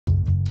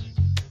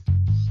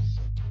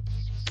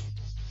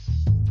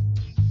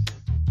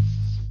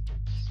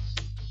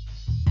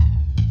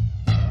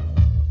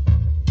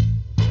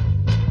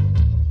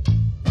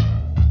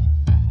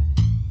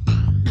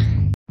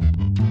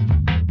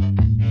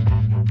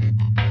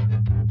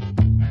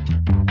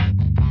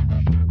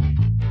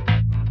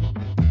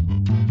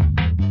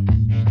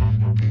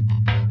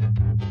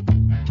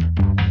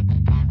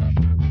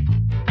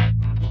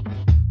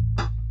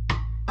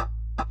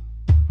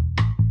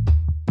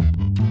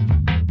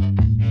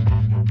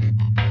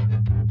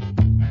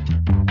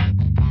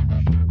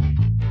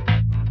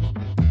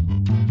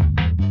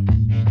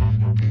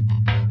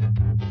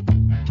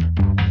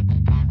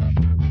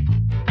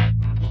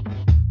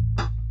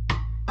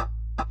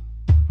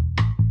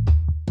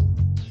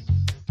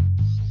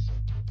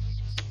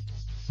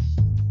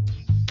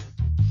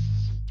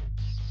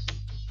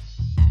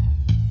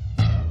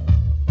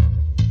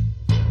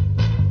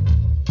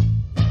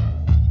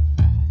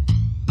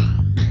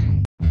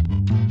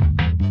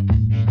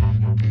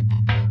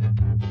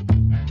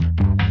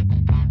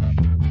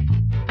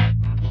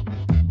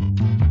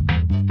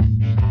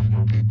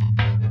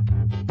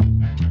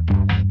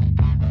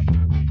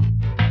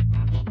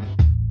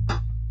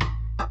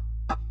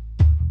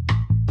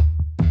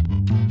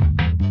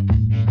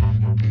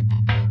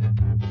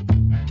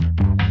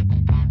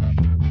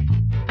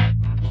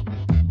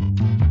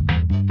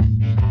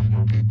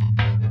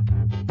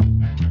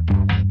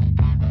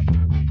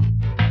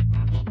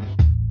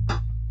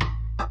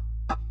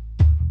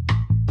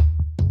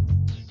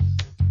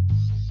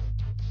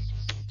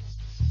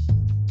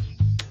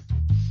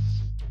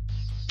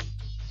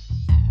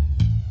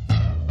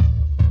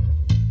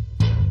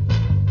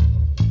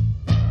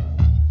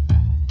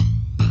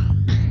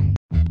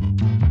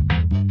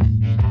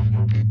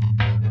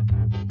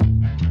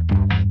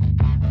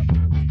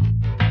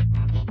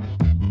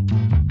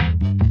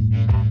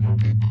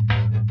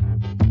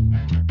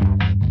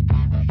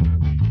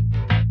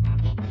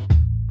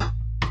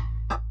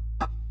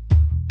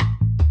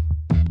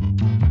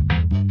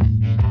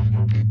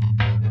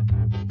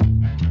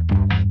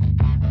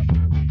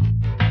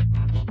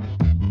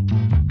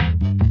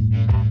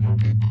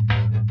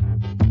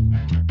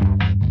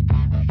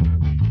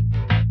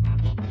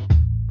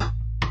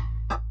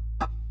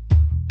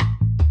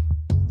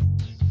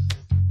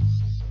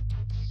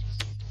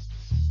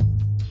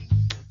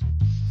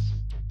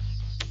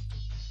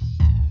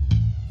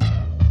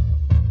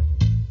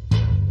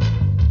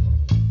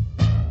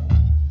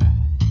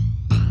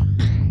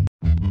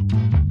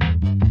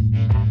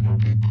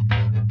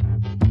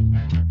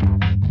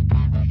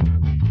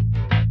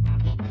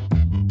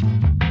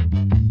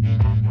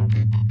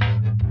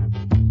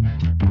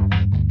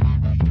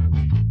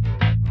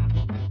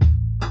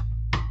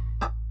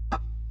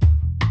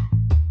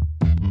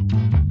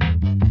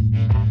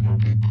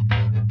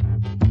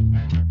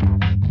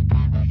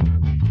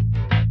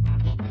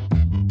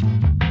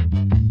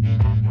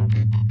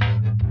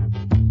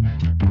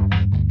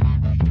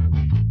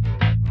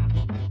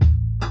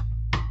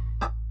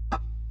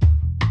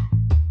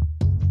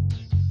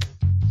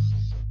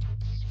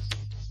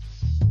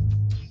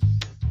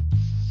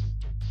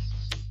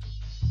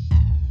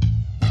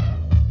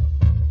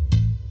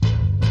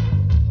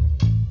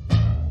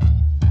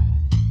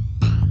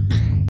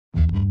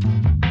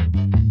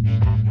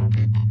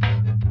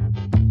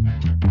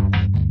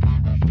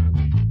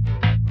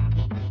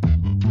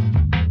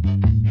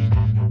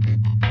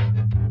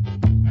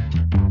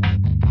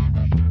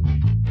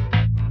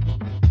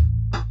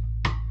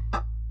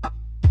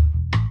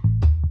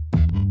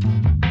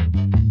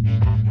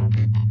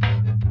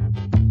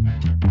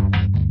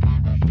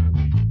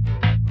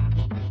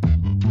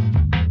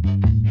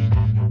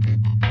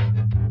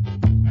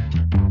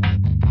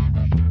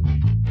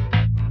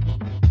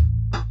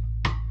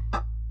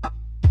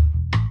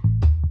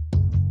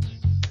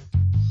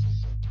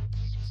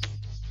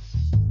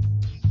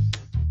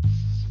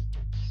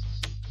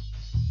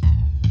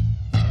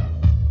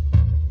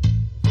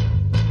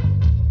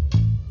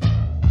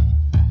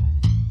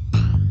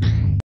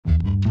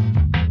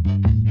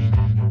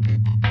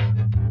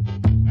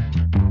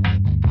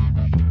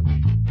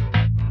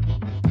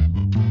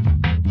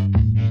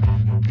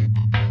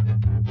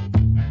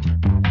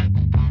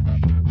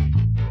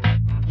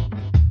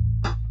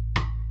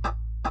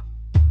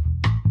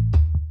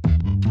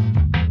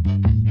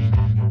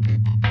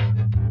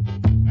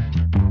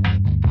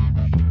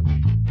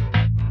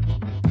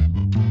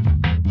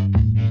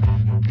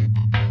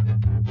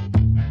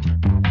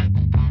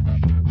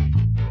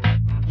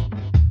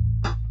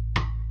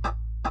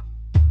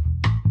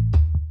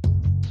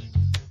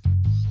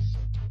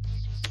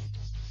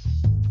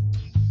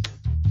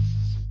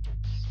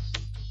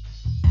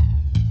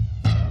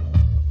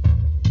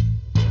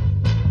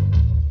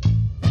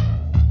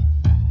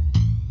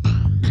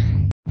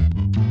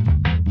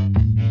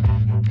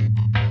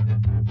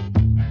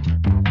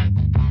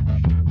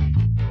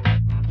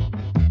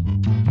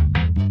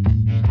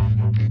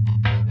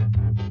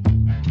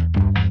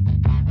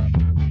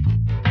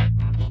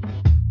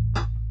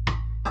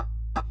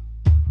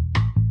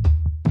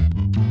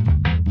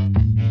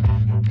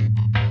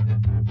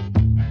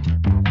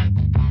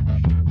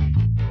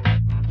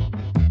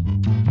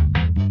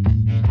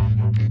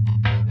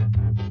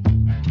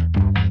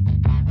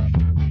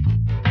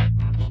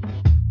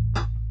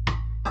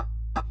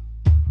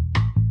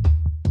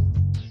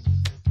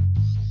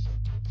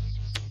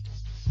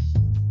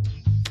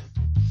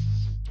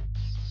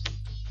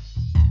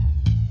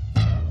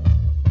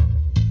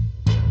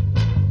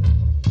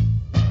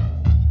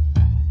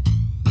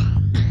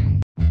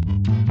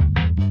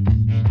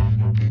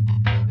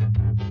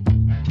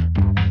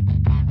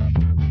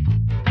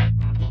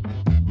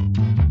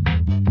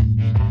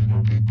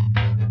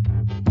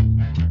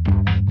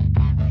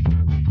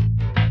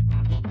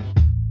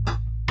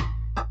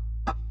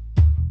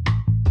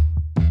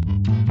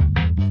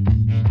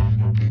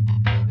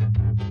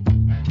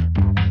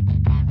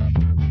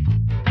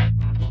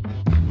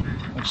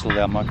Just a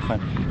loud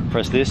microphone.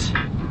 Press this,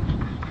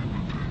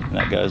 and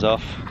that goes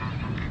off.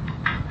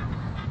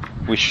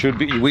 We should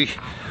be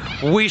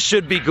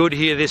good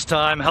here this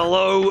time.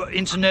 Hello,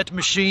 internet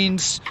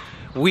machines.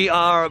 We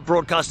are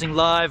broadcasting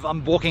live.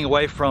 I'm walking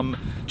away from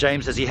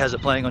James as he has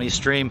it playing on his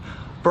stream.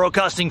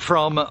 Broadcasting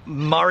from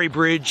Murray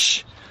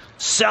Bridge,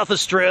 South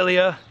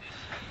Australia.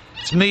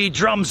 It's me,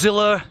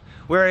 Drumzilla.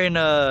 We're in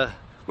a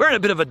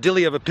bit of a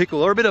dilly of a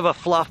pickle, or a bit of a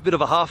fluff, bit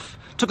of a huff.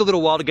 Took a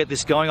little while to get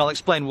this going. I'll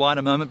explain why in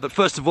a moment. But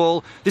first of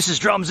all, this is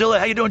Drumzilla.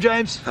 How you doing,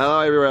 James? Hello,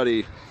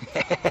 everybody.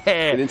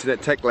 In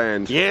internet tech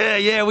land.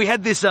 Yeah. We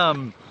had this. I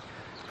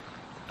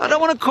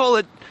don't want to call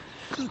it.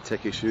 Just a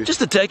tech issue.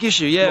 Just a tech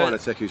issue, yeah. Minor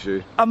tech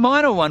issue. A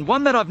minor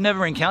one that I've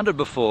never encountered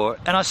before,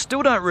 and I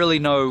still don't really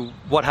know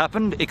what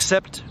happened,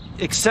 except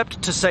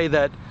to say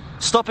that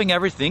stopping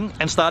everything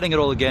and starting it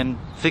all again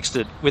fixed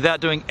it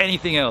without doing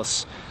anything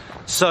else.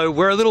 So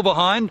we're a little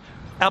behind.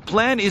 Our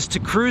plan is to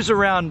cruise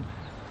around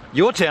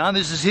your town.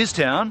 This is his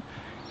town.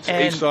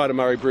 And each side of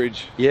Murray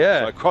Bridge.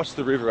 Yeah. So across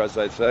the river, as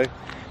they'd say.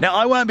 Now,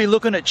 I won't be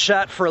looking at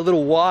chat for a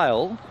little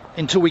while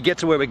until we get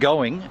to where we're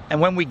going.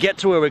 And when we get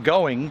to where we're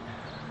going,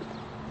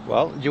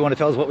 well, do you want to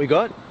tell us what we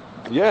got?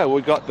 Yeah,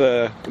 we've got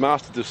the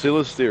Master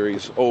Drumzilla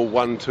series, all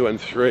 1, 2 and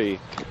 3.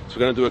 So we're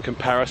going to do a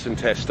comparison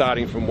test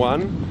starting from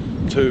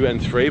 1, 2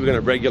 and 3. We're going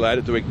to regulate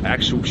it, doing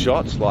actual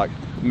shots, like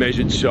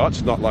measured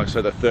shots, not like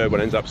so the third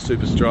one ends up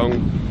super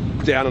strong.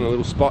 Down on a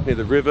little spot near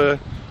the river,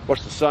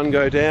 watch the sun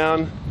go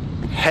down.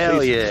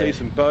 Hell yeah. See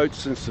some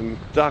boats and some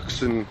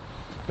ducks and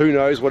who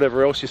knows,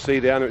 whatever else you see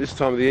down at this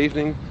time of the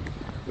evening.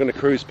 We're going to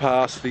cruise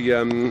past the,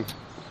 I'm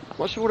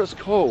not sure what it's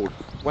called,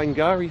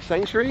 Wangari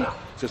Sanctuary.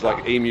 It's just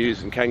like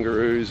emus and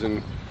kangaroos,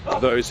 and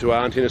those who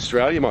aren't in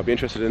Australia might be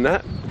interested in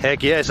that.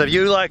 Heck yeah, so if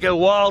you like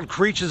wild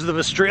creatures of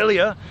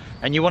Australia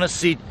and you want to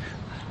see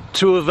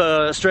two of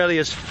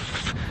Australia's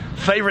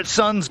favourite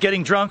sons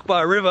getting drunk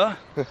by a river,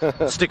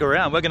 stick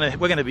around. We're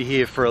gonna be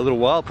here for a little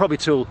while, probably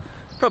till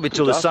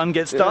the sun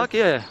gets dark.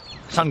 Yeah,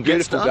 sun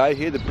gets dark. Beautiful day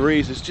here. The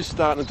breeze is just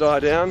starting to die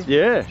down.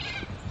 Yeah.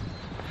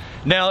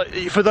 Now,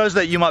 for those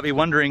that you might be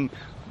wondering,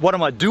 what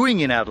am I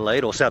doing in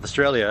Adelaide or South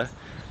Australia?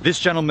 This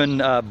gentleman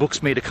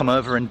books me to come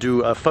over and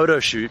do a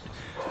photo shoot.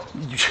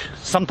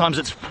 Sometimes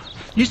it's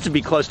used to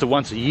be close to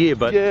once a year,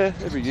 but yeah,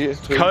 every year.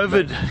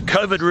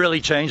 COVID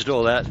really changed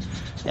all that,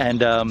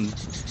 and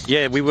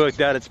yeah, we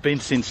worked out it's been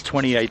since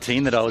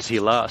 2018 that I was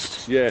here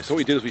last. Yeah, so what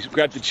we did is we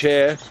grabbed a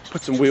chair,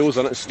 put some wheels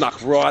on it, and snuck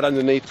right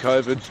underneath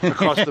COVID,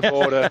 across the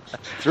border,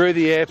 through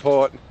the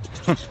airport,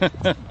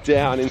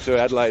 down into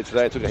Adelaide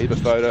today. Took a heap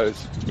of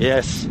photos.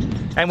 Yes,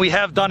 and we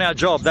have done our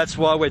job. That's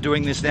why we're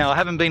doing this now. I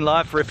haven't been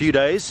live for a few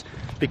days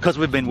because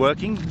we've been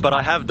working, but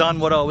I have done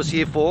what I was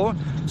here for.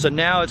 So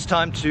now it's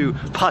time to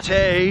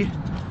partay.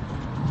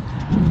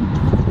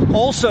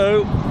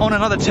 Also, on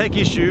another tech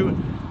issue,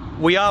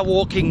 we are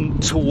walking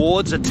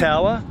towards a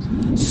tower.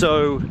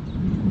 So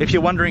if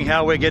you're wondering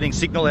how we're getting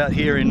signal out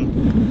here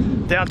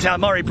in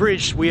downtown Murray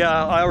Bridge,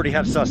 I already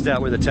have sussed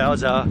out where the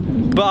towers are,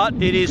 but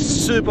it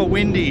is super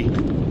windy.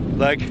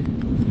 Like,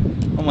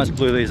 almost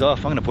blew these off.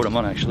 I'm gonna put them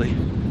on actually.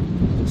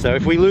 So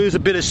if we lose a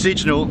bit of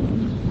signal,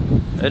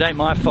 it ain't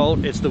my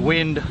fault, it's the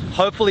wind.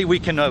 Hopefully we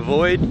can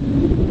avoid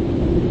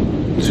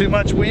too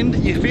much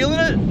wind. You feeling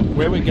it?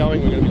 Where we're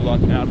going, we're going to be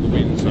like out of the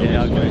wind. So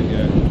yeah, okay.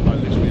 I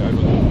literally over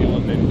the hill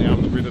and then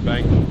down the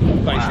riverbank,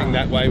 facing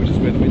that way, which is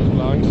where the wind's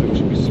blowing, so it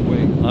should be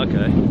sweet.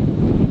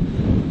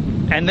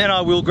 Okay. And then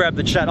I will grab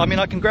the chat. I mean,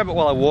 I can grab it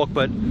while I walk,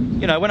 but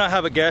you know, when I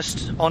have a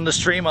guest on the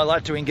stream, I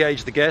like to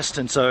engage the guest,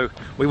 and so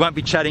we won't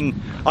be chatting.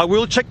 I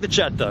will check the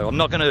chat though. I'm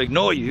not going to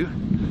ignore you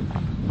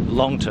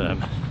long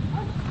term.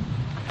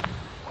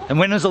 And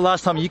when was the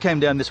last time you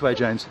came down this way,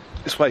 James?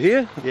 This way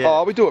here? Yeah.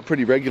 Oh, we do it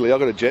pretty regularly. I've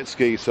got a jet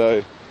ski,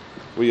 so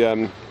we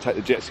take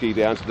the jet ski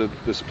down to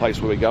this place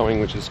where we're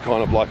going, which is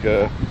kind of like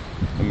a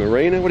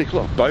marina. What do you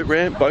call it? Boat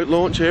ramp, boat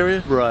launch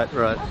area. Right.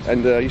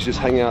 And you just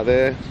hang out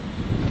there.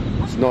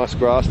 It's a nice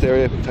grassed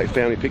area. We take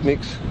family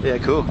picnics. Yeah,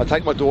 cool. I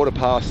take my daughter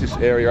past this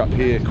area up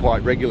here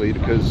quite regularly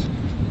because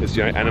there's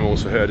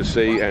animals for her to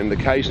see, and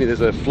occasionally there's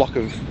a flock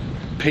of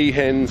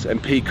peahens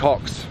and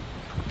peacocks.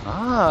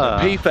 Ah.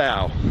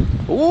 Peafowl.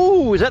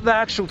 Ooh, is that the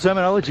actual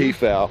terminology?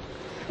 Peafowl.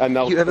 And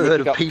they'll you ever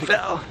heard of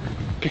peafowl?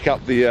 Pick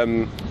up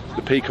the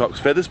peacock's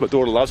feathers. My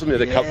daughter loves them.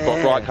 They're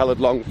bright coloured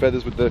long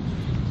feathers with the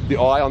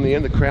eye on the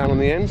end, the crown on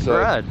the end. So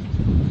right.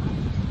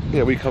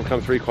 Yeah, we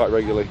come through quite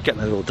regularly.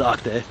 Getting a little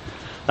dark there.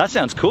 That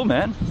sounds cool,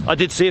 man. I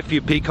did see a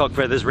few peacock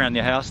feathers around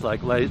your house,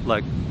 like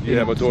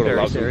yeah, my daughter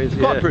loves them. Areas.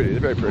 Quite pretty. They're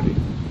very pretty.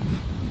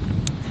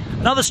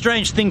 Another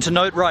strange thing to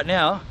note right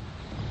now,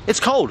 it's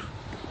cold.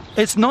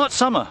 It's not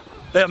summer.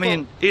 I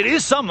mean, it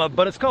is summer,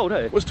 but it's cold,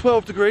 hey? It was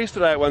 12 degrees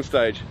today at one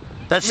stage.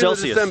 That's Middle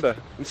Celsius. of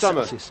December, in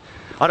summer. Celsius.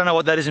 I don't know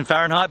what that is in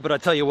Fahrenheit, but I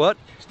tell you what.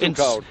 Still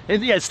cold.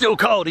 Yeah, it's still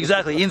cold,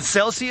 exactly. In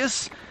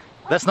Celsius,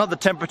 that's not the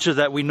temperature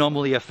that we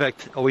normally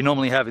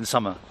have in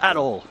summer, at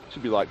all.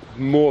 Should be like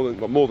more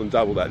than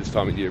double that this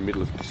time of year,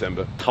 middle of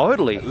December.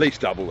 Totally. At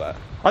least double that.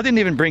 I didn't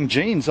even bring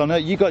jeans. I know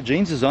you got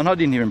jeans on. I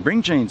didn't even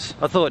bring jeans.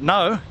 I thought,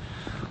 no,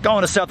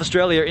 going to South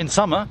Australia in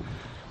summer,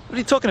 What are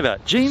you talking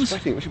about? Jeans?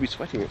 Sweating. We should be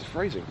sweating. It's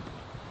freezing.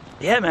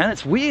 Yeah, man,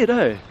 it's weird,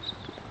 eh?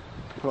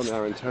 Put on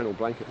our internal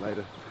blanket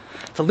later.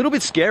 It's a little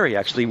bit scary,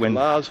 actually, when...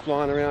 Galahs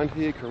flying around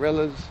here,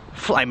 Corellas.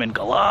 Flaming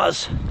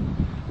galahs.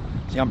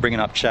 See, I'm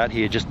bringing up chat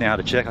here just now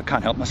to check. I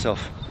can't help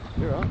myself.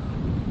 You're right.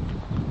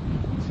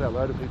 Say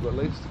hello to people at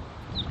least.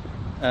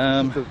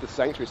 The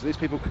sanctuary. So these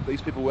people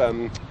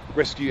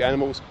rescue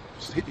animals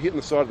hitting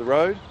the side of the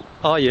road.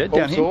 Oh yeah,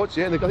 down all sorts.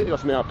 Yeah, and they've got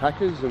some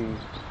alpacas and...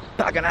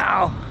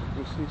 Bacchanal.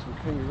 You'll see some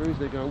kangaroos.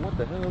 They're going, what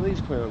the hell are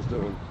these clowns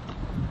doing?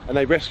 And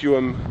they rescue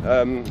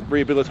them,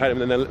 rehabilitate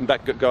them, and then they let them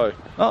back go.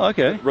 Oh,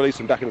 okay. Release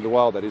them back into the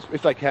wild, that is,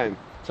 if they can.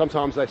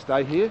 Sometimes they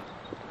stay here.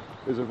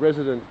 There's a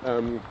resident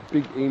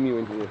big emu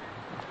in here.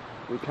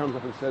 He comes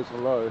up and says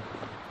hello.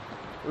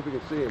 What if we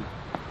can see him?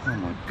 Oh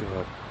my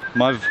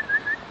god.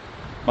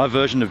 My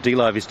version of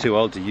D-Live is too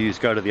old to use.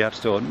 Go to the App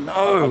Store. No!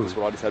 Oh, that's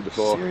what I just had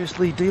before.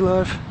 Seriously,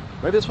 D-Live?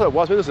 Maybe that's what it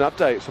was. Maybe there's an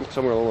update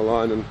somewhere along the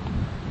line and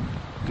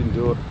didn't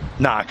do it.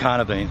 Nah, it can't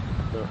have been.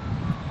 No.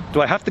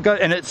 Do I have to go?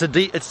 And it's a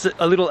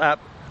little app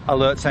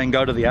alert saying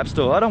go to the App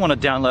Store. I don't want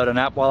to download an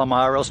app while I'm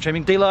IRL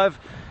streaming. D-Live,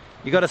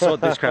 you got to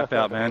sort this crap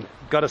out, man.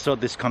 Got to sort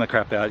this kind of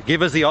crap out.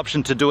 Give us the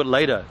option to do it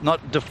later,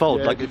 not default.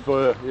 Yeah, like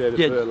defer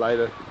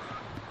later.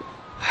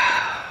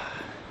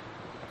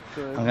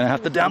 So, I'm gonna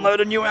have to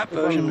download a new app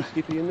version.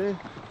 Skippy in there.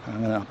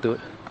 I'm gonna do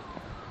it.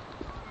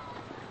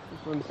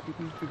 This one's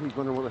Skippy. Skippy's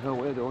wondering what the hell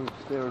we're doing.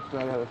 Staring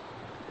straight at us.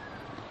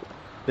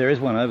 There is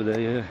one over there,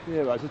 yeah.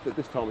 Yeah, but just at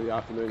this time of the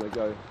afternoon they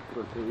go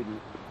for a feed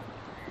and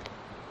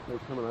they're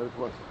coming over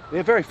to us.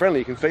 They're very friendly.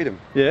 You can feed them.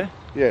 Yeah.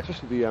 Yeah,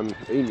 especially the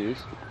emus.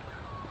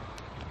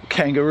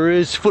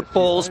 Kangaroos,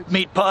 footballs,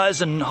 meat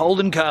pies, and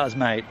Holden cars,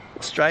 mate.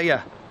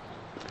 Australia.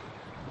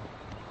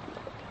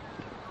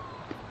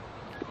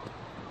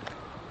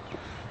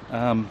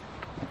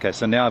 Okay,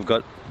 so now I've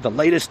got the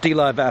latest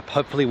D-Live app.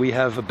 Hopefully we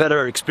have a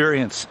better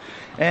experience.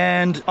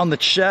 And on the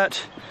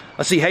chat,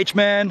 I see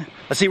H-Man,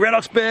 I see Red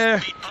Ox Bear.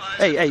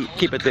 Hey,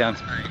 keep it down.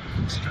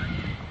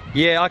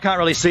 Yeah, I can't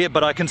really see it,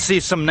 but I can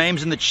see some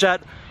names in the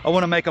chat. I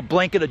want to make a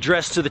blanket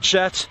address to the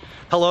chat.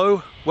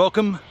 Hello,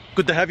 welcome,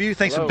 good to have you.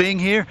 Thanks for being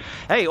here.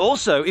 Hey,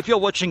 also, if you're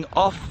watching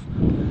off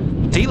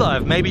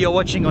D-Live, maybe you're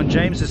watching on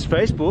James's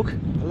Facebook.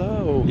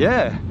 Hello.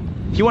 Yeah.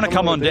 If you want to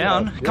come on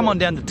down, come on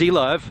down to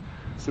D-Live.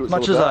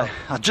 Much as I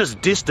just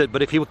dissed it,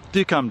 but if you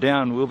do come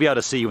down, we'll be able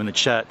to see you in the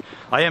chat.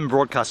 I am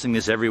broadcasting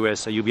this everywhere,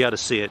 so you'll be able to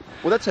see it.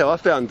 Well, that's how I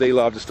found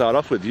D-Live to start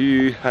off with.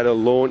 You had a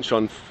launch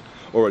on,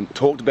 or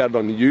talked about it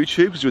on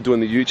YouTube, because you were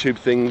doing the YouTube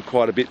thing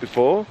quite a bit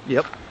before.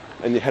 Yep.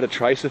 And you had a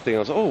tracer thing. I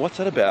was like, oh, what's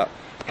that about?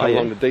 Came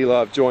along to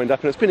D-Live, joined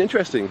up, and it's been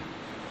interesting.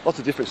 Lots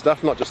of different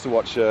stuff, not just to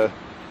watch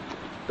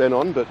Ben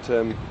on, but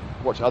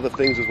watch other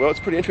things as well. It's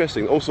pretty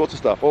interesting. All sorts of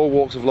stuff, all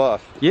walks of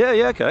life. Yeah,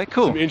 okay,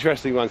 cool. Some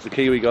interesting ones, the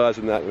Kiwi guys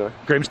and that, you know.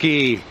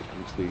 Grimsky.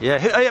 Yeah.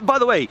 Hey, by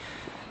the way,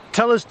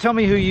 tell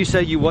me who you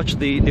say you watch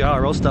the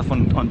IRL stuff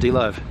on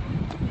D-Live.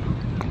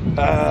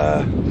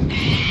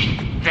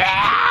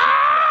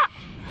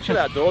 Chill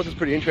Outdoors is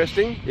pretty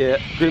interesting. Yeah.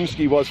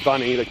 Grimsky was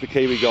funny, like the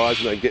Kiwi guys,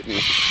 and they're getting.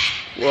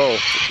 Whoa.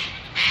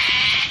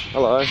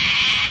 Hello.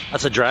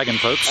 That's a dragon,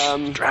 folks.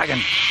 Dragon.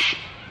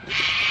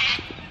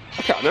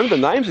 I can't remember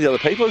the names of the other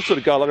people. I just sort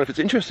of go along, and if it's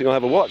interesting, I'll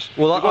have a watch.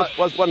 Well, there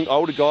was one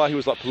older guy who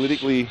was like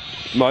politically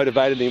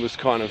motivated, and he was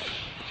kind of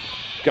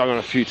going on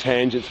a few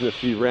tangents and a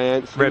few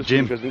rants. Rev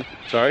Jim.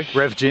 Sorry?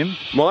 Rev Jim.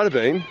 Might have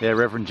been. Yeah,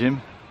 Reverend Jim.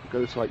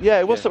 Go this way. Yeah,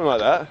 it was something like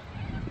that.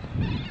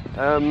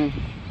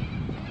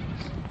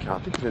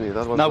 Can't think of any of the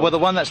other ones. No, well, the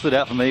one that stood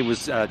out for me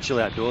was Chill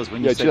Outdoors.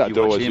 When you said Chill you watch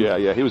Outdoors, him.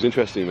 yeah, he was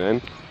interesting,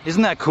 man.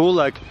 Isn't that cool?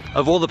 Like,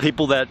 of all the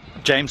people that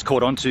James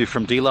caught onto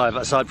from D-Live,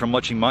 aside from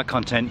watching my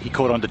content, he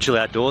caught on to Chill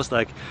Outdoors.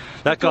 Like,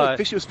 that guy...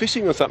 He was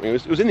fishing or something.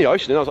 It was in the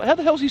ocean, and I was like, how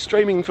the hell is he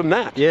streaming from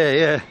that?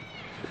 Yeah.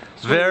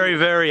 Very,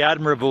 very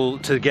admirable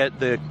to get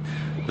the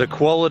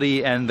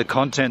quality and the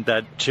content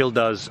that Chill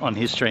does on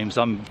his streams.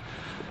 I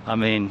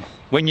mean,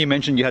 when you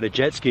mentioned you had a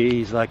jet ski,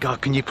 he's like, oh,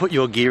 can you put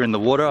your gear in the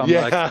water? I'm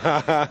like,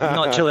 I'm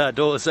not Chill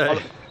Outdoors, so...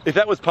 If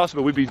that was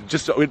possible, we'd be on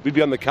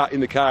in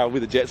the car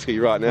with a jet ski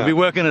right now. We'd be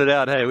working it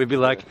out, hey. We'd be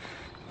like,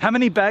 how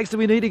many bags do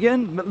we need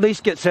again? At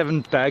least get 7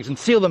 bags and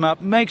seal them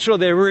up. Make sure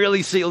they're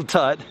really sealed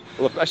tight.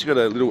 Well, I've actually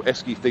got a little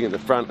esky thing in the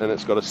front, and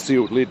it's got a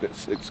sealed lid.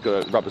 It's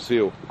got a rubber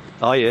seal.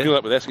 Oh, yeah? Fill it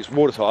up with esky. It's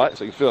watertight,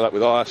 so you can fill it up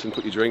with ice and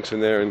put your drinks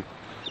in there and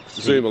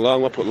zoom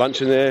along. I'll put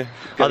lunch in there.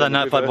 I don't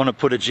know if I'd want to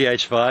put a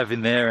GH5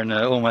 in there and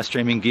all my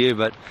streaming gear,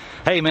 but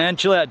hey, man,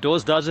 Chill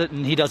Outdoors does it,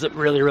 and he does it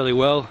really, really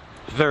well.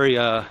 Very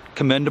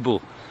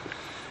commendable.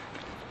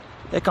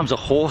 There comes a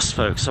horse,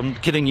 folks. I'm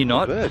kidding you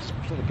not. Birds.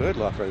 There's a lot of bird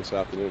life around this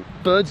afternoon.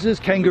 Birds,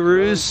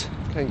 kangaroos,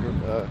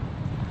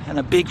 and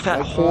a big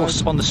fat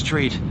horse on the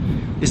street.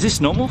 Is this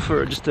normal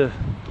for just a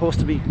horse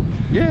to be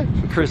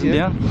cruising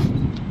down?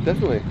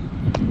 Definitely.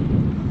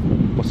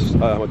 What's this?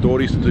 My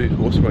daughter used to do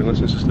horse riding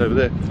lessons just over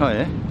there. Oh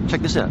yeah?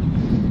 Check this out.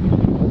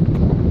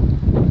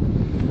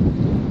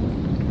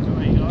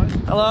 Hey guys.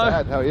 Hello.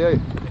 Dad, how are you?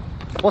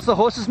 What's the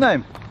horse's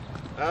name?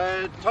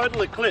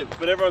 Totally Clip,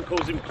 but everyone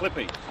calls him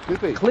Clippy.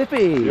 Clippy.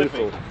 Clippy.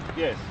 Beautiful.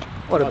 Yes.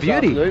 What a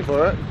beauty. Afternoon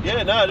for it.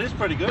 Yeah, no, it is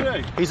pretty good,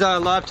 eh? He's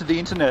live to the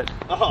internet.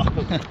 Oh,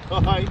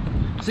 hi.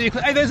 So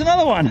hey, there's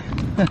another one.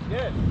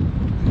 Yeah.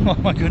 Oh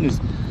my goodness.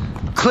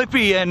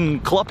 Clippy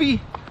and Cloppy.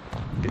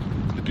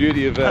 The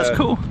beauty of That's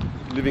cool.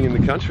 living in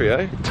the country,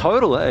 eh?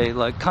 Total, eh?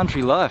 Like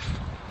country life.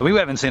 We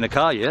haven't seen a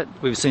car yet.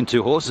 We've seen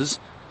 2 horses.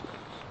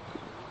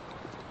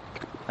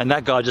 And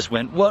that guy just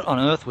went, what on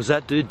earth was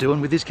that dude doing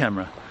with his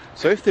camera?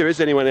 So if there is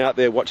anyone out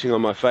there watching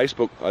on my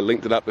Facebook, I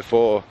linked it up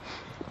before,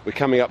 we're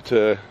coming up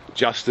to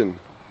Justin.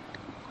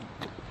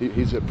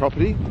 He's at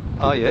property.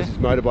 Oh yeah? That's his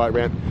motorbike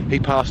ramp. He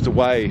passed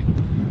away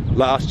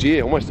last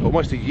year,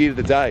 almost a year to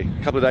the day,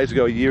 a couple of days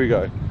ago, a year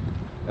ago.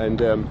 And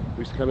we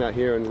used to come out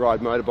here and ride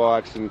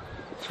motorbikes and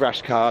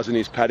thrash cars in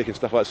his paddock and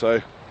stuff like that.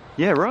 So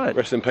yeah, right.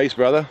 rest in peace,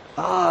 brother.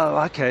 Oh,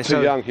 okay.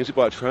 Too young. He was hit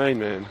by a train,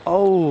 man.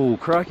 Oh,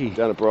 crikey.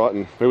 Down at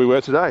Brighton, where we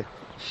were today.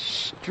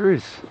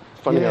 Struth.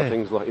 It's funny Yeah. how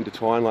things like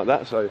intertwine like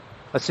that. So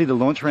I see the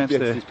launch ramps yeah,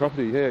 there. it's his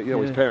property. Yeah,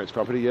 well, his parents'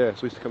 property. Yeah,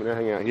 so we used to come and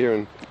hang out here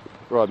and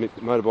ride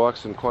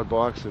motorbikes and quad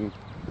bikes and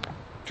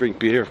drink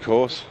beer, of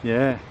course.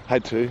 Yeah.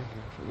 Had to.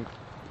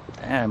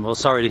 Damn, well,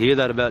 sorry to hear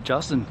that about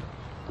Justin.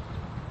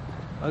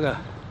 Okay.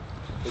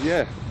 But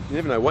yeah, you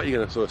never know what you're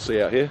going to sort of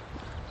see out here.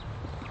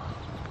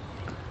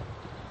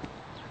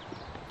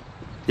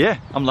 Yeah,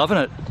 I'm loving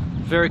it.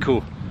 Very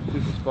cool.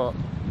 Beautiful spot.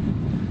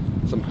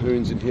 Some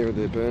hoons in here with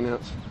their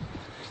burnouts.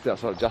 Just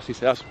outside of Justy's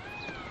house.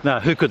 Now,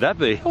 who could that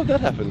be? How would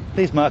that happen?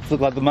 These marks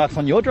look like the marks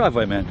on your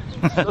driveway, man.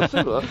 Not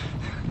similar.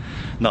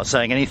 Not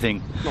saying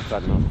anything. Not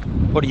bad enough.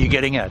 What are you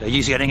getting at? Are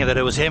you getting at that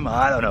it was him?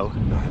 I don't know.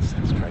 No,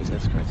 that's crazy.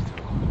 That's crazy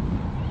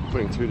too.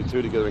 Putting 2 to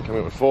 2 together and coming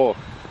up with 4.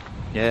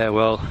 Yeah,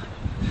 well,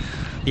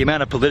 the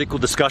amount of political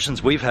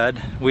discussions we've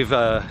had, we've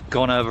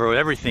gone over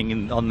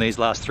everything on these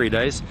last 3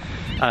 days.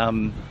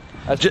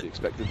 As to be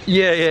expected.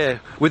 Yeah.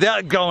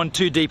 Without going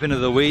too deep into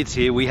the weeds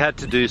here, we had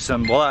to do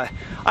some, well,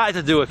 I had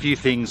to do a few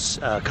things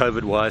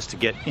COVID-wise to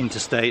get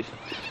interstate.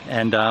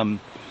 And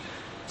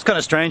it's kind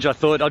of strange. I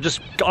thought I'll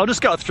just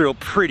go through it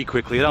pretty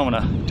quickly. I don't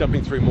want to...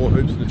 Jumping through more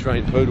hoops than a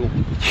trained poodle.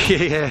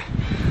 Yeah.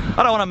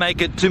 I don't want to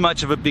make it too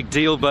much of a big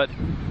deal, but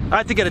I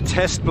had to get a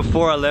test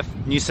before I left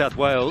New South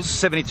Wales,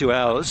 72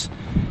 hours.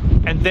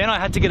 And then I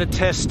had to get a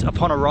test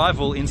upon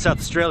arrival in South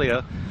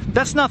Australia.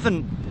 That's not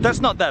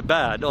that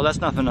bad, or that's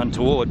nothing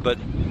untoward, but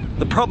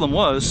the problem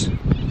was,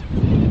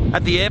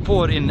 at the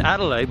airport in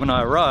Adelaide when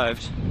I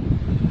arrived,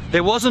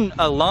 there wasn't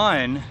a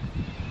line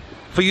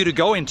for you to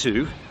go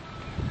into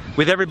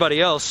with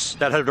everybody else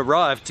that had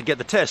arrived to get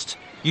the test.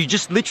 You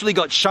just literally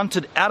got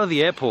shunted out of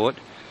the airport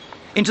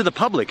into the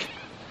public.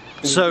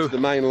 So the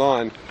main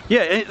line.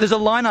 Yeah, there's a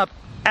lineup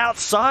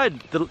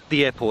outside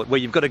the airport where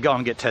you've got to go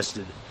and get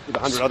tested. With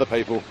 100 other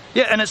people.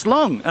 Yeah, and it's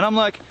long, and I'm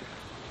like,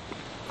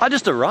 I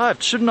just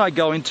arrived. Shouldn't I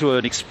go into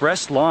an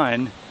express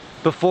line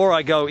before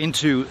I go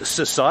into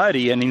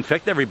society and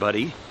infect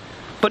everybody?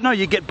 But no,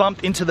 you get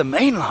bumped into the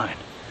main line.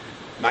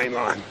 Main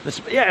line.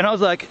 Yeah, and I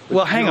was like,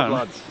 well, hang on.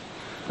 Bloods.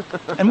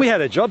 And we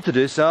had a job to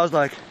do, so I was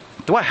like,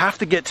 do I have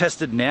to get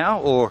tested now?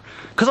 Or,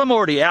 because I'm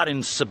already out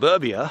in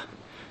suburbia,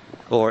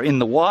 or in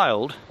the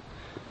wild,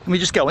 can we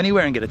just go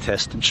anywhere and get a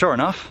test? And sure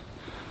enough,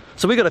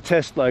 so we got a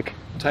test like...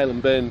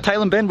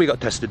 Tailem Bend we got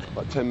tested.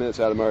 Like 10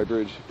 minutes out of Murray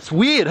Bridge. It's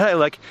weird, hey,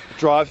 like...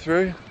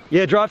 Drive-through?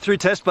 Yeah, drive-through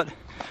test, but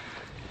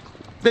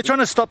they're trying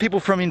to stop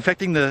people from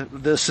infecting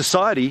the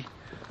society.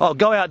 Oh,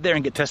 go out there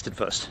and get tested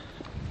first.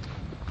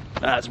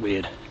 That's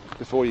weird.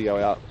 Before you go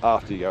out,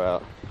 after you go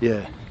out.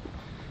 Yeah.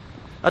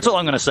 That's all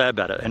I'm going to say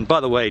about it. And by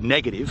the way,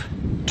 negative,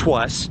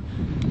 twice.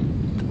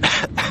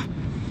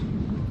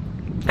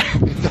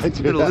 Don't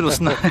do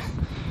that.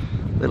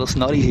 Little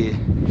snotty here.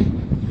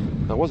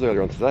 I was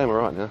earlier on today, am I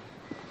right now?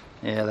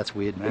 Yeah, that's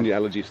weird, And man. the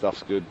allergy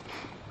stuff's good.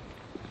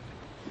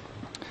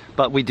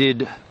 But we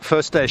did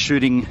first day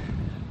shooting,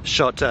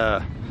 shot,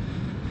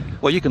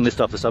 well, you can list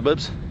off the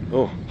suburbs.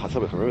 Oh, I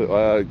thought I can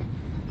remember.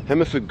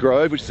 Hemmerford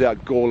Grove, which is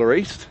out Gawler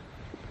East.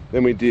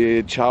 Then we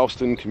did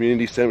Charleston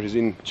Community Centre, which is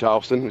in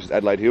Charleston, which is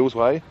Adelaide Hills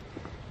way.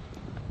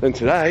 Then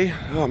today,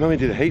 oh man, we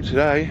did a heap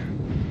today.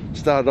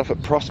 Started off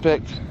at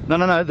Prospect.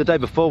 No, the day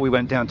before we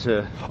went down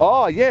to...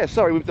 Oh yeah,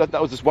 sorry,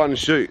 that was just one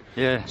shoot.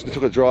 Yeah. So we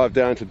took a drive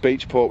down to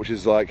Beachport, which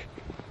is like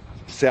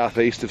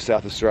southeast of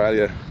South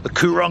Australia. The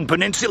Coorong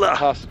Peninsula.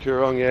 Past the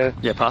Coorong, yeah.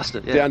 Yeah, past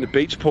it, yeah. Down to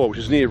Beachport, which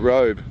is near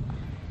Robe.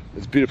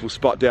 There's a beautiful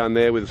spot down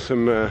there with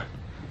some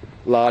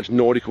large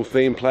nautical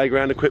themed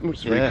playground equipment,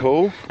 which is really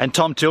cool. And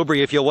Tom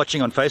Tilbury, if you're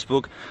watching on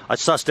Facebook, I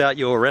sussed out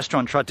your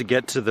restaurant, tried to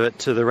get to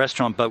the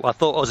restaurant, but I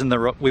thought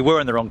we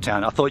were in the wrong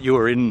town. I thought you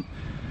were in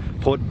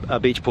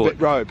Beachport.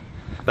 Robe.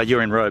 But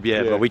you're in Robe,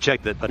 yeah. But we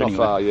checked it. But not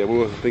anyway. far, yeah. We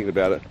were thinking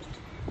about it.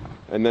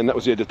 And then that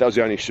was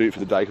the only shoot for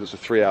the day because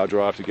it's a 3-hour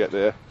drive to get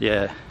there.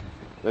 Yeah.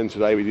 Then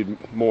today we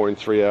did more in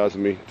 3 hours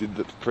than we did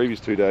the previous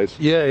 2 days.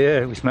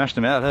 Yeah, we smashed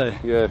them out, hey.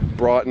 Yeah,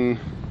 Brighton,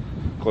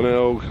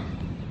 Glenelg,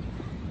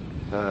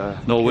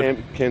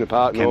 Norwood, Camden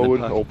Park,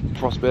 Norwood, or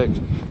Prospect.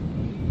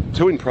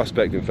 2 in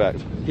Prospect, in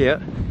fact. Yeah.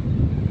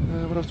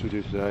 What else did we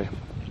do today?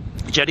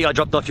 Jetty, I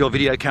dropped off your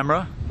video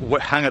camera,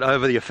 hung it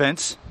over the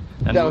fence,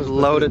 and That was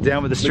lowered it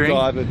down with the string.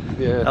 MacGyver,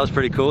 yeah. That was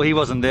pretty cool. He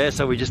wasn't there,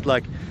 so we just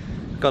like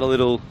got a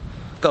little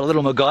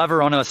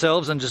MacGyver on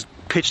ourselves and just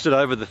pitched it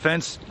over the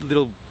fence.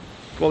 Little,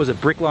 what was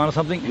it, brick line or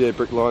something? Yeah,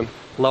 brick line.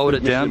 Lowered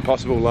it Mission down.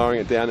 Impossible, lowering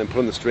it down and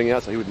putting the string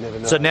out so he would never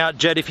know. So now,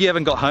 Jed, if you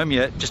haven't got home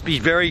yet, just be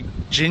very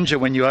ginger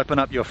when you open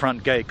up your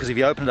front gate, because if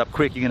you open it up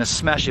quick, you're going to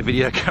smash your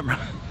video camera.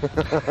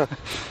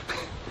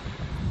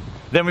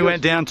 Then we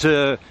went down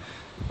to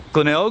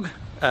Glenelg,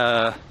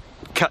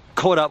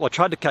 caught up, or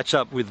tried to catch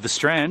up with the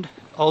Strand,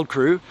 old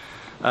crew.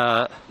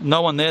 No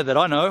one there that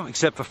I know,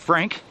 except for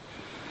Frank.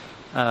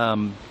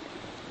 Hello,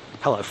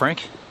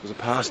 Frank. It was a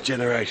past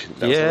generation.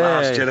 That was the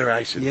last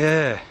generation.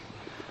 Yeah.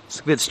 It's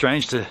a bit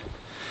strange to...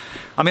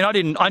 I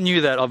mean, I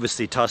knew that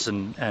obviously Tuss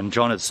and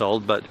John had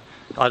sold, but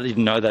I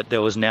didn't know that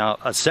there was now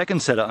a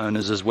second set of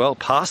owners as well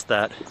past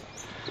that.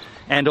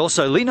 And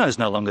also Lino's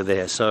no longer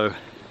there, so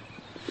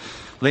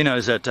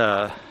Lino's at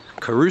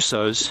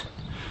Caruso's.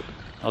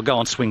 I'll go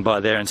and swing by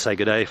there and say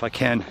good day if I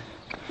can.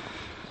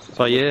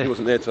 But yeah, He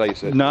wasn't there today, you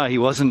said? no, he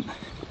wasn't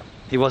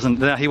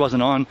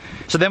on.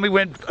 So then we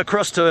went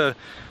across to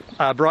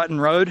Brighton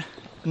Road,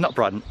 not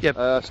Brighton, yep.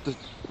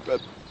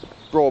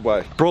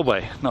 Broadway.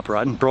 Broadway, not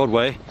Brighton,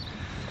 Broadway.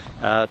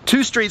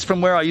 2 streets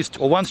from where I used to,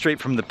 or 1 street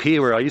from the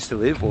pier where I used to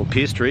live, or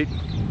Pier Street,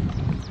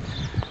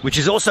 which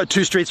is also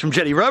 2 streets from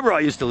Jetty Road where I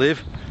used to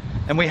live.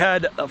 And we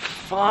had a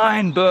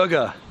fine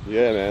burger.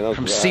 Yeah, man. That was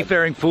From rad.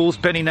 Seafaring Fools,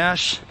 Benny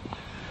Nash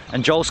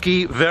and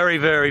Jolski. Very,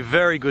 very,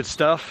 very good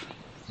stuff.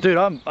 Dude,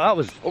 I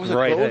was What was it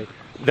great. called?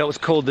 That was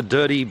called the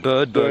Dirty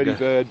Bird Burger. Dirty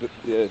Bird, but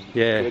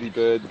Yeah. Dirty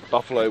Bird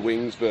Buffalo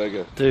Wings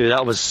Burger. Dude,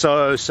 that was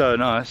so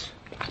nice.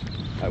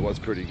 That was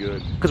pretty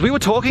good. Because we were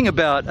talking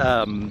about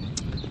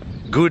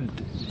good,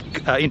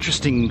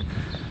 interesting,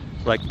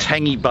 like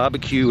tangy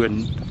barbecue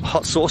and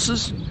hot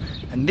sauces,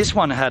 and this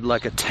one had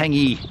like a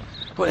tangy.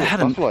 Well, it had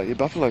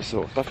Buffalo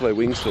sauce, buffalo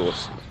wing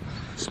sauce,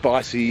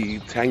 spicy,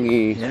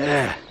 tangy.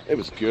 Yeah. It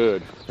was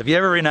good. If you're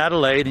ever in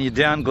Adelaide and you're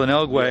down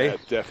Glenelg Way, Yeah,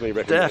 definitely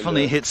recommend.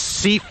 definitely hit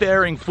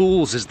Seafaring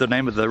Fools is the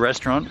name of the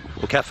restaurant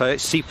or cafe.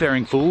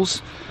 Seafaring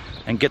Fools,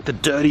 and get the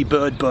Dirty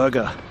Bird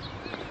Burger.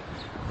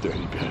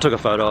 Dirty Bird. Took a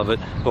photo of it,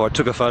 or I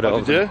took a photo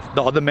of did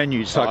you? the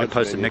menu so I could the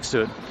post it menu. next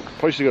to it.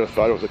 Probably should have got a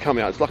photo of it. Come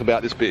out. It's like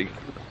about this big.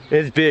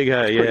 It's big,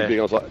 hey, Pretty yeah. big.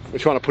 I was like, we're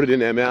trying to put it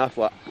in our mouth.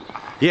 Like,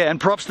 Yeah, and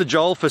props to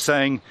Joel for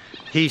saying,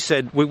 he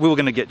said we were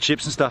going to get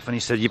chips and stuff, and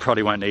he said you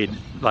probably won't need,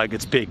 like,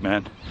 it's big,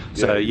 man.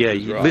 So Yeah, yeah,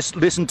 he's you right.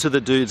 listen to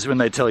the dudes when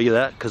they tell you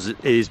that, because it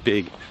is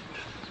big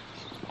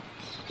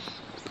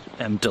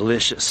and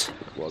delicious.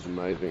 it was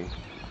amazing.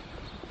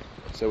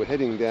 So we're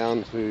heading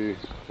down to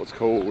what's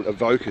called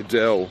Avoca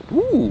Dell,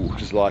 Ooh.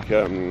 which is like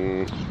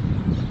the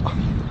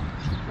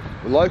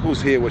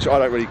locals here, which I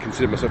don't really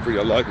consider myself really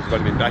a local. I've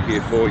only been back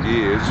here 4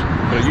 years,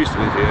 but I used to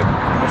live here.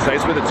 I say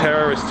it's where the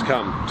terrorists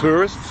come.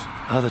 Tourists.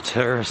 Oh, the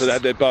terrorists. So they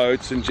have their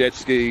boats and jet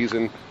skis,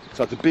 and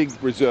so it's a big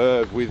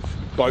reserve with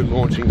boat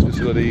launching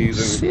facilities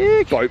and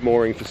Sick. boat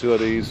mooring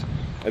facilities.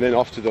 And then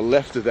off to the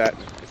left of that,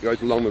 it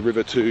goes along the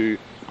river to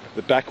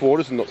the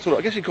backwaters, and sort of,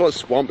 I guess you call it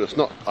swamp, but it's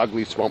not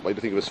ugly swamp. Like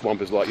you think of a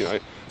swamp as like, you know,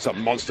 some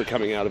monster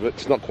coming out of it.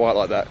 It's not quite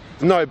like that.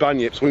 There's no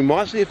bunyips. We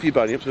might see a few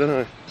bunyips, I don't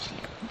know.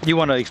 You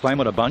want to explain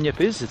what a bunyip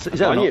is? Is that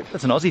Bunyip.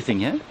 that's an Aussie thing,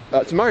 yeah?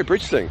 It's a Murray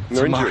Bridge thing,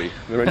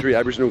 Narrindjeri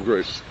Aboriginal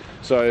group.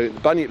 So the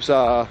bunyips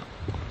are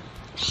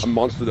a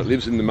monster that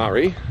lives in the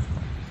Murray,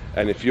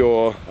 and if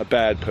you're a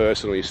bad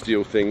person or you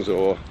steal things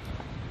or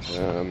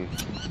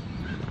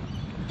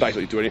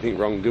basically do anything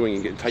wrongdoing,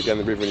 you get taken down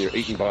the river and you're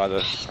eaten by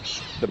the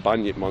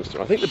bunyip monster.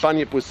 I think the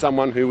bunyip was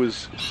someone who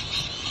was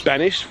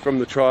banished from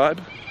the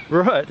tribe.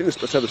 Right. I think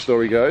that's how the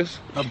story goes.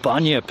 A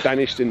bunyip. They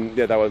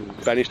were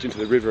banished into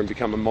the river and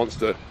become a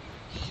monster.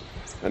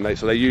 And they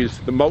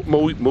used the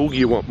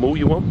mulgawump.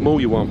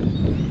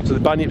 So the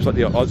bunyip's like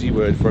the Aussie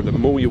word for it. The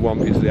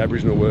mulgawump is the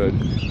Aboriginal word.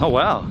 Oh,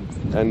 wow.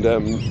 And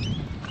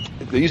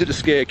they use it to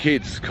scare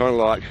kids, kind of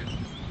like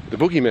the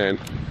boogeyman.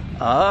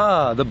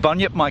 Ah, the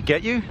bunyip might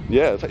get you?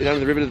 Yeah, take you down to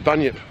the river to the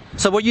bunyip.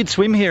 So what, you'd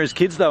swim here as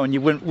kids though, and you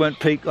weren't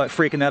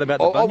freaking out about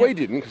the bunyip? Oh, we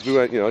didn't, because we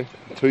weren't, you know,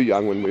 too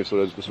young when we were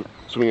sort of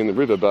swimming in the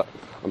river. But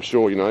I'm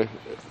sure, you know,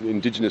 the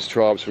indigenous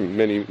tribes from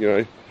many, you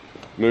know,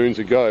 moons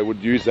ago would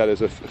use that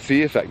as a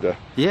fear factor.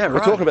 Yeah, right. We're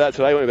talking about that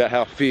today, weren't we, about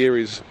how fear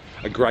is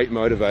a great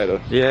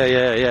motivator.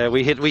 Yeah.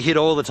 We hit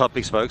all the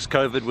topics, folks.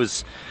 COVID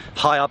was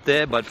high up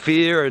there, but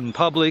fear and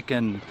public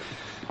and,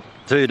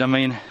 dude, I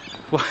mean,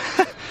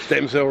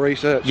 Stem cell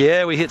research.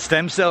 yeah, we hit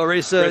stem cell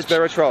research.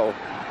 Resveratrol.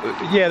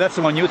 Yeah, that's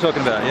the one you were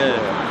talking about.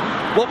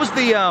 Yeah. What was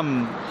the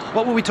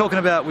what were we talking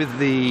about with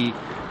the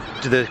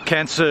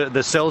cancer,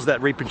 the cells that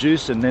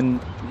reproduce and then?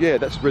 Yeah,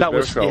 that's resveratrol. That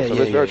was- so yeah.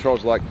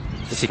 resveratrol's like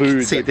the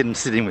food. See, it didn't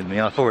sit in with me.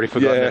 I've already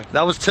forgotten Yeah. it.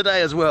 That was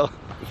today as well.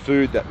 The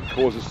food that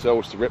causes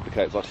cells to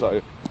replicate. Like, so,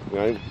 you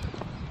know,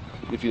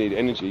 if you need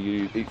energy,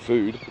 you eat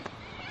food.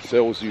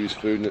 Cells use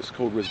food, and it's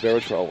called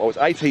resveratrol. Oh, it's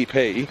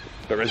ATP,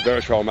 but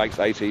resveratrol makes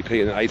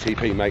ATP, and then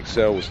ATP makes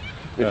cells.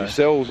 And if your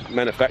cells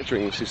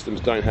manufacturing systems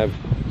don't have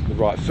the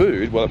right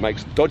food, well, it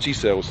makes dodgy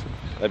cells.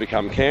 They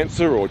become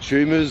cancer or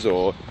tumours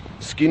or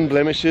skin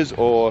blemishes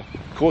or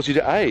cause you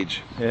to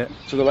age. Yeah.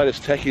 So the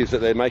latest tech is that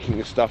they're making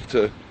this stuff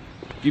to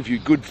give you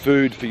good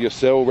food for your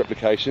cell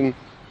replication,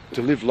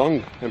 To live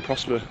long and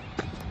prosper.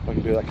 I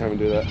can do that, come and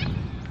do that.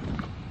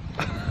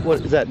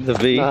 What is that, the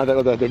V? No,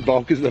 the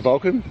Vulcan, the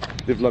Vulcan.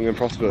 Live long and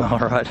prosper. All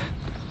right.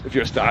 If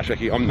you're a Star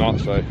Trekkie, I'm not,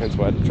 so hence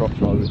why I had to try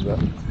with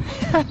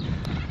that.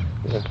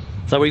 Yeah.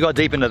 So we got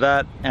deep into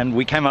that and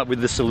we came up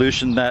with the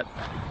solution that,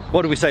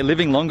 what do we say,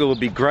 living longer would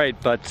be great,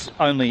 but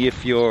only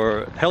if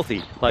you're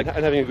healthy. Like,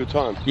 and having a good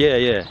time.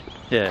 Yeah,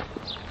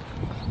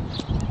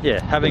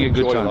 having a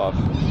good Enjoy time. life.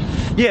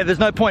 Yeah, there's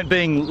no point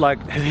being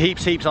like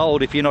heaps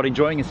old if you're not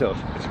enjoying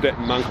yourself. It's a bet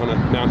monk on a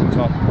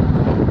mountaintop.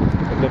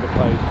 I've never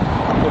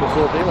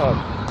saw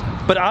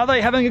daylight. But are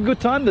they having a good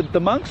time, the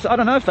monks? I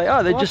don't know if they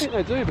are. They Well, just... I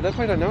think they do, but they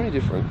probably don't know any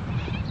different.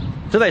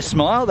 Do they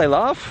smile? They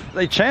laugh?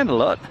 They chant a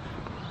lot?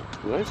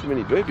 I don't see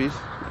many boobies.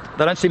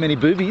 They don't see many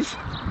boobies?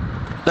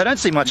 They don't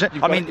see much. You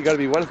got to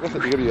be, what's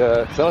it? You got to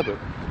be celibate.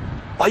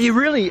 Are you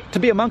really? To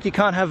be a monk, you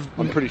can't have...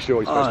 I'm pretty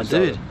sure he's supposed to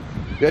be dude.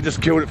 celibate. Yeah,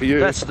 just killed it for you.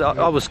 That's...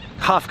 I was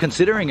half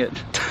considering it.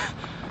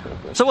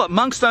 So what,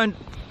 monks don't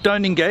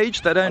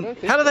engage? They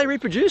don't... How do they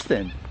reproduce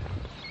then?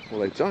 Well,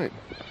 they don't.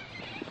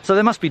 So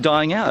they must be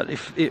dying out.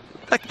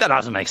 That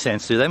doesn't make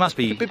sense, do they? Must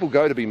be... People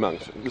go to be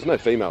monks. There's no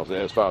females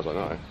there, as far as I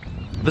know.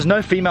 There's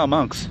no female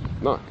monks?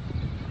 No.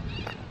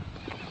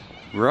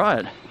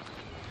 Right.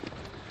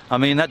 I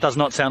mean, that does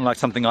not sound like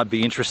something I'd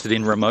be interested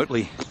in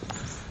remotely.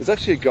 There's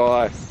actually a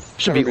guy...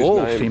 Should be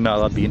all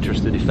female, I'd be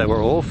interested if they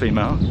were all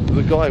female.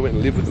 The guy went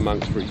and lived with the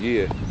monks for a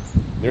year.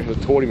 They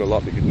taught him a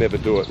lot, but he could never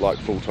do it like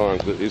full time,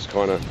 because it is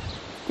kind of,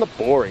 not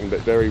boring,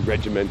 but very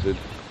regimented.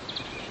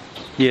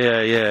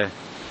 Yeah.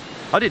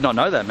 I did not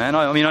know that, man.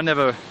 I mean,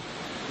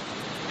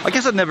 I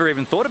guess I'd never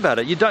even thought about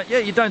it. You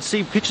don't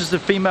see pictures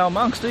of female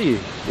monks, do you?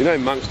 You know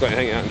monks don't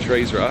hang out in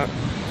trees, right?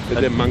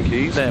 They're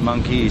monkeys. They're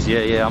monkeys,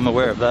 yeah, I'm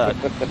aware of that.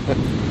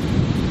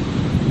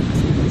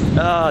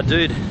 Ah,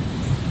 dude.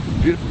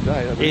 Beautiful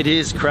day. It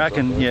is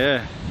cracking,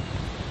 yeah.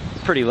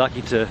 Pretty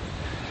lucky to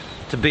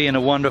be in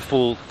a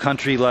wonderful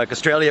country like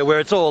Australia where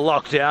it's all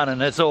locked down and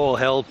it's all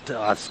hell.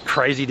 It's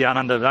crazy down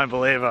under, don't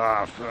believe.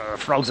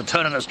 Frogs are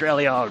turning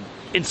Australia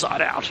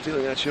inside out.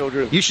 Stealing our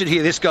children. You should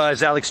hear this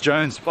guy's Alex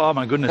Jones. Oh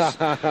my goodness.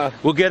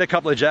 We'll get a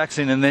couple of jacks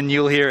in and then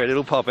you'll hear it.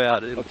 It'll pop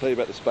out. I'll tell you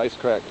about the space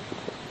crack.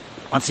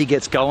 Once he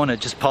gets going, it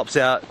just pops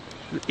out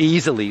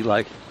easily.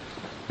 Like,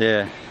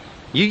 yeah.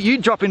 You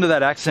drop into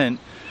that accent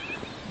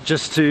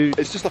just to...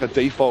 It's just like a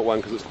default one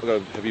because it's got a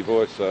heavy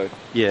voice, so...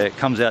 Yeah, it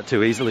comes out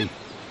too easily.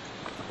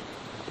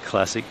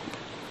 Classic.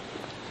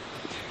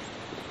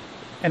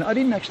 And I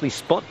didn't actually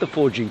spot the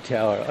 4G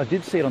tower. I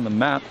did see it on the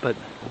map, but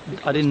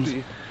I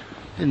didn't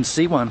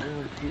see one.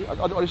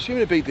 I'd assume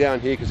it'd be down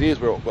here because here's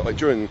where, like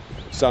during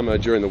summer,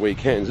 during the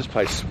weekends, this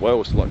place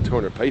swells to like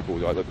 200 people,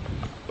 like the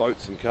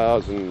boats and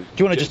cars and...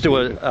 Do you want to just do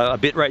a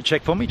bit rate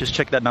check for me? Just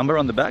check that number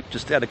on the back,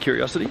 just out of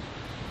curiosity.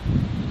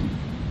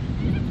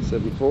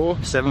 7.4.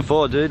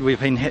 7.4, dude. We've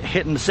been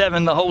hitting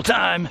 7 the whole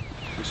time.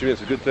 Assuming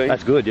that's a good thing.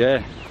 That's good,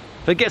 yeah.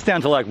 If it gets down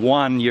to like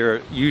 1,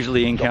 you're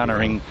usually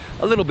encountering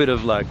a little bit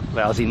of like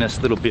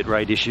lousiness, little bit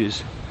rate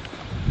issues.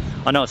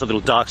 I know it's a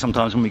little dark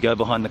sometimes when we go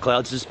behind the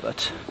clouds,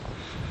 but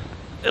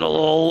it'll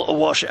all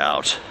wash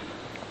out.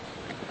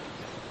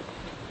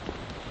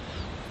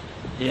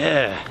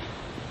 Yeah,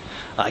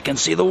 I can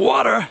see the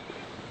water.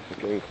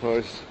 Getting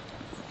close.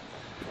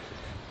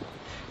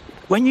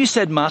 When you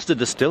said master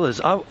distillers,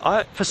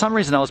 I for some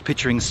reason I was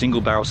picturing single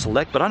barrel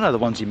select, but I know the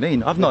ones you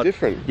mean. I've not.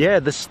 Different.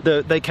 Yeah,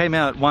 they came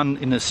out one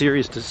in the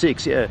series to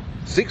 6. Yeah.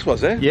 6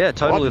 was there? Yeah,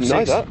 total of 6. I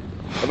didn't know that.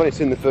 I've only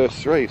seen the first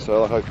 3,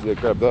 so I hope to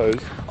grab those.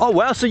 Oh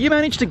wow! So you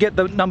managed to get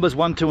the numbers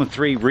 1, 2, and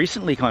 3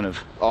 recently, kind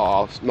of.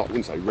 Oh,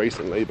 wouldn't say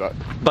recently, but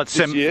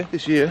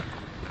this year.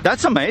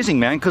 That's amazing,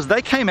 man, because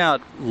they came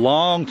out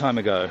long time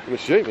ago. I'm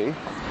assuming.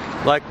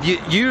 Like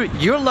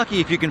you're lucky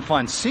if you can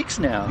find 6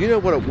 now. You know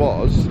what it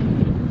was?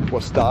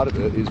 What started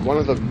it is one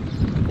of the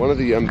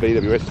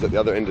BWSs at the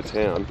other end of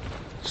town,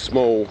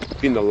 small,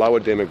 in the lower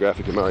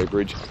demographic of Murray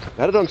Bridge.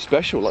 They had it on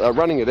special, like they're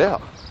running it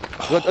out.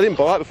 I didn't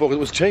buy it before because it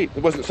was cheap.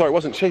 It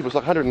wasn't cheap. It was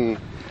like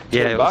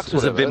 110 bucks. It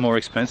was a bit more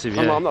expensive.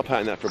 Yeah. I'm not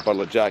paying that for a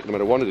bottle of Jack, no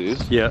matter what it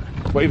is. Yeah.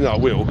 Well, even though I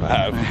will, I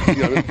have.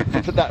 You know,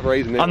 for that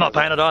reason. I'm not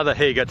paying it either.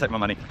 Here you go, take my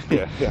money.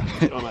 Yeah.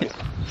 Oh, mate.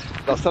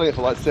 I was selling it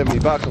for like 70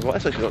 bucks. I was like,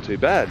 that's actually not too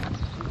bad.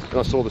 And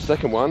I saw the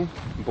second one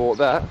and bought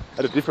that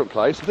at a different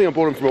place. I think I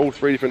bought them from all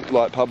 3 different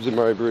like pubs in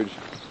Murray Bridge.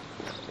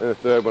 And the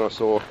third one I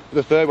saw.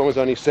 The third one was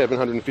only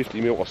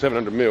 750 mil or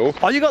 700 mil.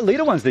 Oh, you got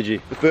litre ones, did you?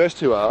 The first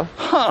 2 are.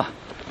 Huh.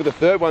 But the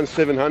third one's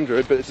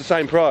 700, but it's the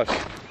same price.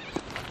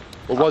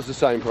 Or was the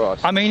same price.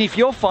 I mean, if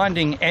you're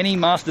finding any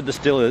master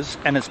distillers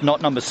and it's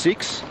not number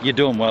 6, you're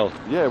doing well.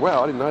 Yeah,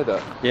 wow, I didn't know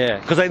that. Yeah,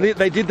 because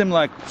they did them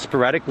like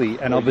sporadically,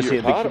 and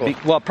obviously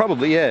well,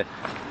 probably, yeah.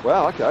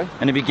 Wow, okay.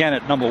 And it began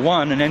at number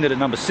 1 and ended at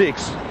number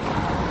 6.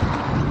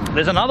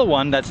 There's another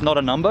one that's not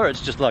a number,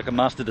 it's just like a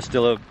master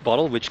distiller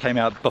bottle which came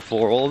out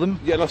before all of them.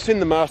 Yeah, and I've seen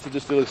the master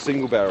distillers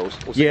single barrels,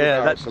 or single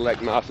barrel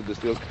select master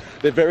distillers.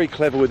 They're very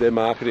clever with their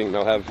marketing.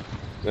 They'll have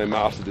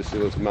master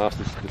distillers,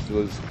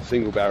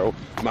 single barrel,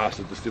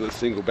 master distillers,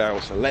 single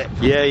barrel select.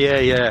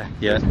 Yeah.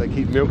 They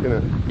keep milking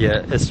it.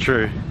 Yeah, it's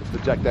true. It's the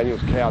Jack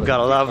Daniel's cow.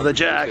 Gotta love the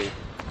Jack.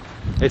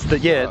 It's the,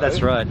 yeah, So,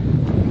 that's right.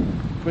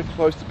 We're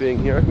close to being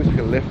here. I reckon we take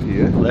a left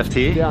here. Left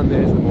here. Down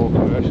there's the more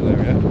commercial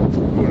area.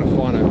 We want to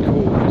find a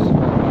cool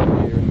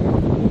spot here.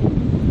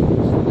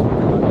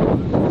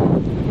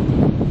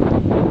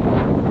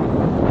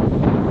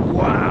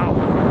 Wow.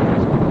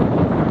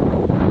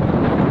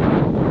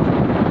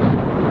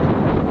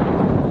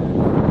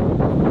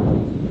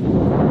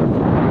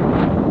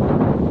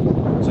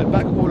 So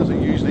backwaters are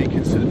usually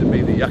considered to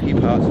be the yucky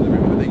parts of the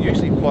river, but they're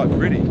usually quite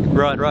pretty.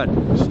 Right, right.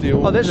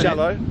 Still Oh, there's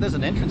shallow. There's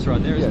an entrance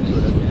right there, Yeah, isn't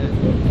good. there?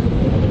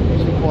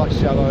 Yeah. Still quite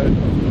shallow.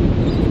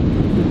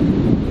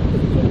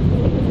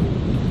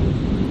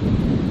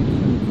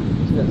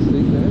 See that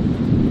seat there?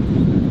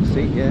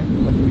 See, yeah.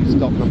 That could be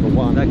stop number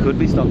one. That could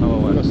be stop number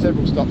We've one. got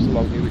several stops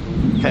along here. We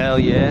can Hell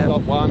yeah.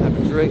 stop one, have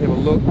a drink, have a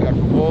look, go for a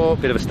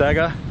walk. Bit of a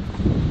stagger.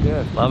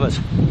 Yeah, Love it.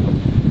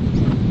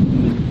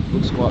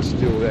 looks quite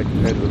still there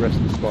compared to the rest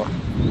of the spot.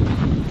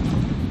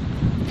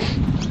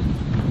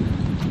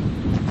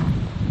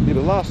 Yeah,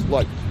 the last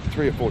like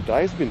 3 or 4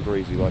 days have been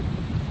breezy. Like,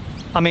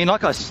 I mean,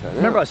 like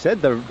remember I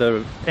said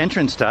the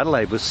entrance to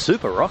Adelaide was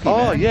super rocky.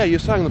 oh man. yeah, you're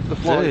saying the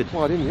flight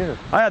Dude. in, yeah.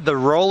 I had the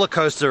roller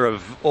coaster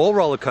of all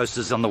roller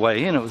coasters on the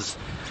way in. It was,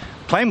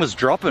 plane was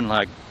dropping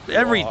like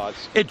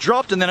it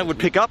dropped and then it would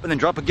pick up and then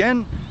drop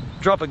again,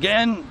 drop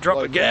again, drop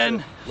Low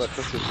again.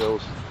 pressure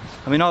fills.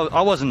 I mean,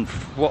 I wasn't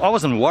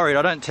worried.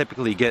 I don't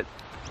typically get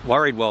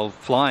worried while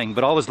flying,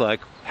 but I was like,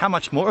 how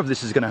much more of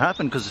this is going to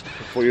happen? Because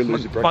Before you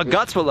lose your my breakfast.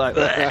 guts were like,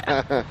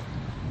 "Bleh."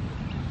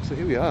 So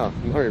here we are,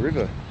 Murray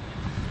River.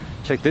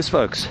 Check this,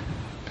 folks.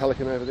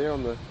 Pelican over there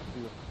on the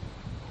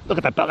Look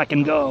at that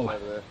pelican go. over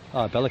there.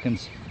 Oh,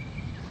 pelicans.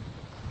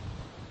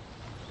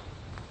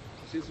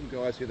 I see some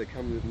guys here that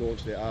come and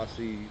launch their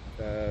RC,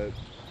 what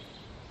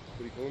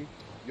do you call them?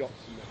 Yachts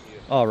and that here.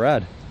 Oh,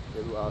 rad.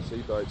 Their little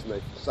RC boats, and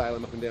they sail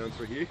them up and down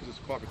through here because it's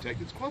quite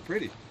protected. It's quite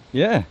pretty.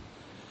 Yeah.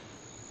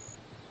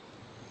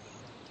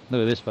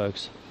 Look at this,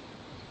 folks.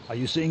 Are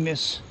you seeing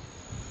this?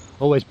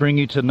 Always bring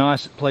you to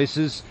nice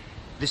places.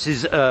 This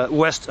is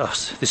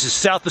this is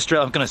South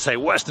Australia. I'm going to say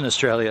Western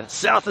Australia.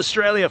 South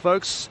Australia,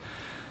 folks.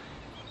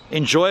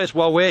 Enjoy it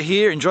while we're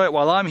here. Enjoy it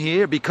while I'm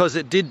here, because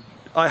it did.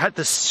 I had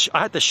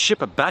to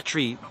ship a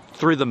battery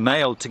through the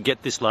mail to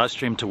get this live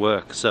stream to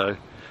work. So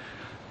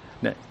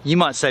now, you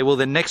might say, well,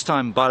 then next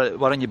time, why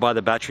don't you buy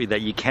the battery that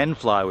you can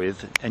fly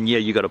with? And yeah,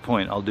 you got a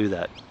point. I'll do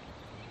that.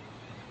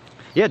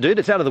 Yeah, dude,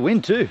 it's out of the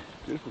wind too.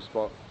 Beautiful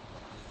spot.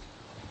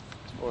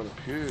 Let's find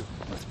a pew.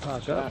 Let's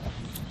park up.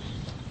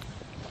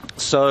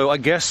 So I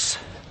guess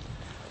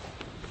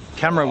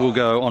camera will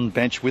go on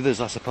bench with us,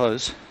 I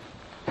suppose.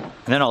 And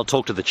then I'll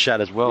talk to the chat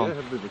as well. Yeah,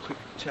 have a bit of a quick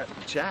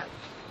chat.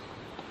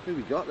 Who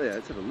we got there?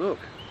 Let's have a look.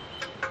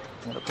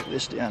 I'm gonna put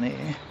this down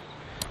here.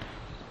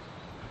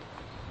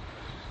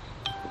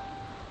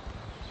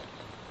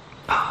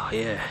 Oh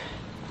yeah.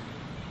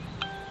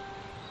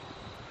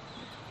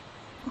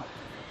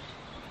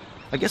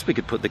 I guess we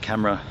could put the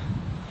camera.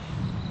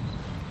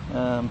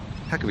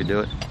 How can we do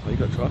it? Oh, you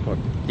got a tripod.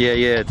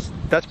 Yeah,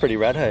 that's pretty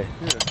rad, hey.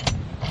 Yeah.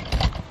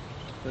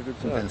 Very good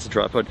And size. it's a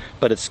tripod,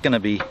 but it's gonna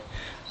be.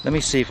 Let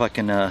me see if I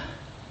can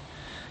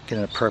get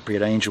an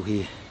appropriate angle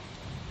here.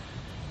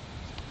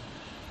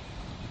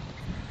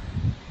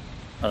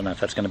 I don't know if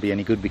that's going to be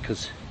any good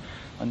because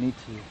I need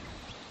to.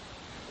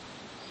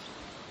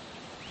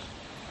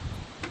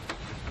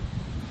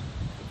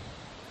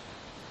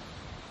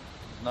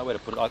 Nowhere to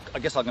put it. I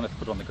guess I'm going to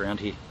put it on the ground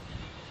here.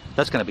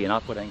 That's going to be an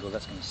upward angle.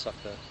 That's going to suck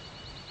that.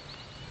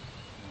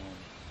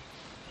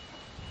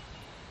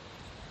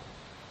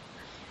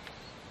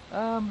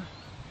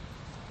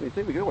 You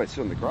think we could always sit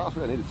on the grass? We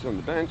don't need to sit on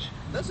the bench.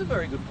 That's a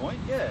very good point,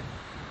 yeah.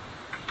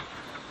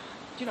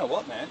 Do you know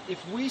what, man?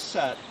 If we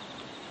sat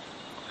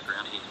on the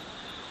ground here,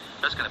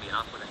 that's going to be an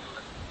upward angle.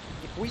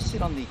 If we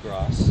sit on the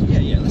grass,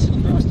 yeah, let's sit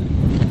on the grass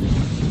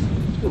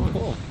then. Good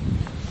call.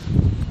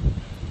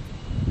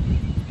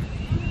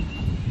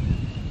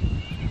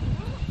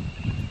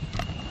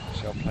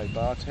 Shall play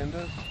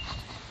bartender.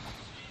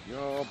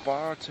 You're a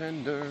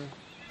bartender.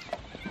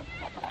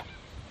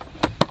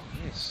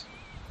 Yes.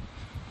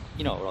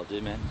 You know what I'll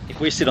do, man? If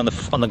we sit on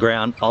the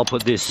ground, I'll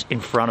put this in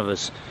front of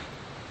us.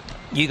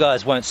 You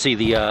guys won't see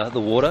the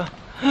water,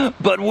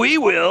 but we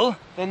will.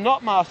 They're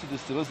not master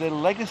distillers, they're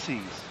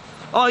legacies.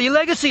 Oh, your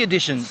legacy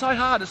editions. It's so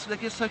hard, I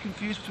get so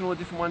confused between all the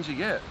different ones you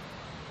get.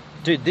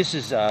 Dude, this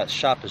is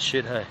sharp as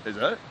shit, hey? Is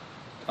it?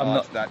 I'm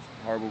not. It's that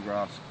horrible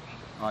grass.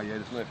 Oh yeah,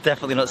 there's no.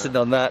 Definitely not sitting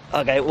on that.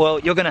 Okay, well,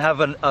 you're going to have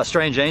a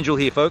strange angel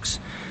here, folks.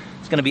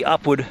 It's going to be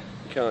upward.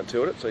 You can't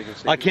tilt it, so you can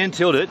see. I can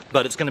tilt it,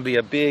 but it's going to be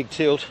a big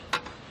tilt.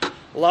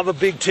 Love a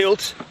big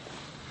tilt.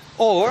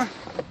 Or,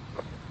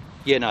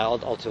 yeah, no,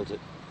 I'll tilt it.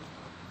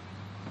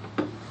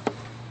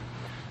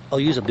 I'll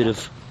use a bit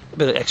of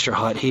extra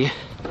height here.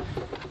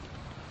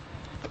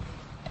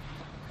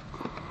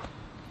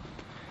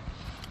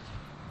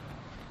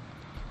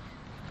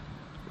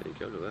 There you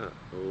go to that.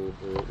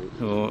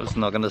 Oh, it's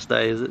not going to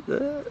stay, is it?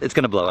 It's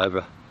going to blow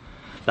over.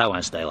 That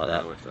won't stay like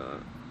that.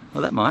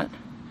 Well, that might.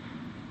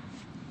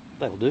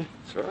 That'll do.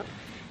 That's right.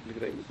 Look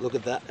at that. Look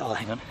at that. Oh,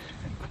 hang on.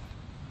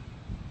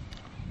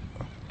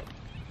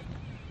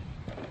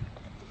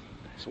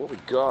 So what we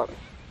got?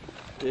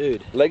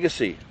 Dude.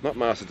 Legacy, not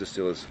Master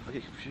Distillers. I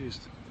get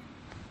confused.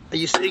 Are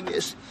you seeing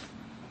this?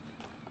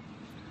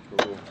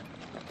 Cool.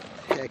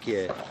 Heck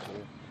yeah.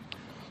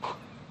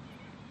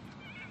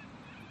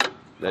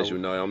 And as you'll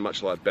know, I'm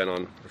much like Ben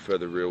on prefer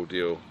the real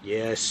deal.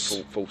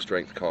 Yes. Full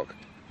strength cock.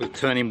 We've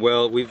turned him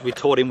well. We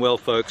taught him well,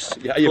 folks.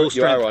 Yeah, Full you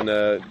strength.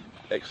 are on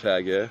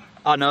X-Tag, yeah?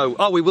 Oh no.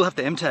 Oh, we will have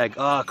to M-tag.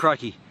 Oh,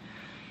 crikey.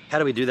 How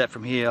do we do that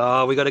from here?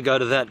 Oh, we got to go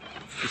to that.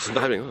 It's just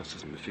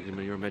a figment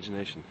of your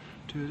imagination.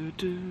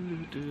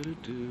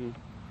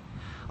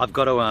 I've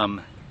got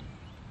to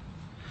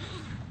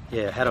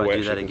yeah, how do I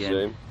do that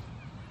again?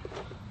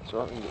 That's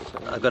right, we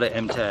can get I've got to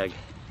M-tag.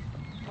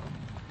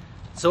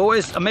 It's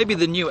always, maybe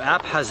the new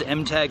app has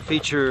M-tag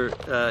feature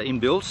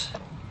inbuilt.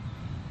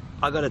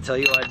 I got to tell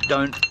you,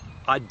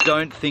 I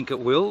don't think it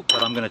will,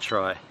 but I'm going to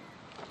try.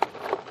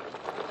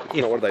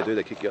 What do they do?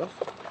 They kick you off?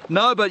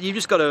 No, but you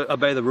just got to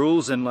obey the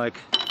rules and, like,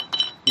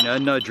 you know,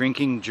 no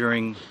drinking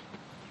during.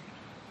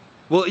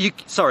 Well, you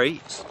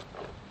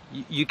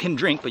can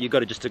drink, but you got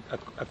to just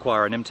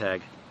acquire an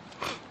M-tag.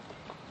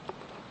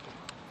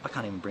 I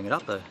can't even bring it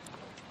up though.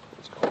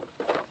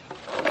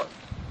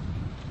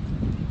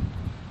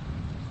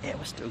 Yeah,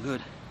 we're still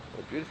good.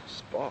 What a beautiful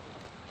spot.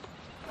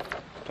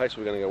 The place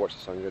we're going to go watch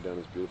the sun go down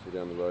is beautiful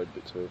down the road a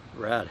bit too.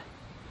 Rad.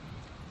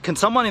 Can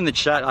someone in the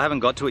chat, I haven't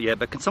got to it yet,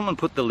 but can someone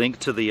put the link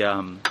to the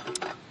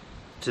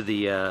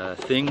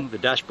thing, the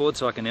dashboard,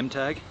 so I can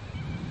M-tag?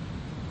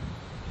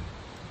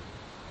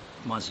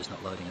 Mine's just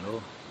not loading at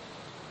all.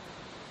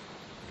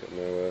 Got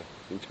no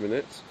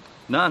internets?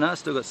 No,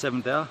 still got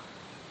 7th hour.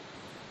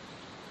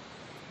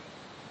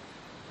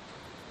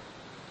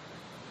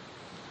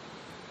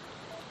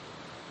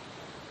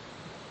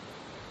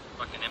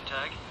 I can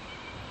M-tag?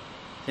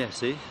 Yeah,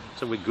 see?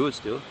 So we're good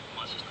still.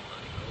 Mine's just not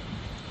loading at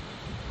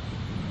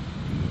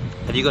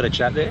all. Have you got a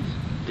chat there?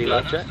 Do you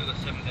like chat? Still got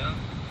 7th hour.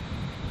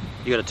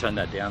 You got to turn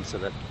that down so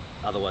that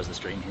otherwise the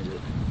stream hears it.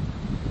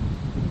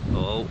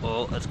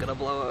 Oh, it's gonna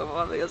blow over.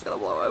 I think it's gonna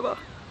blow over.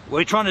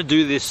 We're trying to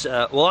do this,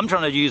 well, I'm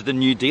trying to use the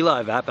new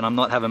DLive app and I'm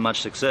not having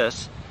much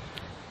success.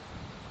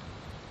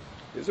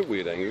 It's a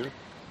weird angle.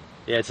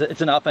 Yeah,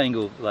 it's an up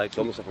angle, like. It's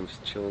almost like I'm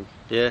just chilling.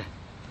 Yeah.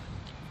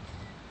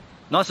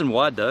 Nice and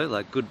wide though,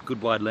 like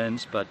good wide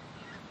lens, but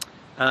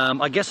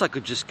I guess I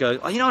could just go,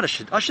 oh, you know what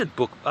I should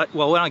book,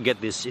 well, when I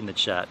get this in the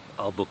chat,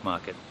 I'll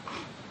bookmark it.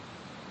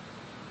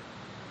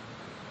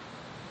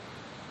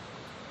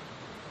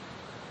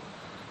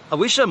 I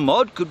wish a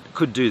mod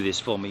could do this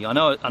for me. I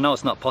know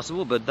it's not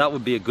possible, but that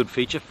would be a good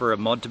feature for a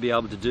mod to be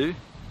able to do.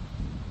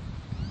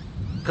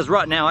 Because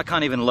right now I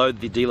can't even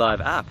load the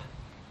DLive app.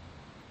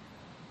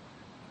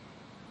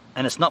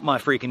 And it's not my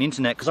freaking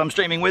internet because I'm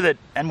streaming with it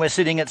and we're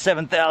sitting at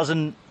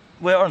 7,000.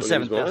 We're on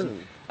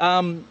 7,000.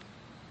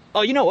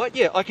 Oh, you know what?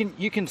 Yeah,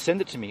 you can send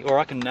it to me or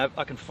I can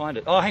find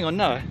it. Oh, hang on,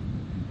 no.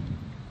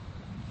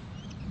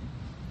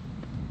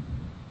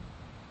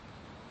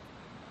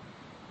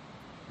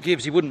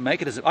 Gibbs, you wouldn't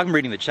make it as a, I'm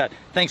reading the chat.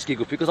 Thanks,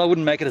 Giggle Pickles. I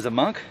wouldn't make it as a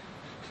monk.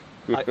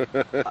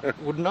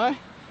 Wouldn't I?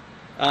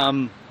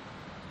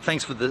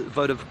 Thanks for the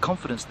vote of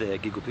confidence there,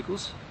 Giggle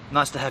Pickles.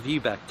 Nice to have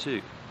you back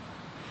too.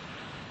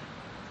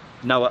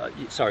 No,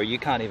 sorry, you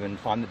can't even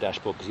find the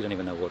dashboard because you don't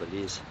even know what it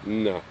is.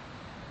 No.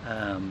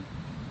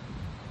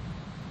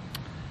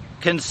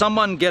 Can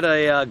someone get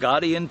a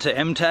Guardian to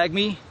M-tag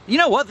me? You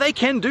know what? They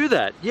can do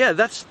that. Yeah,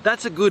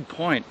 that's a good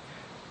point.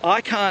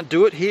 I can't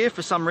do it here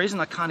for some reason.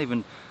 I can't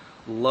even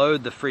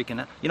load the freaking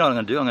app. You know what I'm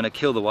going to do? I'm going to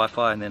kill the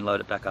Wi-Fi and then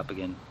load it back up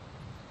again.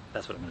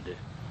 That's what I'm going to do.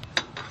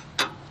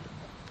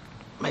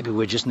 Maybe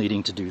we're just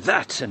needing to do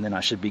that and then I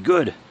should be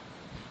good.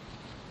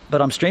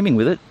 But I'm streaming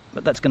with it,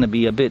 but that's going to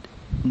be a bit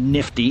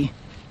nifty.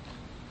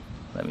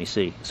 Let me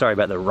see. Sorry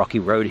about the rocky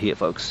road here,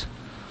 folks.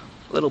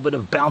 A little bit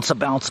of bounce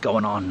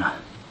going on.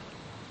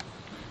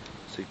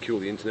 So you kill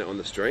the internet on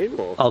the stream,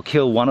 or? I'll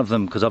kill one of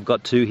them because I've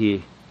got 2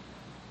 here.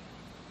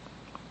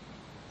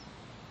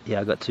 Yeah,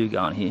 I've got 2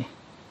 going here.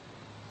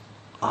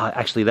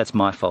 Actually, that's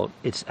my fault.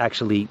 It's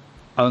actually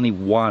only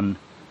one.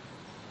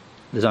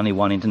 There's only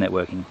one internet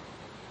working.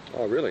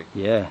 Oh, really?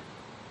 Yeah.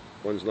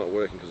 One's not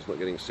working because it's not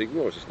getting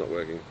signal, or it's just not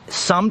working?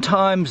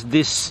 Sometimes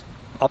this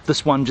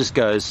Optus one just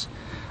goes,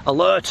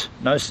 alert,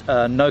 no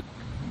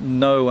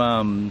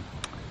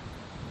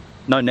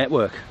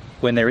network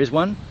when there is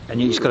one, and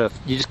you just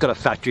gotta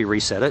factory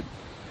reset it.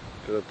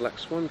 Got a black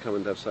swan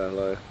coming to say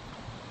hello.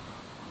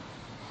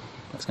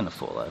 That's gonna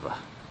fall over.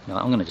 No,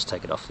 I'm gonna just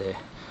take it off there.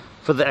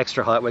 For the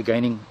extra height we're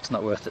gaining, it's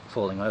not worth it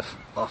falling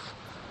off.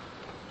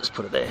 Just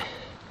put it there.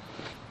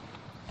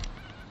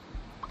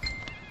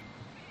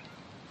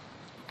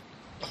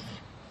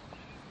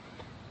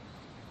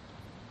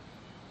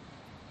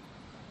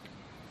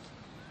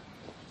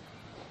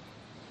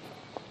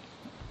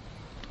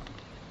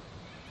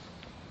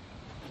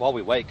 While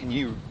we wait, can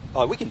you?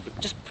 Oh, we can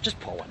just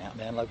pull one out,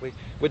 man. Like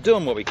we're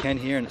doing what we can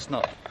here, and it's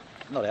not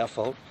our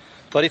fault.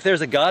 But if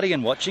there's a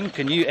Guardian watching,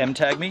 can you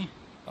M-tag me?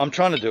 I'm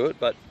trying to do it,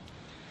 but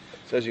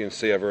so as you can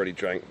see, I've already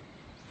drank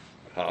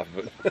half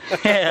of it.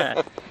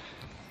 Yeah.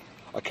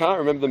 I can't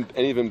remember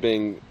any of them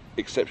being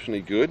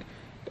exceptionally good.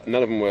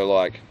 none of them were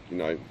like, you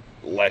know,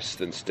 less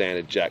than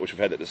standard jack, which we've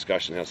had that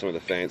discussion how some of the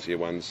fancier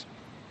ones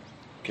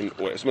can,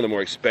 or some of the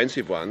more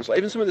expensive ones, like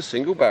even some of the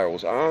single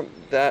barrels aren't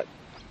that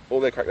all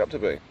they're cracked up to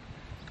be.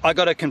 I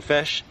got a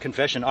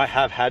confession. I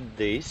have had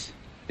these.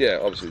 Yeah,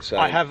 obviously the same.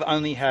 I have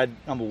only had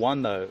number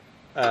 1 though.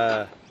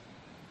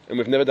 And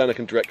we've never done a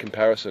direct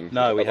comparison.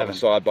 No, we like haven't. A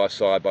side by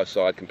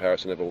side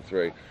comparison of all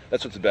three.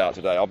 That's what it's about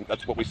today.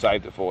 That's what we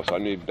saved it for. So I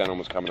knew Bannon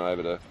was coming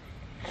over to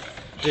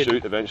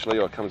shoot eventually,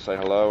 or come and say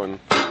hello. And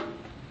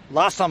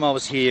last time I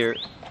was here,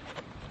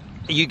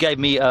 you gave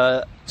me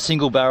a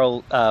single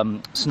barrel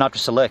Sinatra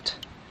Select.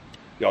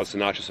 the old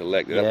Sinatra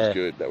Select. That was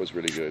good. That was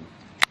really good.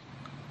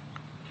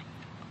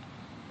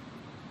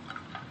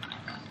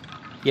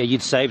 Yeah,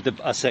 you'd saved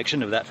a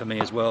section of that for me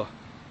as well.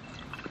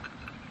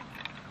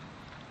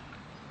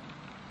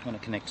 I'm going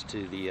to connect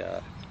to the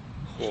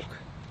Hawk.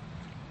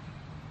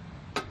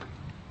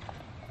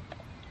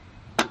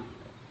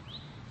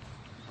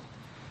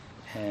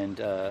 And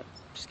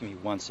just give me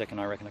 1 second,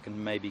 I reckon I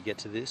can maybe get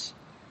to this.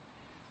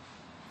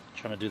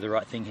 Trying to do the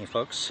right thing here,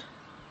 folks.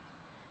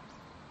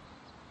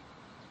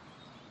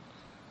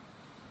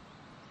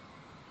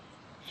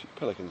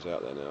 Pelican's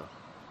out there now.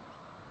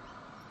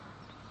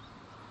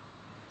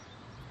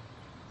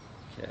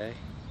 Okay.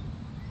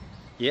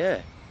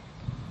 Yeah.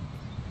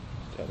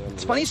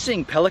 It's funny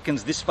seeing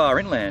pelicans this far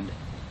inland.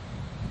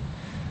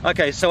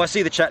 Okay, so I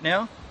see the chat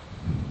now.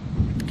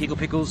 Giggle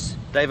Pickles,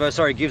 Davo,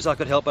 sorry, gives I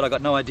could help, but I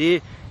got no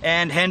idea.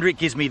 And Hendrik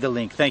gives me the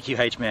link. Thank you,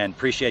 H-Man.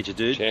 Appreciate you,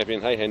 dude.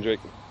 Champion. Hey,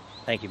 Hendrik.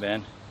 Thank you,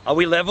 man. Are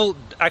we level?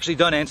 Actually,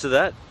 don't answer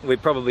that. We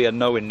probably are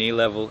nowhere near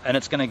level, and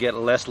it's going to get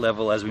less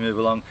level as we move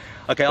along.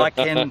 Okay,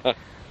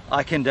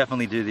 I can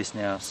definitely do this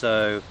now.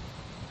 So,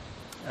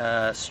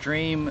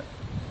 stream.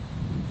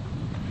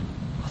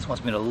 This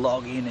wants me to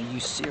log in. Are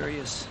you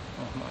serious?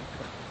 Oh my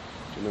god.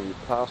 Do you know your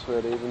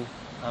password even?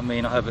 I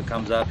mean, I hope it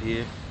comes up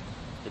here.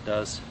 It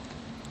does.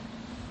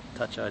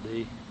 Touch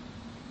ID.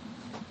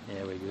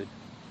 Yeah, we're good.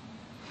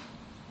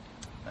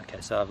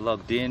 Okay, so I've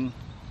logged in.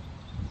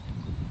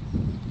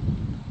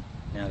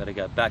 Now I've got to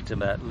go back to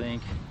that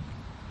link.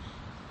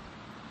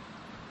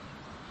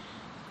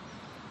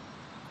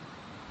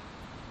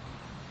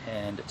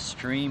 And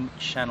stream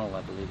channel,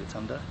 I believe it's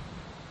under.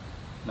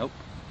 Nope.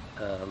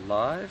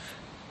 Live.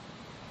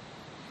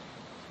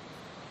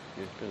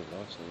 Yeah, it's been a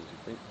live settings, you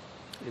think?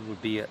 It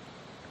would be a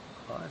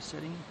live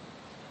setting.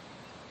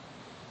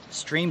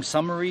 Stream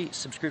summary,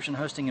 subscription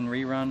hosting and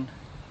rerun.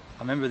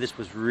 I remember this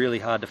was really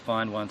hard to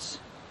find once.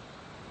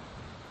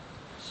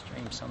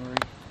 Stream summary.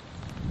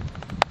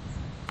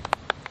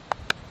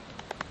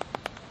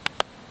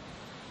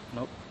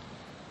 Nope.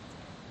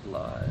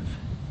 Live.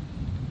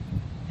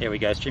 Here we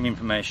go. Stream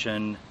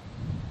information.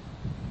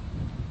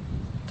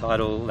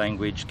 Title,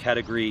 language,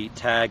 category,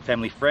 tag,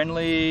 family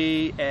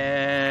friendly,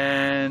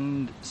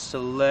 and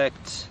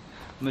select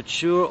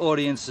mature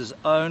audiences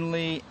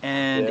only,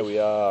 and there we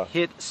are.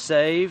 Hit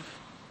save.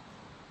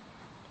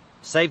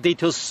 Save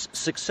details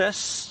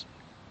success.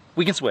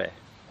 We can swear.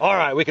 All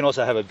right, we can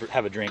also have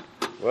a drink.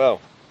 Well,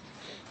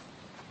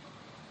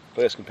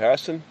 first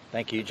comparison.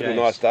 Thank you, It's been James.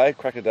 a nice day,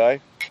 crack a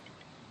day.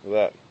 Look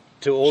at that.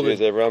 To all Cheers,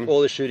 everyone.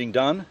 all the shooting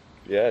done,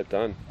 Yeah,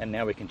 done. and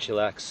now we can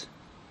chillax.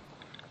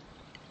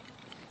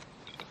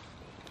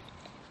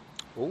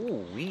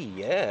 Ooh,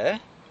 yeah.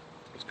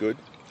 It's good.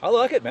 I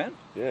like it, man.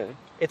 Yeah.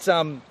 It's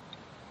A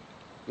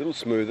little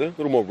smoother, a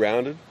little more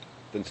rounded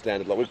than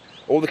standard. Like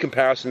all the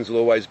comparisons will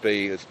always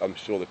be, as I'm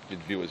sure the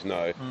viewers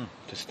know,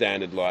 to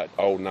standard like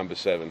old number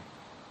 7.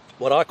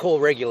 what I call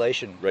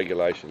regulation.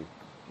 Regulation.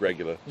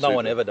 Regular. No Super.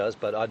 one ever does,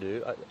 but I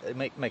do.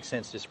 It makes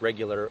sense, just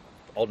regular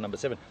old number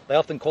 7. They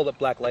often call it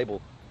black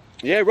label.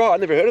 Yeah, right. I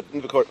never heard of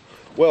them before.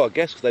 Well, I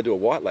guess 'cause they do a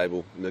white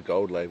label and a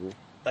gold label.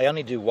 They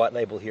only do white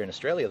label here in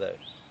Australia, though.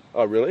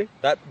 Oh, really?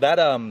 That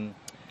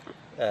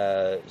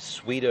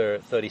sweeter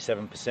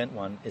 37%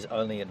 one is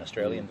only an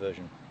Australian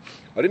version.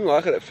 I didn't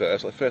like it at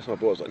first. Like, first time I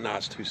bought it, I was like, nah,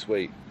 it's too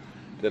sweet.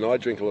 Then I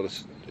drink a lot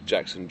of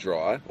Jackson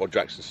Dry, or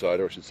Jackson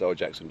Soda, I should say, or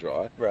Jackson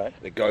Dry. Right.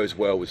 It goes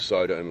well with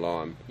soda and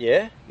lime.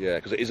 Yeah? Yeah,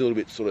 because it is a little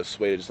bit sort of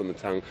sweeter just on the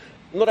tongue.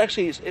 Not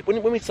actually,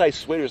 when we say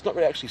sweeter, it's not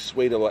really actually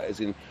sweeter like as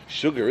in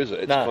sugar, is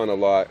it? It's No. kind of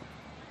like...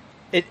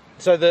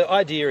 So the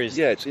idea is...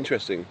 Yeah, it's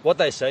interesting. What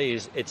they say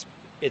is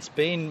it's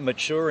been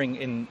maturing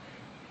in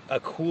a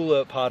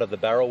cooler part of the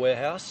barrel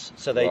warehouse.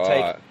 So they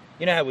take...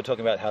 You know how we're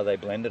talking about how they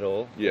blend it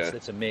all? Yeah.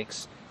 It's a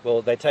mix.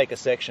 Well, they take a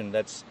section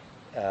that's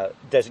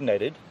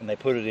designated and they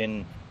put it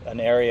in an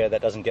area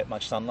that doesn't get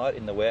much sunlight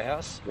in the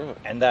warehouse. Right.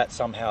 And that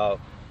somehow...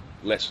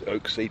 Less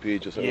oak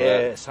seepage or something like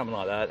that. Yeah, something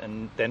like that.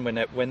 And then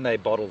when they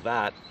bottle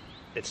that,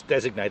 it's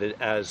designated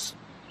as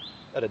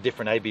at a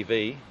different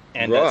ABV,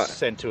 and Right. that's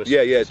sent to us. Yeah,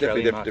 Australian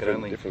definitely market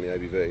only. differently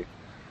ABV.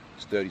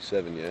 It's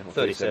 37, yeah? Or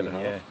 37, and a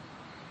yeah. half.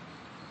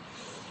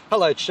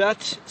 Hello,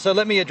 chat. So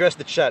let me address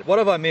the chat. What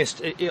have I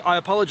missed? I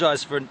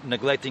apologise for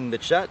neglecting the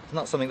chat. It's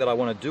not something that I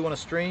want to do on a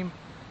stream.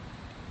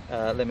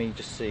 Let me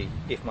just see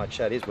if my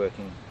chat is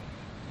working.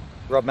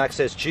 Rob Max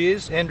says,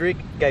 cheers. Hendrik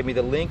gave me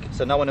the link,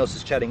 so no one else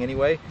is chatting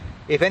anyway.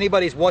 If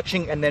anybody's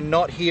watching and they're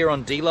not here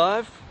on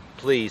DLive,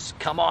 please,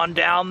 come on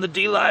down the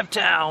D-Live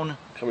town.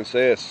 Come and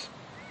see us.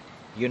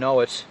 You know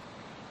it.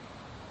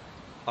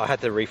 I had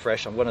to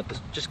refresh. I'm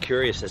just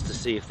curious as to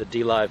see if the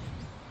D-Live,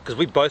 because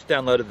we both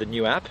downloaded the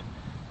new app,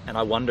 and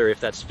I wonder if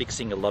that's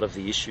fixing a lot of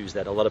the issues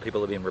that a lot of people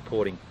have been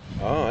reporting.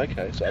 Oh,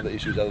 okay. So other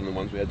issues other than the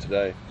ones we had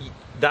today.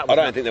 I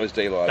don't think that was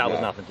D-Live. That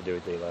was nothing to do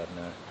with D-Live,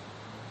 no.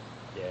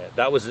 Yeah,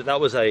 that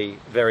was a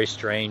very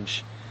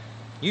strange.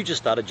 You just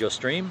started your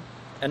stream,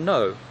 and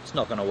no, it's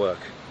not going to work.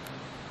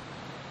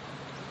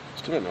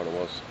 Still don't know what it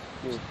was.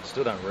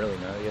 Still don't really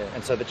know, yeah.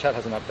 And so the chat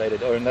hasn't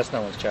updated. Oh, unless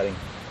no one's chatting.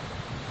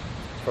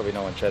 It's probably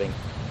no one chatting.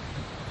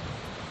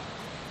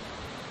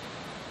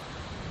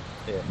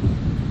 Yeah.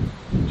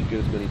 Did you get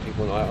as many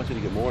people in IRLs? I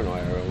did get more in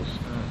IRLs.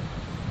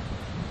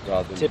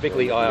 Rather than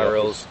typically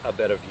IRLs are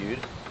better viewed.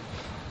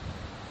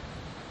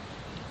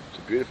 It's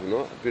a beautiful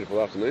night, a beautiful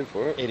afternoon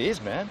for it. It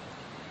is, man.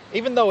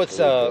 Even though it's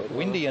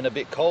windy and a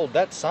bit cold,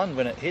 that sun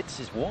when it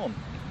hits is warm.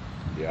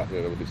 Yeah, I think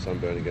I got a bit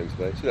sunburned again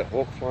today. See that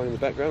hawk flying in the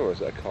background, or is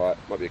that a kite?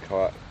 Might be a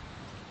kite.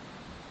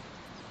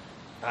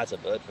 That's a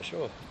bird for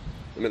sure.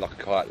 I mean like a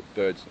kite,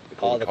 birds.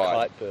 Oh, the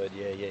kite bird,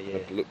 yeah.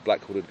 A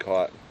black-hooded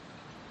kite.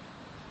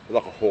 They're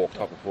like a hawk,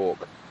 type of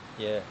hawk.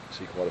 Yeah. I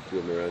see quite a few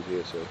of them around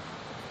here, so.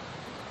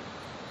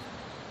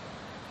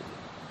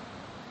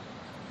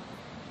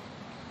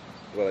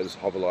 Well, they just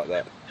hover like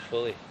that.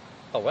 Fully.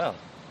 Oh, wow.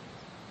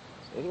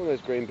 Is one of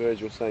those green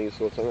birds you were saying you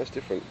saw something? That's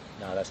different.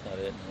 No, that's not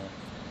it. No.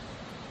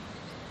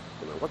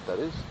 I don't know what that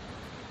is.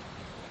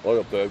 A lot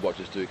of bird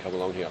watchers do come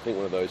along here. I think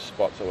one of those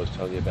spots I was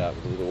telling you about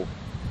with the little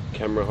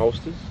camera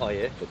holsters. Oh,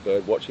 yeah? For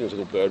bird watching. There's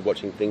little bird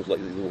watching things like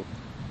these little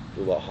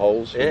like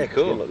holes. Yeah,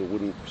 cool. Like the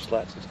wooden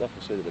slats and stuff.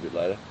 We'll see that a bit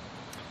later.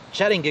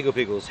 Chatting Giggle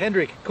Pickles.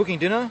 Hendrik, cooking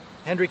dinner.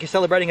 Hendrik is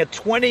celebrating a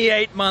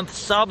 28-month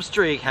sub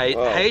streak.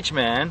 H,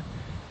 man.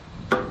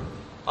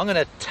 I'm going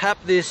to tap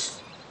this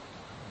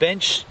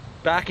bench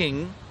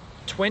backing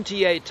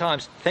 28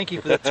 times. Thank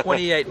you for the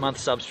 28-month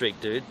sub streak,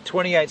 dude.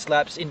 28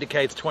 slaps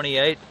indicates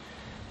 28.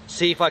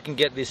 See if I can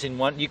get this in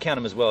one. You count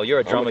them as well. You're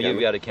a drummer, you'll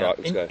be able to count.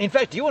 Right, in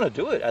fact, do you want to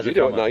do it as a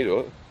drummer? drummer? No, you do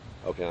it.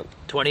 I'll count.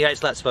 28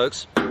 slaps,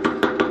 folks.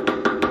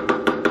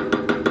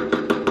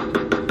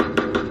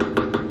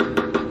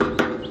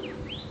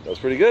 That was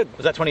pretty good.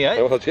 Was that 28?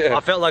 It was, yeah. I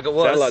felt like it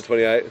was. Sounded like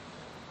 28.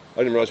 I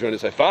didn't realise you were going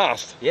to so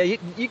fast. Yeah,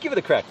 you give it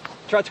a crack.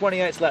 Try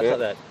 28 slaps like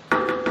that.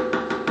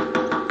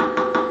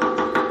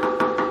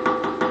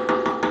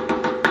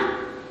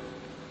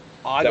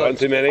 That one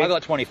too many? I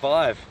got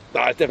 25.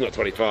 No, it's definitely not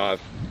 25.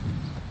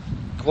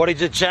 What did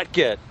the chat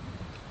get?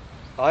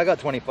 I got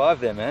 25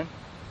 there, man.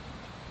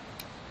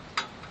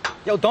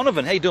 Yo,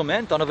 Donovan, how you doing,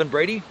 man? Donovan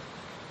Brady.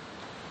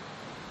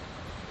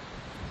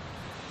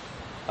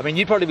 I mean,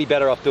 you'd probably be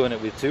better off doing it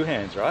with two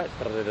hands, right?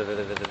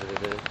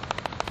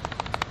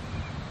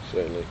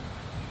 Certainly.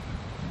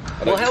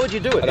 Well, how would you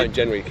do it? I don't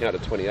generally count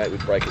to 28. We'd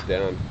break it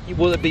down.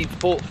 Will it be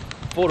four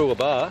to a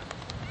bar?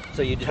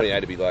 So you'd 28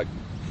 would be like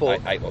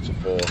eight lots of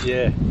 4.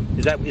 Yeah.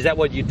 Is that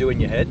what you do in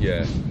your head?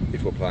 Yeah.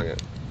 If we're playing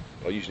it,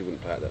 I usually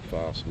wouldn't play it that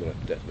fast. I'm not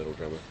a death metal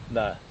drummer.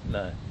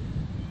 No.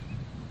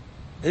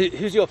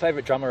 Who's your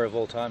favourite drummer of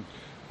all time?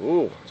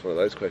 Ooh, it's one of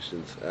those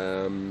questions.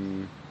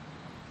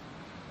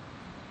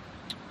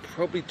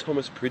 Probably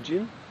Thomas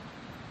Pridgeon.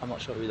 I'm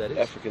not sure who that is.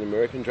 African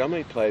American drummer.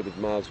 He played with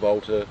Mars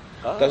Volta.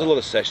 Does a lot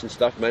of session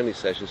stuff, mainly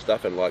session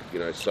stuff, and like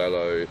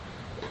solo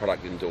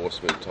product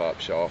endorsement type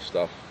show-off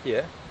stuff.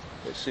 Yeah.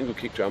 He's a single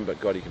kick drum, but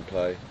God, he can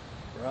play.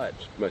 Right.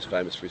 He's most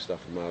famous for his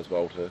stuff with Mars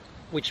Volta.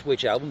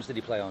 Which albums did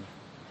he play on?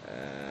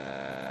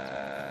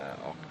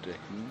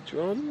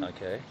 Octahedron.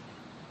 Okay.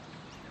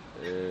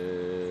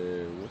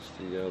 What's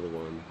the other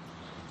one?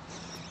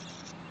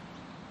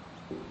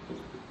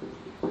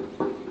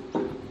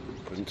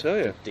 Couldn't tell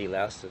you.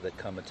 D-Louse, the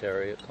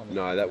commentary.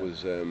 No, that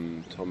was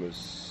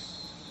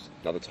Thomas.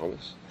 Another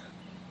Thomas.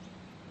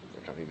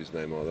 I can't think of his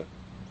name either.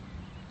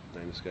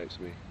 Name escapes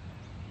me.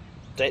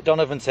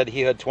 Donovan said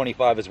he heard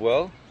 25 as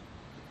well.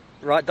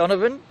 Right,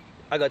 Donovan?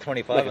 I got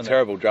 25. Like a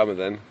terrible drummer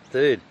then.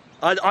 Dude,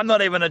 I'm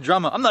not even a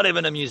drummer. I'm not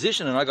even a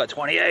musician, and I got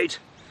 28.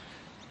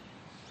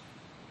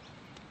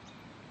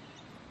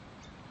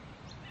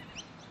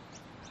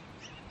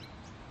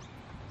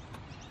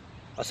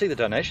 I see the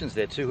donations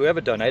there too.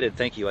 Whoever donated,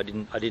 thank you. I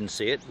didn't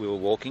see it. We were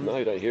walking. No,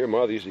 you don't hear them.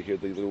 I usually hear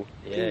the little.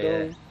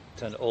 Yeah.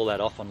 Turn all that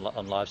off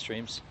on live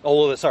streams.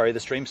 Oh, sorry, the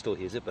stream still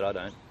hears it, but I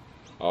don't.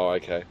 Oh,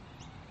 okay.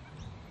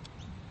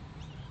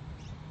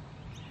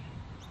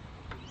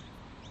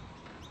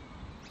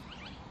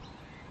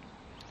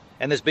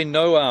 And there's been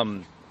no,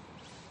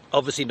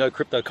 obviously no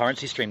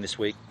cryptocurrency stream this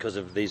week because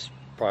of these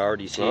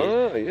priorities here.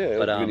 Oh, yeah.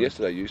 But even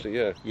yesterday, usually,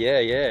 yeah.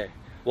 Yeah.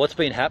 What's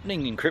been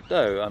happening in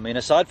crypto? I mean,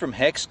 aside from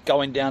Hex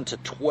going down to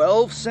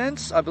 12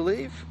 cents, I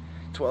believe.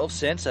 12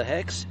 cents a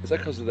Hex. Is that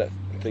because of that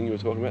thing you were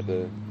talking about,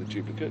 the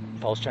duplicate?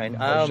 Pulse chain.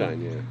 Pulse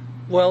chain, yeah.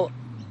 Well,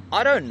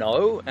 I don't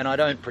know, and I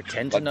don't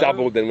pretend to know.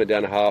 Doubled, then went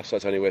down to half, so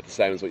it's only worth the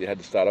same as what you had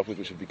to start off with,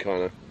 which would be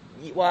kind of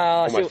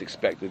almost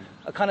expected.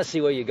 I kind of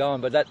see where you're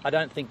going, but I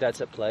don't think that's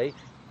at play.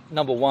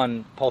 Number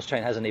one, Pulse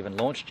Chain hasn't even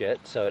launched yet,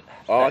 so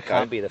that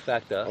can't be the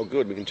factor. Oh,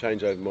 good. We can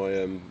change over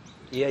my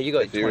Yeah, you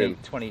got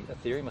Ethereum. 20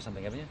 Ethereum or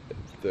something, haven't you?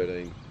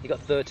 13. You got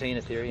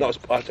 13 Ethereum. No,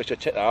 I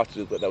checked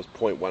after that was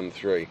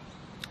 0.13.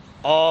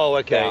 Oh,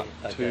 okay.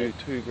 About Okay.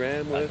 two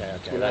grand worth, Okay,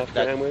 okay. 2.5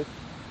 grand worth.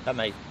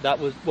 That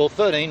was, well,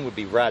 13 would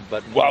be rad,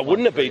 but... Well,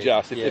 wouldn't it be 0.13,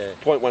 just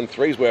if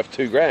 0.13 is worth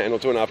 2 grand or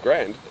 2.5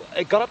 grand?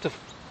 It got up to...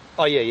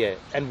 Oh, yeah.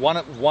 And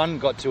one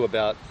got to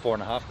about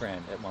 4.5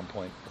 grand at one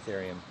point,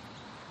 Ethereum.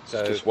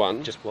 So Just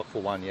one? Just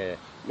for one, yeah. It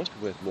must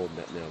be worth more than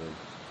that now then.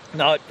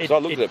 No, So I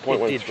looked at it,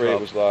 0.13,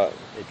 it was like...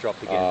 It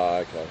dropped again.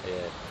 Okay.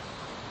 Yeah.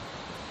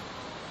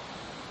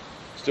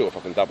 Still, if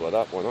I can double it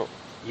up, why not?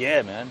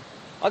 Yeah, man.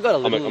 I got a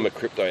little... I'm a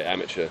crypto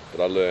amateur,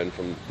 but I learned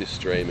from this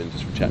stream and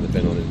just from chatting to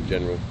Ben on it in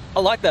general. I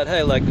like that.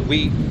 Hey, like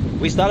we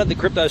started the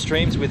crypto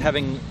streams with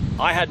having...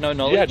 I had no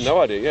knowledge. You had no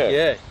idea, yeah.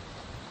 Yeah.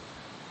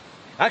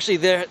 Actually,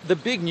 the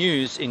big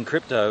news in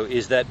crypto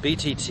is that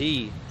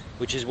BTT,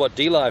 which is what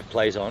DLive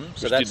plays on,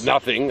 so Which that's did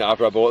nothing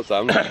after I bought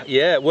some.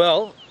 yeah.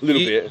 Well,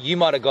 Little bit. You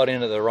might have got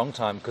in at the wrong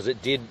time because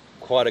it did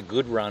quite a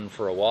good run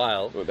for a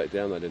while. Went back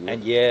down though, didn't it?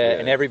 And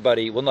and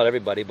everybody, well, not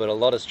everybody, but a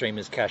lot of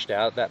streamers cashed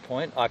out at that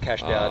point. I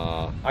cashed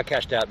out. I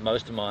cashed out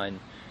most of mine.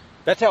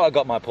 That's how I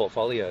got my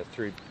portfolio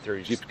through.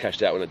 You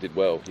cashed out when it did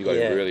well. You got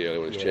it really early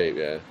when it's cheap.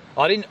 Yeah.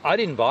 I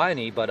didn't buy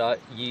any, but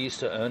you used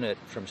to earn it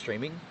from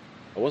streaming.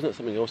 Or wasn't it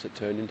something else that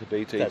turned into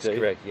BTT? That's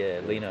correct.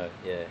 Yeah, Lino.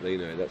 Yeah.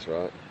 Lino, that's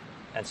right.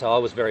 And so I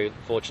was very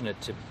fortunate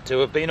to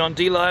have been on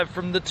DLive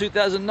from the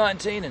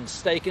 2019 and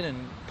staking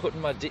and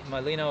putting my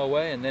Lino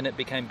away, and then it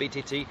became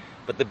BTT.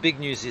 But the big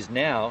news is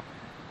now,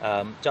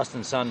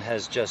 Justin Sun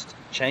has just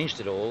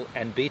changed it all,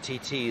 and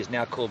BTT is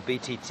now called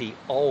BTT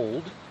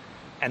Old,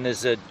 and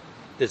there's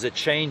a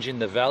change in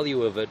the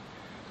value of it,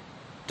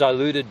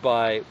 diluted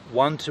by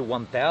 1 to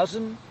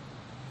 1,000.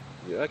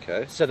 Yeah,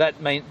 okay. So that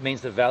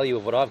means the value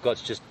of what I've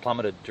got's just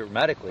plummeted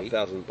dramatically.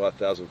 1,000 by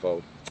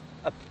 1,000-fold.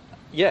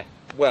 Yeah.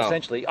 Well,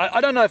 essentially. I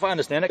don't know if I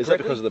understand it is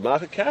correctly. that because of the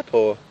market cap,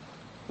 or?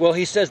 Well,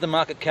 he says the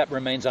market cap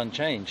remains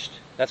unchanged.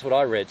 That's what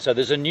I read. So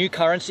there's a new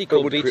currency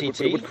called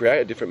BTT. It would create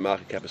a different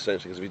market cap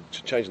essentially, because if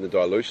you're changing the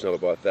dilution of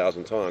it by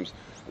 1,000 times,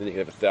 then you can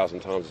have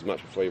 1,000 times as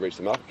much before you reach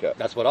the market cap.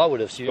 That's what I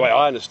would assume. The way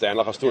I understand,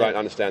 like I still don't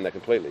understand that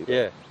completely.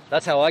 Yeah,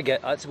 that's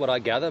what I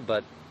gather,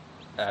 but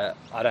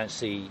I don't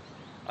see.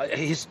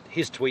 His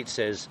tweet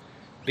says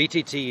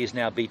BTT is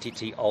now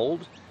BTT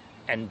Old,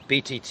 and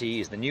BTT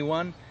is the new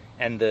one,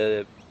 and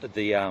the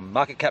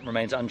market cap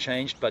remains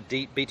unchanged, but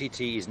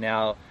BTT is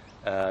now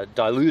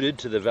diluted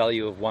to the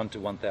value of 1 to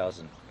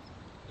 1,000.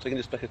 So you can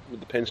just back it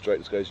with the pen straight,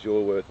 just goes, you're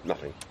worth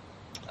nothing.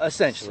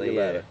 Essentially,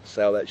 yeah.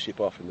 Sail that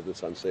ship off into the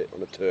sunset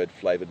on a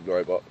turd-flavoured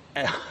robot.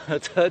 A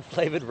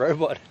turd-flavoured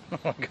robot. Oh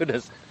my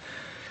goodness.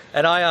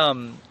 And I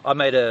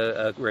made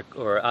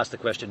asked a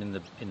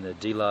question in the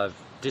DLive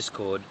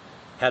Discord.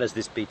 How does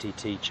this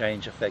BTT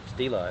change affect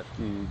DLive?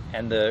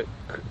 And the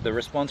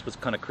response was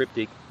kind of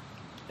cryptic.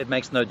 It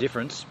makes no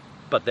difference,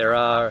 but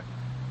it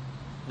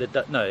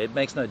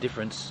makes no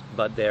difference,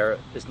 but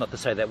it's not to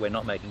say that we're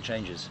not making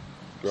changes.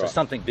 Right.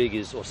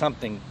 So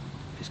something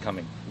is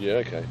coming. Yeah,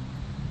 okay.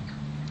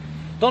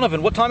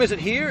 Donovan, what time is it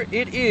here?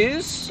 It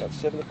is... About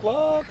 7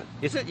 o'clock.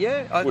 Is it?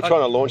 Yeah. We're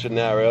trying to launch an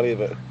hour earlier,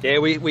 but... Yeah,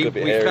 we've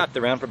fapped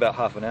around for about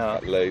half an hour.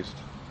 At least.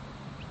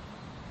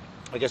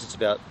 I guess it's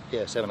about,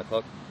 7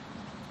 o'clock.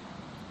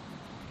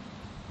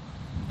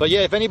 But yeah,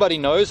 if anybody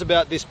knows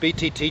about this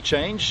BTT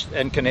change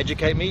and can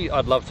educate me,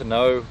 I'd love to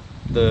know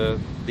the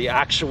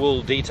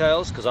actual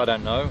details, because I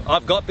don't know.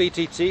 I've got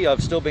BTT,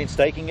 I've still been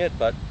staking it,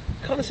 but...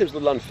 It kind of seems a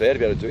little unfair to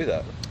be able to do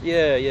that.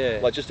 Yeah.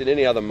 Like just in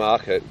any other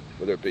market,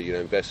 whether it be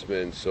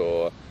investments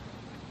or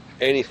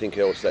anything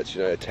else that's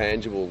a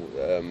tangible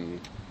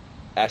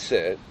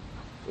asset,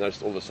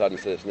 just all of a sudden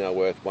says it's now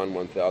worth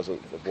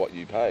 1/1000th of what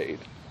you paid,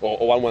 or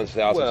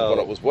 1/1000th of what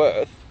it was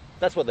worth.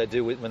 That's what they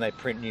do when they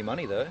print new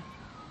money, though.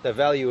 The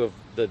value of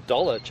the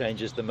dollar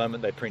changes the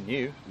moment they print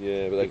new.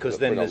 Yeah, but they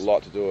print a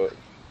lot to do it.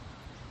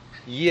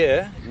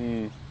 Yeah.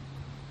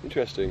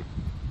 Interesting.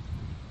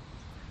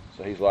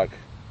 So he's like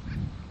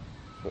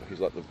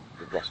the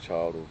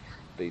Rothschild of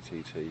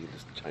BTT. You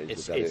just change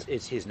the value.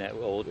 It's his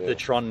network, or the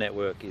Tron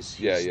network is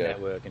his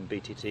network, and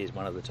BTT is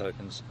one of the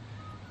tokens.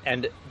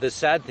 And the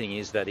sad thing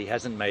is that he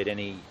hasn't made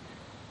any,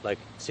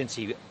 since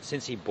he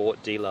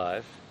bought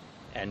DLive,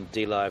 and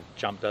DLive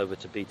jumped over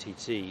to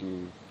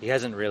BTT. He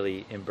hasn't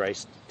really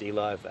embraced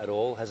DLive at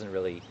all. Hasn't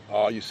really.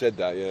 Oh, you said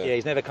that, yeah. Yeah,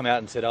 he's never come out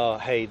and said, "Oh,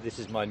 hey, this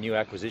is my new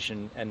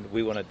acquisition, and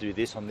we want to do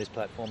this on this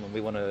platform, and we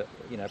want to,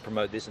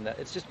 promote this and that."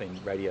 It's just been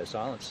radio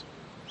silence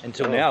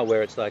until now,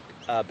 where it's like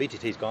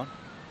BTT's gone.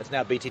 It's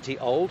now BTT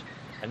Old,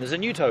 and there's a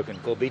new token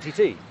called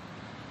BTT.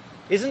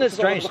 Isn't it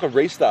strange? It's like a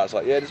restart. It's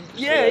like it is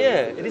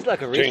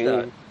like a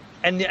restart,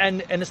 and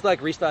it's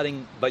like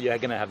restarting, but you're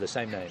going to have the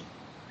same name.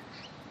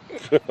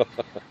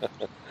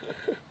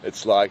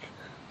 It's like,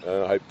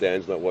 I hope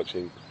Dan's not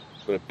watching,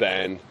 when a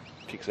band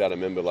kicks out a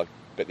member, like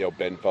bet the old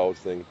Ben Folds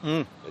thing.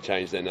 They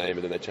change their name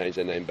and then they change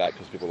their name back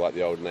because people like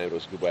the old name. It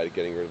was a good way of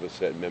getting rid of a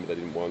certain member they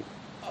didn't want.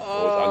 Or it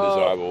was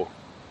undesirable.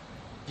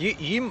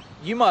 You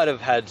might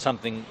have had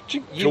something.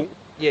 You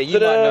might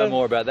know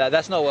more about that.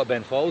 That's not what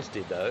Ben Folds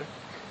did, though.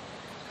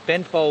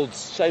 Ben Folds.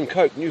 Same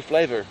Coke, new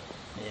flavour.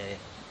 Yeah.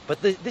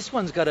 But this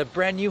one's got a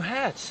brand new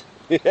hat.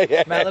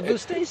 Yeah. Malibu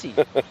Stacy.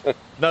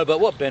 No, but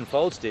what Ben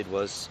Folds did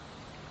was,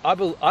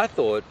 I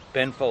thought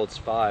Ben Folds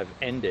 5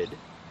 ended,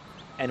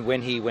 and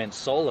when he went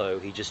solo,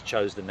 he just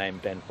chose the name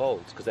Ben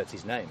Folds, because that's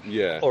his name.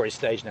 Yeah. Or his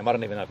stage name. I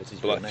don't even know if it's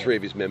his real But like name. 3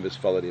 of his members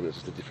followed him, it's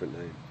just a different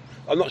name.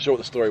 I'm not sure what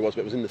the story was,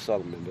 but it was in the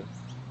song, remember?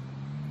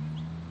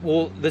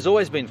 Well, there's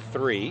always been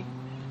 3,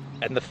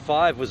 and the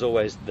 5 was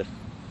always the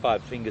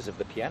 5 fingers of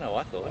the piano,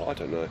 I thought. Oh, I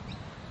don't know.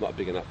 Not a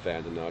big enough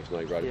fan to know. I just know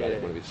he wrote about it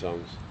in one of his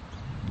songs.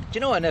 Do you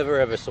know I never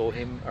ever saw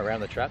him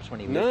around the traps when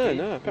he lived here?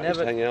 No, apparently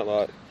just hang out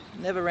like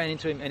Never ran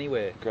into him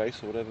anywhere.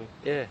 Grace or whatever.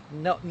 Yeah,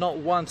 not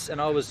once, and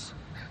I was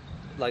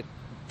like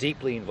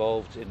deeply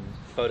involved in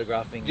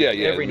photographing Yeah,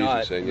 every music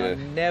night. scene,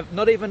 yeah.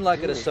 Not even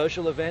like at a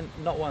social event,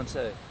 not once.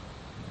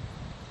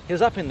 He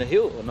was up in the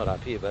hill, or not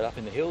up here, but up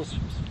in the hills,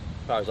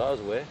 as far as I was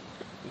aware.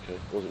 Okay,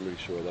 wasn't really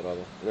sure of that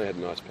either. I know he had a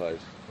nice place.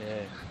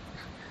 Yeah.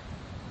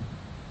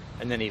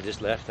 And then he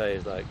just left.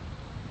 He's like,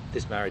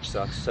 this marriage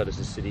sucks. So does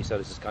this city. So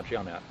does this country.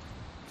 I'm out.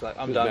 It's like,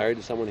 I'm He was done. married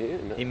to someone here?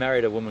 No. He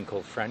married a woman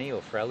called Franny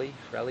or Franny,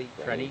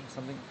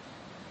 something.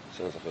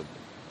 Sounds like a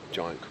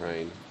giant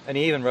crane. And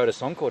he even wrote a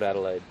song called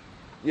Adelaide.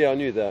 Yeah, I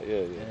knew that. Yeah.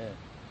 Yeah.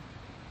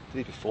 Did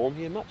he perform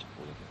here much?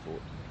 I never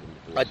thought.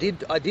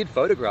 I did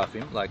photograph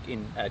him like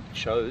at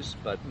shows,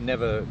 but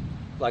never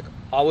like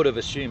I would have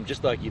assumed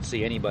just like you'd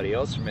see anybody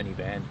else from any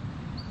band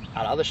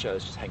at other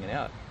shows just hanging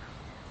out.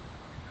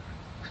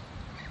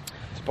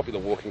 It's a popular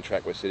walking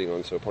track we're sitting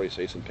on, so we'll probably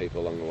see some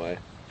people along the way.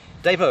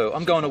 Davo,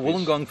 I'm going to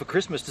Wollongong for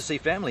Christmas to see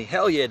family.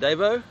 Hell yeah,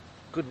 Davo.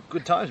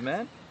 Good times,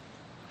 man.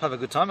 Have a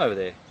good time over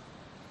there.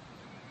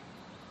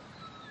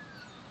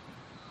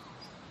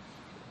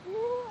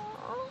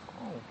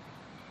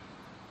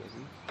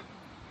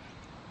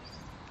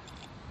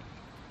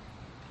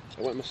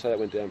 I must say that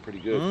went down pretty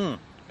good.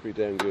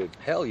 Pretty damn good.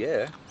 Hell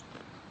yeah.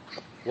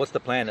 What's the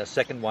plan? A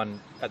second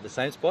one at the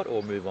same spot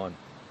or move on?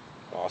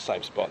 Oh,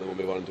 same spot, then we'll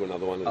move on and do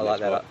another one. I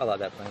like that. I like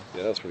that plan.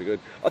 Yeah, that's pretty good.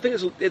 I think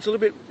it's a little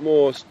bit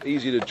more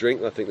easy to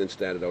drink, I think, than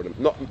standard Oldham.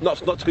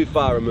 Not too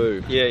far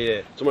removed. Yeah.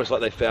 It's almost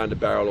like they found a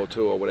barrel or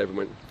two or whatever and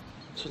went,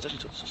 so it's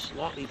actually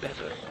slightly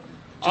better.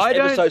 Just I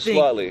ever don't so think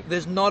slightly.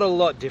 there's not a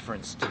lot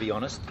difference, to be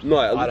honest. No,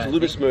 I it's a don't little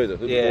bit think. smoother, a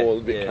little bit more, a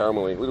little bit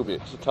caramelly, a little bit,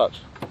 just a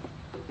touch.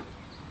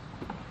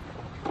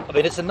 I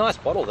mean, it's a nice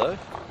bottle though.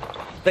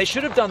 They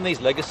should have done these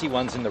legacy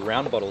ones in the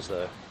round bottles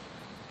though.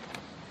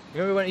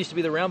 You remember when it used to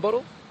be the round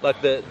bottle? Like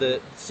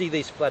see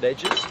these flat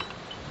edges?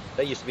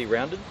 They used to be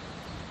rounded.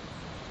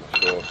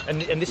 Sure.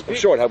 And this I'm bit,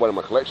 sure I'd have one in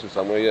my collection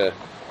somewhere, yeah.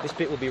 this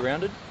bit will be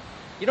rounded.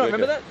 You don't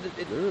remember that?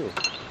 No.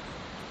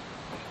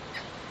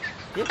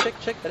 Yeah,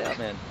 check that out,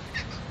 man.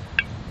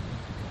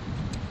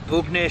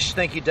 Bugnish,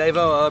 thank you,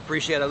 Davo. I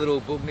appreciate a little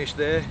Bugnish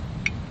there.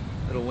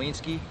 Little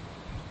Wiensky.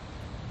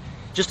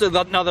 Just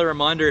another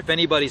reminder, if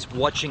anybody's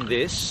watching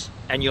this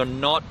and you're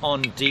not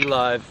on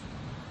DLive,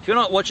 if you're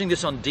not watching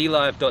this on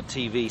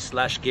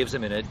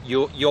dlive.tv/givesaminute,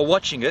 you're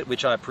watching it,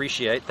 which I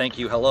appreciate. Thank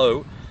you,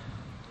 hello.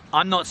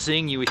 I'm not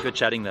seeing you if you're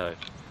chatting though.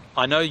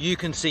 I know you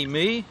can see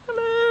me,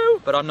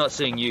 hello, but I'm not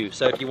seeing you.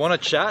 So if you want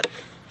to chat,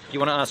 if you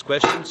want to ask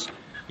questions,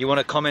 you want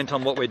to comment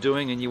on what we're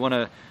doing and you want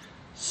to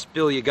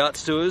spill your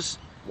guts to us,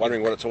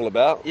 Wondering what it's all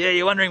about? yeah,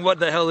 you're wondering what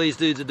the hell these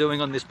dudes are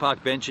doing on this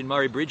park bench in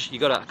Murray Bridge, you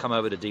got to come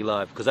over to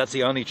DLive because that's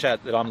the only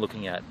chat that I'm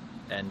looking at.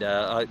 And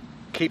I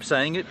keep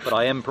saying it, but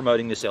I am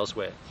promoting this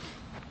elsewhere.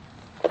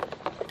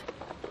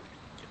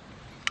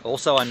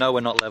 Also, I know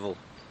we're not level.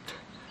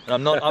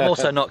 And I'm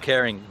also not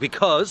caring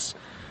because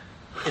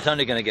it's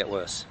only going to get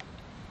worse.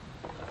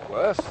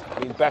 Worse? I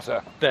mean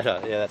better.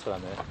 Better, yeah, that's what I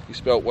meant. You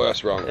spelled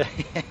worse wrong.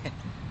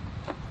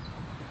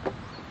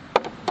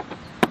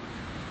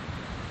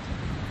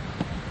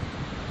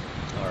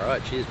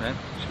 Alright, cheers, man.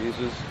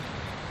 Jesus.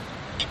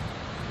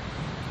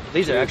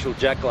 These are actual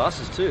Jack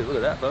glasses too. Look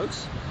at that,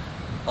 folks.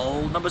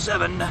 Old number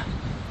 7.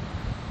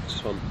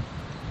 This one.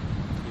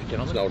 You get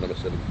on It's them? an old number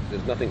 7.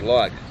 There's nothing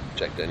like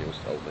Jack Daniel's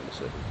old number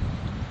 7.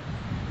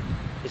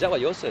 Is that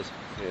what yours says?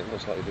 Yeah,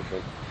 not slightly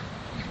different.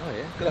 Oh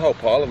yeah. Got a whole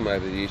pile of them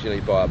over the years. You know,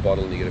 you buy a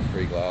bottle and you get a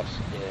free glass.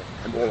 Yeah.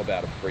 I'm all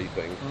about a free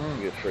thing.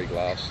 You get a free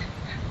glass.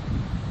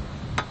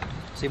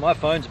 See, my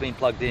phone's been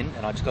plugged in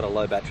and I just got a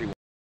low battery one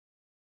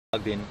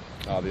plugged in.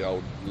 Oh, the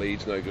old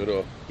lead's no good,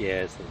 or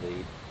Yeah, it's the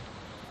lead.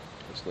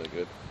 it's no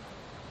good.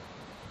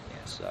 Yeah,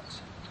 it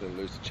sucks. It's going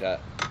to lose the chat.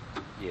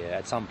 Yeah,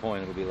 at some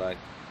point it'll be like,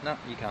 no,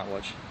 you can't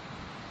watch.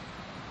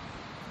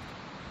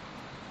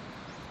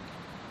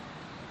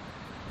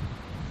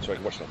 So I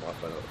can watch it on my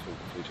phone,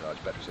 fully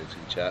charged battery, so you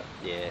can chat.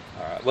 Yeah,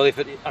 alright. Well, if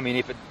it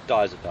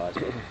dies, it dies.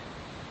 But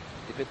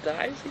If it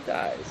dies, it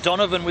dies.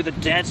 Donovan with a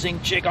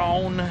dancing chick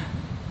on.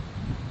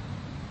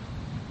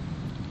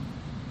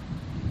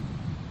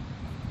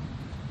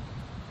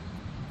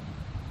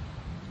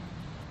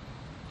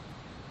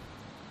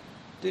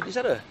 Dude, is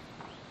that a...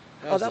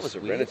 How's that the was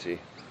weird. Serenity?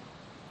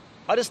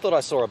 I just thought I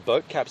saw a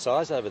boat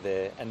capsize over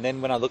there, and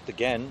then when I looked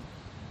again,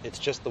 it's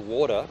just the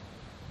water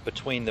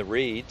between the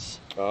reeds,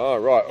 Oh,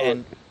 right.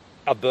 and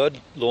a bird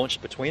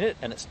launched between it,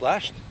 and it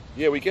splashed.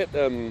 Yeah, we get,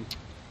 I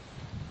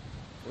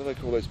What do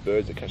they call those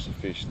birds that catch the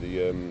fish? They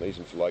use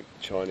them for like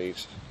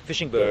Chinese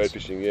Fishing birds. bird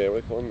fishing. Yeah, what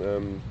do they call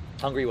them?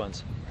 Hungry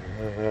ones.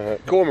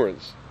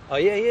 Cormorants. Oh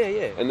yeah, yeah,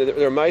 yeah. And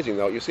they're amazing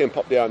though. You see them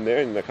pop down there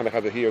and they kind of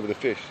have a here over the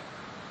fish.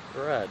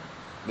 Rad.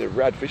 They're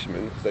rad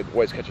fishermen because they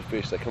always catch a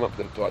fish. They come up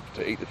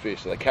to eat the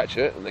fish, so they catch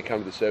it and they come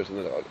to the surface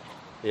and they're like,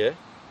 Yeah.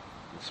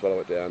 swallow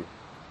it down.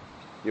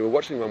 You were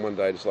watching one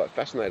day, just like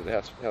fascinated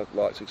how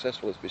like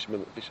successful as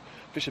fishermen,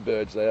 fisher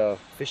birds they are.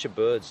 Fisher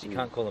birds. You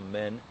can't call them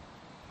men.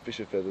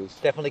 Fisher feathers.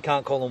 Definitely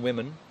can't call them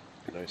women.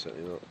 No,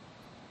 certainly not.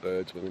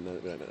 Birds, women,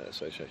 we don't make that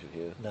association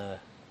here. No. Not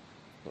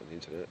on the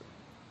internet.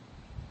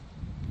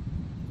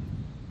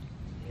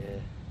 Yeah.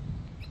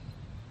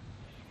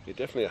 You're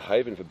definitely a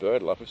haven for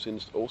bird life. We've seen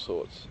all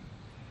sorts.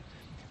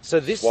 So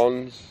this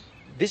Swans.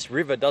 this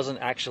river doesn't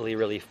actually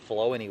really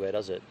flow anywhere,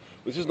 does it?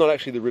 This is not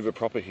actually the river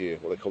proper here,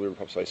 what they call the river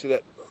proper. So you see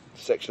that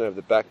section over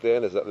the back there?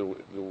 There's that little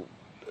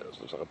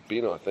it looks like a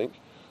bin, I think.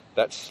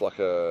 That's like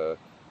the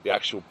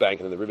actual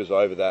bank, and then the river's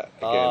over that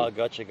again. Oh,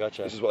 gotcha,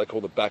 gotcha. This is what they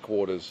call the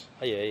backwaters.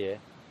 Oh, yeah, yeah.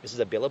 This is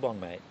a billabong,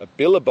 mate. A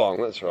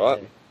billabong, that's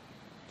right. Yeah.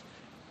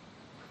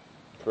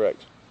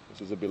 Correct.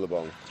 This is a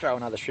billabong. Throw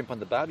another shrimp on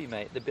the barbie,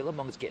 mate. The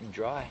billabong's getting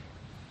dry.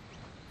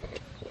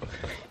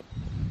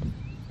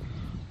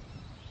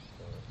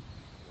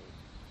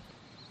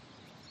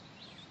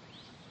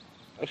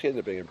 Actually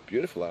ended up being a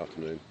beautiful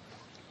afternoon.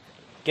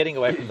 Getting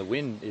away from the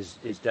wind is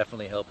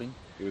definitely helping.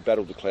 We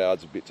battled the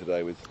clouds a bit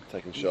today with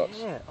taking shots.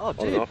 Yeah. Oh, On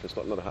and dude. off, it's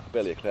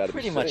barely a cloud to be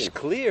Pretty seen. much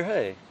clear,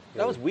 hey? Yeah.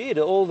 That was weird.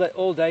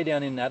 All day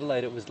down in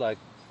Adelaide, it was like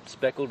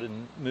speckled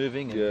and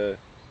moving. And Yeah.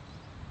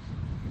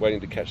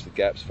 Waiting to catch the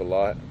gaps for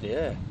light.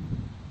 Yeah.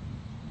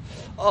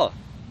 Oh,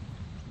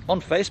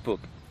 on Facebook,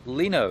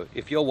 Lino,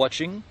 if you're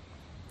watching,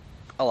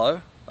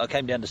 hello. I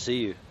came down to see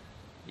you.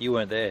 You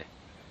weren't there.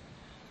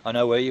 I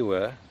know where you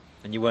were,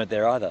 and you weren't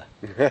there either.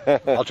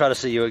 I'll try to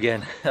see you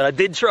again. And I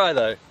did try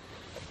though.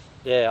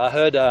 Yeah, I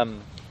heard.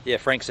 Yeah,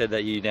 Frank said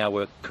that you now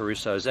work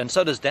Caruso's, and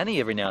so does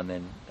Danny every now and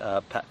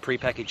then.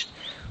 Pre-packaged,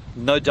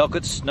 no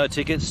dockets, no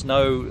tickets,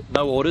 no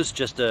orders,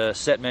 just a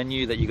set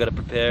menu that you got to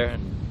prepare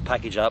and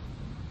package up.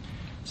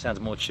 Sounds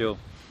more chill.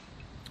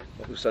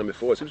 Like we were saying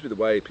before, it seems to be the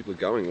way people are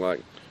going,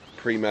 like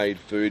pre-made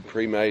food,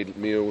 pre-made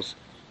meals.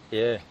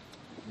 Yeah.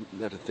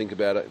 You have to think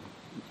about it.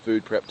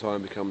 Food prep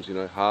time becomes,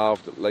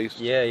 halved at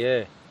least. Yeah,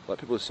 yeah. Like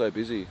people are so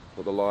busy,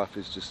 or the life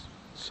is just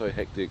so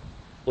hectic.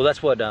 Well,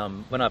 that's what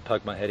when I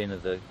poked my head in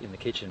the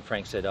kitchen,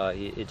 Frank said,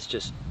 it's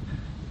just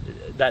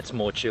that's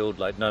more chilled.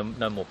 Like no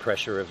more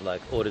pressure of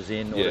like orders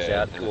in, orders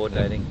out, and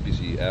coordinating. that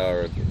busy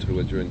hour or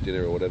two during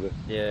dinner or whatever.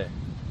 Yeah.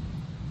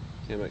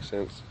 Yeah, makes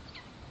sense.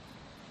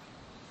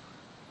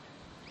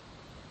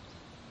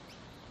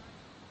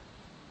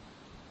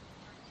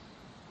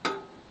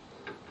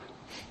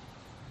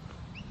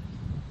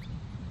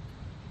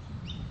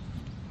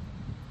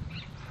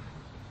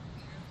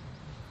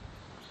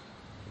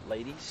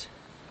 Ladies.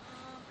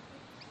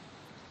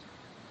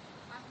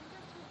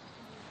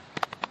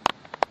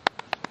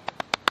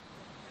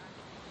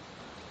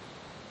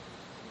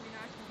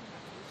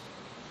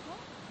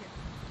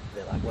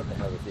 They're like, what the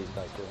hell are these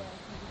guys doing?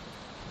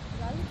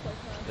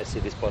 They see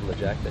this bottle of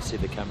Jack, they see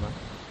the camera.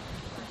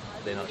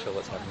 They're not sure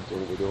what's happening.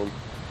 What we're doing.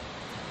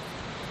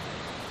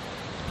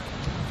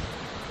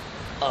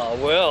 Oh,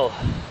 well.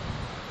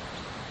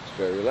 It's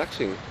very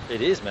relaxing.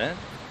 It is, man.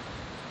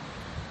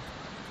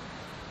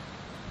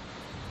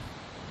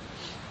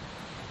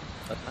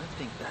 I don't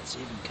think that's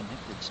even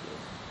connected still.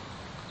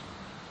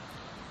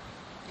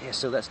 Yeah,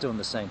 so that's doing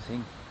the same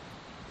thing.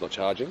 Not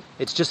charging?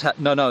 It's just,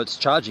 no, it's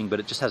charging, but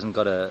it just hasn't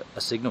got a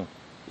signal.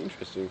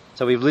 Interesting.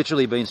 So we've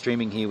literally been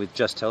streaming here with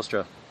just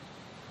Telstra.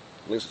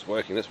 At least it's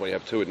working. That's why you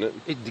have two, isn't it?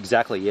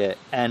 Exactly, yeah.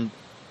 And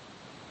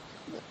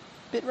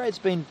bitrate's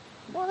been,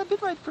 the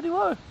bitrate's pretty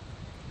low.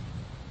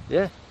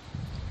 Yeah.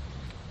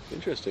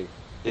 Interesting.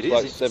 It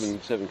it's is. Like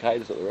 7K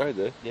just up the road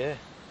there. Yeah.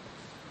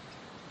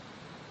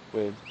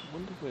 I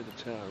wonder where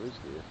the tower is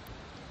there.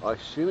 I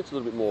assume it's a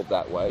little bit more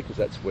that way because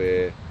that's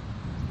where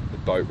the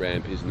boat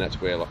ramp is, and that's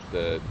where like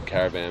the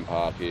caravan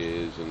park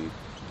is, and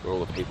where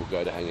all the people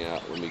go to hang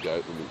out when they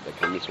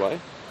come this way.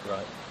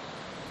 Right.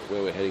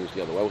 Where we're heading is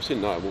the other way. We'll see.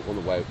 No, on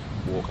the way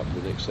walk up to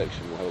the next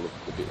section. We'll have a look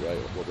at the bit rate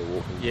of what they're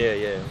walking. Yeah,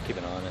 yeah. We'll keep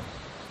an eye on it.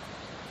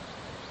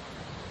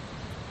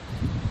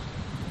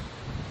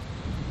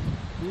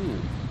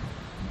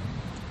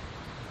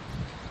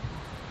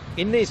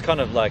 In these kind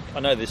of like,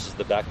 I know this is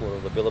the backwater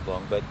of the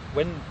Billabong, but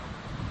when,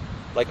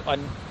 like,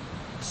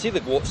 see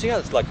how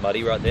it's like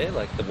muddy right there,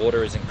 like the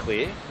water isn't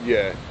clear.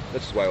 Yeah,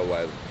 that's just way all the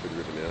way through the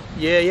river now.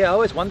 Yeah, yeah. I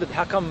always wondered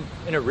how come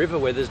in a river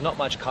where there's not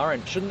much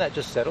current, shouldn't that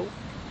just settle?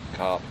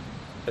 Carp.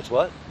 It's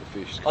what?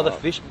 The fish. Oh, the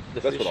carp. fish.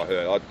 That's what I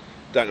heard. I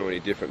don't know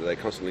any different, but they're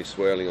constantly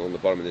swirling on the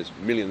bottom, and there's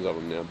millions of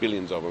them now,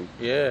 billions of them.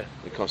 Yeah.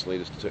 They're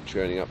constantly just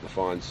churning up the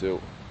fine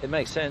silt. It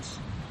makes sense.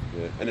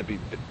 Yeah, and it'd be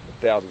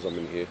thousands of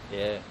them in here.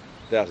 Yeah.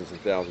 Thousands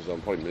and thousands of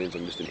them, probably millions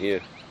of them just in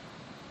here.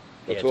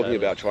 They're talking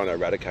about trying to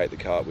eradicate the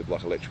carp with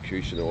like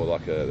electrocution or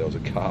like there was a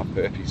carp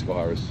herpes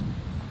virus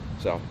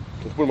So I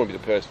wouldn't want to be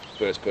the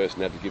first person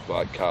to have to give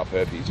like carp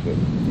herpes, but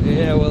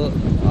Yeah, well,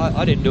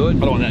 I didn't do it. I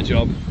don't want that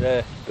job.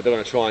 Yeah. But they're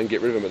going to try and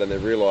get rid of them, but then they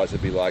realise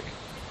there'd be like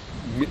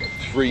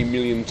 3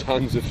 million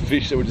tonnes of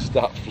fish that would just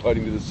start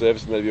floating to the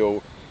surface and they'd be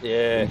all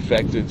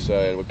infected, so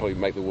it would probably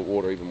make the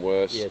water even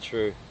worse. Yeah,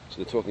 true. So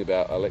they're talking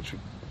about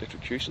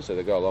electrocution, so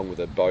they go along with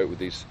a boat with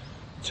these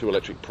 2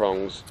 electric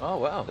prongs. Oh,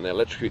 wow. And they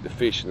electrocute the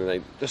fish and then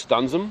they just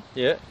stuns them.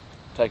 Yeah.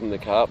 Taking the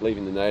carp,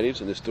 leaving the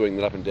natives, and just doing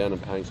that up and down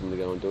and paying someone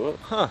to go and do it.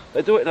 Huh.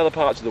 They do it in other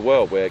parts of the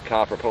world where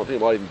carp are a problem. I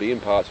think it might even be in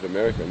parts of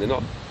America, and they're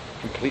not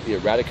completely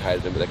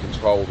eradicated them, but they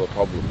control the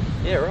problem.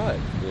 Yeah, right.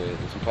 Yeah,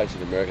 there's some places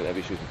in America that have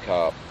issues with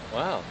carp.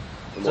 Wow.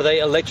 So they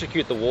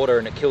electrocute the water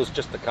and it kills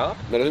just the carp?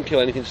 No, it doesn't kill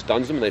anything,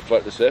 stuns them, and they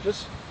float to the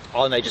surface.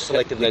 Oh, and they just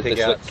selectively pick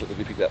out?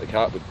 Selectively pick out the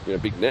carp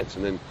with big nets,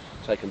 and then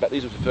take them back.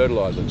 These are for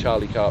fertiliser,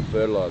 Charlie carp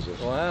fertiliser.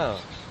 Wow.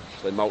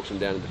 So they mulch them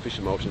down into fish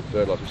emulsion and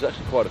fertiliser, which is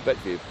actually quite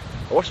effective.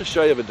 I watched a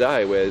show the other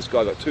day where this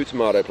guy got 2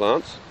 tomato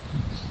plants.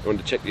 He wanted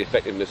to check the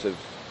effectiveness of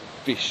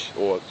fish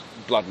or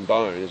blood and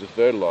bone as a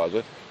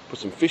fertiliser. Put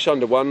some fish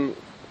under one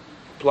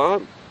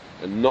plant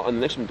and not on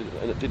the next one,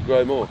 and it did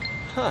grow more.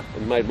 Huh.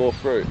 And made more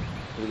fruit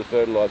because of the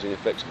fertilising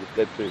effects of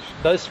the dead fish.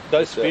 Those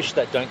fish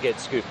that don't get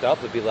scooped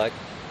up would be like,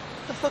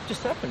 what the fuck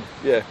just happened?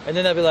 Yeah. And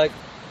then they'd be like,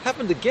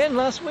 happened again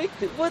last week?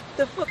 What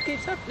the fuck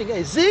keeps happening?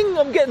 Hey, zing,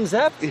 I'm getting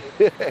zapped.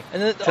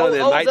 And then telling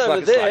their mates over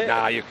like, there, it's like,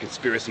 nah, you're a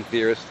conspiracy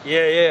theorist.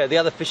 Yeah. The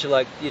other fish are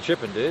like, you're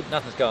tripping, dude.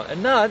 Nothing's going.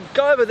 And nah,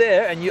 go over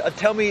there and you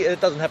tell me it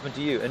doesn't happen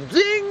to you. And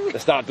zing. They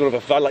start doing it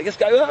for fun, like, let's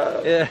go.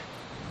 Ah. Yeah.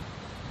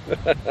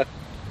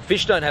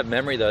 Fish don't have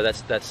memory though.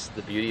 That's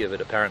the beauty of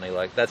it. Apparently,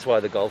 like that's why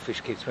the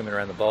goldfish keep swimming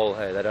around the bowl.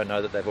 Hey, they don't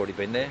know that they've already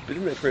been there. But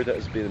didn't they prove that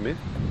as being a myth?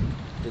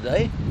 Did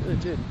they? Yeah, they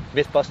did.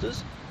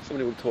 Mythbusters.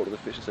 Somebody would talk to the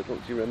fish and say,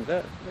 look, do you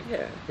remember that? I'm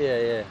like,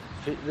 Yeah.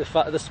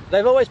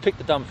 They've always picked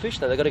the dumb fish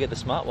though. They've got to get the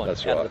smart one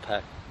That's out right. of the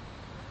pack.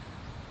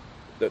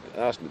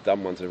 Ask the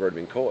dumb ones that have already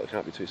been caught. They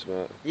can't be too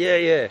smart.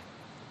 Yeah.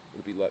 Would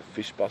it be like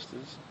fish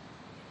busters?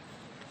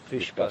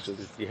 Fish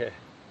busters. Yeah.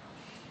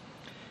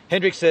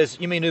 Hendrik says,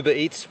 "You mean Uber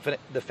Eats for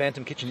the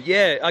Phantom Kitchen?"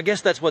 Yeah, I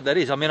guess that's what that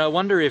is. I mean, I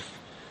wonder if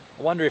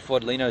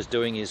what Lino's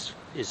doing is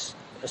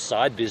a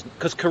side business,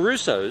 because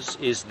Caruso's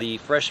is the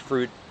fresh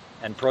fruit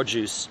and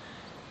produce,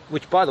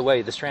 which, by the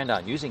way, the Strand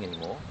aren't using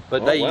anymore.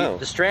 But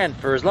the Strand,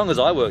 for as long as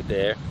I worked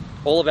there,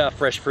 all of our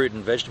fresh fruit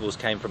and vegetables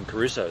came from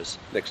Caruso's.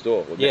 Next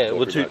door.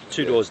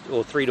 Two doors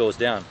or 3 doors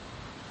down.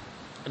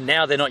 And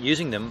now they're not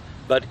using them,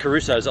 but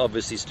Caruso's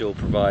obviously still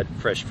provide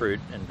fresh fruit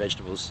and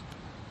vegetables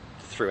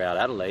throughout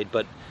Adelaide,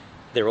 but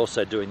they're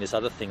also doing this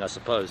other thing, I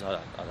suppose. I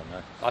don't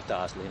know. I have to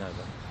ask Lino.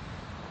 But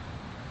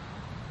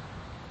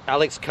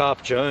Alex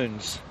Carp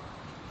Jones.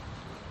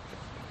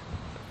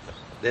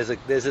 There's a.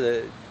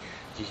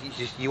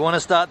 You want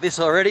to start this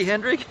already,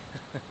 Hendrik?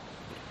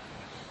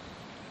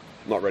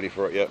 Not ready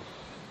for it yet.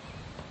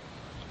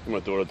 I'm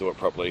going to do it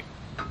properly.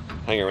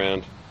 Hang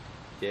around.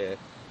 Yeah.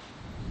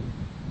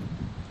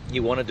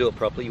 You want to do it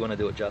properly. You want to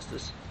do it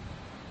justice.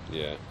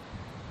 Yeah.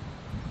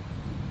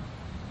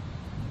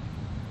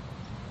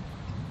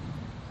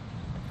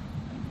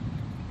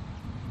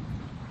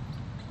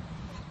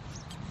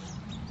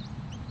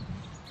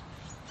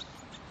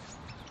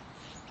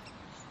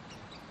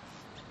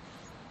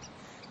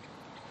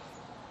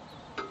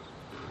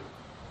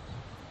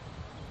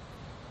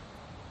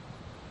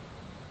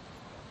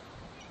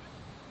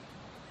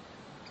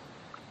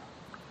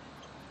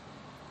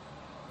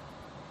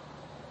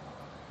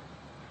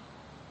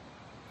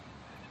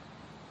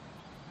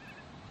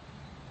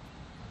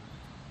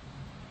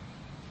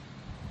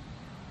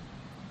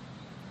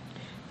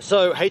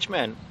 So,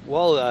 H-Man,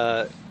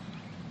 while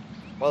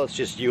it's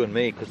just you and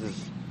me, because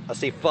I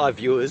see 5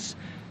 viewers,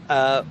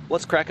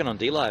 what's cracking on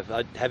D-Live?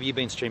 Have you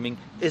been streaming?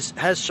 Has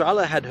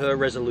Sharla had her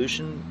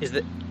resolution?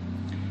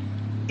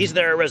 Is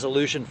there a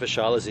resolution for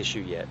Sharla's issue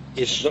yet?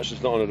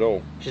 She's not on at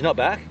all. She's not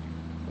back?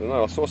 I don't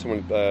know. I saw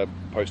someone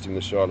posting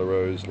the Sharla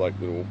Rose like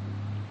little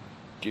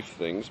gift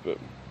things, but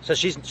so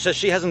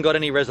she hasn't got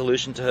any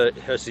resolution to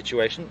her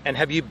situation. And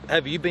have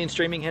you been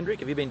streaming,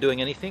 Hendrik? Have you been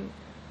doing anything?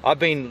 I've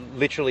been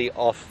literally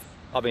off.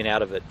 I've been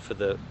out of it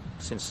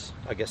since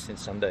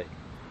Sunday.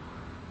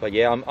 But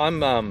yeah,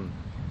 I'm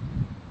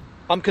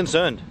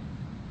concerned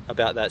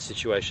about that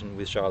situation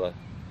with Sharla.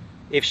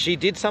 If she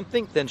did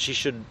something, then she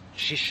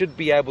should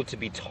be able to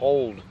be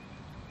told,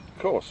 of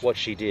course, what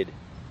she did.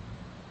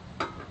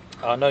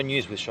 No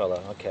news with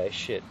Sharla. Okay,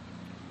 shit.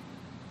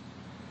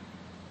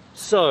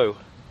 So,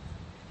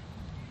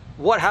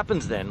 what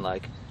happens then?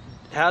 Like,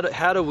 how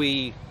do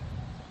we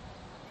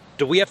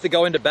have to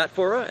go into bat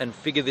for her and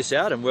figure this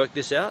out and work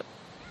this out?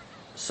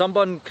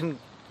 Someone can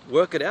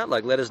work it out,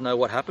 like let us know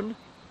what happened.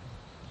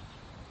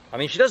 I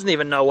mean, she doesn't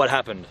even know what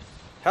happened.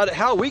 How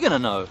are we going to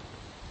know?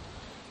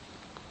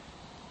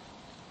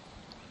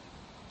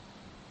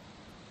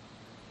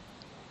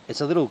 It's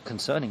a little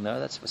concerning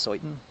though, that's for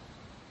certain.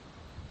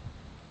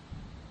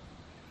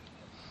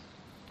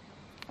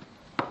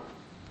 I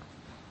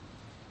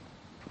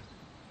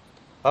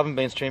haven't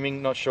been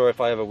streaming, not sure if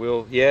I ever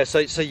will. Yeah, so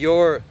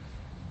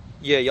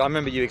Yeah, I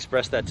remember you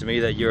expressed that to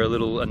me, that you're a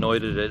little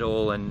annoyed at it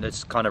all, and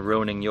it's kind of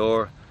ruining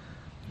you're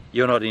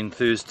not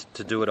enthused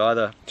to do it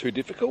either. Too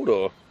difficult,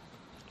 or?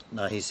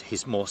 No,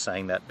 he's more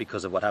saying that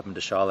because of what happened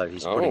to Charlotte.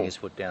 He's putting his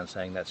foot down,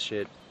 saying that's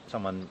shit.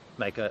 Someone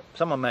make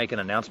an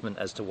announcement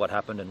as to what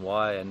happened and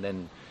why, and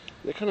then.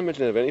 I can't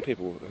imagine of any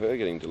people her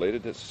getting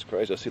deleted. That's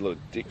crazy. I see a lot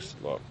of dicks.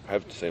 Like, I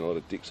have seen a lot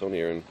of dicks on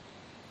here, and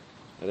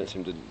they don't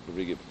seem to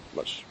really get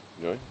much.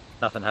 You know.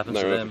 Nothing happens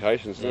no to them. No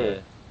ramifications. Yeah. No.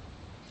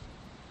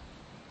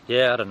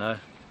 Yeah, I don't know.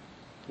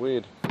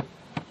 Weird.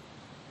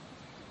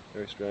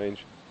 Very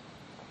strange.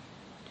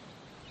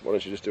 Why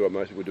don't you just do what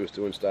most people do,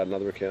 and start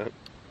another account?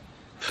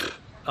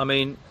 I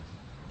mean,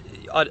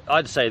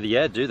 I'd say that,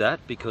 yeah, do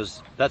that,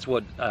 because that's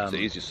what... it's the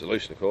easiest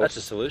solution, of course. That's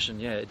a solution,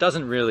 yeah. It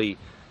doesn't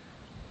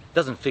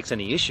fix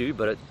any issue,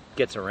 but it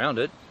gets around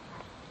it.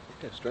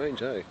 Yeah,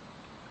 strange, eh?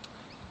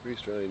 Very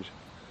strange.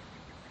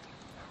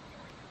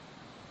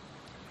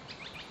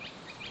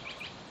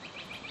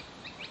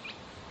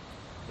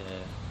 Yeah.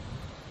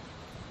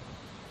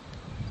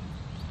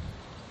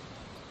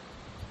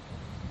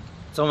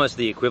 It's almost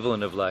the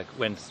equivalent of like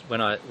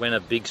when a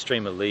big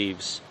streamer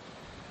leaves,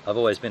 I've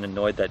always been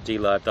annoyed that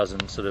DLive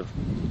doesn't sort of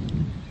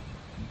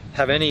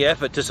have any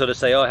effort to sort of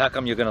say, oh, how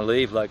come you're going to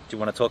leave? Like, do you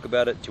want to talk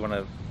about it? Do you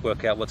want to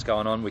work out what's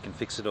going on? We can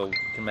fix it, or we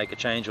can make a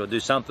change or do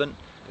something.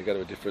 They go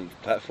to a different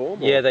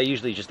platform? Or? Yeah, they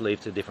usually just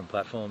leave to different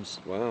platforms.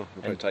 Wow,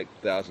 they take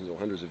thousands or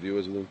hundreds of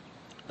viewers with them.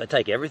 They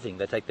take everything.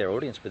 They take their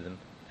audience with them.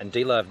 And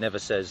DLive never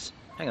says,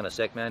 hang on a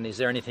sec, man, is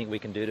there anything we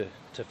can do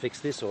to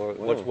fix this? Or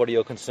what are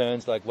your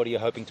concerns? Like, what are you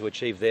hoping to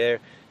achieve there?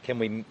 Can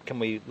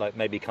we like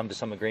maybe come to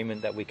some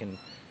agreement that we can,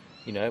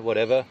 you know,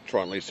 whatever?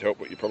 Try and at least help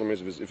what your problem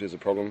is if there's a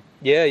problem.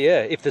 Yeah.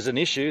 If there's an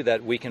issue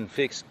that we can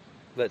fix,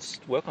 let's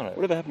work on it.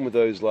 Whatever happened with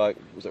those, like,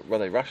 were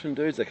they Russian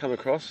dudes they come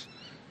across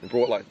and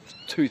brought like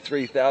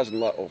 2,000-3,000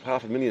 like, or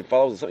 500,000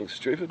 followers or something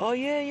stupid? Oh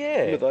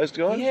yeah. Remember those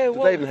guys? Yeah.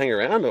 Did they even hang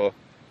around, or?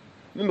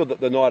 Remember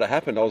the night it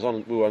happened? I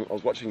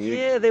was watching you.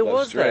 Yeah, there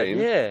was stream,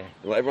 that. Yeah.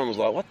 And everyone was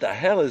like, "What the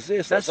hell is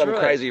this?" That's like some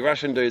right. crazy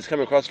Russian dudes come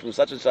across from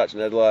such and such,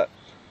 and they had like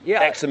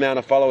X amount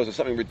of followers or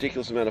something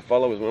ridiculous amount of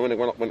followers. When I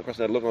went across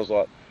and had a look, and I was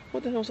like,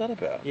 "What the hell was that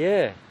about?"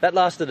 Yeah, that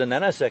lasted a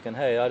nanosecond.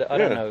 Hey, I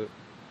don't know.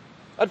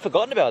 I'd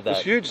forgotten about that. It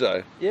was huge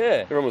though.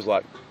 Yeah. Everyone was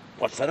like,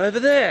 "What's that over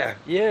there?"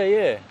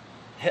 Yeah.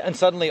 And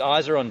suddenly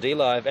eyes are on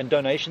DLive and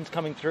donations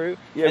coming through.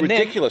 Yeah, and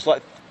ridiculous,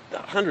 like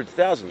hundreds,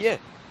 thousands. Yeah,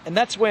 and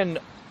that's when,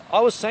 I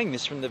was saying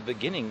this from the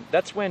beginning,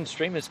 that's when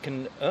streamers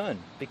can earn.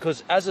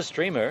 Because as a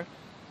streamer,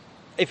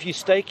 if you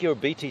stake your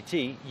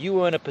BTT,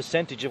 you earn a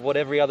percentage of what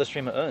every other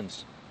streamer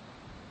earns.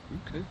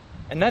 Okay.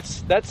 And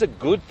that's a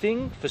good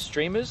thing for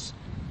streamers,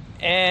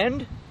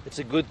 and it's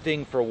a good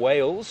thing for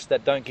whales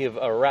that don't give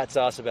a rat's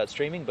ass about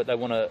streaming, but they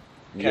want to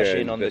cash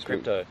in on the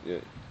crypto. Yeah.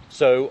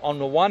 So on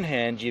the one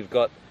hand, you've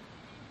got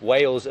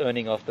whales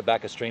earning off the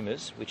back of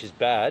streamers, which is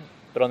bad,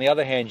 but on the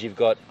other hand, you've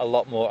got a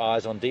lot more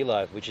eyes on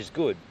DLive, which is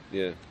good.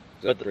 Yeah.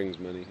 That brings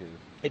money. Yeah.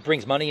 It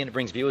brings money in, it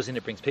brings viewers in,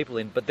 it brings people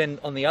in. But then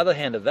on the other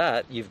hand of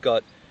that, you've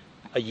got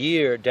a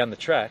year down the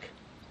track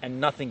and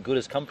nothing good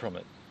has come from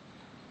it.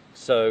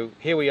 So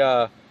here we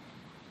are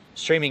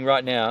streaming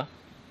right now,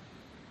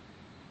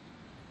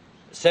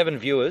 7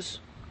 viewers.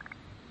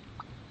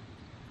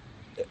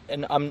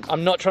 And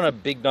I'm not trying to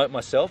big note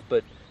myself,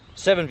 but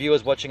 7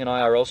 viewers watching an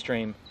IRL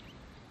stream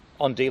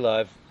on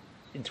DLive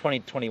in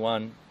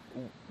 2021.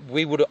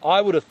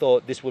 I would have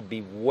thought this would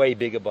be way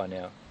bigger by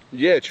now.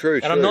 Yeah, true.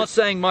 And I'm not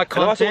saying my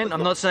content,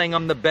 I'm not saying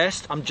I'm the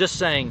best, I'm just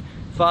saying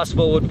fast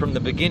forward from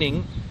the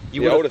beginning,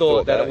 you would have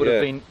thought that it would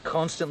have been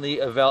constantly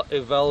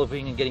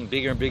evolving and getting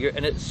bigger and bigger,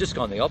 and it's just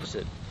gone the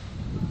opposite.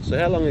 So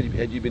how long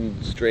had you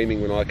been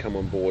streaming when I come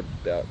on board?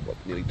 About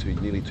nearly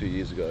 2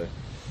 years ago.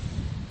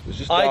 It was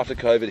just after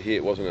COVID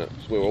hit, wasn't it?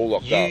 So we were all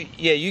locked up.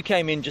 Yeah, you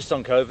came in just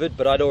on COVID,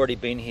 but I'd already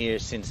been here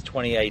since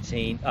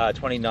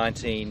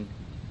 2019.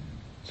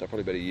 So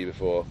probably about a year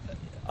before.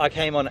 I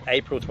came on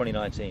April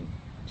 2019.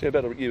 So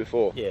about a year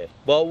before. Yeah.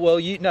 Well,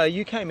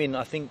 you came in,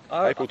 I think.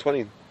 April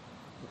 20.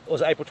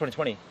 Was it April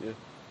 2020? Yeah.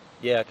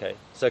 Yeah. Okay.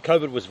 So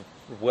COVID was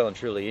well and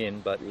truly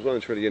in, but it was well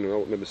and truly in, and I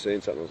remember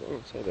seeing something. I was like,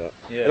 oh, say that.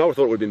 Yeah. And I would have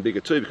thought it would have been bigger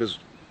too, because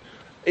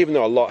even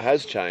though a lot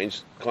has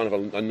changed, kind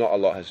of not a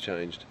lot has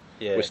changed.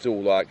 Yeah. We're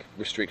still like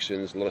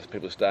restrictions. A lot of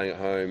people are staying at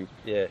home.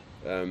 Yeah.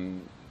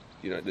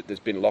 There's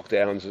been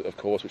lockdowns, of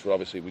course, which would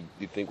obviously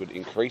you'd think would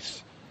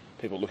increase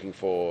people looking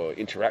for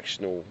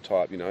interactional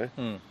type,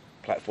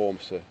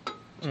 platforms to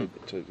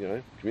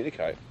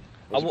communicate.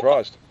 I was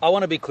surprised. I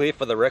want to be clear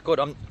for the record.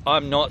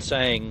 I'm not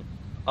saying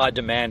I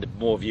demand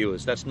more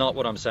viewers. That's not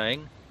what I'm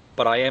saying.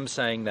 But I am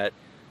saying that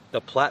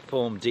the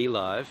platform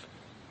DLive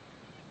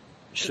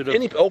should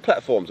have all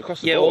platforms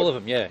across the board. Yeah, all of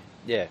them. Yeah.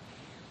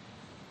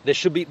 There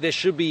should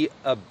be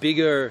a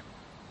bigger.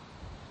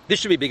 This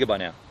should be bigger by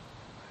now.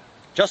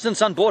 Justin's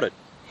son bought it.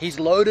 He's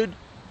loaded.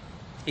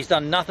 He's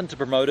done nothing to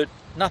promote it.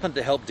 Nothing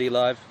to help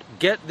DLive.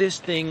 Get this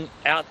thing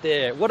out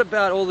there. What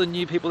about all the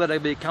new people that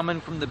are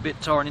coming from the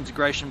BitTorrent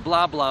integration?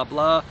 Blah blah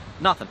blah.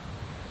 Nothing.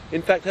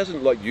 In fact,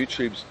 hasn't like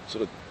YouTube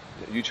sort of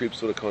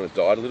kind of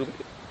died a little bit?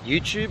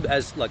 YouTube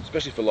as like,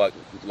 especially for like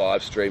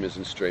live streamers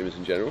and streamers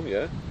in general.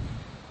 Yeah.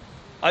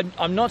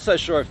 I'm not so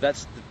sure if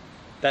that's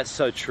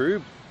so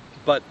true,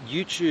 but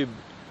YouTube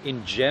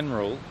in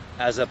general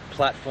as a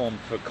platform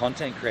for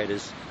content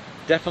creators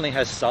definitely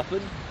has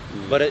suffered,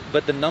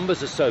 but the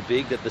numbers are so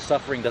big that the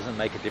suffering doesn't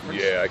make a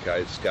difference. Yeah,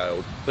 okay, it's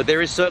scaled. But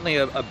there is certainly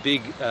a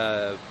big,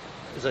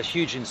 there's a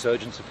huge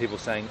insurgence of people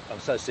saying, I'm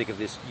so sick of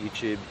this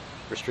YouTube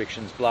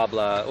restrictions, blah,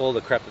 blah, all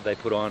the crap that they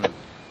put on,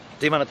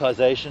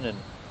 demonetization and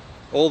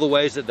all the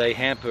ways that they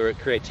hamper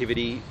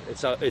creativity.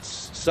 It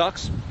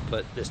sucks,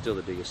 but they're still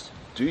the biggest.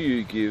 Do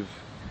you give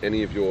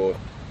any of your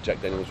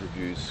Jack Daniels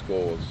reviews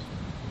scores?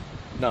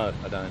 No,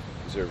 I don't.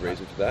 Is there a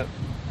reason for that?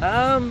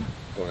 Um,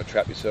 You want to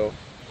trap yourself?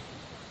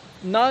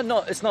 no,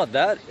 it's not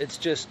that. It's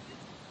just,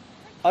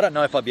 I don't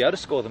know if I'd be able to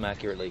score them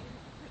accurately.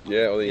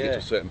 Yeah, or then you get Yeah. to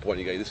a certain point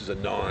and you go, this is a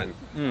 9.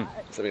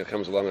 Something that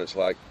comes along and it's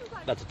like,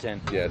 That's a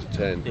 10. yeah, it's a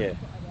 10. Yeah.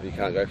 And you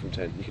can't go from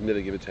 10. You can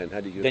never give a 10. How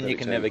do you give Then it you a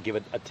can 10? never give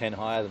it a 10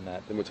 higher than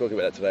that. Then we're talking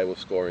about that today with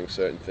scoring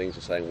certain things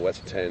and saying, well, that's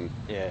a 10.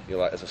 Yeah. You're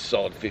like, that's a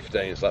solid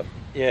 15. It's like,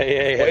 Yeah.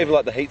 or even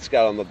like the heat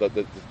scale on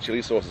the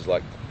chili sauce is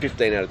like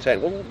 15 out of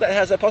 10. Well,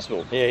 how's that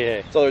possible?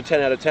 Yeah. It's either a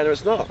 10 out of 10 or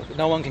it's not.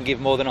 No one can give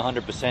more than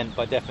 100%.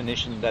 By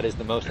definition, that is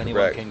the most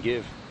anyone Correct. can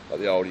give. Like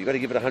the old, you've got to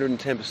give it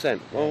 110%.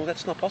 Well,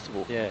 that's not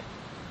possible. Yeah.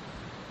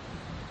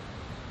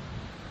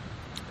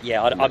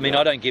 Yeah, I mean,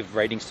 I don't give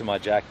ratings to my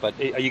Jack, but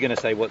are you going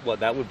to say what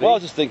that would be? Well, I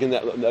was just thinking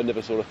that I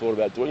never sort of thought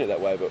about doing it that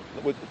way, but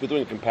we're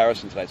doing a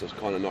comparison today, so it's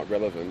kind of not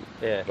relevant.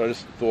 Yeah. But I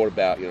just thought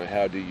about,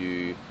 how do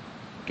you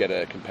get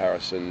a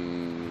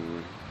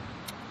comparison?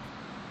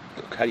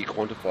 How do you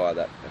quantify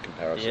that a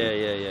comparison?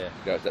 Yeah.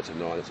 Go, that's a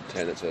 9, that's a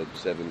 10, that's a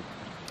 7.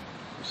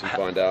 Just to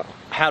find out.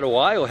 How do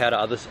I, or how do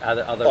others?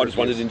 Other I just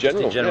wondered in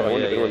general. Just in general, I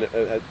wonder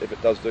if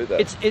it does do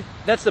that.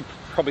 That's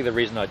probably the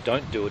reason I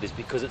don't do it, is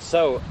because it's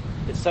so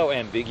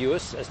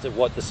ambiguous as to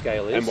what the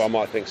scale is. And one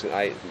might think it's an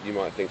 8, you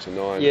might think it's a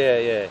 9.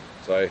 Yeah.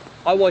 So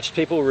I watched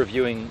people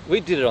reviewing.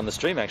 We did it on the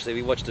stream actually.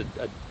 We watched a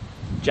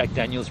Jack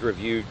Daniels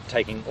review,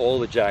 taking all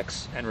the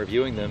Jacks and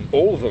reviewing them.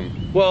 all of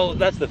them. Well,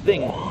 that's the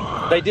thing.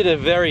 They did a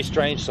very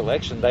strange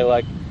selection.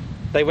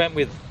 They went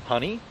with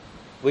honey,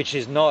 which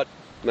is not.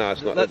 No,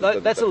 it's not.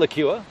 That's a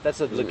liqueur. That's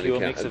a doesn't liqueur really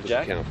mix count. of It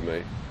Jack. doesn't count for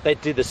me. They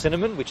did the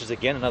cinnamon, which is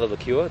again another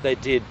liqueur. They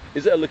did.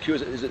 Is it a liqueur?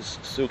 Is it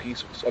silky?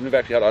 I've never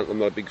actually had. I'm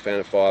not a big fan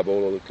of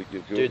Fireball or liqueurs.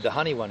 Dude, the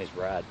honey one is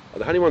rad.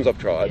 The honey ones I've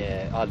tried.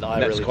 Yeah, I And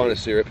that's really kind do. of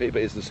syrupy,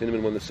 but is the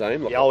cinnamon one the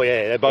same? Like, Oh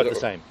yeah, they're both the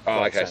same. Oh,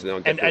 Both okay. the So same. then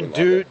I'm and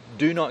definitely like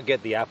do not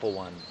get the apple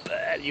one.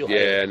 You'll hate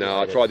yeah, it. no, You'll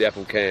I hate tried the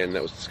apple can.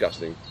 That was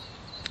disgusting.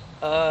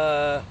 it.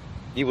 That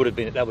would have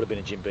been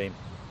a Jim Beam.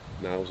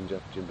 No, it wasn't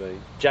Jim Beam.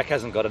 Jack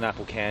hasn't got an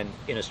apple can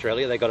in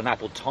Australia. They got an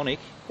apple tonic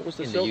What was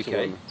the in the seltzer UK.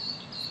 one?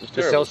 It was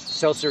The terrible.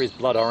 seltzer is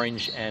blood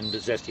orange and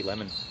zesty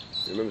lemon.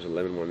 I remember it was a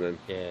lemon one then.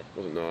 Yeah. It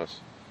wasn't nice.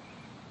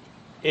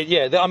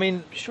 I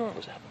mean, sure it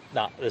was apple.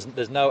 No,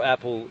 there's no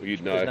apple. Well,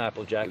 you'd know. There's no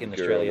apple Jack There's in a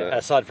jury on Australia that.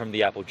 aside from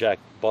the apple Jack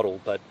bottle.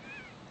 But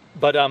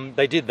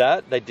they did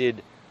that. They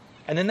did,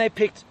 and then they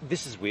picked.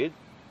 This is weird.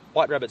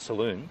 White Rabbit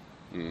Saloon.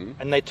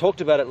 And they talked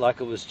about it like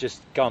it was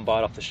just go and buy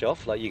it off the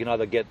shelf. Like you can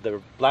either get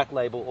the black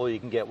label or you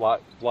can get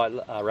White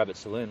Rabbit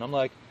Saloon. I'm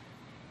like,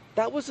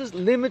 that was a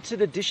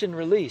limited edition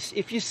release.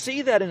 If you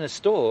see that in a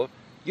store,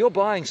 you're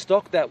buying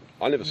stock that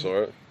I never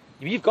saw it.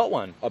 you've got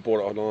one. I bought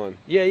it online,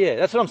 Yeah,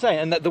 that's what I'm saying.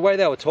 And the way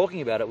they were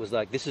talking about it was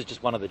like, this is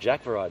just one of the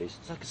Jack varieties.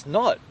 It's like, it's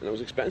not. and it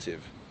was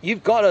expensive.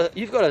 You've got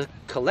a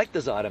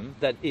collector's item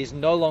that is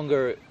no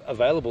longer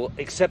available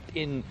except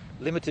in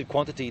limited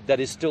quantity that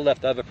is still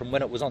left over from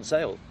when it was on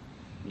sale.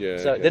 Yeah.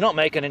 So okay. they're not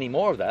making any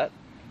more of that,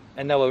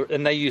 and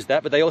they used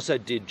that, but they also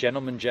did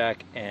Gentleman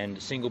Jack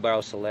and Single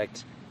Barrel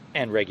Select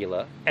and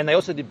regular, and they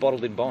also did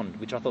Bottled in Bond,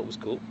 which I thought was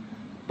cool.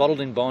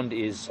 Bottled in Bond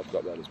is I've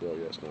got that as well.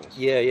 Yeah, it's nice.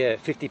 yeah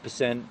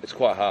 50%. It's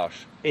quite harsh.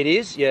 It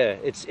is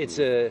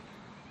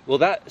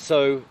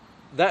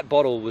that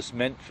bottle was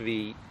meant to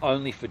be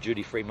only for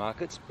duty free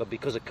markets, but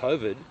because of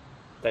COVID,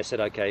 they said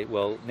okay,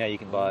 well now you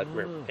can buy it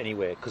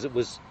anywhere because it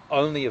was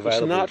only Well,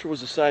 available. Sinatra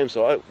was the same.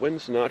 So when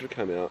Sinatra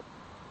came out,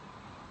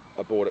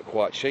 I bought it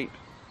quite cheap.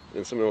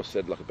 And someone else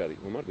said like about it.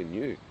 Well, it might have been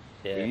new.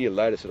 Yeah. A year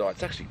later, said, "Oh,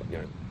 it's actually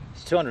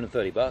It's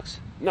 $230.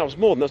 no, it was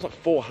more than that. It was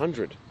like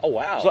 400. Oh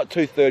wow. It was like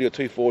 230 or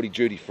 240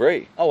 duty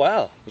free. Oh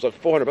wow. It was like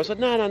 400. I said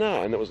no,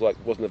 and it was like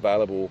wasn't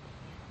available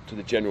to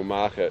the general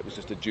market. It was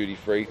just a duty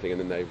free thing, and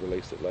then they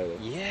released it later.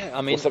 Yeah,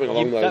 I mean, something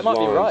along those that might be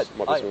lines. right.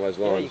 Might be something along those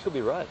Yeah, lines. you could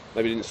be right.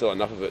 Maybe they didn't sell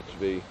enough of it to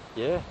be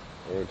Yeah,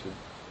 warranted.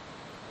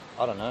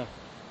 I don't know.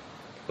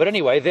 But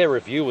anyway, their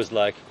review was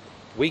like,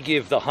 we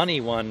give the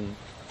honey one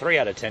 3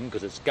 out of 10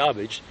 because it's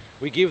garbage.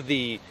 We give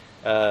the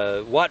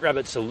White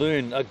Rabbit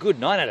Saloon a good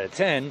 9 out of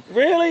 10.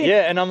 Really?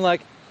 Yeah, and I'm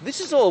like, this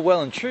is all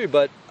well and true,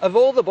 but of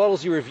all the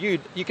bottles you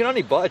reviewed, you can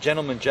only buy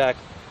Gentleman Jack,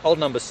 Old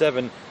Number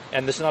 7,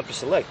 and the Sinatra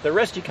Select. The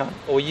rest you can't,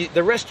 or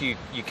the rest you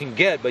can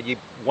get, but you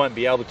won't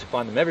be able to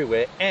find them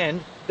everywhere,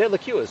 and they're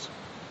liqueurs.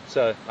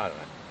 So, I don't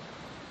know.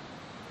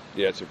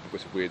 Yeah, it's a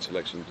weird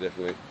selection,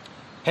 definitely.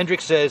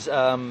 Hendrik says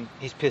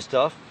he's pissed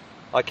off.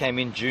 I came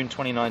in June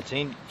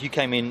 2019. You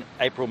came in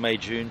April, May,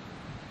 June.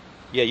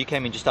 Yeah, you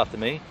came in just after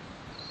me.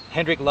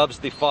 Hendrik loves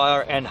the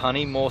fire and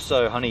honey, more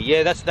so honey.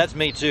 Yeah, that's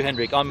me too,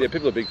 Hendrik. Yeah,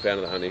 people are a big fan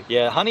of the honey.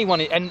 Yeah, honey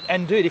one,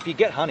 and dude, if you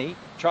get honey,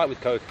 try it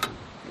with Coke.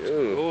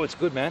 Ew. Oh, it's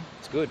good, man.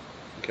 It's good.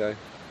 Okay.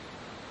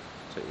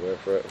 Take your word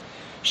for it.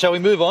 Shall we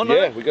move on?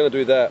 Yeah, mate? we're going to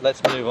do that.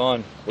 Let's move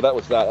on. Well, that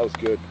was that. That was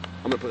good.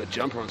 I'm going to put a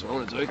jumper on, so I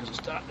want to do because it's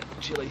starting to get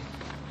chilly.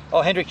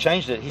 Oh, Hendrik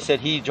changed it. He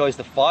said he enjoys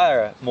the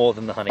fire more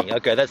than the honey.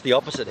 Okay, that's the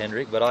opposite,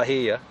 Hendrik, but I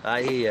hear you.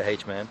 I hear you,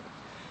 H-man.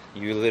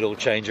 You little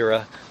change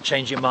your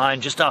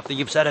mind just after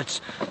you've said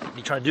it.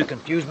 You trying to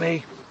confuse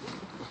me?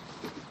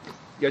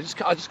 Yeah,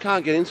 I just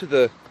can't get into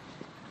the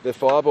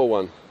fireball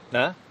one.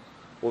 No?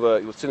 Or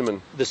the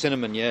cinnamon. The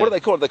cinnamon, yeah. What do they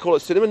call it? They call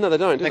it cinnamon? No, they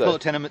don't, do they? They call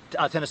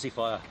it Tennessee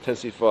Fire.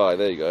 Tennessee Fire,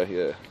 there you go,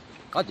 yeah.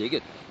 I dig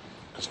it.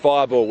 Because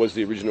Fireball was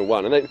the original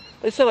one, and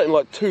they sell it in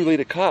like 2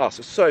 litre casks.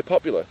 It's so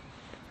popular.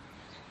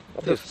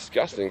 I think it's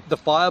disgusting. The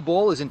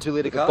Fireball is in 2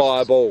 litre casks?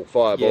 Fireball,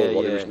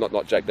 Yeah.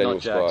 not Jack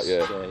Daniel's not Fire,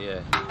 Jack's,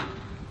 yeah.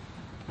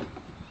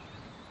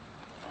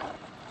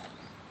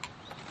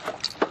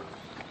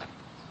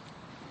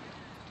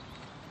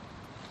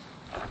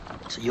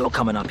 So you're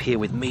coming up here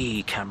with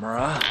me,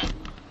 camera.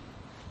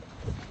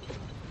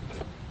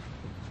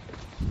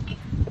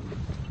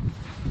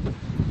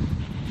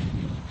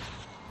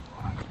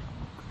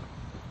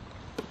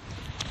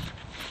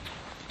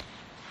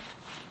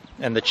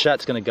 And the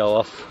chat's going to go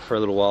off for a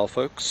little while,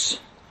 folks.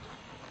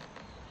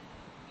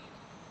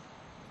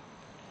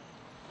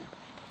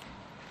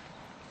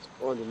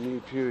 Find a new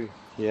pew.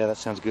 Yeah, that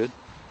sounds good.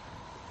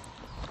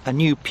 A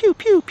new pew,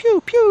 pew,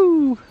 pew,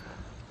 pew.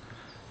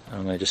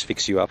 I'm going to just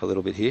fix you up a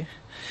little bit here.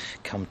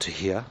 Come to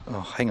here.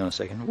 Oh, hang on a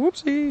second.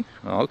 Whoopsie.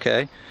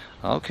 Okay.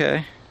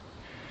 Okay.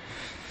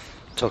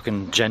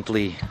 Talking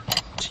gently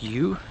to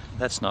you.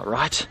 That's not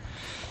right.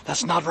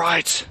 That's not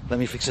right. Let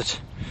me fix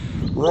it.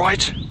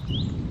 Right.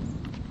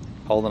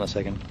 Hold on a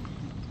second.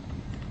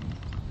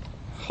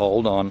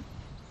 Hold on.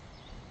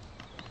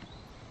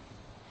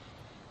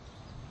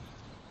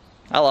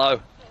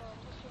 Hello.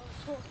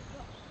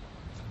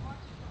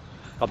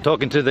 I'm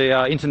talking to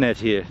the internet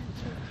here. Do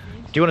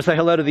you want to say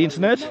hello to the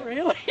internet? Not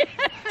really.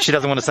 She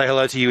doesn't want to say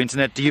hello to you,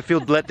 internet. Do you feel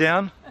let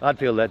down? I'd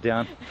feel let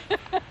down.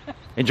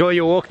 Enjoy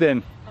your walk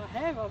then. I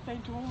have. I've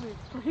been to all the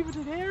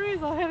prohibited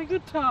areas. I've had a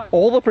good time.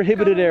 All the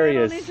prohibited Gone around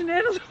areas. on the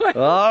internet as well.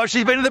 Oh,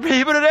 she's been to the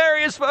prohibited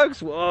areas,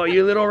 folks. Whoa,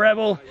 you little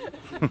rebel.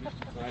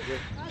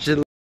 She's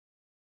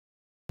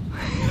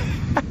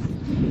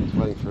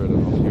Waiting for it to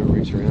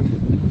reach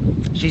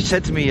around. She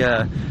said to me,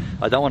 I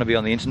don't want to be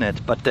on the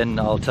internet, but then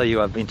I'll tell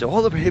you I've been to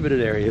all the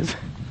prohibited areas.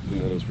 You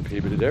know, there was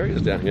prohibited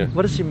areas down here.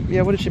 What does she mean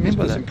by There's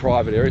that? some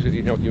private areas.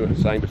 You know what you were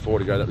saying before,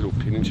 to go to that little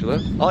peninsula?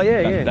 Oh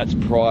yeah, That's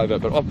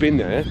private, but I've been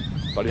there,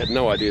 but I had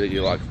no idea that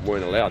you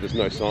weren't allowed. There's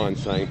no sign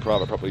saying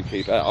private property,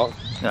 keep out.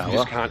 No, You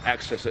just can't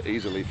access it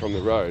easily from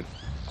the road.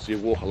 So you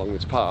walk along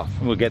this path.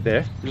 We'll get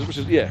there. Which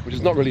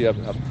is not really a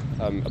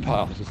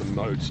path, it's just a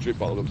mode strip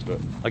by the looks of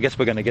it. I guess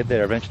we're going to get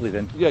there eventually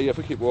then. Yeah, if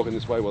we keep walking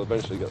this way, we'll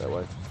eventually get that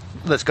way.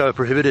 Let's go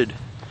prohibited.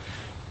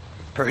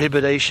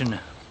 Prohibition,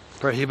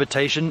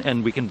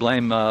 and we can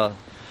blame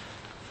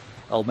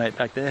old mate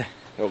back there.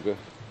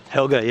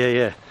 Helga,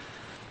 yeah.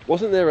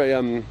 Wasn't there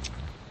a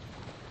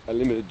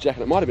limited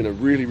jacket? It might have been a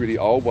really, really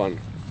old one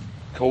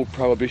called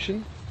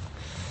Prohibition.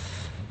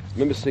 I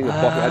remember seeing a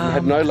bottle, it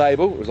had no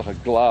label, it was like a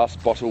glass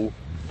bottle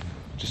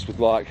just with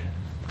like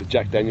the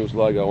Jack Daniel's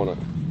logo on it.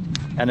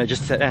 And it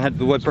had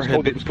the word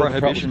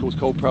Prohibition. It was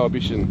called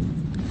Prohibition.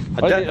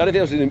 I don't think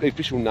it was an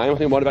official name. I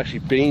think it might have actually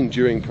been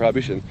during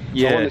Prohibition.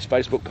 Yeah. So I'm on this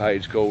Facebook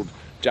page called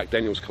Jack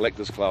Daniel's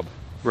Collectors Club.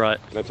 Right.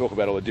 And they talk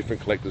about all the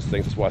different collectors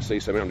things. That's why I see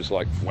something. I'm just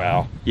like,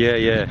 wow.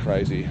 Yeah.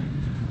 Crazy.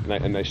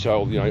 And they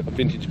show,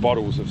 vintage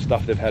bottles of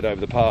stuff they've had over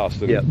the past.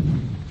 And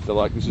they're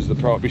like, this is the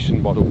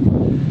Prohibition bottle.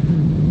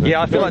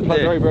 Yeah, I feel like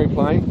very, very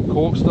plain.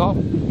 Cork stop.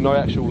 No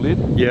actual lid.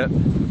 Yeah.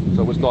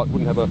 So it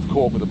wouldn't have a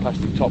cork with a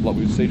plastic top like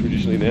we'd see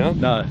traditionally now.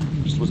 No.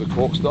 Just was a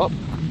cork stop.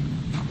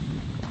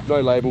 No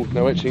label,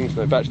 no etchings,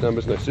 no batch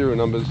numbers, no serial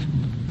numbers.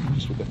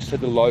 Just said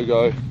the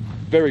logo.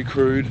 Very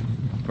crude.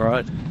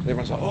 Right. And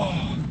everyone's like,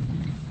 oh,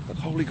 the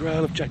holy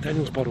grail of Jack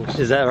Daniel's bottles.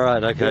 Is that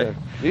right? Okay. Yeah.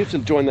 You have to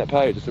join that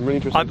page. It's some really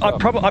interesting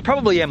stuff. I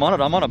probably am on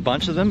it. I'm on a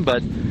bunch of them,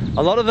 but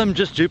a lot of them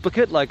just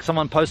duplicate. Like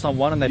someone posts on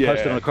one and they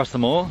post it on across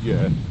them all.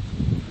 Yeah.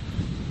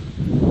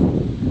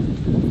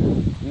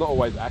 I'm not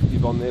always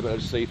active on there, but I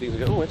just see things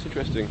and go, oh, that's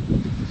interesting.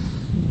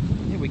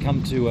 Here we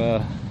come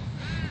to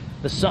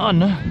the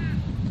sun.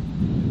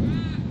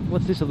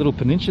 What's this? A little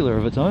peninsula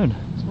of its own.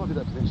 This might be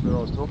that peninsula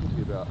I was talking to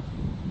you about.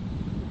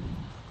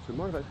 So it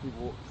might have actually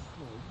walked.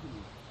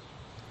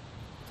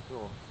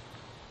 Oh,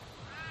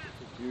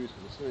 confused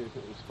because there's so many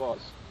different little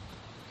spots.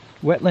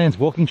 Wetlands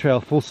walking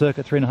trail, full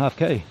circuit,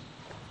 3.5k.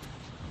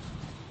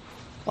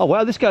 Oh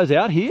wow, this goes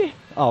out here.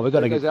 Oh, we've got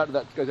to goes out to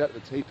the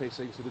TP,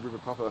 so you can see the river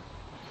proper.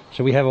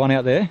 Shall we have one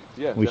out there?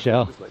 Yeah, we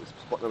shall. Like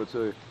spot number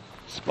 2.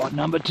 Spot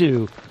number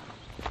 2.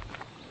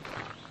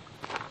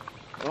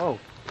 Oh,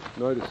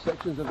 notice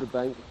sections of the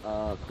bank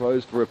are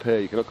closed for repair.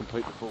 You cannot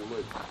complete the full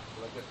loop. Well,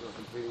 I guess we're not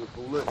completing the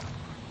full loop.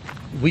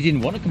 We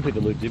didn't want to complete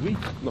the loop, did we?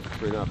 Not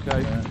for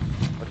 3.5k. Yeah.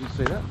 I did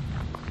see that.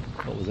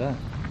 What was that?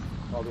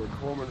 either a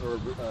cormorant or a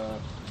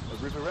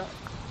river rat.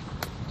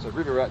 So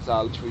river rats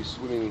are literally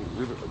swimming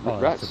river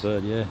rats. That's a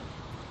bird, yeah.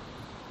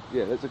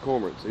 Yeah, that's a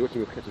cormorant. So you're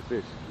watching them catch a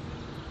fish.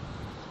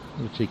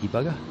 Little cheeky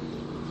bugger.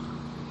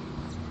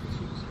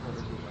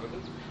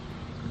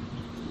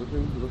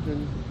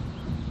 Looking.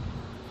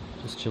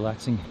 Just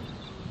chillaxing.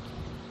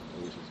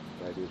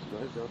 Maybe it's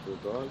nice going for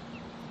a dive.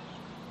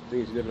 The thing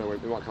is, you never know when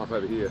they might come up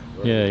over here.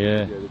 Right? Yeah.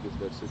 Yeah,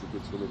 they're super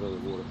good swimmers under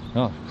the water.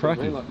 Oh,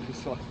 crikey.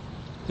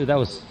 Dude, that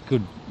was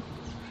good.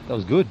 That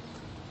was good.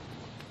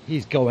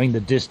 He's going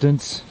the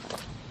distance.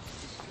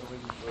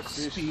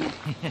 Speed.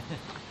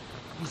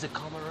 He's a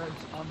cormorant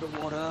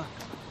underwater.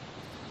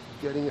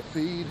 Getting a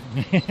feed.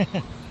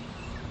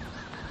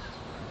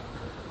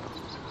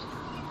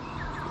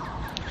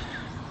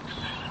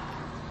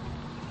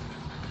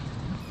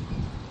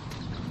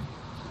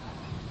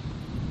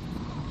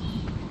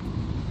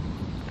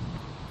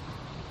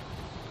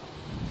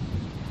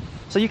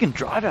 So you can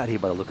drive out here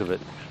by the look of it.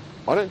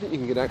 I don't think you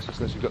can get access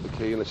unless you've got the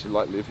key, unless you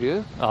like live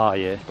here. Oh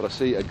yeah. But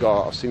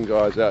I've seen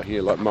guys out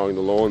here like mowing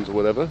the lawns or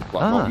whatever,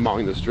 like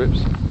mowing the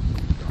strips.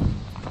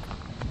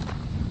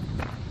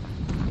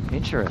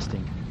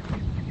 Interesting.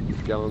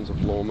 Gallons of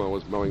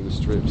lawnmowers mowing the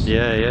strips.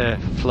 Yeah.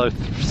 Flow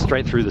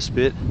straight through the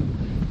spit.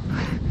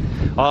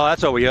 Oh,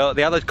 that's what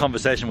the other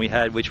conversation we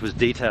had, which was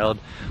detailed.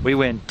 We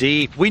went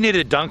deep. We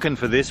needed Duncan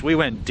for this. We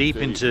went deep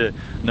into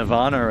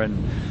Nirvana,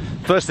 and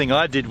first thing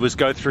I did was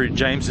go through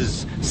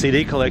James's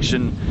CD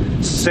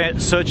collection,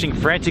 searching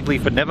frantically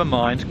for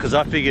Nevermind, because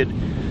I figured,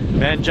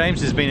 man,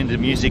 James has been into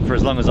music for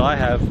as long as I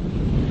have.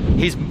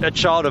 He's a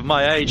child of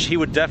my age. He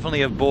would definitely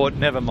have bought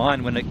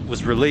Nevermind when it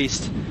was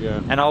released.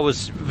 Yeah. And I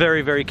was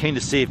very, very keen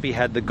to see if he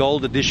had the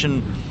gold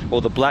edition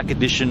or the black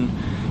edition,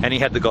 and he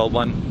had the gold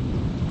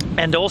one.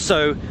 And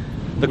also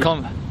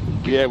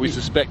we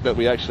suspect that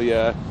we actually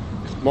I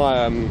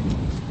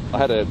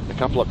had a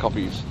couple of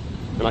copies,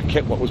 and I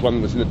kept what was one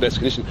that was in the best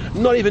condition,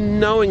 not even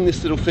knowing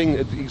this little thing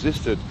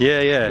existed.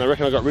 Yeah. And I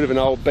reckon I got rid of an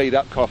old beat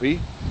up copy,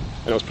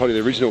 and it was probably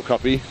the original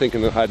copy,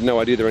 thinking that I had no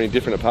idea they're any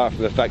different apart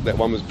from the fact that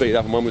one was beat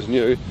up and one was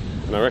new.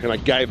 And I reckon I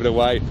gave it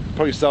away.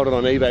 Probably sold it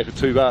on eBay for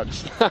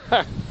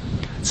 $2.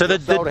 So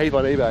sold a heap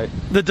on eBay.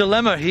 The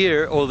dilemma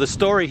here, or the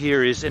story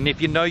here is, and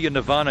if you know your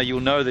Nirvana, you'll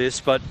know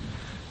this, but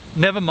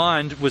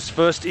Nevermind was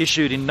first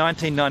issued in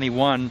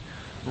 1991,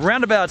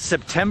 round about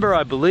September,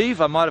 I believe.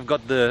 I might have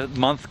got the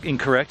month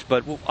incorrect,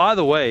 but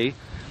either way,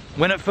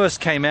 when it first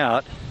came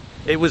out,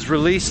 it was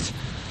released,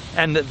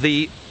 and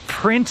the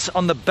print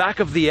on the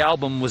back of the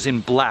album was in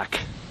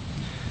black.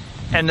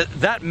 And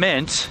that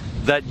meant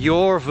that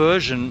your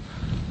version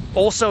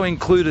also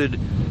included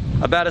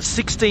about a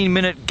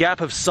 16-minute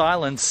gap of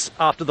silence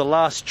after the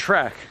last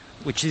track,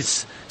 which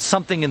is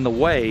Something in the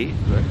Way.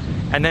 Correct.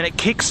 And then it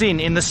kicks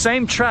in the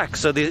same track,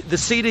 so the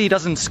CD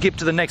doesn't skip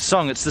to the next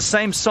song. It's the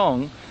same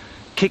song,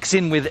 kicks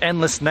in with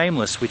Endless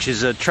Nameless, which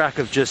is a track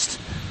of just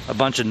a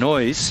bunch of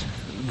noise,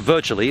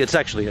 virtually. It's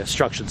actually a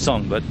structured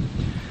song, but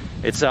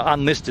it's an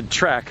unlisted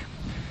track.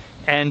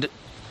 And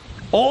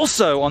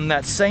also on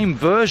that same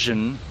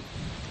version,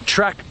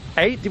 track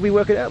 8, did we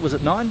work it out? Was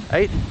it 9?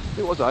 8?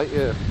 It was 8,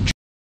 yeah.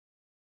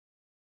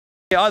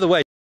 Either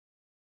way,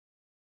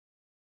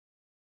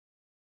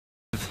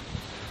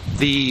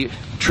 the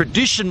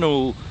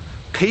traditional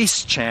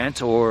peace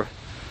chant, or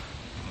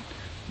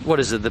what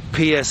is it, the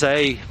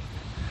PSA,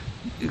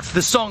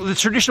 the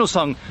traditional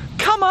song,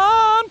 come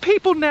on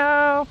people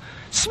now,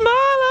 smile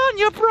on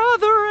your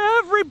brother,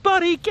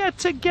 everybody get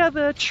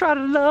together, try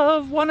to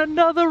love one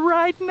another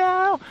right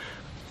now.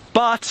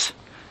 But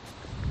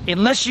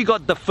unless you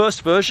got the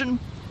first version,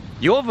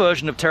 your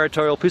version of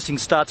Territorial Pissing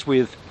starts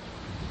with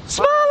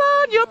smile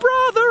on your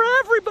brother,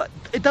 everybody.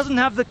 It doesn't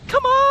have the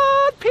come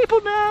on people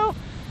now.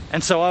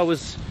 And so I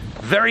was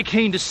very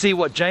keen to see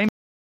what James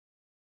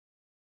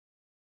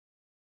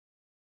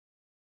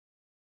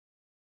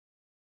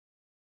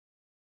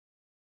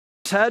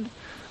had,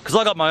 because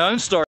I got my own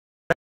story.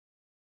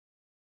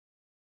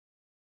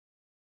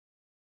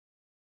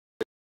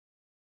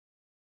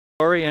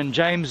 And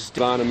James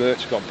Nirvana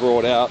merch got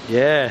brought out.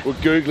 Yeah. We're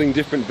Googling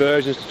different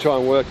versions to try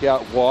and work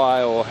out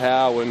why or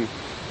how and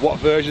what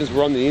versions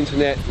were on the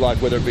internet, like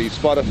whether it be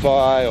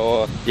Spotify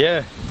or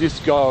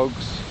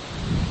Discogs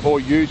or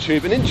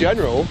YouTube, and in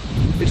general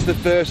it's the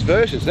first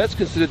version, so that's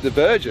considered the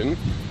virgin,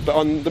 but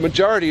on the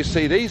majority of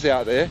CDs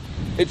out there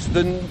it's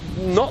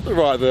not the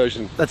right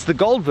version. That's the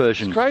gold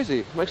version. It's crazy,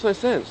 it makes no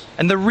sense.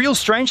 And the real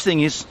strange thing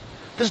is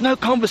there's no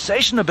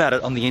conversation about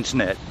it on the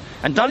internet.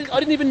 And I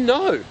didn't even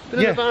know. Been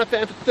a Nirvana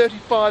fan for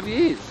 35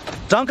 years.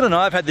 Duncan and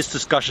I have had this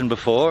discussion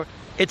before.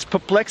 It's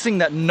perplexing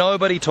that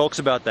nobody talks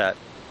about that.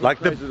 Like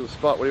the little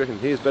spot. What do you reckon?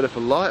 Here's better for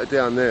light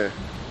down there.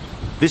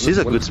 This is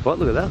a good spot.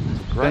 Look at that.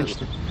 Great.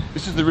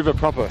 This is the river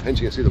proper, hence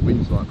you can see the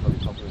winds like on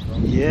top of it as well.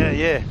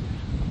 Yeah.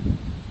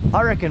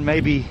 I reckon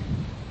maybe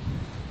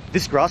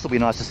this grass will be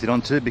nice to sit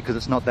on too, because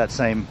it's not that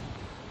same.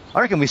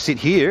 I reckon we sit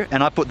here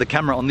and I put the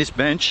camera on this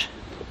bench.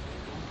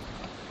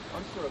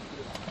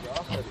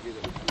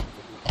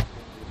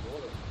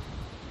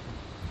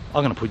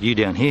 I'm going to put you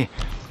down here.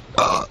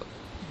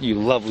 You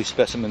lovely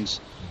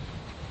specimens.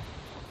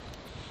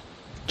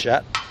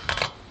 chat.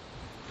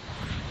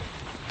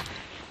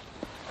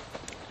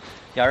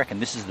 Yeah, I reckon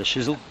this is the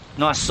shizzle.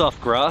 Nice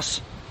soft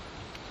grass.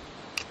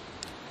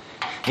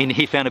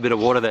 He found a bit of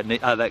water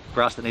that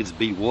grass that needs to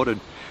be watered.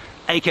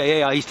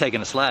 AKA, he's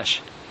taking a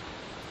slash.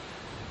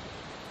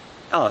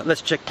 Oh,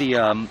 let's check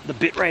the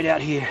bit rate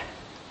out here.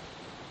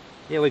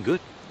 Yeah, we're good.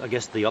 I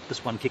guess the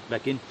Optus one kicked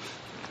back in.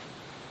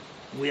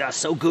 We are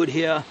so good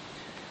here.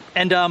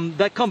 And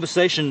that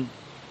conversation,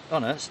 oh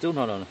no, still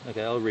not on.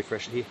 Okay, I'll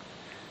refresh it here.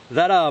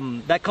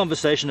 That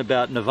conversation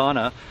about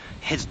Nirvana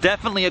is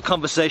definitely a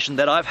conversation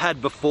that I've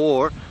had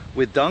before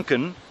with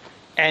Duncan,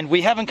 and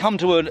we haven't come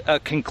to a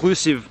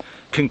conclusive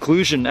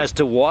conclusion as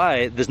to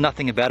why there's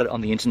nothing about it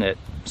on the internet.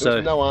 There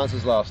was no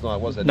answers last night,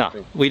 was there? No,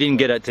 we didn't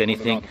get it to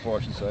anything. The night before,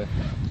 I should say.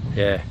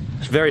 Yeah,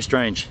 it's very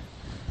strange.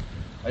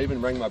 I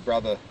even rang my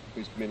brother,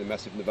 who's been a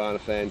massive Nirvana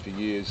fan for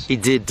years. He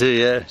did too,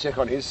 yeah. Check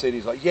on his CD,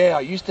 he's like, yeah,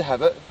 I used to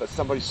have it, but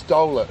somebody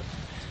stole it.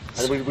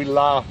 And we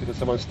laughed because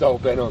someone stole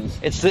Benon's.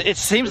 It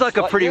seems like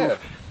a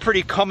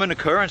pretty common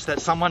occurrence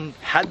that someone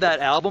had that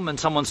album and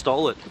someone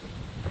stole it.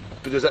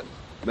 But does that,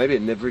 maybe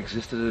it never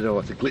existed at all.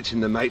 It's a glitch in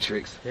the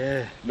matrix.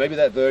 Yeah. Maybe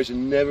that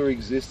version never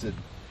existed.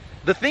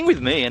 The thing with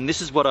me, and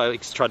this is what I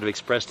tried to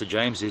express to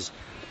James, is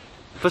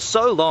for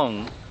so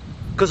long,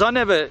 because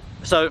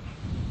so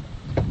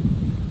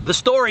the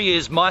story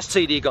is my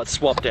CD got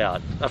swapped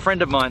out. A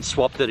friend of mine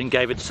swapped it and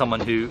gave it to someone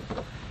who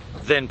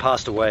then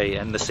passed away,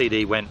 and the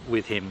CD went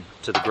with him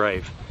to the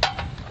grave.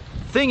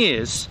 Thing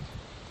is,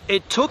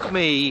 it took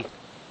me,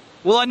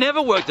 well, I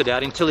never worked it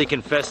out until he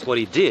confessed what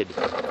he did.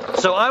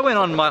 So I went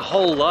on my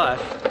whole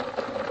life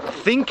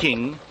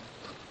thinking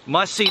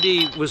my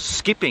CD was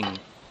skipping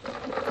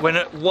when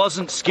it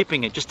wasn't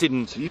skipping, it just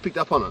didn't. So you picked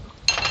up on it?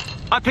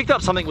 I picked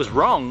up something was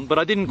wrong, but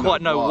I didn't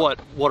quite know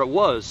what it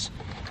was.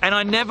 And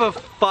I never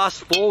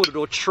fast forwarded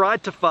or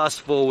tried to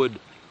fast forward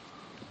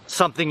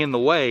something in the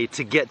way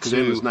to get to...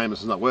 Endless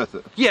Nameless is not worth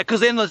it. Yeah,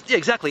 because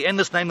exactly,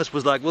 Endless Nameless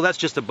was like, well, that's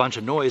just a bunch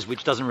of noise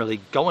which doesn't really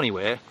go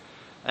anywhere,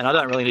 and I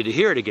don't really need to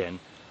hear it again.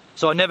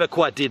 So I never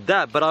quite did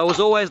that, but I was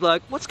always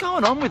like, what's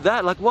going on with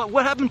that? Like,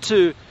 what happened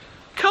to,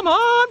 come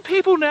on,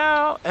 people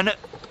now? And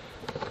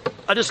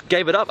I just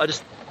gave it up. I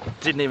just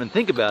didn't even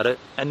think about it.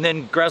 And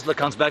then Grazler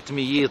comes back to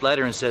me years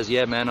later and says,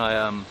 yeah, man,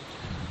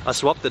 I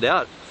swapped it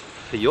out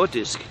for your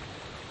disc.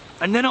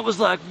 And then it was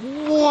like,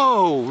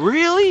 whoa,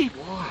 really?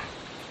 Why?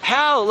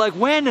 How? Like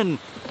when? And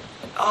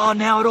oh,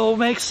 now it all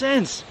makes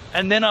sense.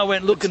 And then I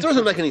went looking. It still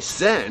doesn't make any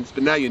sense,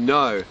 but now you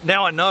know.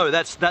 Now I know.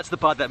 That's the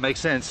part that makes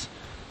sense.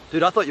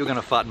 Dude, I thought you were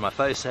gonna fart in my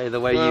face, hey, the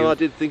way I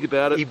did think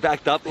about it. You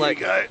backed up, there like,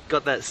 you go.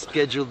 Got that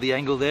scheduled, the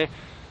angle there.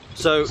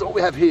 So what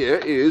we have here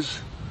is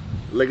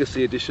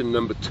Legacy Edition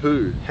number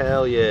 2.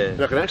 Hell yeah.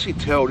 And I can actually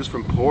tell just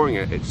from pouring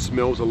it, it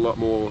smells a lot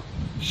more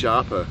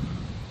sharper.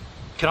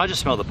 Can I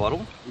just smell the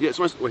bottle? Yeah, it's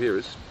almost, well, here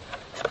it is.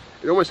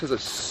 It almost has a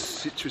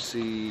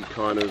citrusy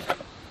kind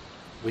of...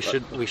 We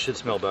should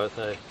smell both,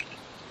 eh?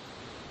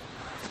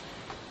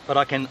 But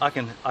I can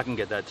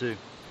get that too.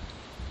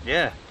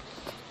 Yeah.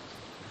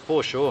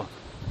 For sure.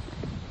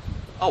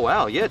 Oh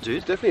wow, yeah, dude.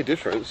 There's definitely a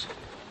difference.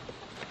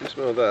 You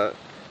smell that.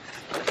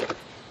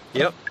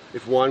 Yep.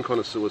 If wine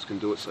connoisseurs can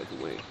do it, so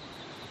can we.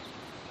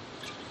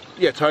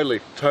 Yeah, totally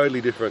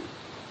different.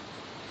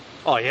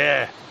 Oh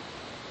yeah.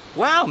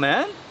 Wow,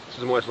 man. This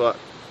is almost like...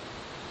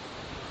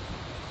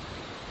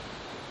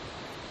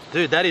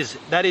 Dude, that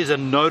is a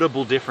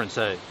notable difference,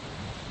 eh?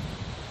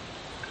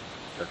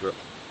 Go for it.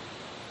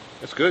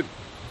 That's good.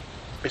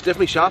 It's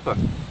definitely sharper.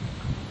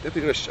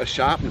 Definitely got a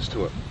sharpness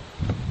to it.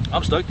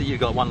 I'm stoked that you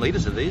got 1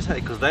 litres of these, hey,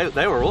 because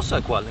they were also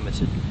quite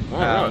limited. Oh,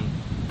 right.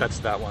 That's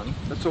that one.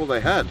 That's all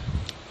they had.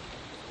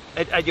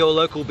 At your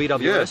local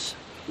BWS? Yes.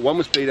 One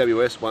was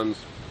BWS, one's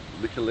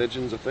Liquor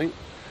Legends, I think.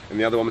 And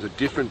the other one was a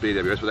different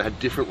BWS, but they had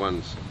different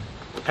ones.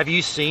 Have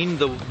you seen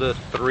the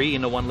 3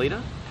 in a 1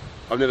 litre?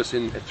 I've never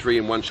seen a 3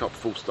 in one shop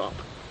full stop.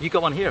 You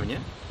got one here, haven't you?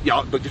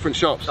 Yeah, but different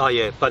shops. Oh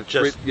yeah, but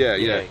just...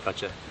 Yeah.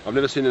 Gotcha. I've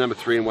never seen the number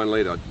 3 in 1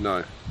 litre,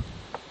 no.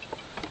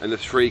 And the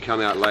 3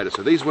 come out later.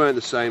 So these weren't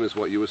the same as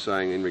what you were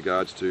saying in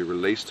regards to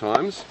release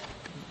times.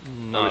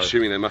 No. I'm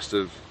assuming they must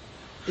have...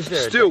 Is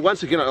there Still,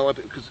 once again, I like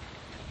it because...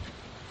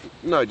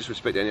 No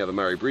disrespect to any other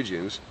Murray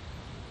Bridgians,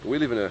 but we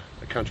live in a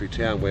country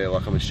town where,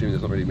 like, I'm assuming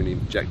there's not really many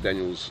Jack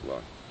Daniels,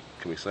 like,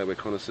 can we say we're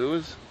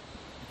connoisseurs?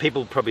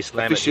 People probably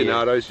slam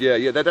aficionados, yeah,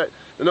 they're not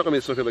going to be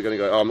the sort of people that are going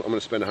to go, oh, I'm going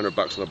to spend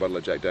 $100 on a bottle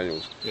of Jack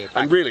Daniels. Yeah,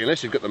 and really,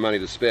 unless you've got the money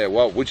to spare,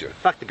 why would you?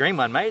 Fuck the green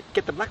one, mate.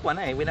 Get the black one,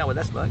 eh? We know what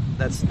that's like.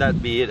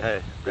 That'd be it,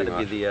 hey. That'd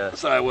be the...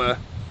 So,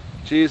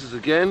 cheers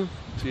again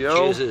to you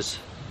all. Cheers.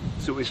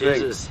 See what we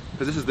think. Because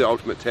this is the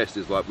ultimate test,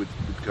 is like with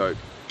Coke.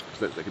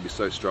 Because they can be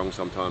so strong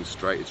sometimes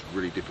straight, it's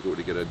really difficult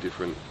to get a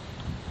different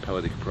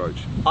palatic approach.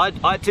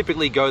 I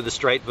typically go the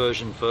straight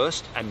version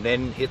first and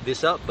then hit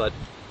this up, but...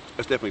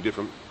 It's definitely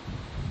different.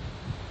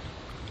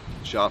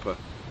 Sharper.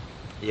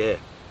 Yeah.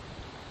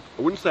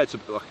 I wouldn't say it's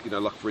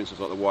like for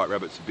instance, like the White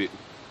Rabbit's a bit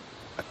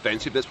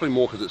offensive. That's probably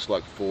more because it's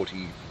like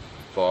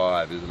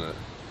 45, isn't it?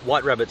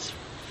 White Rabbit's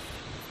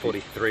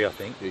 43, I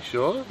think. Are you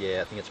sure?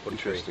 Yeah, I think it's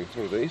 43.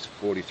 Interesting. What are these?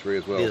 43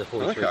 as well. These are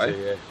 43 okay. too,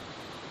 yeah.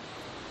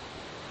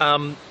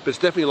 But it's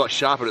definitely a lot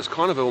sharper. It's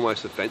kind of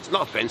almost offensive.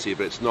 Not offensive,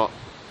 but it's not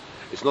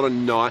a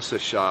nicer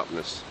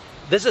sharpness.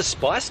 There's a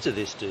spice to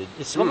this, dude.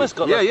 It's almost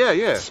got Yeah, like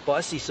yeah. a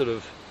spicy sort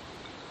of...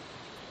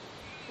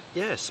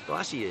 Yeah,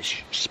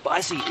 spicy-ish.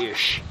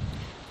 Spicy-ish.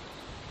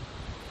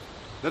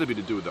 That'd be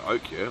to do with the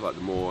oak, yeah? Like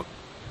the more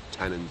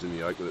tannins in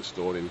the oak that it's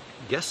stored in.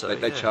 Guess so,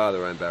 They yeah. char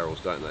their own barrels,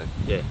 don't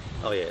they? Yeah.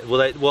 Oh, yeah.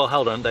 Well,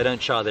 hold on. They don't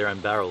char their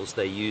own barrels.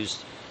 They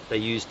use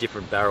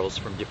different barrels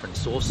from different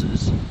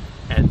sources,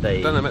 and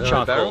they Don't they make their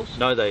own barrels?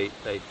 No, they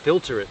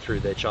filter it through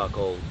their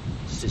charcoal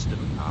system.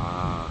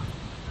 Ah.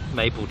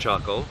 Maple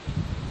charcoal.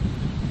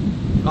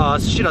 Oh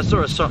shit! I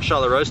saw a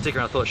Charlotte Rose sticker,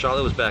 and I thought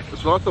Charlotte was back.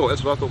 That's what I thought.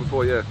 That's what I thought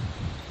before, yeah.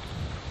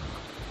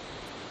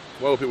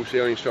 Why will people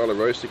sharing Charlotte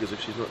Rose stickers if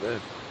she's not there?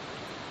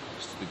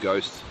 It's the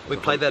ghost. We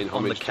played that in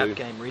on the homage cap to-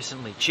 game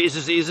recently.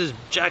 Cheers, Ears,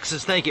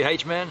 Jacksons. Thank you,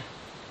 H man.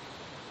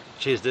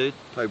 Cheers, dude.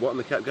 Played what in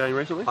the cap game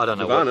recently? I don't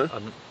know.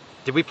 Nirvana?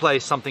 Did we play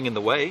Something in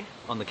the Way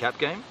on the cap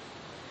game?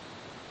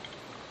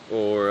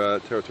 Or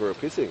Territorial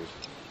Pissings?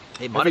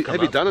 It might have come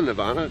Have you up. done a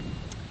Nirvana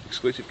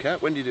exclusive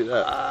cap? When did you do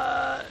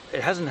that?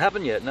 It hasn't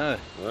happened yet. No.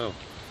 Wow.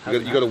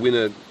 Hasn't You got to win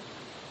a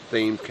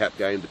themed cap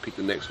game to pick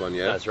the next one,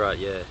 yeah? That's right.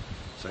 Yeah.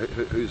 So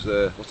who's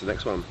what's the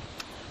next one?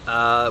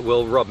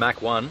 Well, Rob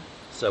Mack won.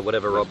 So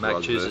whatever That's Rob Mack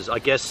Rob's chooses, I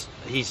guess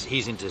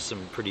he's into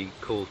some pretty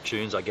cool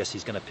tunes. I guess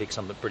he's going to pick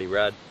something pretty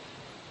rad.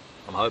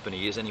 I'm hoping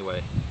he is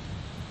anyway.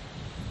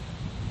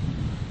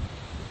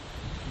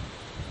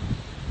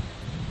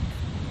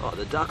 Oh,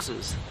 the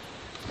Duxers.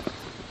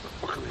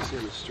 What can we see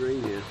on the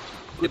stream here?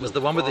 It was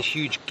the one with the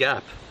huge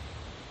gap.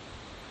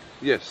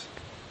 Yes.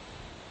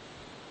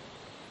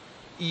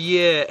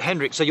 Yeah,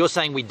 Hendrik, so you're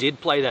saying we did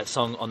play that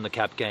song on the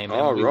cap game, and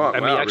Oh, right.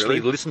 and we Wow, actually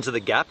really? listened to the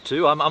gap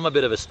too. I'm a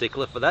bit of a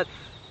stickler for that.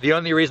 The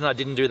only reason I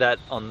didn't do that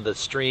on the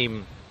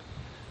stream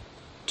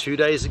 2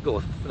 days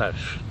ago, no,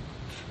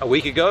 a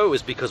week ago,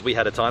 was because we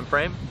had a time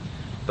frame.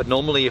 But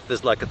normally if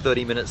there's like a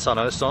 30-minute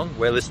Sun-O song,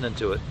 we're listening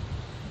to it.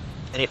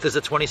 And if there's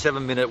a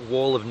 27-minute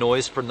wall of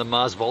noise from the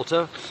Mars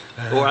Volta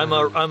or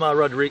Omar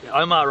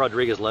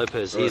Rodriguez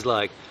Lopez, he's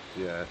like,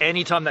 Yeah.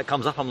 anytime that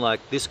comes up, I'm like,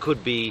 this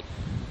could be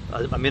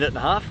a minute and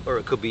a half, or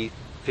it could be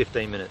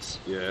 15 minutes.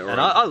 Yeah, or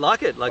and I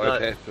like it. Like,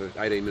 Opeth, an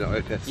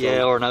 18-minute Opeth song.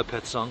 yeah, or an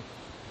Opeth song.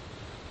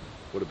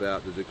 What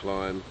about The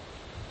Decline?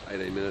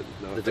 18-minute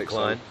No The FX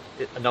Decline,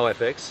 song. no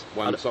FX.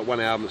 One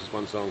album, it's just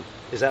one song.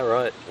 Is that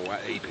right? Or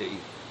EP,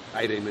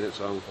 18-minute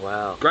song.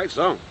 Wow. Great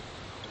song.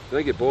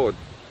 Don't get bored.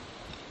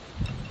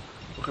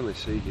 What can they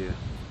see here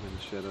in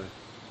the shadow?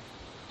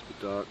 It's a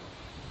bit dark.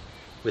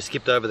 We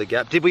skipped over the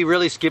gap. Did we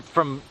really skip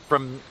from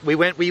we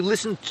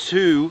listened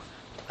to,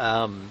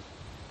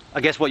 I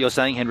guess what you're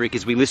saying, Henrik,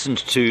 is we listened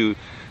to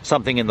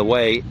Something in the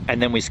Way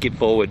and then we skipped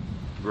forward.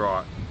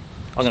 Right.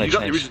 I'm going to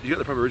You change. got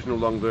the proper original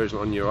long version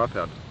on your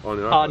iPad? On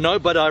your iPad? No,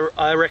 but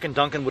I reckon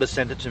Duncan would have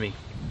sent it to me.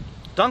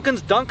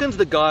 Duncan's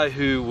the guy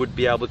who would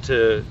be able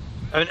to,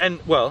 and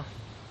well,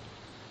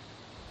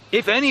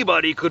 if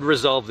anybody could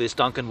resolve this,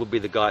 Duncan would be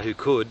the guy who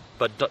could,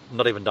 but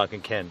not even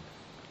Duncan can.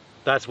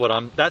 That's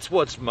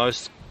what's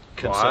most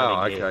concerning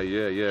Wow, here. okay,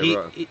 yeah,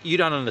 right. You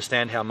don't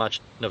understand how much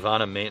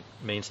Nirvana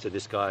means to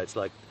this guy. It's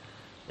like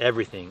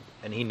everything,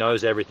 and he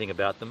knows everything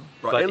about them.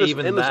 Right, But endless,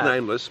 even endless that,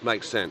 Nameless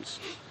makes sense.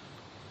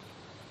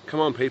 Come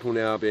On People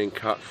Now being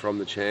cut from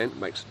the chant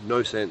makes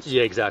no sense.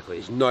 yeah, exactly.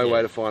 There's no Yeah.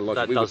 way to find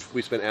logic. That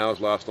We spent hours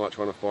last night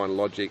trying to find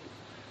logic.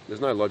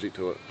 There's no logic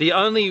to it. The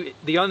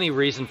only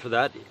reason for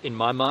that, in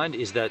my mind,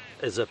 is that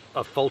as a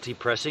faulty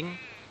pressing.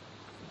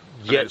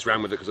 Yeah, just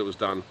ran with it because it was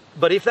done.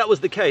 But if that was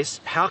the case,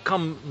 how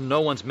come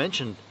no one's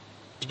mentioned?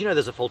 Did you know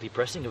there's a faulty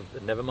pressing of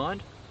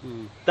Nevermind?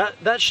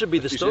 That should be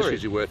the It's story.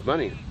 usually worth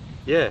money.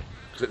 Yeah,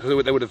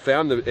 Because they would have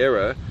found the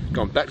error,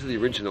 gone back to the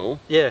original,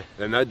 yeah,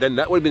 and then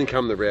that would have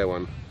become the rare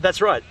one.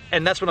 that's right.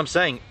 And that's what I'm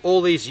saying.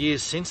 All these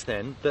years since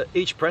then,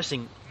 each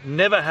pressing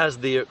never has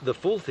the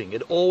full thing.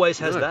 It always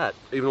has No, that.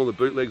 Even all the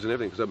bootlegs and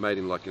everything, because they've made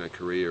in like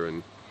Korea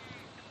and.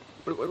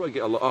 Where do I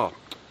get a lot? Oh,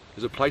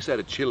 there's a place out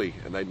of Chile,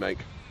 and they make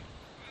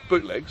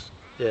bootlegs,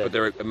 Yeah. but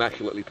they're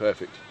immaculately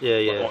perfect. Yeah,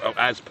 yeah. Or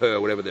as per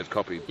whatever they've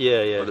copied.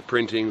 Yeah, yeah. Like the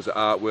printings, the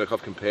artwork,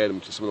 I've compared them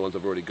to some of the ones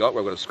I've already got.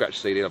 Where I've got a scratch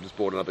CD, and I've just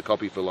bought another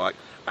copy for like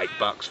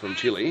 $8 from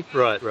Chile.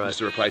 Right. Just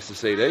to replace the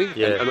CD.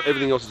 Yeah. And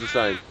everything else is the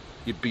same.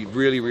 You'd be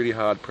really, really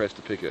hard pressed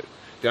to pick it.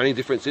 The only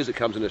difference is it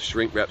comes in a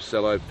shrink wrap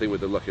cello thing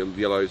with like a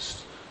yellow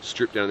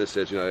strip down that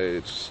says,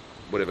 it's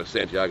whatever,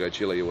 Santiago,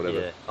 Chile or whatever.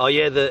 Yeah. Oh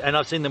yeah. And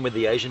I've seen them with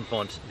the Asian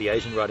font, the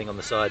Asian writing on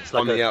the side. It's like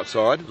On the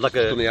outside? like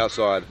Just a- on the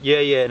outside. Yeah,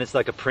 yeah. And it's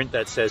like a print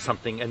that says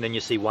something, and then you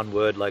see one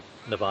word like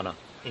Nirvana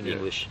in Yeah.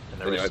 English, and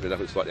the When you rest. open it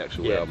up, it's like the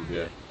actual Yeah, album. Yeah,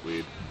 yeah.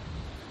 weird.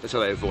 That's how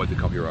they avoid the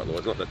copyright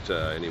laws. Not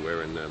that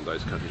anywhere in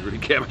those countries really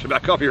care much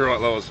about copyright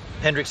laws.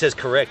 Hendrik says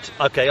correct.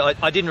 Okay,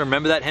 I didn't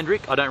remember that,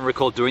 Hendrik. I don't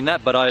recall doing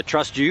that, but I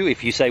trust you.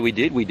 If you say we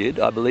did, we did.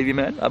 I believe you,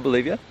 man. I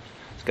believe you.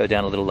 Let's go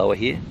down a little lower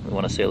here. We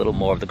want to see a little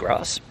more of the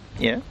grass.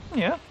 Yeah.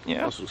 Nice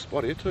little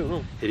spot here too. Huh?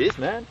 It is,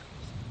 man.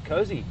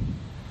 Cozy.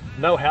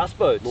 No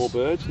houseboats. More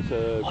birds. It's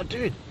a, Oh,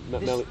 dude.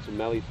 it's a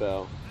mallee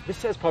fowl. This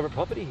says private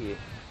property here.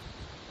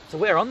 So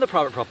we're on the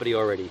private property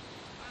already.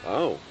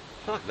 Oh.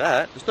 Fuck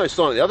that. There's no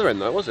sign at the other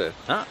end though, was there?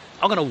 Huh?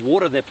 I'm going to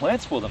water their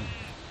plants for them.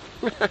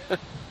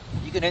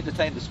 You can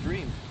entertain the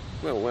stream.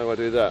 Well, why do I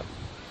do that?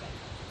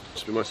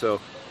 Just be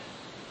myself.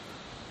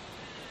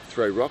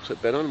 Throw rocks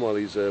at Ben on while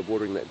he's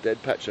watering that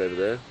dead patch over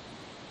there.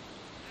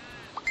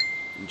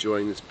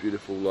 Enjoying this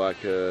beautiful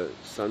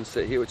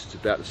sunset here, which is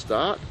about to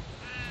start.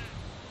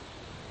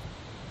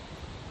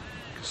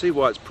 You can see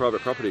why it's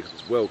private property, because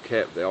it's well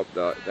kept. They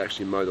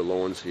actually mow the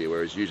lawns here,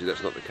 whereas usually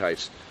that's not the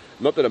case.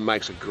 Not that it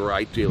makes a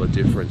great deal of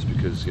difference,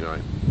 because you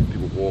know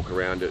people walk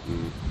around it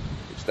and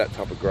it's that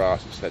type of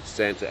grass. It's that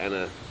Santa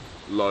Ana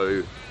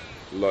low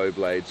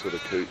blade sort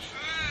of cooch.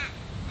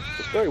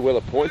 It's very well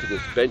appointed.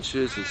 There's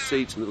benches and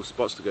seats and little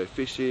spots to go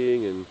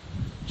fishing and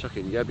chuck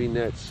in yabby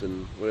nets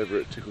and whatever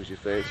it tickles your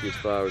fancy as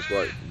far as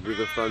like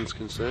river fun's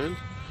concerned.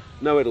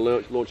 Nowhere to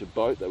launch a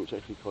boat though, which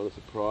actually kind of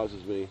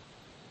surprises me.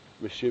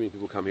 I'm assuming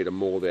people come here to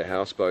moor their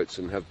houseboats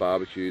and have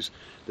barbecues.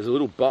 There's a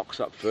little box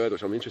up further,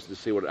 which I'm interested to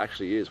see what it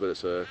actually is, whether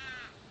it's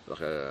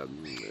like a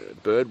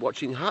bird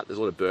watching hut. There's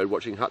a lot of bird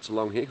watching huts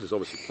along here because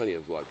there's obviously plenty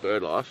of like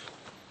bird life.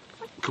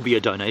 Could be a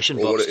donation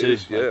box too.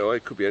 Yeah, or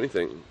it could be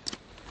anything.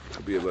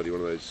 Could be a bloody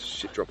one of those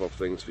shit drop-off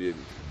things for your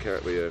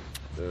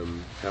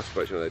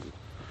houseboat. You know,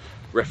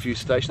 refuse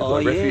station. Oh,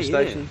 like yeah, refuse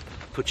station.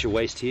 Put your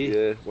waste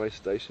here. Yeah, waste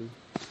station.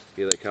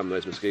 Here they come,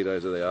 those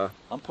mosquitoes. There they are.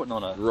 I'm putting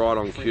on a right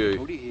on cue.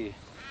 hoodie here.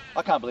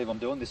 I can't believe I'm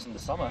doing this in the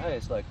summer. Hey,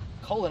 it's like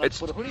cold enough to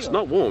put a hoodie on. It's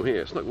not warm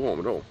here. It's not warm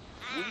at all.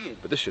 Weird.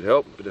 But this should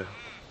help. Bit of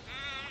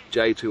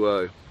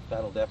J2O.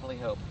 That'll definitely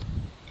help.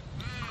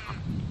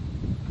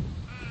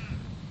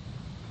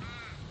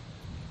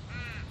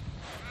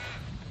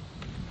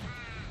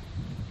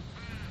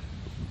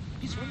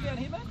 You swim down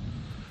here, man?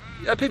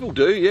 Yeah, people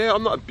do. Yeah,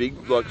 I'm not a big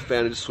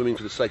fan of just swimming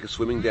for the sake of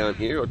swimming down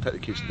here. I'd take the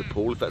kids to the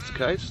pool if that's the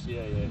case.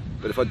 Yeah.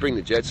 But if I'd bring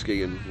the jet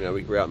ski and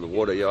we're out in the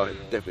water, I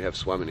definitely have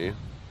swum in here.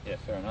 Yeah,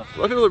 fair enough. A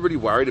lot of people are really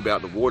worried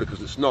about the water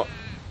because it's not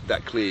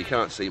that clear. You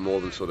can't see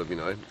more than sort of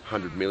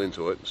 100 mil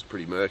into it. It's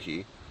pretty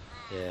murky.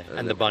 Yeah,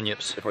 and the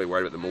bunyips. They're probably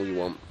worried about the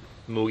mullywomp.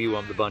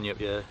 Mullywomp, the bunyip,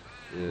 yeah.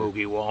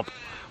 Mullywomp.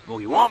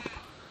 Mullywomp.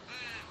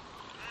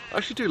 I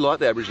actually do like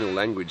the Aboriginal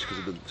language because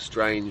of the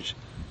strange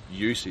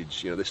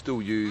usage. They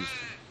still use,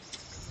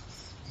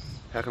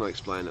 how can I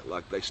explain it?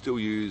 Like they still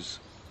use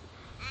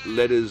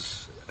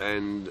letters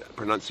and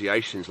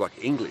pronunciations like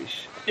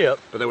English. Yep.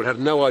 But they would have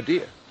no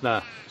idea.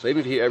 Nah. So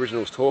even if you hear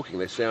Aboriginals talking,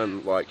 they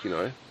sound like,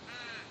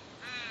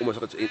 almost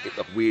like it's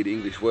like weird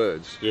English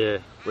words. Yeah.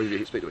 Whereas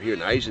if you hear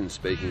an Asian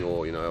speaking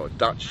or, or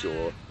Dutch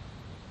or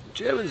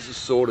German's is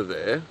sort of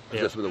there,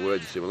 because some of the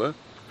words are similar.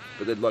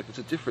 But they're like, it's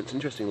an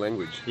interesting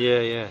language.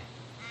 Yeah.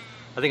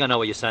 I think I know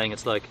what you're saying.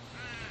 It's like,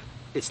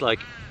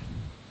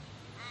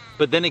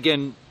 but then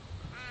again,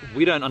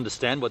 we don't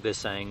understand what they're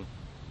saying.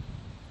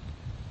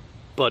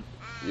 But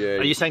yeah,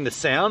 are you saying the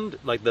sound,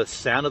 like the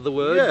sound of the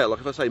word? Yeah, like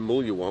if I say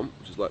mullywomp,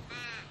 which is like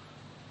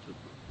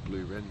a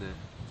blue wren there.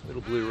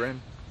 Little blue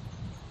wren.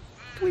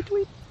 Tweet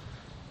tweet.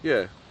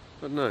 Yeah,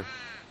 I don't know.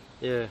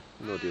 Yeah.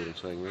 No idea what I'm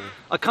saying really.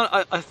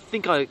 I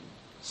think I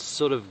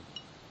sort of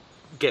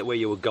get where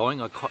you were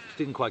going. I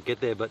didn't quite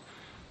get there, but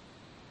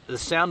the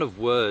sound of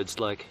words,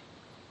 like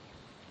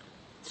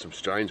some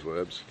strange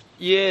verbs.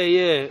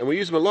 Yeah. And we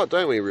use them a lot,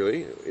 don't we?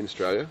 Really, in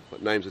Australia,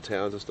 like names of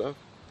towns and stuff.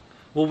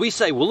 Well, we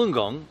say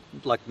Wollongong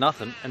like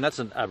nothing, and that's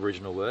an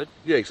Aboriginal word.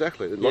 Yeah,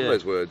 exactly. A lot of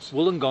those words.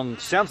 Wollongong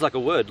sounds like a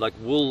word, like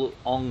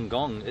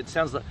wool-ong-gong. It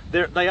sounds like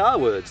they are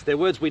words. They're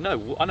words we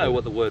know. I know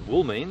what the word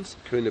wool means.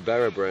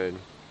 Coonabarra brand.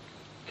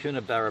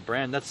 Coonabarra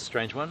brand. That's a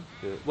strange one.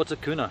 Yeah. What's a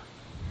Coona?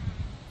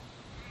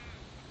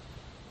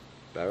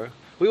 Barra.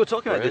 We were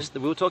talking about this.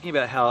 We were talking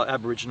about how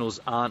Aboriginals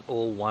aren't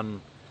all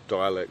one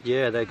dialect.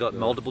 Yeah, they've got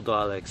multiple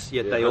dialects.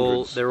 Yet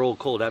they're all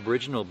called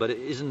Aboriginal. But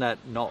isn't that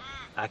not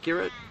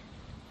accurate?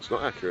 It's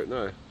not accurate,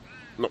 no.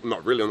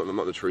 Not really,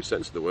 not the true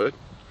sense of the word.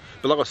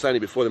 But like I was saying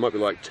before, there might be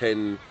like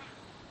 10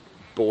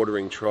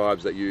 bordering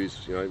tribes that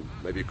use,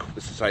 maybe,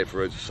 let's say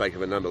for the sake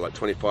of a number, like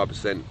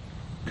 25%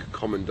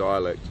 common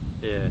dialect.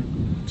 Yeah.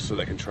 So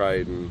they can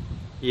trade and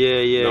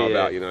know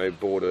about,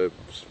 border.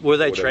 Were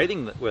they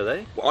trading, were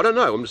they? Well, I don't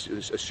know, I'm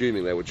just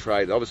assuming they would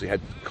trade. They obviously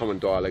had common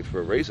dialect for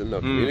a reason,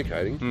 they're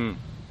communicating.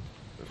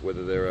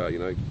 Whether they're,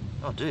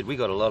 Oh, dude, we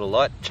got a lot of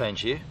light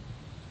change here.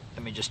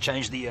 Let me just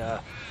change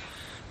the,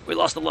 we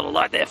lost a little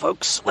light there,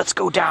 folks. Let's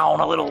go down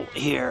a little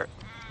here.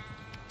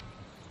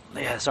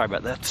 Yeah, sorry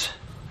about that.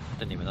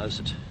 Didn't even notice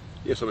it.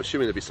 Yeah, so I'm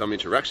assuming there'd be some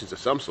interactions of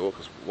some sort,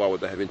 because why would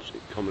they have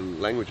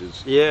common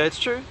languages? Yeah, it's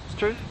true. It's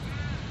true.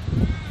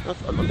 I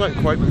don't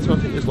quote me, so I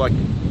think there's like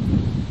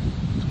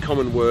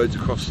common words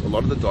across a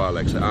lot of the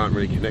dialects that aren't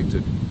really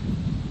connected.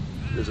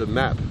 There's a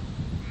map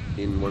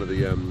in one of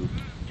the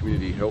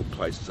community help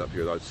places up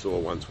here that I saw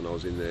once when I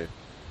was in there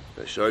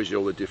that shows you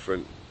all the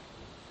different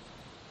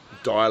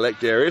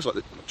dialect areas, like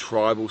the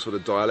tribal sort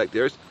of dialect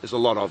areas. There's a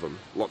lot of them,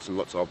 lots and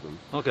lots of them.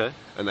 Okay.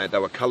 And they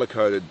were colour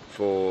coded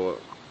for,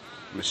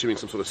 I'm assuming,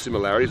 some sort of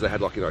similarities. They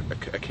had like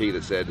a key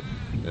that said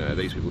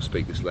these people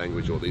speak this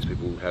language, or these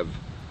people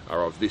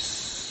are of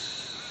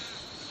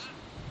this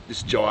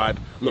this jibe.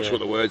 I'm not sure what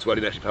the words were. I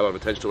didn't actually pay a lot of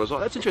attention to it. I was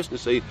like, that's interesting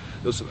to see. There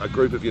was a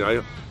group of,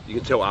 you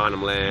can tell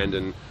Arnhem Land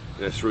and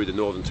through the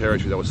Northern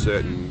Territory there were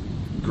certain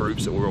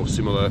groups that were all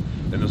similar,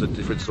 and there was a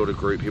different sort of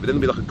group here. But then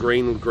there'd be like a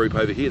green group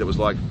over here that was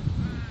like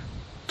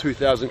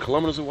 2,000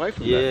 kilometres away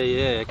from that.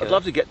 Okay. I'd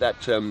love to get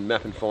that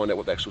map and find out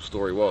what the actual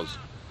story was,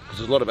 because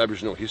there's a lot of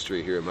Aboriginal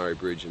history here at Murray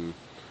Bridge and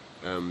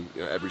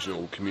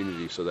Aboriginal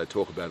community, so they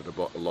talk about it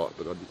a lot.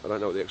 But I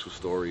don't know what the actual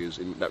story is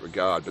in that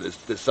regard. But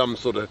there's some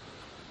sort of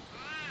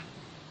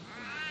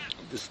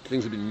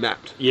things have been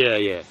mapped.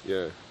 Yeah.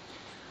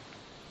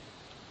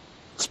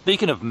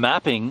 Speaking of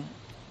mapping,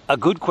 a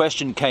good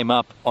question came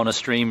up on a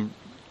stream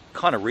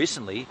kind of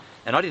recently,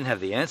 and I didn't have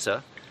the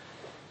answer.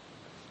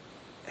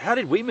 How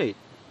did we meet?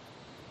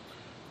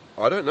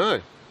 I don't know.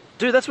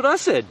 Dude, that's what I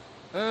said.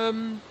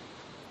 Didn't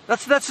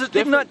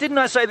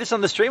I say this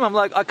on the stream? I'm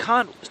like, I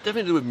can't. It's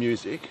definitely to do with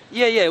music.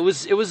 Yeah. It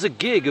was a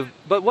gig of,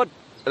 but what?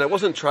 And it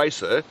wasn't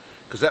Tracer,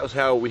 because that was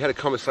how we had a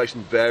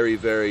conversation very,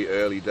 very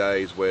early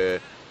days where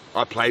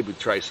I played with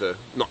Tracer,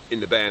 not in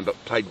the band, but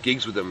played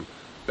gigs with them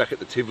back at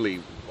the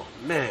Tivoli. Oh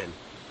man.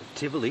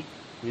 Tivoli?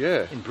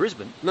 Yeah. In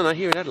Brisbane? No,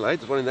 here in Adelaide.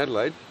 There's one in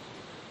Adelaide.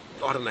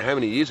 I don't know how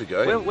many years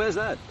ago. Where's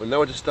that? When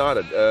Noah just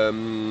started.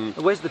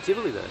 Where's the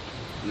Tivoli though?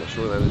 I'm not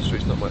sure the name of the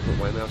street's not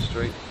Weymouth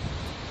Street.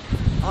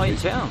 Oh, in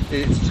town?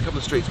 It's a couple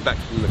of streets back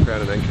from the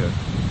Crown and Anchor.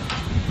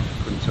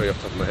 Couldn't tell you off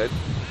the top of my head.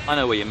 I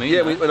know what you mean.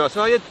 Yeah, when I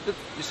said,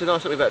 you said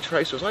something about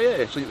Tracer. I was like,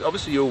 yeah. So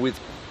obviously you're with,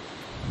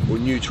 or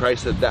knew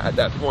Tracer at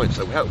that point.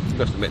 So you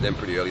must have met them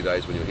pretty early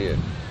days when you were here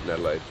in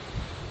Adelaide.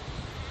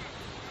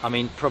 I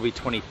mean, probably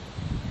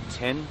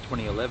 2010,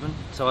 2011.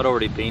 So I'd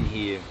already been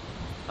here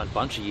a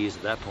bunch of years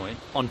at that point,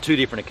 on 2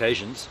 different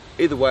occasions.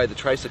 Either way, the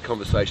Tracer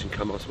conversation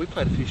come on. So we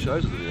played a few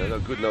shows with them. They were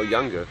good and they were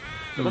younger.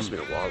 It must have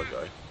been a while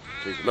ago.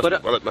 Jeez,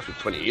 it must be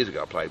 20 years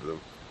ago I played with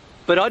them.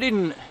 But I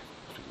didn't. It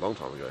must be a long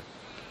time ago.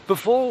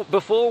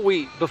 Before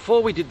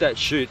we did that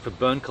shoot for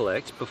Burn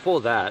Collect,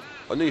 before that,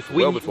 I knew you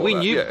before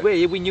that.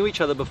 We knew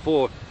each other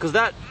before, because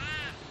that.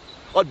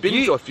 I'd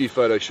been to a few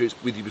photo shoots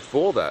with you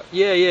before that.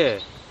 Yeah.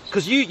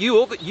 Because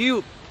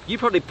you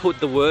probably put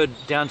the word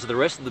down to the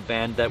rest of the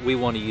band that we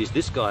want to use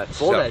this guy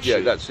for that shoot. Yeah,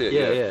 that's it.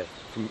 Yeah.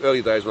 From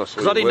early days when I saw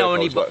you. Because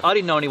I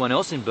didn't know anyone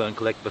else in Burn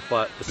Collect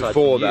besides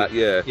before you. that.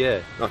 Yeah.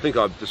 Yeah. I think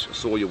I just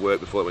saw your work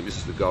before. When this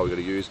is the guy we got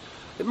to use.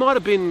 It might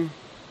have been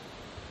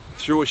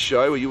through a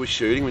show where you were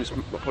shooting. I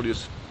probably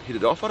just hit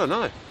it off. I don't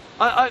know.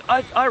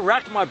 I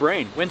racked my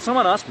brain when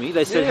someone asked me.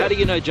 They said, "How do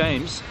you know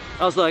James?"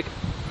 I was like,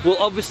 "Well,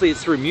 obviously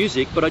it's through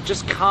music, but I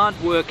just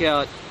can't work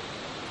out."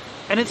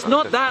 And it's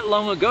not that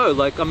long ago.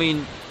 Like, I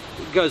mean,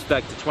 it goes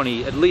back to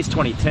at least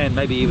 2010,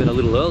 maybe even a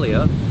little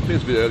earlier. I think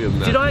it's a bit earlier than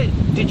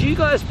that. Did you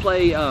guys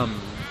play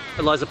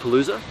Eliza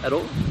Palooza at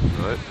all?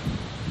 No.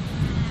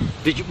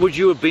 Would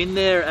you have been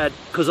there at?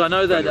 Because I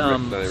know that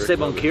Seb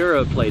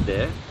Onkira played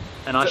there,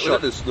 and I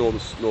shot this Northern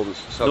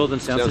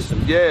Sound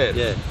System.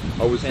 Yeah.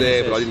 I was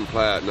there, NSS. but I didn't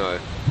play it. No.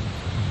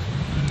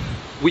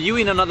 Were you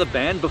in another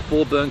band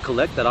before Burn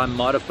Collect that I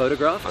might have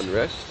photographed?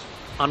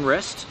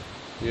 Unrest?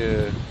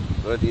 Yeah.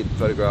 I don't think it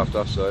photographed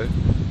us though.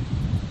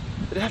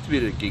 It'd have to be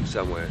at a gig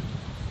somewhere.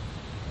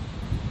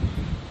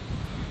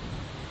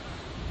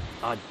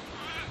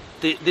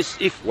 This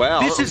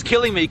is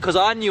killing me, because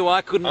I knew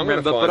I couldn't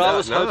remember, but I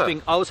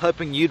was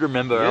hoping you'd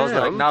remember. Yeah, I was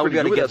like, no, we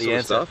got to get the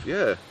answer.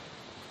 Yeah.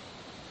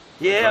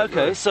 Yeah.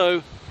 Okay. Know.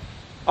 So,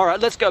 all right,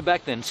 let's go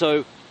back then.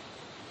 So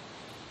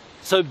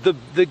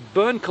the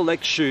Burn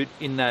Collect shoot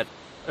in that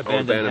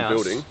abandoned house,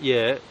 building.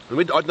 Yeah.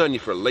 And I'd known you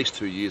for at least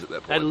 2 years at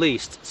that point. At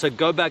least. So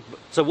go back.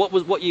 So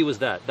what year was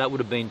that? That would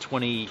have been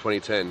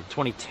 2010.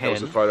 2010. That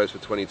was the photos for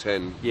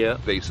 2010. Yeah.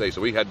 BC.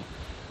 So we had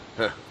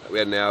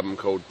an album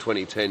called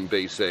 2010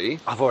 BC.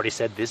 I've already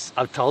said this.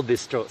 I've told this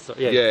story. So,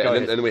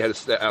 and then we had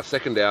our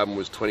second album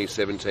was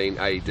 2017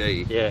 AD.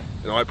 Yeah.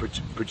 And I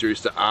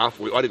produced it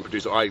after. I didn't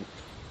produce it. I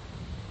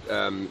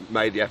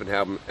made the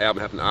album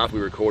happen after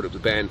we recorded it. The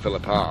band fell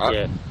apart.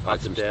 Yeah. I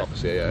had some stuff.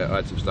 I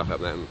had some stuff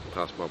happen, and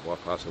my wife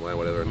passed away, or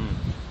whatever.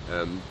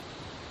 And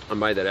I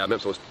made that album.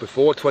 So it was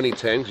before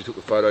 2010 because you took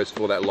the photos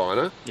for that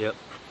liner. Yep.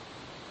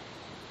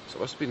 So it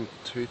must have been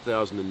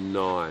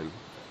 2009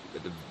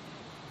 at the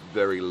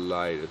very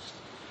latest,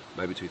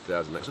 maybe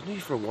 2008. So I knew you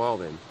for a while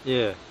then.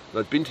 Yeah. And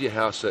I'd been to your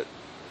house at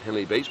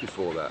Henley Beach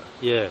before that.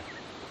 Yeah.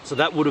 So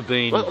that would have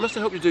been. Well, I must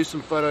have helped you do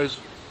some photos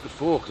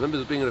before, because I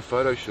remember being at a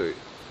photo shoot.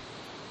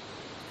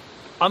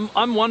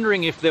 I'm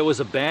wondering if there was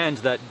a band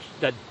that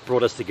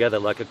brought us together,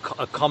 like a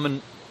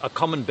common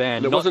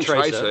band. And it wasn't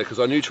Tracer, because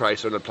I knew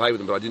Tracer and I played with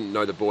them, but I didn't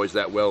know the boys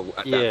that well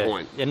at that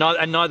point. Yeah,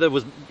 and neither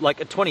was,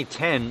 like, at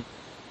 2010.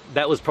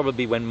 That was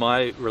probably when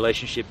my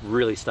relationship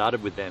really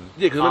started with them.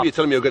 Yeah, because I remember you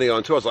telling me you were going to go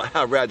on tour. I was like,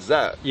 how rad's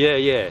that? Yeah.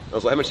 I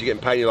was like, how much are you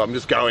getting paid? And you're like, I'm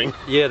just going.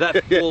 Yeah,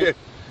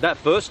 that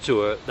first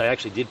tour, they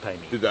actually did pay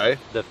me. Did they?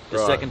 The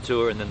second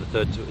tour and then the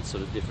third tour, it's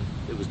sort of different.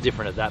 It was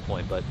different at that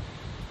point,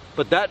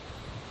 but that.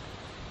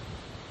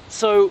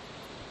 So,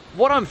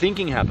 what I'm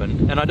thinking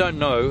happened, and I don't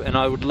know, and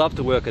I would love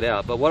to work it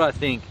out, but what I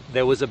think,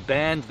 there was a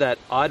band that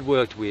I'd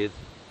worked with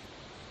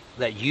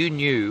that you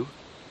knew,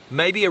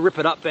 maybe a Rip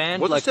It Up band.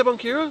 Was it Seb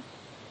Onkira?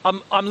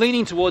 I'm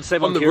leaning towards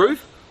Save On the Kira.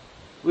 roof?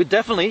 We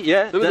definitely,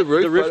 yeah. Remember the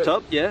roof? The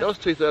rooftop, yeah. That was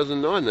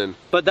 2009 then.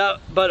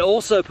 But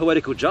also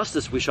Poetical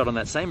Justice we shot on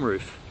that same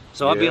roof.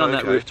 So I've Yeah, been on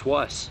that okay. roof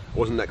twice.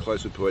 Wasn't that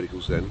close with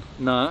Poeticals then.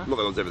 No. Not that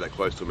I was ever that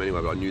close to them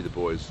anyway, but I knew the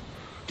boys.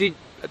 Did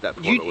At that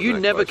point, I wasn't you that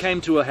never close.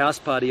 came to a house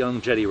party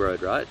on Jetty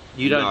Road, right?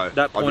 You don't. No,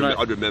 that point.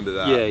 I'd remember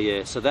that. Yeah,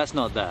 yeah. So that's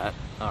not that.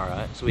 All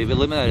right. So we've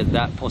eliminated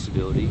that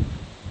possibility.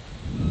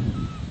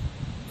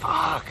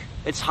 Fuck.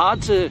 It's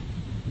hard to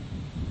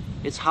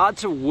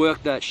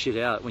work that shit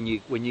out when you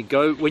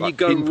go Like, right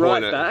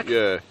pinpoint it, back.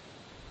 Yeah.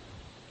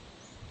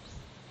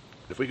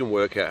 If we can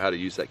work out how to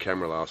use that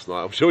camera last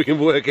night, I'm sure we can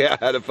work out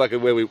how to fucking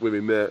where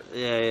we met.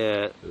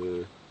 Yeah,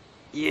 yeah.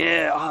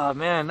 Yeah. Oh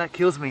man, that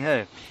kills me.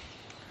 Hey.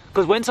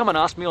 Because when someone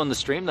asked me on the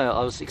stream,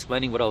 I was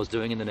explaining what I was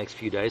doing in the next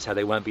few days, how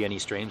there won't be any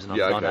streams, and I'm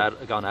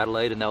going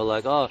Adelaide, and they were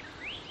like, oh.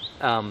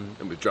 And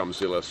with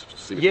Drumzilla,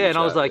 Yeah, and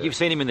I was like, you've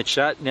seen him in the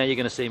chat, now you're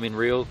going to see him in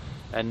real.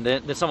 And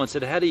then someone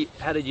said, how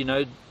did you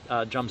know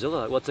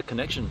Drumzilla? What's the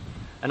connection?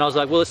 And I was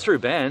like, well, it's through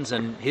bands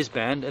and his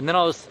band. And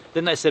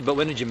then they said, but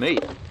when did you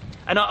meet?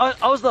 And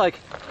I was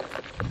like,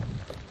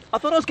 I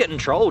thought I was getting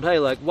trolled. Hey,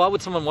 like, why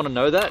would someone want to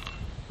know that?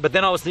 But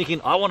then I was thinking,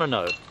 I want to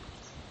know.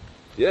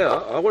 Yeah,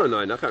 I want to know,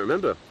 and I can't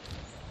remember.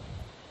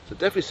 So it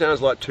definitely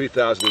sounds like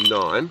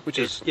 2009, which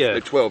is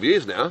like 12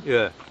 years now.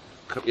 Yeah.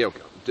 Yeah,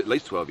 at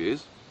least 12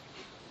 years.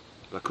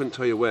 But I couldn't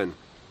tell you when.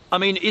 I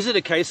mean, is it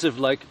a case of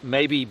like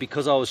maybe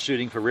because I was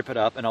shooting for Rip It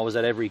Up and I was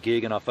at every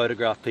gig and I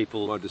photographed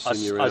people, I've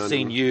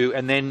seen you,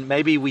 and then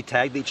maybe we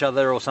tagged each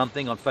other or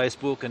something on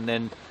Facebook, and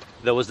then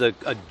there was a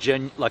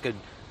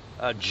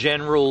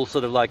general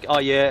sort of like, oh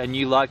yeah, and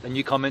you liked and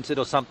you commented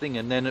or something,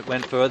 and then it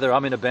went further.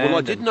 I'm in a band. Well,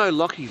 I did know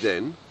Lockie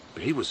then,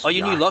 but he was. Oh,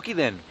 you knew Lockie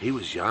then? He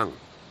was young,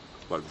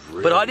 like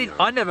really. But I didn't.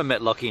 Young. I never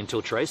met Lockie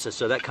until Tracer,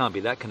 so that can't be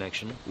that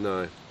connection.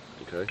 No.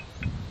 Okay.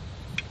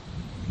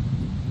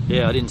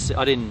 Yeah, I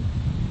didn't.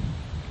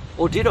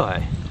 Or did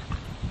I?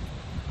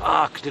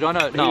 Fuck, did I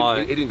know? No,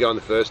 He didn't go on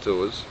the first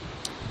tours.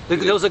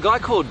 There was a guy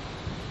called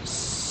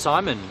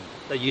Simon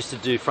that used to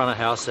do front of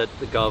house at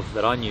the Gov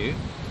that I knew.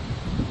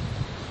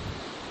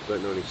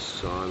 Don't know any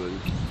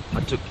Simon.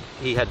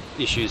 He had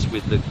issues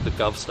with the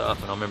Gov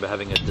stuff, and I remember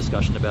having a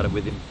discussion about it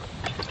with him.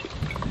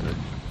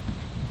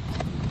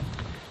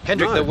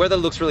 Hendrik, the weather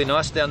looks really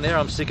nice down there.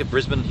 I'm sick of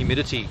Brisbane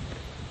humidity.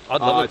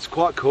 It's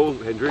quite cool,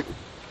 Hendrik.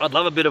 I'd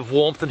love a bit of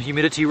warmth and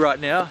humidity right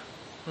now.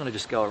 I'm gonna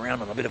just go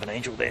around on a bit of an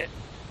angel there,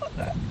 like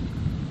that.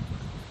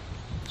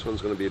 This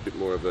one's going to be a bit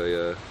more of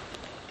a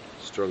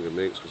stronger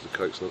mix because the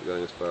coke's not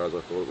going as far as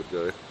I thought it would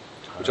go,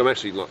 which I'm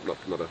actually not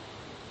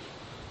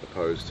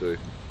opposed to.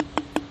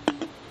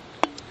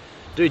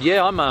 Dude,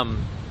 yeah, I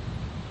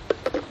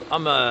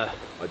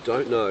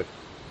don't know.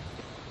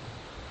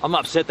 I'm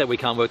upset that we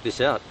can't work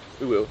this out.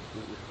 We will.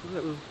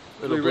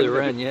 Little blue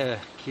wren, yeah,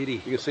 kitty.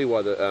 You can see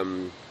why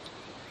the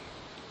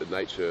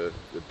nature,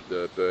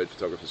 the bird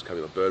photographers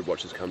coming, the bird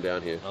watchers come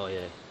down here. Oh yeah.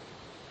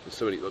 There's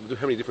so many.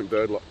 How many different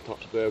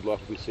types of bird life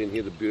have we seen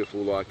here? The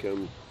beautiful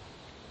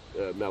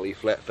mallee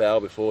flatfowl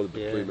before, the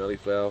blue mallee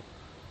fowl,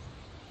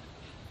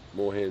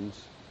 moorhens,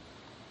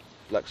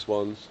 black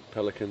swans,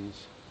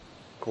 pelicans,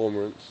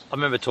 cormorants. I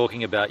remember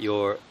talking about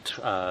your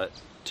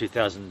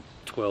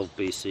 2012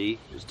 BC. It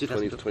was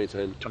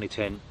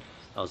 2010.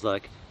 I was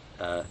like,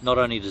 not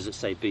only does it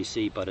say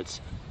BC, but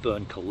it's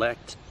Burn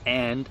Collect,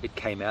 and it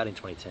came out in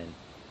 2010.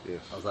 Yes.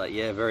 I was like,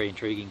 yeah, very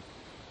intriguing.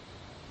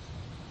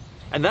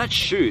 And that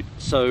shoot,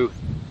 so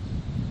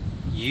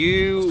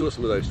you... Still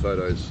some of those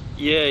photos.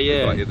 Yeah,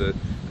 yeah. Like the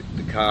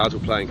cards, we're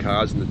playing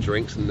cards and the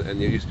drinks,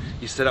 and you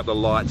set up the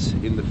lights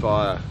in the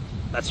fire.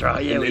 That's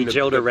right, yeah, we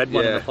gelled a red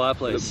one in the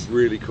fireplace. It was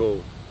really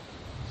cool.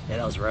 Yeah,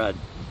 that was rad.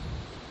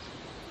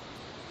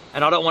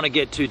 And I don't want to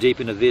get too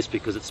deep into this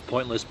because it's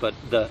pointless, but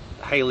the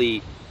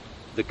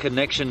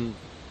connection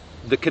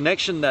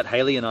that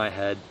Haley and I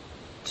had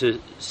to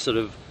sort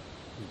of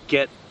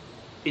get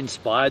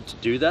inspired to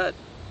do that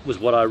was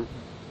what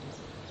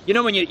you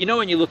know when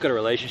you look at a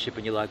relationship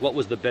and you're like, what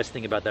was the best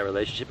thing about that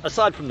relationship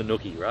aside from the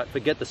nookie, right?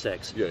 Forget the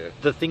sex. Yeah.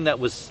 The thing that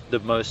was the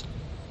most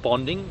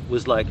bonding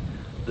was like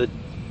the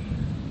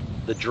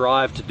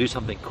drive to do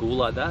something cool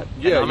like that.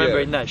 Yeah, and I remember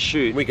in that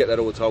shoot. We get that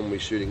all the time when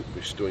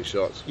we're doing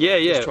shots. Yeah,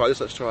 yeah. Let's try this.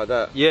 Let's try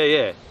that. Yeah,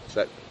 yeah. It's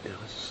that,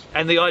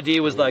 and the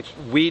idea was like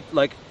we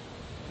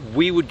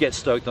would get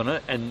stoked on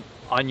it, and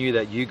I knew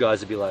that you guys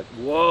would be like,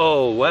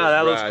 whoa, wow,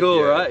 that looks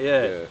cool, right?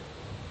 Yeah.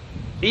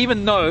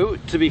 Even though,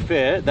 to be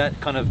fair, that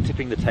kind of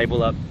tipping the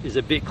table up is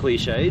a bit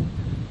cliched,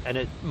 and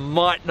it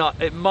might not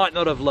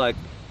have like.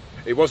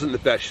 It wasn't the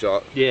best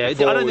shot. Yeah, I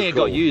don't think it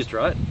got used,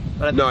 right?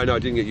 No, it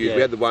didn't get used. Yeah.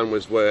 We had the one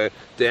where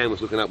Dan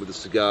was looking up with the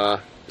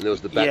cigar, and there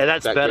was the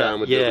background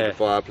with the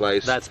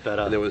fireplace. That's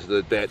better. And there was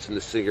the bets and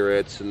the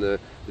cigarettes and the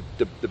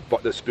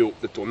spilt,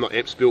 not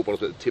spilt bottles,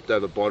 but the tipped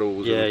over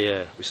bottles. Yeah,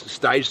 yeah. We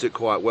staged it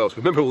quite well. So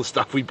remember all the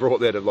stuff we brought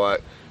there to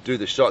like do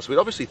the shots. We'd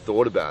obviously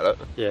thought about it.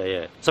 Yeah,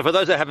 yeah. So for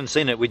those that haven't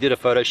seen it, we did a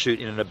photo shoot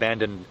in an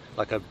abandoned,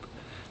 like a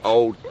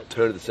old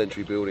turn of the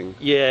century building.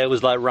 Yeah, it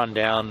was like run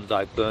down,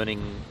 like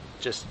burning,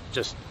 just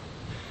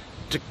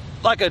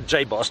like a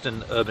J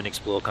Boston Urban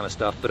Explorer kind of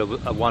stuff, but a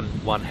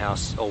one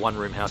house or one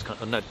room house,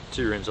 no,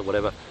 2 rooms or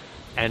whatever.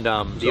 And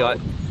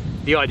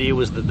the idea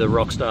was that the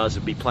rock stars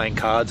would be playing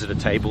cards at a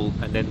table,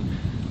 and then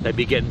they'd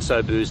be getting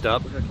so boozed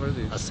up. Look how close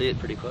it is. I see it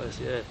pretty close,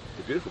 yeah.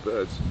 They're beautiful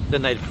birds.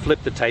 Then they'd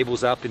flip the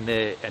tables up in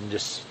there, and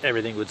just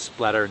everything would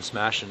splatter and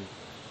smash, and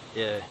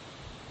yeah.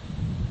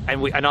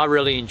 And I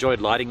really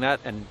enjoyed lighting that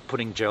and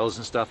putting gels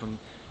and stuff, and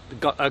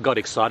I got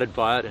excited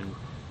by it.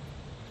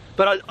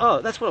 But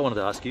that's what I wanted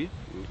to ask you.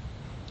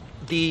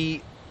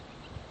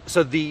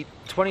 So the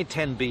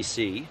 2010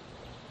 BC.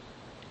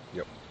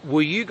 Yep.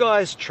 Were you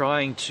guys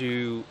trying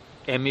to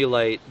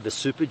emulate the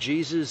Super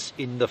Jesus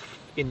in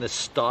the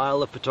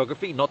style of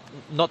photography? Not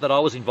that I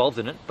was involved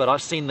in it, but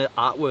I've seen the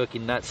artwork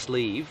in that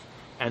sleeve,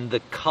 and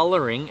the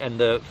coloring and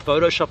the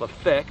Photoshop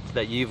effect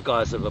that you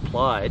guys have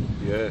applied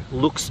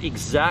looks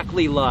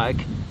exactly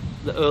like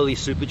the early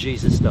Super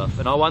Jesus stuff.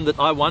 And I wondered,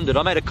 I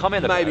made a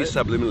comment about it. Maybe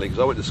subliminally, because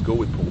I went to school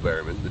with Paul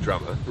Berryman, the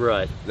drummer.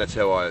 Right. That's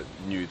how I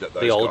knew that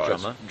those the old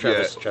guys, drummer,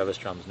 Travis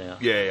drums now.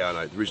 Yeah, I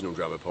know, the original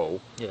drummer, Paul.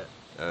 Yeah.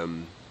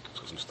 It's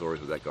got some stories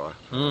with that guy.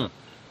 Mm.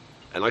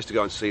 And I used to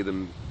go and see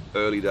them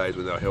early days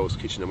when they were Hell's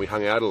Kitchen, and we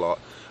hung out a lot.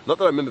 Not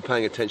that I remember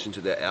paying attention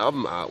to their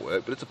album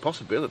artwork, but it's a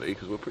possibility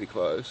because we're pretty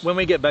close. When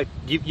we get back,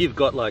 you've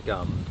got like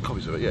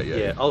copies of it, yeah.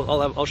 Yeah,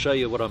 I'll show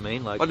you what I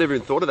mean. Like, I'd never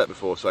even thought of that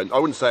before, so I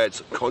wouldn't say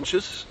it's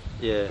conscious.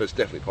 Yeah, but it's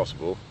definitely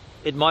possible.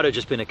 It might have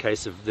just been a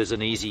case of there's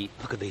an easy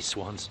look at these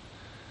swans.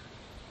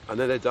 I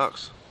know they're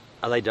ducks.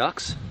 Are they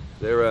ducks?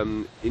 They're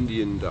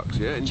Indian ducks,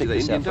 yeah. Check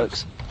this Indian out,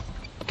 ducks.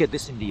 Folks. Get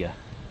this India.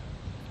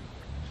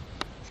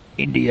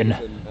 Indian.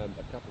 And,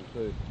 a couple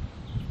too.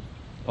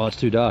 Oh, it's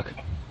too dark.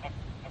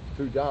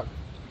 Too dark.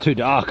 Too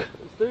dark.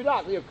 It's too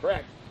dark. You're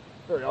correct.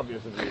 Very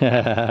obvious, isn't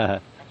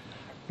it?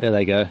 There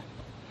they go.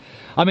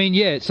 I mean,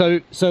 yeah.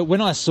 So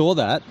when I saw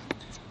that,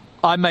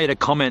 I made a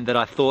comment that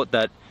I thought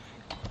that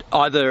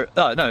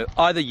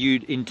either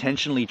you'd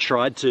intentionally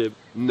tried to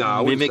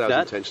mimic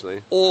that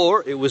intentionally,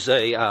 or it was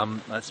a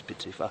that's a bit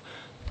too far,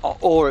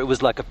 or it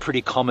was like a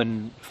pretty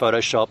common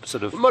Photoshop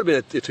sort of. It might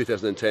have been a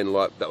 2010,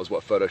 like that was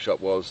what Photoshop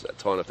was at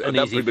the time. An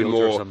that easy would have been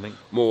filter or something.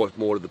 more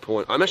to the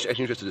point. I'm actually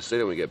interested to see it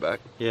when we get back.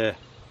 Yeah.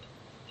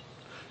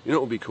 You know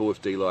what would be cool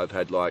if D-Live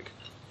had like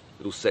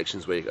little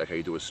sections where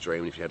you do a stream,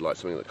 and if you had like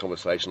something like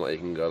conversation, like you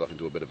can go like and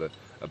do a bit of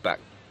a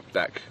back.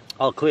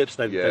 Oh, clips.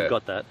 They've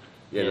got that.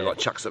 Yeah, like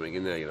chuck something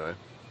in there, you know.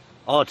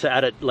 Oh, to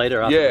add it later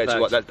after yeah, the it's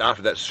like that,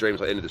 after that stream, it's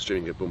like end of the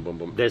stream, you go boom, boom,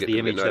 boom. There's the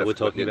image that we're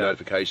talking about.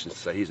 Notifications to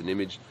say here's an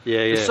image. Yeah,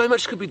 yeah. There's so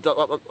much could be done.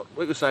 Like what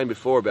we were saying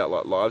before about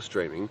like live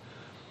streaming,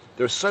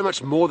 there is so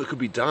much more that could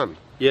be done.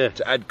 Yeah.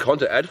 To add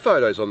content, add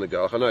photos on the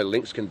go. Like I know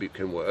links can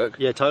work.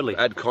 Yeah, totally.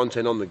 Add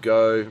content on the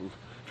go. Do you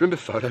remember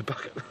Photo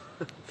Bucket?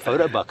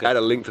 Photo Bucket. Add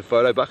a link to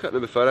Photo Bucket.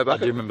 Remember Photo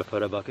Bucket? I do remember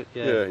Photo Bucket.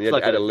 Yeah. Yeah. You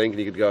had to add a link, and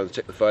you could go and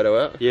check the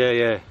photo out. Yeah,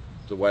 yeah.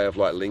 It's a way of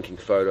like linking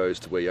photos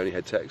to where you only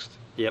had text.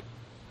 Yep.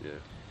 Yeah.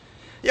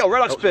 Yo,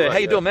 Redox Bear, right, how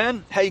you doing,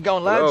 man? How you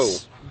going,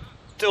 lads?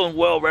 Hello. Doing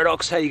well,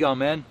 Redox. How you going,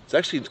 man? It's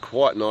actually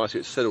quite nice.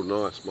 It's settled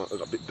nice. I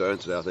got a bit burnt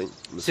today, I think.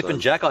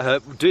 Sipping Jack, I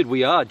hope. Dude,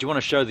 we are. Do you want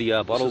to show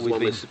the bottle we've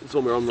been... It's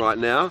one we're on right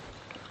now.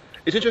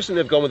 It's interesting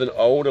they've gone with an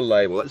older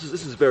label. This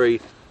is very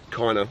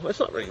kind of...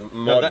 It's not really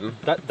modern.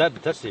 No,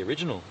 that's the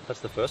original. That's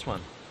the first one.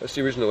 That's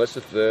the original. That's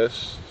the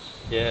first...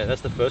 Yeah,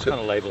 that's the first kind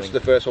of labelling. This is the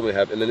first one we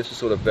have. And then this is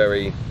sort of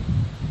very...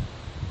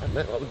 I don't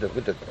know,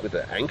 with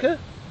the anchor?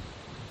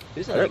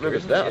 I don't remember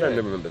that. I don't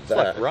remember that. It's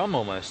like rum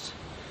almost.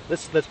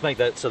 Let's make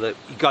that so that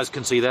you guys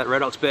can see that.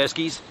 Redox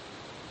Bearskis.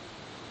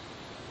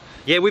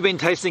 Yeah, we've been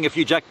tasting a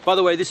few Jack. By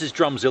the way, this is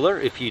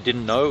Drumzilla, if you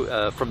didn't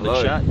know from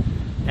the chat.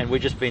 And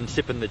we've just been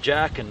sipping the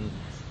Jack, and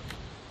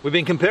we've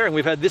been comparing.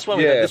 We've had this one,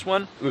 we've had this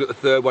one. We've got the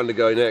third one to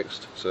go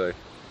next. So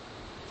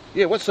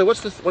yeah, what are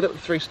the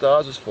 3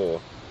 stars is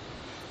for?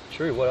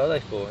 True. What are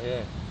they for?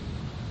 Yeah.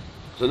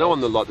 So I know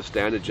on the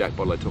standard Jack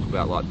bottle they talk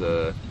about like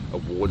the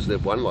awards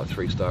they've won, like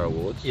 3-star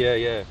awards. Yeah,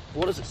 yeah.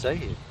 What does it say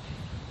here?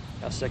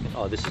 Our second.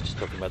 Oh, this is just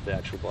talking about the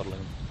actual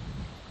bottling.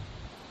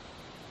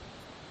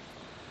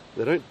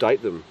 They don't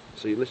date them.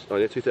 So you listen. Oh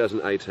yeah,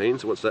 2018.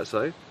 So what's that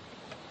say?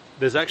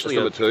 There's actually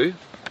number 2.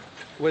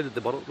 Where did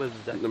the bottle? Where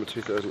did that? Number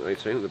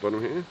 2018 at the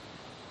bottom here.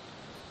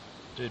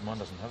 Dude, mine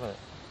doesn't have it.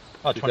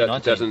 Oh,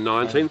 2019.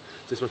 2019. So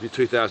this must be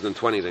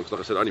 2020 then. Because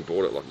like I said, I only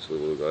bought it like this a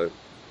little while ago.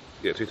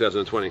 Yeah,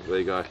 2020. There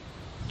you go.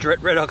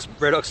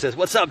 Redox says,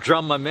 "What's up,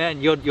 Drum, my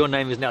man? Your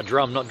name is now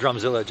Drum, not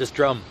Drumzilla, just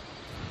Drum."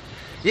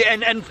 Yeah,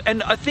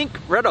 and I think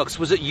Redox,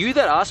 was it you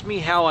that asked me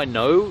how I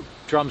know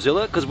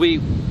Drumzilla? Because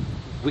we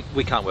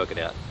can't work it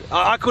out.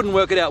 I couldn't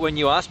work it out when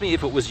you asked me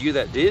if it was you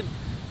that did,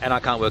 and I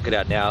can't work it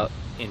out now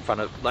in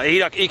front of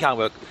he can't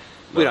work.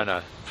 We don't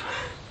know.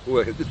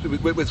 We're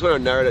sort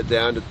of narrowed it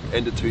down to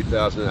end of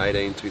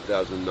 2018,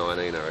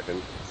 2019, I reckon.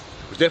 It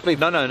was definitely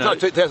no.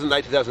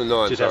 2008,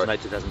 2009.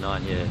 2008,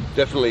 2009, yeah.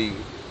 Definitely,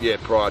 yeah,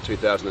 prior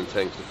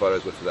 2010, because the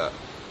photos were for that.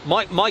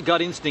 My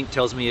gut instinct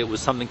tells me it was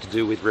something to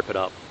do with Rip It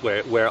Up,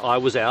 where I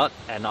was out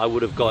and I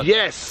would have got...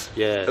 Yes!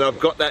 Yeah. And I've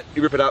got that,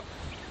 you Rip It Up.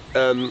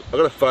 I've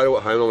got a photo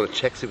at home, I want to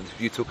check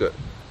if you took it.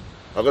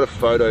 I've got a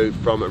photo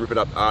from a Rip It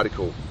Up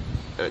article,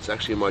 and it's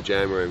actually in my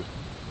jam room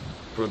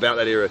from about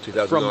that era,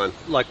 2009.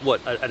 From like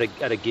what, at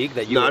a gig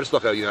that you? No, just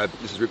like a, you know,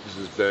 this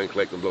is burn,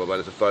 collect, and blah blah blah.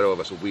 There's a photo of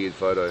us, a weird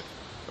photo.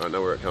 I don't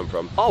know where it come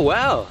from. Oh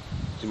wow.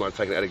 So you might have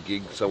taken it at a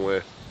gig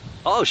somewhere.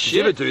 Oh shit. Did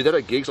you ever do that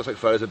at gigs? Like take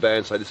photos of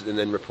bands, say this, and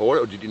then report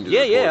it, or you didn't do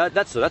Yeah, the yeah, report?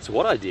 that's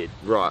what I did.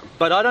 Right.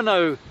 But I don't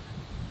know.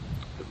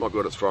 It might be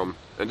what it's from.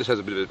 And just has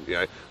a bit of, you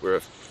know, we're a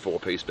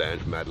 4-piece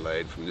band from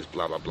Adelaide, from this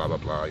blah blah blah blah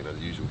blah, you know, the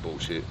usual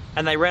bullshit.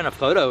 And they ran a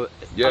photo.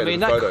 Yeah, I mean,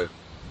 there's a that photo.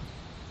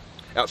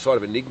 Outside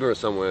of Enigma or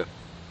somewhere.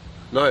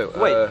 No.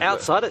 wait,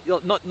 outside it?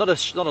 Not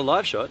a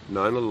live shot.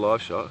 No, not a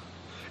live shot.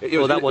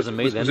 Well, that wasn't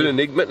me then. Was it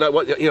Enigma? No,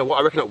 what, you know what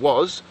I reckon it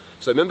was.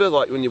 So remember,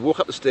 like when you walk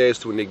up the stairs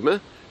to Enigma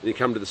and you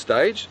come to the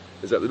stage,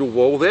 there's that little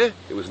wall there.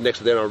 It was next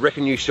to there, and I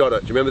reckon you shot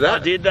it. Do you remember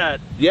that? I did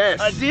that. Yes.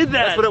 I did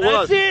that. That's what it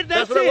was. That's it.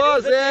 That's what it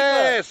was.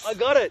 Yes. I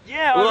got it.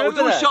 Yeah, Well, I we're remember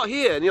doing a that. shot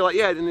here, and you're like,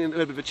 yeah, and then we had a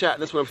bit of a chat.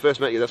 And that's when I first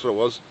met you. That's what it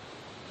was.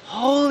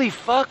 Holy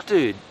fuck,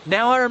 dude.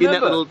 Now I remember.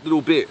 In that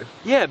little bit.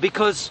 Yeah,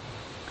 because,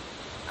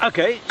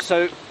 okay,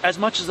 so as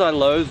much as I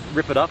loathe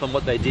Rip It Up and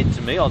what they did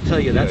to me, I'll tell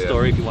you that Yeah, yeah.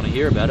 story if you want to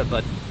hear about it,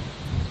 but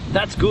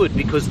that's good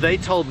because they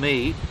told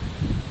me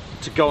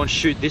to go and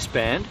shoot this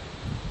band.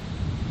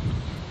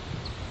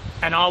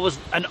 And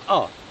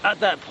at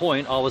that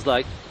point, I was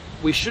like,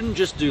 we shouldn't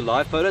just do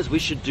live photos, we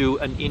should do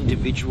an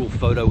individual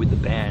photo with the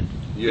band.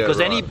 Yeah, because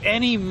right.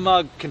 any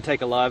mug can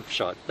take a live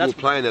shot. We were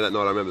playing there that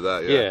night, I remember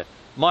that, yeah. Yeah.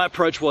 My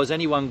approach was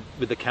anyone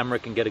with a camera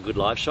can get a good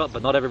live shot,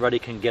 but not everybody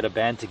can get a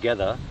band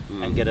together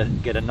and get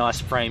a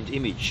nice framed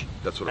image.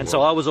 That's what it And was.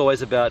 so I was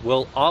always about,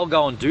 well, I'll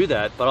go and do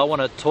that, but I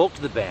want to talk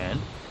to the band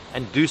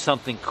and do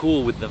something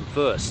cool with them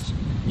first.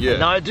 Yeah.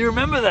 And I do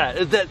remember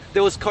that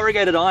there was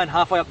corrugated iron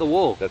halfway up the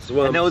wall. That's the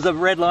one. And there was a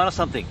red line or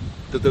something.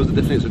 There was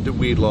definitely a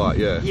weird light,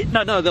 yeah.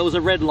 Yeah, no, there was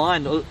a red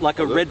line, like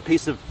a Was it? red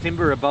piece of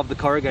timber above the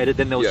corrugated,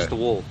 then there was Yeah. just a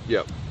wall.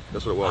 Yep,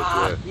 that's what it was,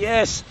 Ah, yeah.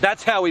 yes,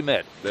 that's how we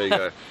met. There you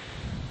go.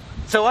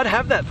 So I'd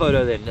have that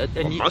photo then. And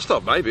Well, you, must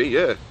have, maybe,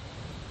 yeah.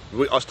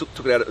 I still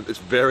took it out, it's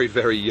very,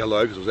 very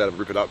yellow because it was out of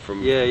Rip It Up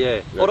from... yeah.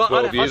 Yeah, Well,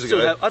 12 years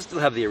ago. I still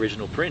have the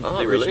original print, Oh,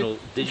 the really? original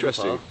digital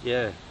Interesting. file.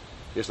 Yeah.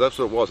 Yeah, so that's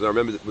what it was. And I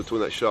remember that we were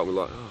doing that shot and we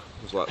were like, oh,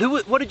 it was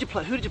like... What did you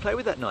play? Who did you play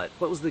with that night?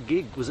 What was the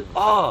gig? Was it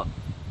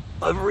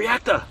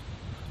Overreactor?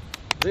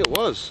 I think it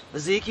was.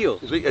 Ezekiel.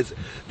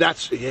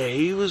 Yeah,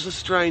 he was a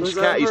strange Was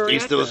cat. He's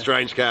Overreactor? still a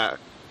strange cat.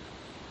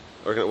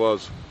 I reckon it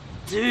was.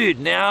 Dude,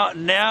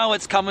 now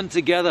it's coming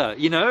together.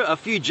 You know, a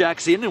few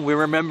jacks in and we're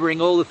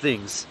remembering all the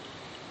things.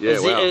 Yeah,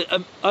 wow.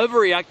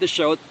 Overreactor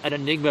show at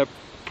Enigma,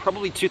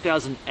 probably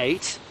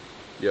 2008.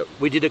 Yep.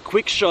 We did a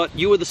quick shot.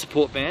 You were the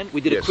support band.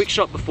 We did a Yes. quick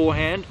shot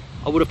beforehand.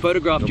 I would have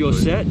photographed your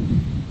set.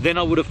 Then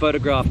I would have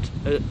photographed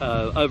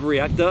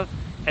Overreactor.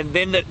 And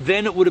then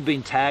it would have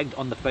been tagged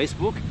on the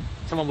Facebook.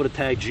 Someone would have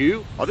tagged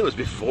you. I think it was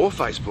before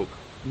Facebook.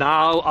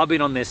 No, I've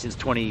been on there since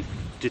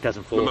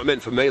 2004. I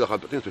meant for me, like I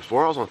think it was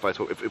before I was on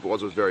Facebook. If it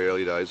was very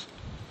early days.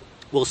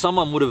 Well,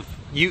 someone would have,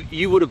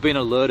 you would have been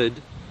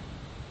alerted.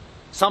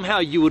 Somehow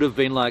you would have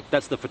been like,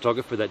 that's the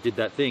photographer that did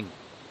that thing.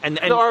 And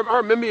No, I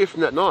remember you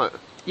from that night.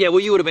 yeah, well,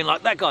 you would have been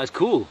like, that guy's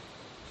cool.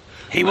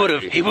 He would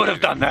have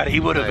done that. He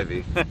would have.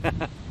 Maybe.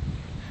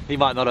 He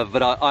might not have,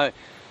 but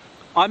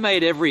I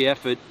made every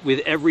effort with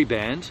every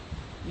band.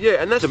 Yeah,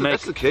 and that's make-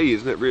 that's the key,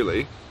 isn't it?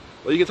 Really.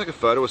 Well, you can take a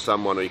photo of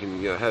someone, or you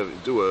can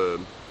do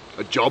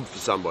a job for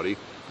somebody.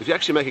 If you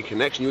actually make a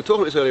connection, you were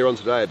talking about this earlier on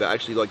today about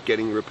actually like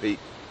getting repeat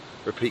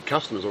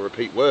customers or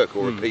repeat work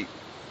or repeat,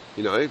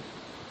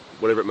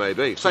 whatever it may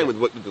be. Same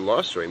with the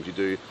live streams. You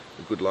do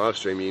a good live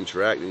stream, you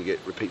interact, and you get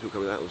repeat people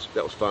coming. That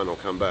was fun. I'll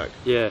come back.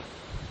 Yeah.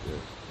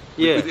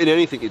 Yeah. In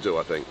anything you do,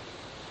 I think.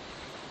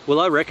 Well,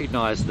 I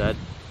recognise that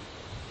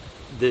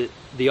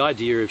the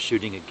idea of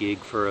shooting a gig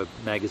for a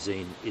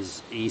magazine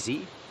is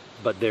easy,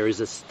 but there is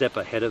a step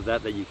ahead of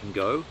that you can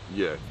go.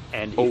 Yeah.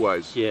 And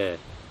Always. Yeah.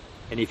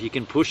 And if you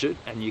can push it,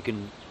 and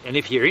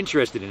if you're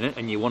interested in it,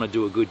 and you want to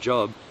do a good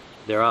job,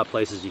 there are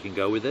places you can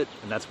go with it,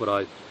 and that's what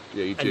I.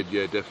 Yeah, you did.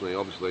 Yeah, definitely.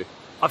 Obviously.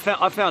 I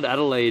found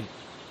Adelaide.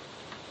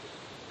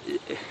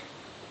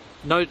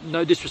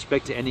 No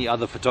disrespect to any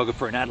other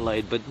photographer in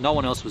Adelaide, but no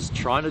one else was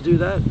trying to do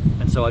that,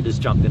 and so I just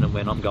jumped in and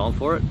went, I'm going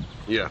for it,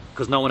 Yeah.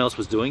 because no one else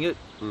was doing it.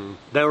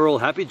 They were all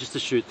happy just to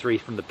shoot 3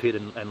 from the pit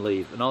and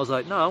leave, and I was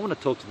like, no, I want to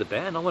talk to the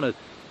band, I want to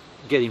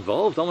get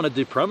involved, I want to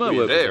do promo Well,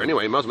 you're work with there them.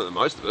 anyway. You might as well make the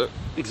most of it.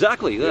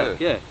 Exactly,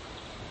 yeah.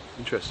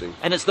 Interesting.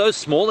 And it's those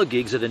smaller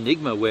gigs at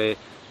Enigma where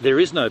there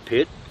is no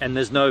pit and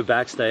there's no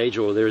backstage,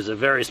 or there is a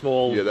very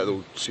small Yeah, that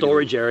little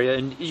storage area,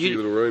 and shitty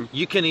little room.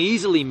 you can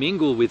easily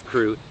mingle with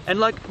crew. And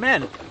like,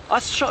 man, I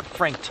shot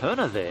Frank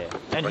Turner there,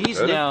 and Frank he's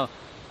Turner?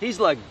 he's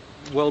like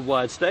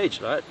worldwide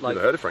stage, right? Like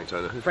Never heard of Frank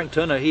Turner. Frank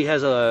Turner, he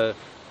has a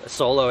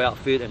solo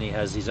outfit, and he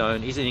has his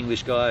own. He's an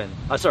English guy, and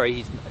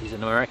he's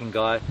an American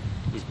guy.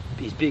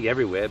 He's big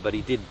everywhere, but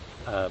he did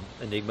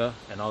Enigma,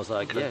 and I was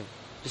like, Okay.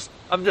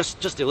 I'm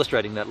just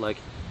illustrating that, like,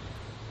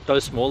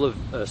 those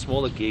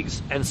smaller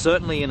gigs, and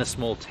certainly in a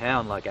small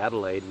town like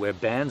Adelaide, where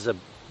bands are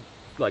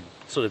like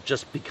sort of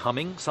just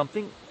becoming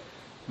something,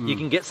 you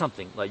can get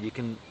something. Like you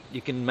can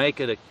make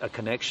it a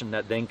connection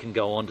that then can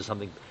go on to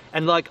something.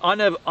 And like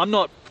I'm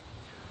not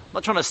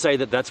not trying to say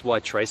that that's why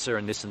Tracer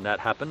and this and that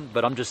happened,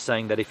 but I'm just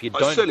saying that if you I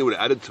don't... certainly would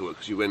have added to it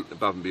because you went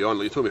above and beyond.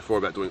 Like you talked before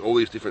about doing all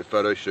these different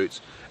photo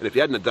shoots, and if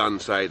you hadn't have done,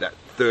 say, that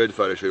 3rd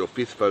photo shoot or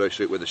 5th photo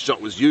shoot where the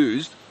shot was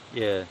used,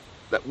 Yeah.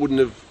 that wouldn't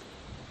have...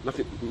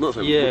 Nothing, not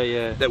saying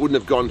Yeah. that wouldn't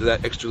have gone to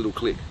that extra little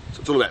click.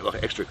 So it's all about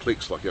like extra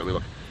clicks, like, you know what I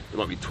mean, like there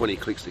might be 20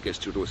 clicks that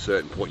gets you to a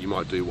certain point. You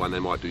might do 1, they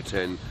might do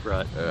 10.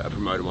 Right. A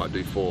promoter might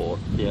do 4.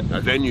 Yeah.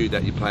 A venue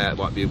that you play at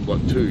might be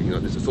like 2. You know,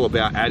 it's all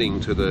about adding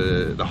to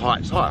the hype.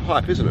 It's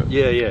hype, isn't it?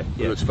 Yeah.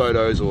 Whether it's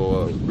photos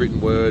or written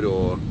word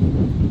or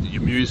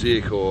your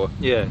music or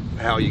Yeah.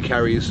 how you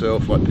carry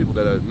yourself, like people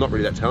that are not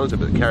really that talented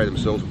but carry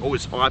themselves with all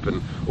this hype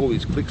and all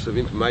these clicks of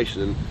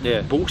information and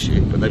Yeah.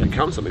 bullshit, but they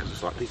become something because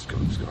it's like, this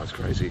guy's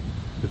crazy.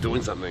 They're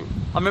doing something.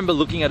 I remember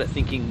looking at it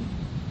thinking,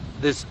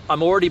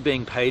 I'm already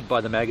being paid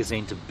by the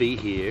magazine to be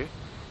here,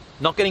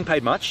 not getting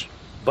paid much,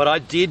 but I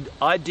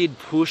did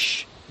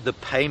push the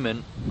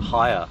payment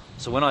higher.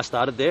 So when I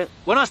started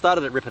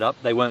at Rip It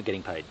Up, they weren't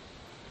getting paid.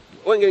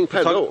 Weren't getting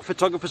paid at all.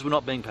 Photographers were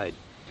not being paid.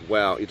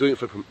 Wow, you're doing it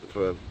for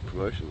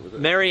promotion, was it?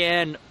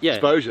 Marianne, yeah.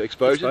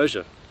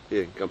 Exposure.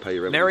 Yeah, go and pay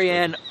your rent.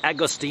 Marianne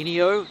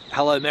Agostinho.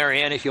 Hello,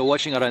 Marianne, if you're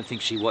watching. I don't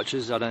think she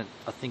watches. I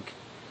think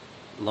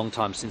a long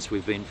time since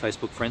we've been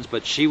Facebook friends,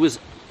 but she was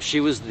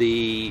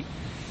the,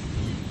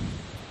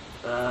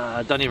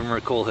 I don't even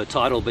recall her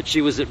title, but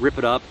she was at Rip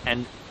It Up,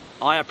 and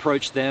I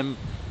approached them,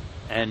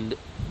 and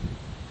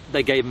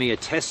they gave me a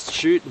test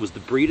shoot. It was the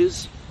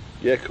Breeders.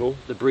 Yeah, cool.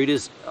 The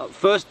Breeders. The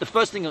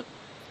first thing,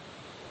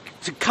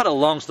 to cut a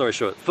long story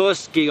short,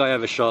 first gig I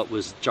ever shot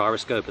was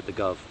Gyroscope at the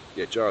Gov.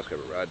 Yeah, Gyroscope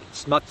at Rad.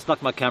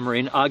 Stuck my camera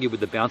in, argued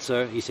with the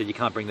bouncer. He said, you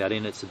can't bring that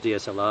in, it's a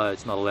DSLR,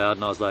 it's not allowed.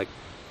 And I was like,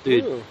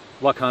 dude,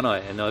 why can't I?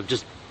 And I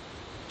just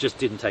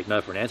didn't take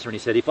no for an answer. And he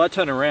said, if I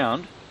turn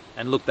around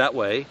and look that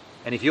way,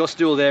 and if you're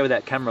still there with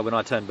that camera when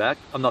I turn back,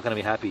 I'm not going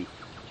to be happy.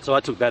 So I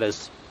took that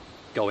as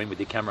go in with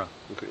your camera.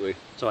 Completely.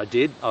 So I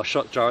did. I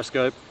shot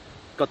Gyroscope,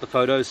 got the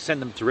photos, sent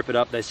them to Rip It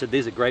Up. They said,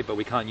 these are great, but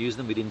we can't use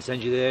them. We didn't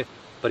send you there.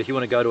 But if you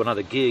want to go to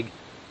another gig,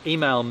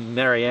 email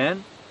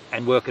Marianne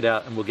and work it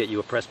out and we'll get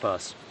you a press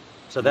pass.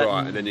 So that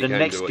Right, and then you the can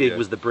next do it, gig yeah.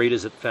 was the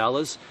Breeders at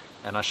Fowler's,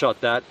 and I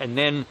shot that. And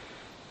then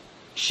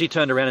she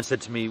turned around and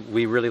said to me,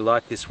 we really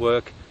like this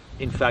work.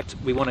 In fact,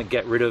 we want to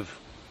get rid of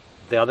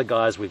the other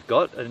guys we've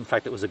got. And in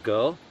fact, it was a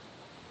girl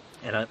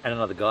and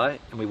another guy,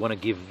 and we want to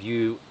give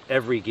you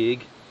every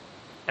gig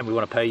and we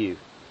want to pay you.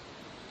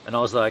 And I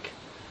was like,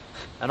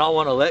 and I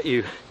want to let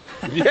you.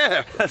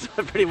 Yeah. That's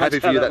pretty much Happy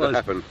for how you that that was.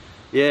 happened.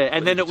 Yeah,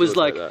 and then it was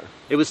like, that.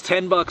 it was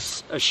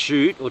 $10 a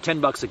shoot or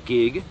 $10 a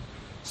gig.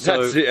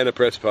 So That's it, and a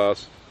press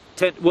pass.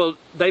 well,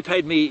 they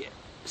paid me,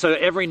 so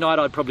every night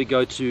I'd probably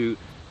go to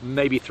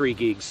maybe 3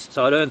 gigs.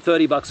 So I'd earn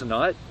 $30 a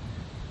night.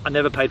 I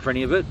never paid for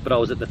any of it, but I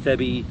was at the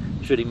Thebby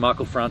shooting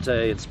Michael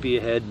Frante and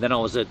Spearhead. And then I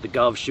was at the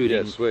Gov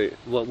shooting sweet.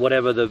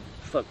 whatever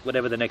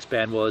the next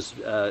band was,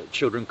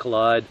 Children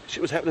Collide.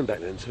 Shit was happening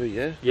back then too,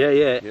 yeah?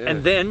 Yeah.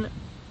 And then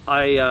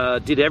I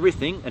did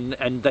everything,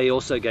 and they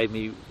also gave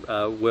me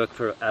work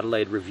for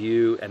Adelaide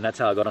Review, and that's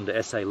how I got onto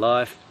SA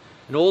Life.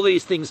 And all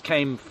these things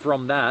came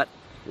from that.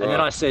 Right. And then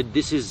I said,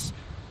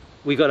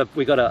 we got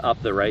to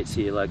up the rates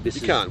here. Like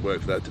this, You can't work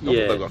for that.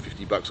 Yeah. They've got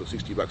 $50 or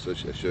 $60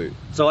 a shoot.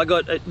 So I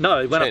got it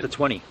went 10. up to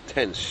 20.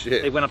 10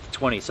 shit. It went up to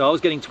 20. So I was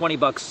getting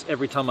 $20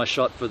 every time I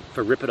shot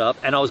for Rip It Up,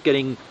 and I was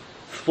getting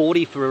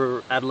 40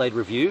 for Adelaide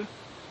Review.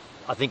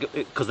 I think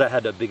because they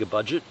had a bigger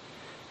budget.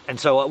 And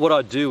so what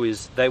I'd do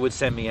is they would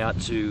send me out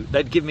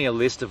they'd give me a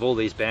list of all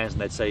these bands,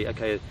 and they'd say,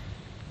 okay,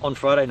 on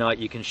Friday night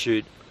you can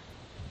shoot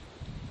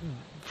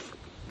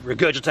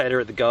Regurgitator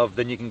at the Gov,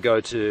 then you can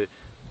go to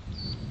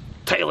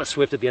Taylor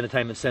Swift at the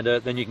Entertainment Centre,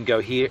 then you can go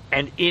here,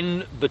 and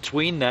in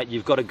between that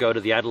you've got to go to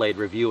the Adelaide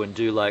Review and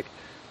do like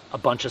a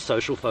bunch of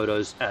social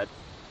photos at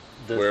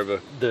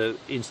the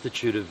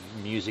Institute of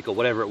Music or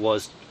whatever it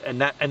was,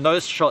 and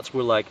those shots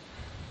were like,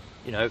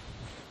 you know,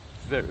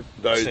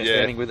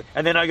 standing with it.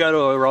 And then I go to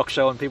a rock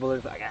show and people are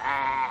like,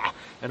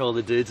 and all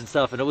the dudes and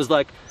stuff, and it was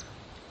like,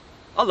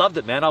 I loved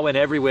it, man. I went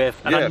everywhere,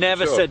 and I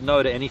never said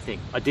no to anything.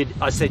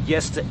 I said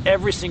yes to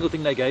every single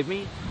thing they gave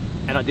me,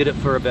 and I did it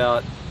for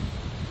about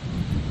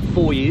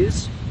 4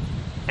 years.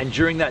 And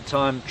during that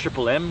time,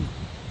 Triple M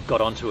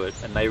got onto it,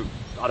 and I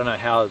don't know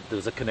how there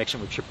was a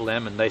connection with Triple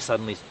M, and they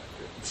suddenly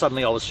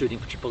I was shooting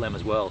for Triple M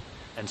as well.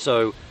 And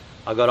so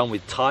I got on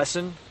with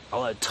Tyson.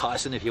 Hello,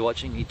 Tyson, if you're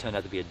watching. He turned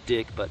out to be a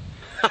dick, but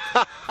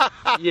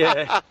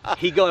yeah,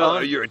 he got on. Oh,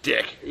 you're a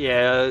dick.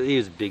 Yeah, he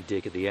was a big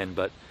dick at the end,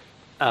 but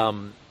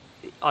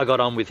I got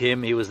on with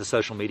him. He was the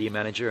social media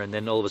manager, and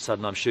then all of a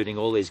sudden I'm shooting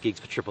all these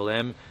gigs for Triple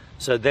M.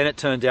 So then it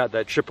turned out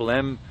that Triple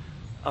M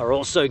are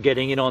also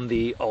getting in on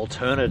the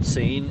alternate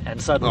scene,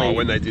 and suddenly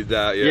when they did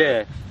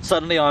that,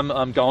 suddenly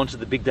I'm going to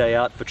the big day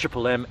out for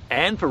Triple M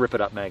and for Rip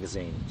It Up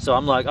magazine. So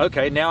I'm like,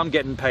 okay, now I'm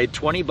getting paid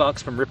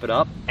 $20 from Rip It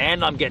Up,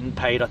 and I'm getting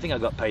paid, I think I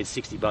got paid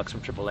 $60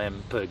 from Triple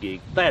M per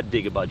gig. They had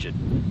bigger budget.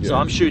 So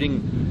I'm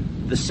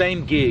shooting the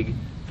same gig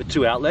for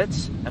 2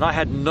 outlets, and I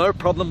had no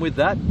problem with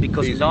that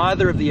because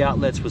neither of the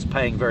outlets was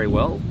paying very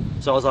well.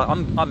 So I was like,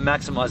 I'm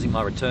maximizing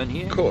my return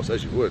here. Of course,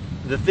 as you would.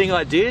 The thing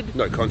I did,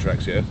 No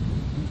contracts, yeah?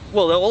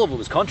 Well, all of it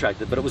was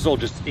contracted, but it was all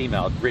just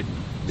emailed, written.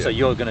 Yeah. So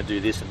you're going to do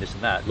this and this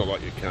and that. Not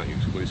like you can't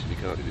exclusively,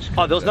 you can't do this.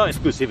 Oh, there was no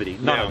exclusivity,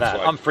 none Now of that. it's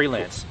like- I'm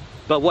freelance.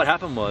 But what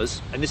happened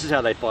was, and this is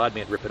how they fired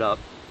me at Rip It Up.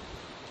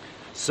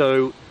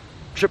 So,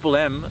 Triple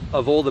M,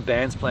 of all the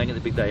bands playing at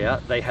the Big Day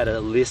Out, they had a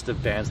list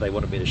of bands they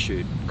wanted me to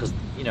shoot because,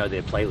 you know,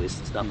 their playlists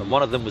and stuff. And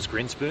one of them was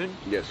Grinspoon.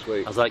 Yeah,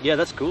 sweet. I was like, yeah,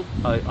 that's cool.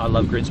 I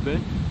love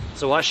Grinspoon.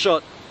 So I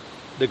shot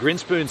the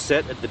Grinspoon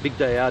set at the Big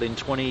Day Out in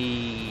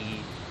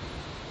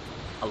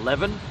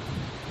 2011,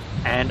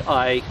 and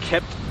I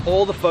kept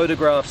all the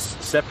photographs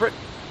separate,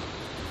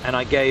 and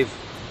I gave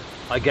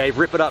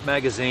Rip It Up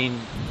magazine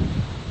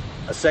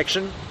a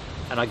section,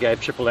 and I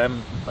gave Triple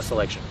M a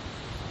selection.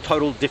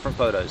 Total different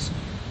photos.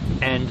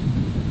 And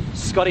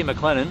Scotty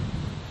McLennan,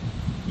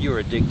 you were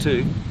a dig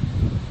too,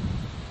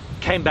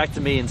 came back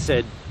to me and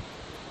said,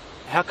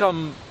 how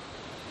come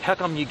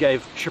you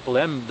gave Triple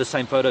M the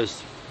same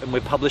photos and we're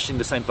publishing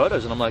the same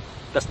photos? And I'm like,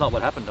 that's not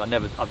what happened.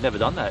 I've never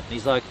done that. And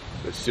he's like,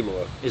 It's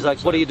similar. he's like,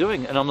 what are you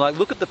doing? And I'm like,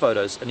 look at the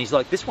photos. And he's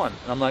like, this one.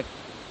 And I'm like,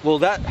 well,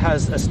 that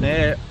has a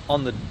snare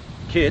on the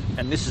kit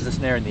and this is a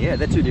snare in the air.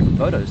 They're two different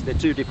photos. They're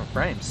two different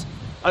frames.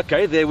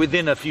 Okay, they're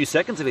within a few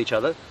seconds of each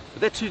other,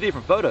 but they're two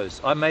different photos.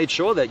 I made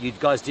sure that you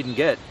guys didn't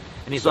get.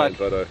 And he's Same like,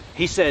 photo.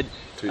 he said,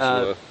 Too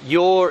similar.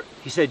 you're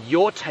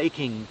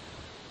taking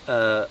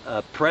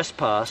a press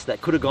pass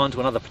that could have gone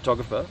to another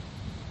photographer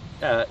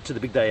to the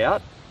Big Day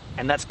Out,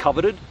 and that's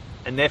coveted,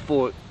 and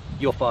therefore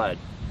you're fired.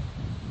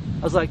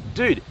 I was like,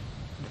 dude,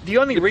 the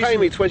only You're reason paying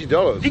me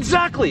 $20.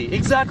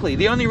 Exactly.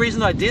 The only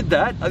reason I did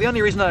that, the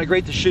only reason I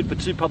agreed to shoot for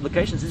 2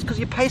 publications is because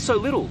you pay so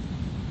little.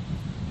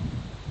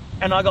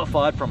 And I got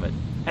fired from it.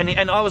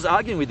 And I was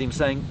arguing with him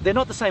saying, they're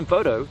not the same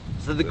photo,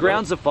 so the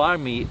grounds of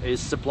firing me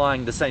is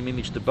supplying the same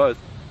image to both.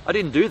 I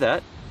didn't do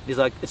that. He's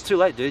like, it's too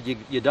late, dude,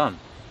 you're done.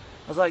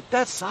 I was like,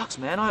 that sucks,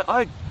 man.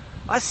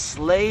 I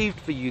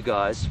slaved for you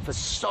guys for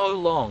so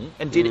long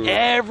and did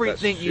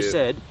everything you shit.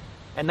 said,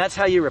 and that's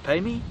how you repay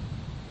me?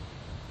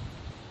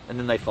 And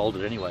then they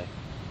folded anyway.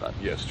 But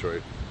Yes,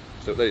 true.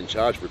 So they didn't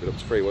charge for it, but it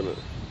was free, wasn't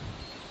it?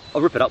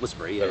 Rip It Up was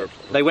free, yeah.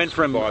 They went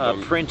from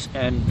print,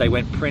 and they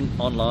went print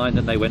online,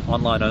 then they went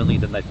online only,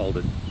 then they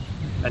folded.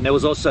 And there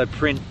was also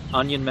print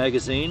Onion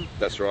magazine.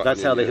 That's right. That's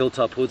Onion, how the yeah.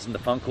 Hilltop Hoods and the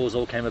Funk Calls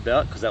all came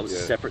about, because that was a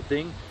Yeah. separate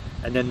thing.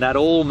 And then that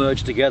all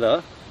merged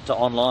together to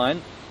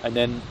online, and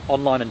then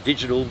online and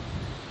digital,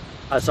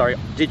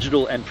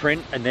 digital and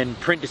print, and then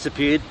print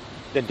disappeared,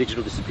 then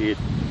digital disappeared.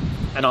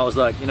 And I was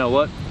like, you know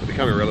what? It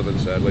became irrelevant,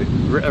 sadly.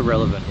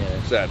 Irrelevant,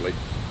 yeah. Sadly.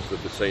 So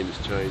the scene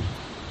has changed.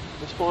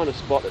 Let's find a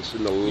spot that's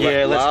in the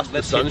Yeah, last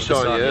let's of the hit the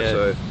sunshine, sun, yeah.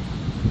 So,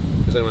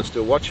 is anyone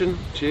still watching?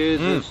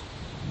 Cheers.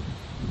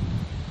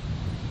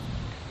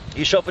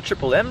 You shot for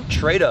Triple M?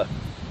 Trader.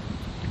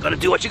 Gotta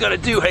do what you gotta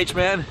do,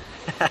 H-man.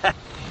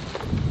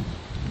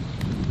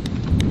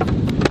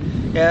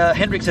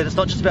 Hendrik said it's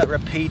not just about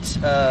repeat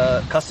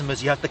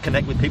customers, you have to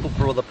connect with people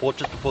for all the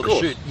portraits before the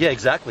course. shoot. Yeah,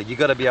 exactly. You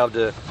gotta be able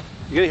to...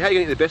 How are you going to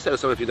get the best out of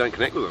someone if you don't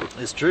connect with them?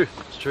 It's true,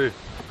 it's true.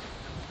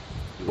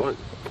 You won't.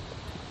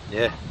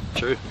 Yeah,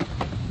 true.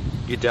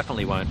 You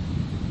definitely won't.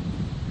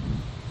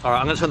 Alright,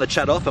 I'm gonna turn the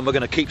chat off and we're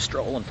gonna keep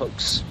strolling,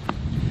 folks.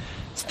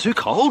 It's too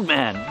cold,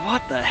 man.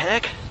 What the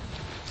heck?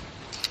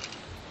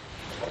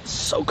 It's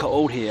so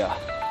cold here.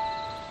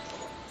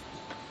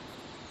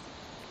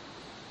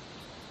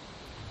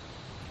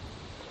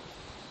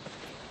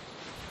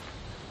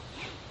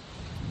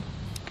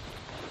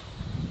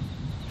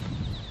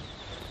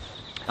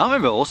 I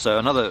remember also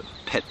another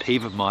pet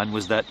peeve of mine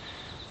was that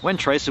when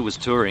Tracer was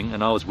touring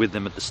and I was with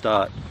them at the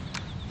start,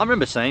 I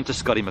remember saying to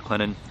Scotty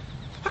McLennan,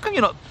 how come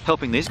you're not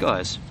helping these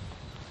guys?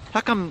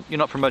 How come you're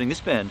not promoting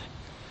this band?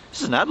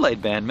 This is an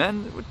Adelaide band,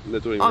 man. They're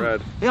doing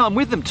rad. Yeah, I'm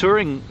with them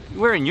touring.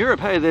 We're in Europe.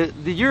 Hey,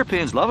 the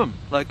Europeans love them.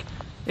 Like,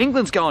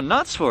 England's going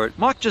nuts for it.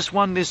 Mike just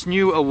won this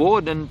new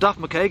award and Duff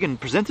McKagan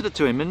presented it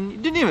to him and he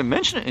didn't even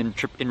mention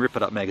it in Rip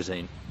It Up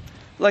magazine.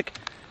 Like,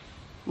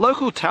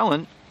 local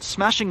talent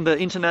smashing the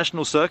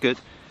international circuit,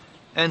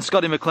 and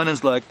Scotty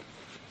McLennan's like,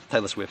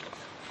 Taylor Swift.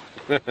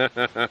 I'm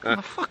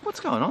like, fuck, what's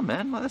going on,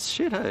 man? Like, that's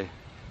shit, hey.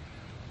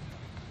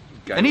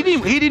 And he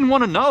didn't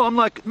want to know. I'm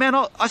like, man,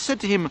 I said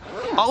to him,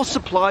 I'll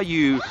supply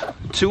you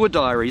tour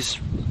diaries,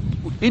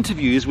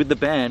 interviews with the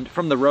band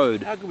from the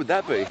road. How good would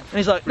that be? And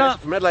he's like, no.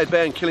 From Adelaide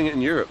band killing it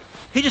in Europe.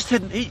 He just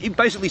said, he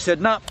basically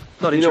said, nah,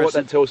 not You interested. know what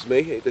that tells me?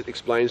 It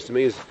explains to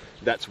me is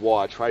that's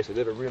why Tracer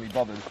never really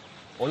bothered.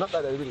 Well, not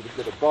that they really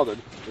never bothered,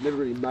 they never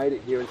really made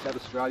it here in South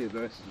Australia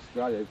versus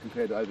Australia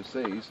compared to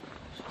overseas.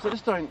 So they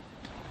just don't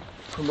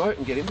promote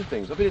and get into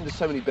things. I've been into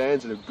so many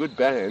bands that are good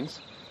bands,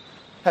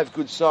 have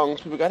good songs,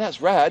 people go,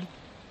 that's rad,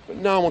 but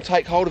no one will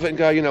take hold of it and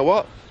go, you know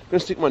what, I'm going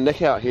to stick my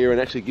neck out here and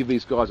actually give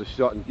these guys a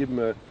shot and give them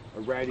a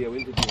radio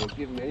interview or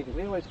give them anything.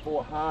 We always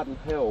fought hard and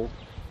hell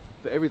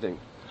for everything.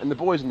 And the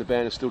boys in the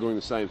band are still doing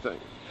the same thing.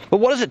 But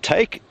what does it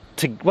take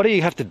to, what do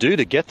you have to do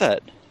to get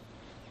that?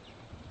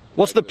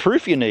 What's the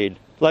proof you need?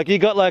 Like, you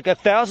got like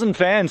 1,000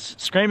 fans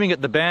screaming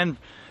at the band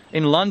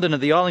in London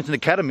at the Arlington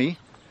Academy.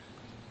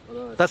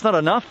 That's not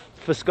enough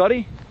for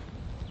Scotty?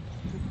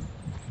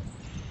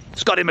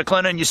 Scotty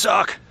McLennan, you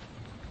suck.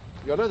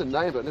 Yeah, I know the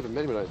name, but I never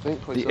met him, I don't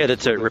think. The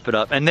editor at Rip It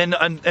Up. And then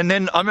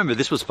I remember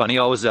this was funny.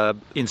 I was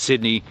in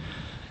Sydney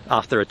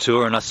after a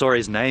tour, and I saw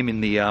his name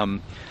in the.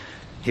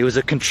 He was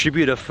a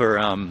contributor for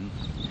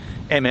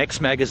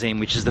MX magazine,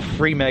 which is the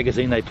free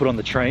magazine they put on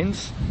the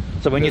trains.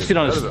 So when you sit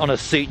on a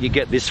seat, you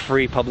get this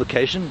free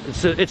publication.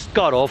 It's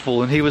god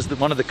awful, and he was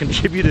one of the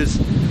contributors.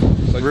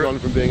 So gone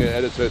from being an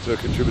editor to a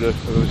contributor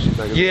of a shit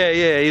magazine.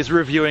 Yeah, he's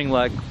reviewing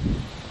like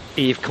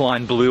Eve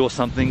Klein Blue or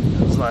something.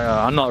 It's like, oh,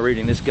 I'm not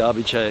reading this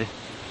garbage, hey.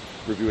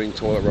 Reviewing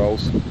toilet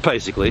rolls.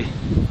 Basically.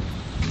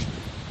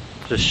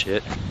 Just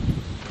shit.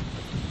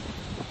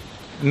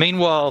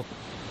 Meanwhile,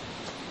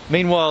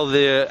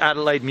 the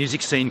Adelaide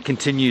music scene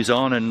continues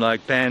on, and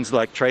like bands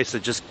like Tracer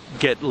just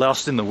get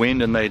lost in the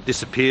wind and they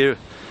disappear.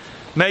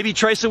 Maybe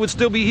Tracer would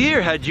still be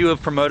here had you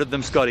have promoted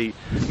them, Scotty.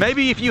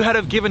 Maybe if you had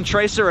have given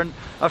Tracer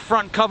a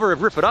front cover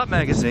of Rip It Up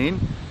magazine,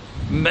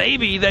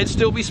 maybe they'd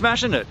still be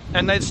smashing it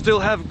and they'd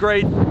still have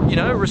great, you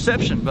know,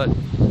 reception. But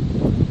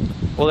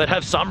well, they'd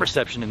have some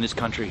reception in this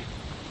country.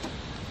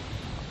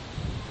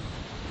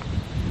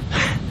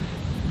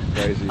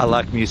 Crazy. I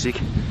like music.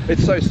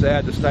 It's so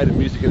sad, the state of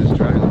music in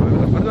Australia at the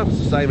moment. I don't know if it's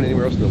the same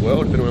anywhere else in the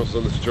world. If anyone else is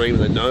on the stream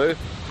and they know,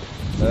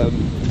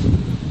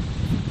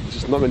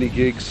 just not many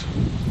gigs.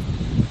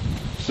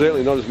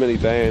 Certainly not as many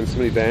bands. So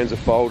many bands have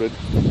folded.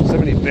 So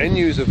many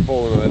venues have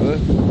fallen over.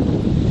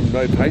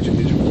 No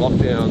patronage from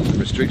lockdowns,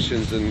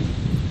 restrictions and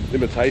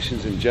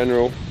limitations in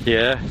general.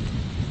 Yeah.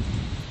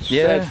 It's a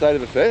sad state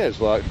of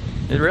affairs. Like,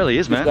 it really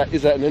is, man.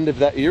 Is that an end of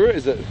that era?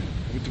 Do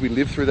we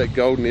live through that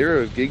golden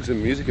era of gigs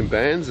and music and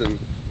bands and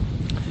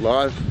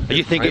live?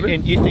 You think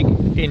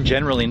in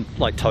general, in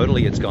like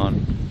totally, it's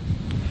gone?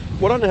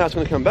 Well, I don't know how it's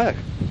going to come back.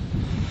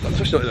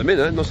 Especially not in a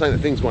minute. I'm not saying that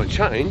things won't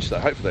change. So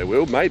hopefully they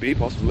will. Maybe,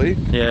 possibly.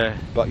 Yeah.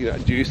 But you know,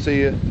 do you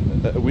see a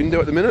window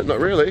at the minute? Not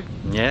really.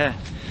 Yeah.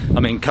 I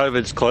mean,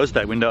 COVID's closed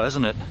that window,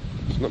 hasn't it?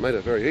 It's not made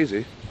it very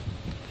easy.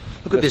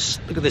 Look at this.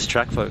 Look at this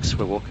track, folks.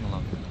 We're walking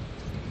along.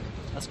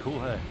 That's cool,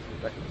 hey?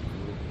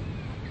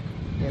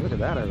 Yeah, look at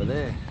that over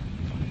there.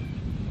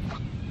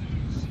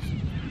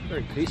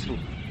 Very peaceful.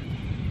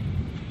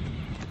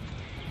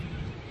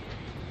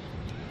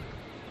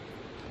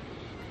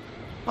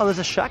 Oh, there's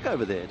a shack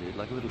over there, dude.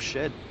 Like a little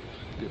shed.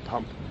 Be a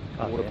pump,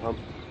 a Oh, water yeah. pump,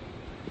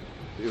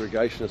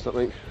 irrigation or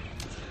something.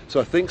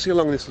 So I think, see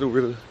along this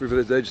little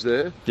river's edge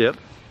there. Yep.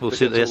 We'll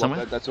sit there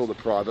somewhere. That's all the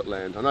private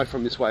land. I know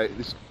from this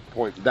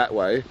point that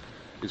way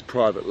is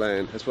private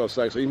land. That's what I was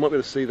saying. So you might be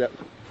able to see that.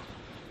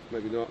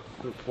 Maybe not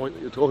the point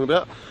that you're talking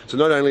about. So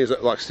not only is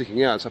it like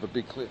sticking out, it's up a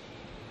big cliff.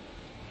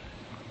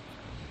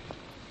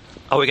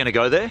 Are we going to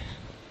go there?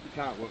 You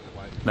can't walk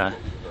that way. No.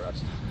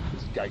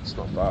 This gate's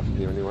not far from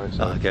here anyway.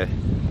 So. Oh, okay.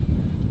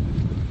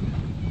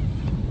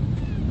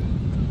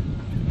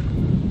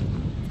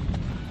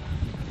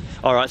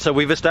 All right, so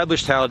we've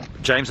established how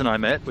James and I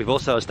met. We've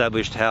also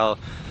established how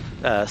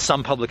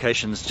some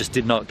publications just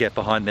did not get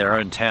behind their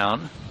own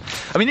town.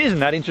 I mean, isn't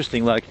that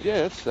interesting? Like,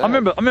 yeah, it's sad. I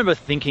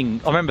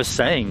remember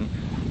saying,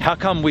 how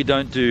come we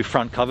don't do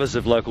front covers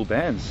of local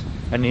bands?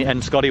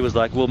 And Scotty was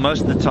like, well,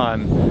 most of the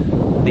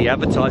time, the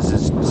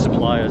advertisers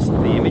supply us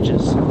the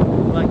images.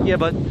 I'm like, yeah,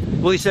 but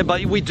he said,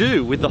 but we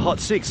do with the Hot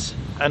Six.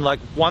 And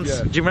like once,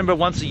 Yeah. do you remember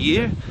once a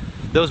year?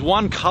 There was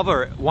one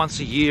cover once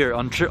a year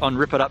on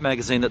Rip It Up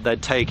magazine that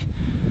they'd take,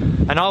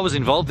 and I was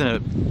involved in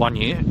it one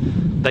year.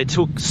 They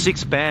took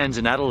 6 bands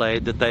in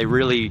Adelaide that they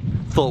really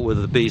thought were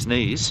the bee's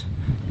knees,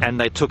 and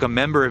they took a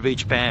member of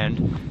each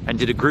band and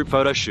did a group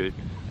photo shoot.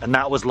 And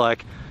that was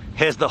like,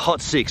 here's the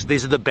Hot 6.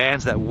 These are the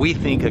bands that we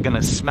think are going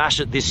to smash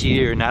it this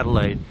year in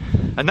Adelaide.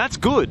 And that's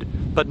good,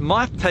 but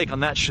my take on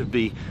that should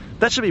be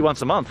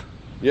once a month.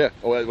 Yeah,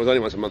 well, it was only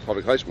once a month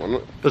publication,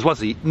 wasn't it? It was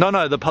once a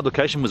no, the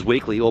publication was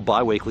weekly or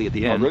bi-weekly at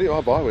the end. Oh, really?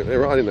 Oh, bi-weekly.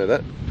 Right, I didn't know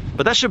that.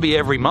 But that should be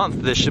every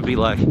month. There should be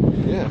like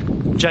Yeah.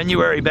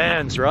 January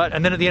bands, right?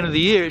 And then at the end of the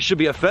year, it should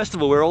be a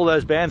festival where all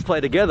those bands play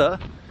together.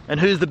 And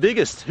who's the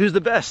biggest? Who's the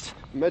best?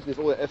 Imagine if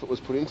all that effort was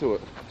put into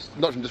it,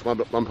 not from just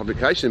one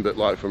publication, but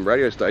like from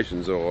radio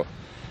stations or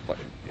like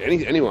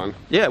anyone.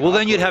 Yeah, well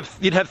then you'd have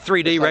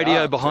 3D like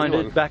radio art, behind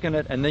anyone. it, backing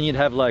it, and then you'd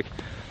have like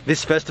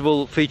this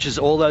festival features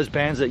all those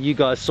bands that you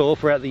guys saw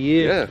throughout the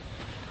year. Yeah.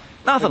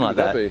 Nothing How like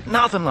good that. would that be?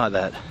 Nothing like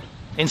that.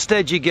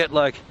 Instead, you get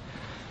like,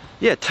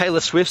 yeah,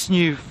 Taylor Swift's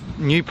new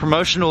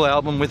promotional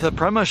album with a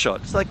promo shot.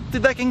 It's like,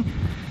 dude, they can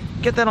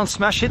get that on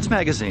Smash Hits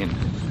magazine.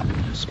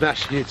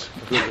 Smash hits.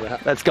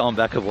 That's gone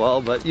back a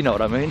while, but you know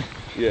what I mean.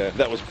 Yeah,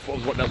 that's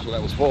what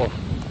that was for.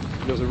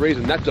 There was a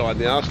reason that died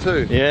in the arse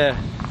too. Yeah.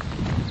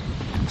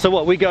 So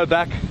what? We go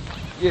back.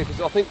 Yeah,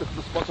 because I think the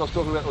spots I was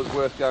talking about that was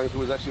worth going to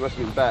was actually must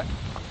have been back.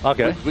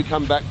 Okay. We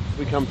come back.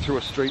 We come through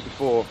a street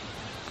before.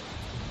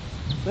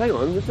 Hang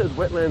on, this says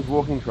Wetlands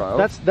Walking Trail.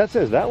 That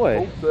says that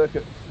way. Full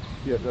circuit.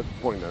 Yeah, that's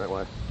pointing that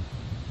way.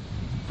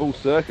 Full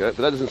circuit,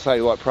 but that doesn't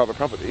say like private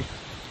property.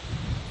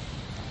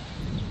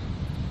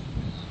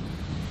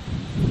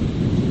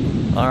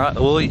 All right.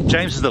 Well,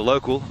 James is the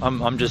local.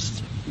 I'm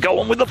just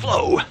going with the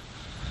flow.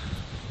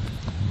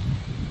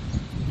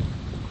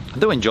 I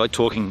do enjoy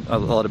talking a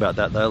lot about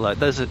that though. Like,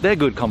 they're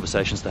good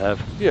conversations to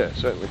have. Yeah,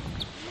 certainly.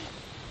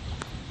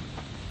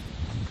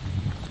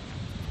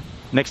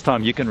 Next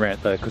time you can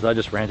rant though, because I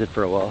just ranted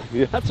for a while.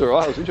 Yeah, that's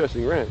alright, it was an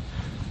interesting rant.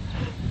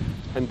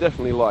 And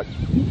definitely like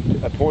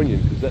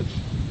poignant, because that's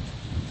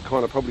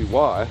kind of probably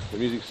why the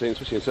music scene,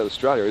 especially in South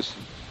Australia, is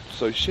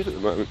so shit at the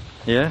moment.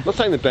 Yeah. I'm not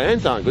saying the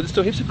bands aren't good, there's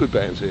still heaps of good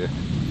bands here.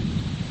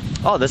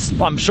 Oh,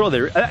 I'm sure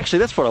they're actually.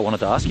 That's what I wanted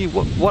to ask you.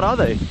 What are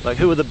they? Like,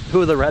 who are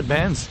the rad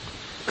bands?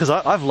 Because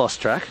I've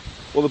lost track.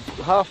 Well,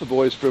 half the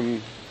boys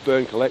from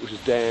Burn Collect, which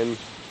is Dan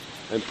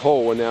and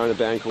Paul, are now in a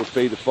band called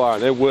Feed the Fire,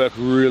 and they work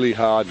really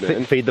hard,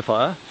 man. Feed the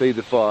Fire? Feed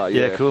the Fire,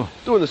 yeah. Yeah, cool.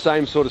 Doing the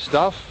same sort of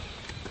stuff.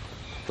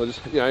 So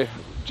just, you know,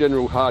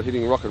 general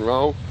hard-hitting rock and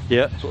roll.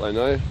 Yeah. That's what they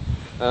know.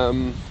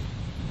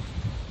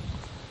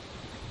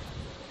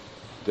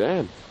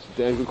 Damn, it's a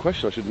damn good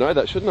question. I should know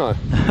that, shouldn't I?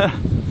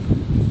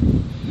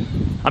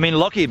 I mean,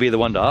 Lockie would be the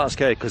one to ask,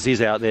 eh? Because he's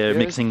out there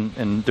mixing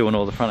and doing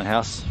all the front of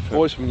house.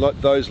 Boys from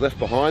those left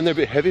behind, they're a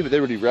bit heavy, but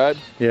they're really rad.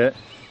 Yeah.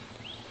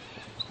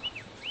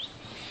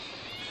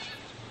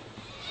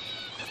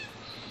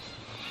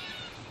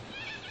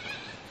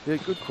 Yeah,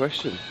 good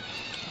question.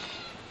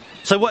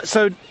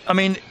 So I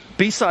mean,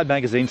 B-Side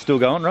magazine's still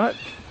going, right?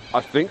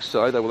 I think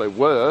so. They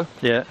were.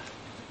 Yeah.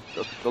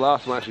 The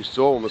last one I actually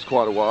saw one was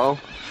quite a while.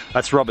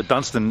 That's Robert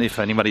Dunstan. If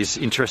anybody's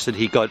interested,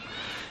 he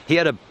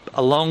had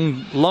a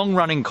long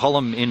running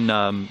column in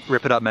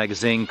Rip It Up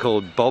magazine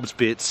called Bob's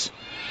Bits,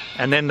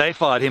 and then they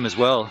fired him as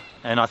well.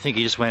 And I think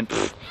he just went,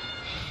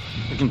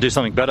 we can do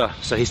something better.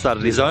 So he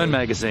started his own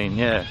magazine.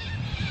 Yeah.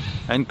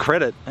 And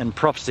credit and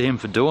props to him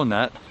for doing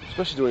that.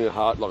 Especially doing a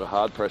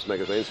hard press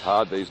magazine. It's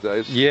hard these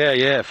days.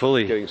 Yeah,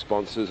 fully. Getting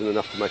sponsors and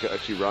enough to make it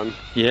actually run.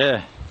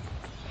 Yeah.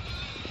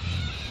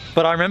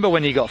 But I remember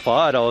when he got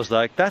fired, I was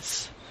like,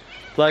 that's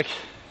like,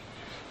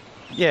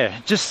 yeah,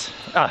 just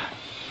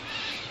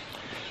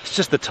it's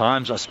just the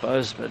times, I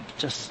suppose, but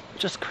just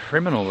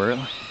criminal,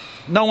 really.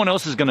 No one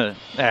else is gonna.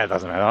 It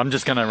doesn't matter. I'm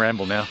just gonna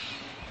ramble now.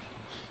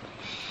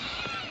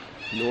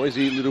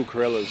 Noisy little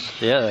Corellas.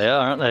 Yeah, they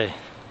are, aren't they?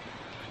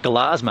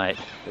 Galahs, mate.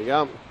 There you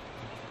go.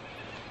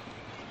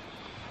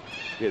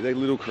 Yeah, they're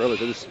little Corellas.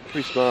 They're just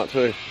pretty smart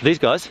too. These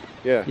guys?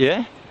 Yeah.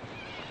 Yeah?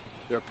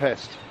 They're a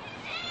pest.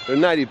 They're a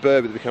native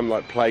bird, but they become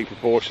like plague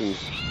proportions.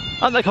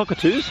 Aren't they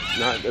cockatoos?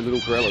 No, they're little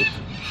Corellas.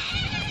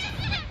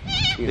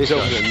 You can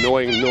tell an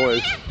annoying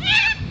noise.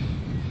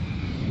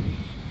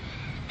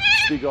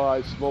 Big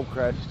eyes, small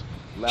crest,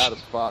 loud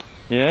as fuck.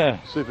 Yeah.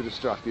 Super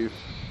destructive.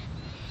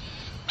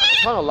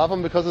 I kind of love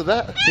them because of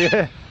that.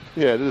 Yeah.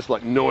 Yeah, they're just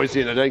like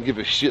noisy and they don't give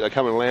a shit. They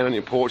come and land on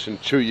your porch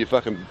and chew your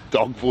fucking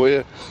dog for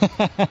you.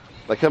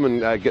 They come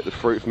and get the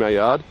fruit from our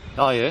yard.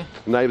 Oh, yeah?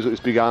 The neighbours got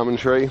this big almond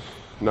tree.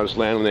 And they'll just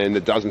land on there in the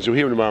dozens. You'll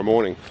hear them tomorrow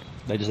morning.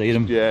 They just eat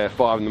them? Yeah,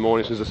 5 in the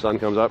morning as soon as the sun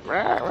comes up. You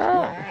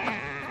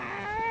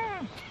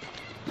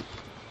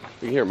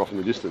can hear them off in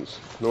the distance.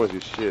 Noisy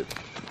as shit.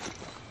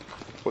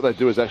 What they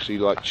do is actually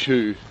like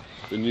chew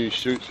the new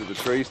shoots of the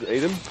trees and eat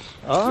them.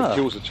 Ah. It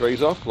kills the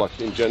trees off, like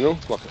in general,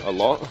 like a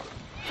lot.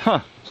 Huh.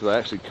 So they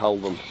actually cull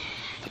them.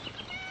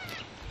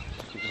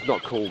 Which is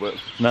not cool, but...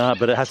 Nah,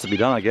 but it has to be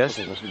done, I I guess.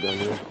 think it must be done,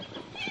 yeah.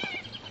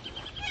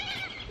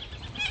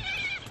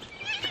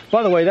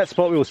 By the way, that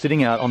spot we were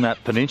sitting out on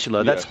that peninsula,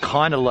 Yeah. that's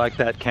kind of like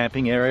that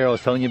camping area I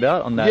was telling you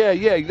about on that. Yeah,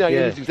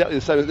 it's exactly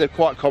the same. They're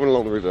quite common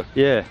along the river.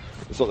 Yeah.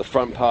 It's like the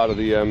front part of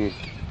the,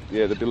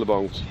 the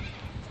billabongs.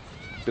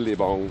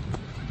 Billabong.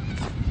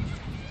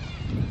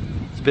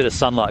 It's a bit of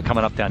sunlight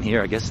coming up down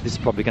here, I guess. This is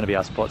probably going to be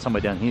our spot,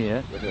 somewhere down here,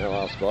 yeah? Reckon our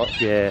last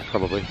spot. Yeah,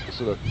 probably.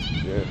 Sort of,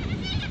 yeah.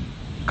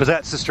 Because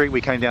that's the street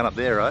we came down up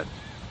there, right?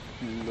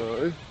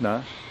 No.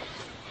 No.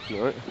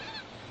 No.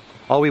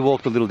 Oh, we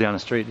walked a little down the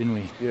street, didn't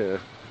we? Yeah.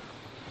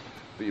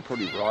 But you're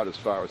probably right as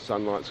far as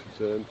sunlight's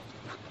concerned.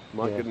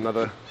 Might get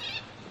another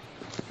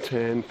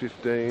 10,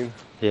 15.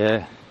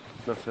 Yeah.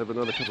 Enough to have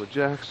another couple of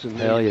jacks and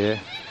Hell yeah.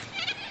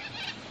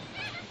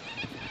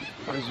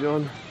 Crazy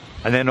on.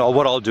 And then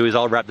what I'll do is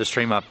I'll wrap the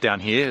stream up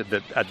down here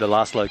at the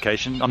last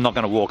location. I'm not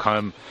going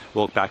to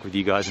walk back with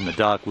you guys in the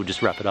dark. We'll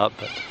just wrap it up.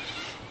 But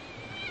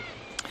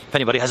if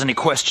anybody has any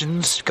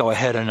questions, go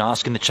ahead and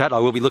ask in the chat. I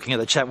will be looking at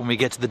the chat when we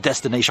get to the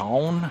destination.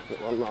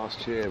 Got one last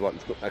chair, but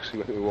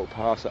actually I think we walked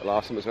past that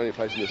last one. It's the only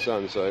place in the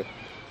sun, so...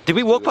 Did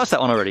we walk past that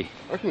one already?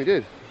 I reckon we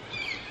did.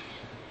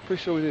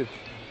 Pretty sure we did.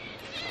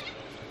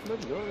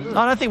 Maybe not,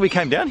 I don't think we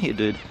came down here,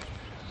 dude.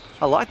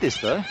 I like this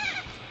though.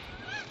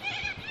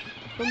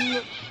 I'm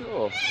not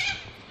sure.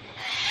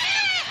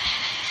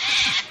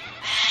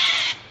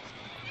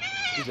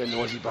 These are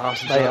noisy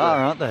bastards. They are,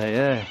 aren't they?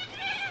 Yeah.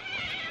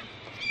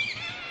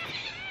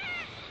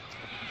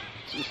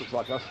 This looks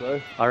like us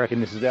though. I reckon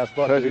this is our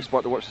spot. Perfect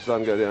spot to watch the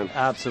sun go down.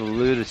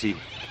 Absolutely.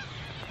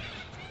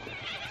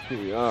 Here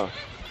we are.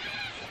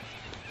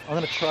 I'm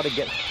going to try to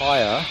get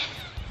higher.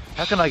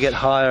 How can I get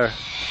higher?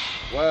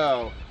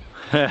 Wow.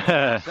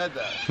 Said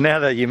that. Now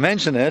that you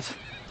mention it.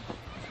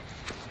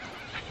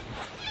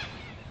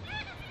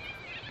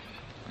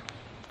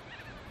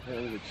 Yeah,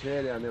 there's a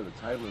chair down there with a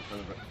table in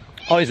front of it.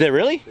 Oh, is there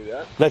really? See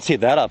that? Let's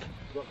hit that up.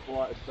 It's not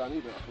quite as sunny,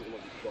 but I think it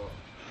might be spot.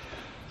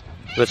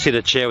 Let's hit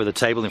a chair with a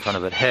table in front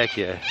of it. Heck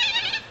yeah.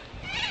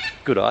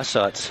 Good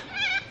eyesight.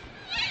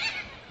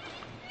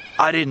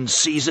 I didn't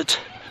seize it.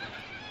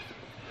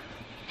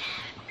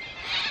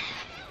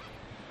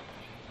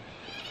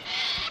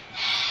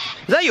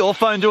 that your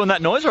phone doing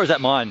that noise, or is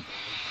that mine?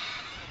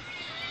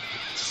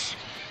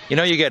 You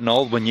know, you're getting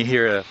old when you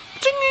hear a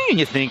ding and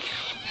you think,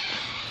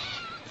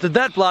 did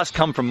that blast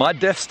come from my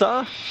Death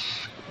Star?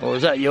 Or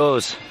is that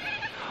yours?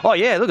 Oh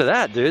yeah, look at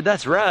that, dude.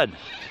 That's rad.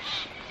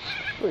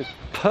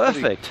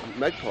 Perfect.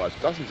 Magpies,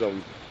 dozens of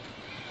them.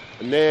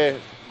 And they're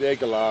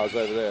galahs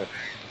over there.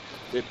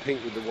 They're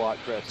pink with the white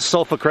crest.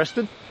 Sulfur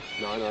crested?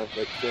 No,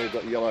 they've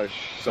got yellow.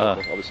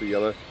 Sulfur, obviously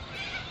yellow.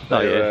 Oh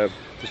They're, yeah.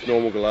 Just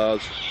normal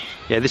galahs.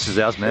 Yeah, this is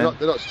ours, man.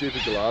 They're not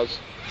stupid galahs.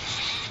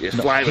 Yeah,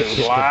 No, flaming it's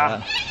just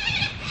galah.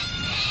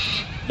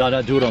 No,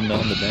 don't do it on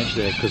the bench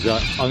there, because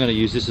I'm going to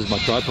use this as my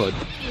tripod.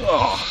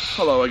 Oh,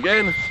 hello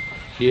again.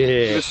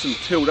 Yeah. Just some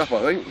tilled up,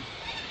 I think.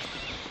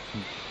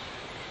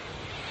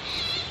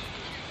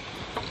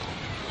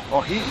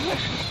 Oh, here.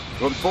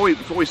 Well,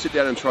 before we sit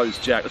down and try this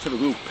jack, let's have a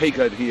little peek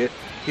over here.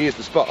 Here's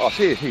the spot. Oh,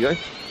 here you go.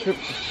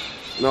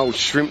 An old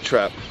shrimp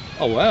trap.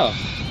 Oh wow.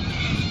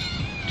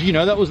 Do you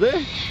know that was there?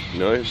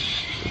 No, I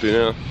do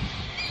now.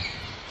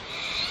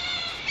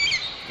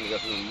 Can you go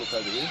for a look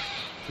over here?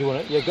 You want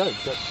it? Yeah, go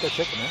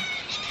check it, man.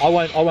 I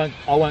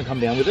won't come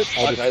down with it.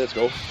 I'll Okay, let's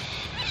go.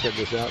 just set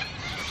this out.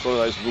 It's one of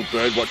those little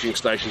bird watching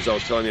stations I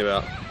was telling you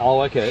about.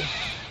 Oh, okay.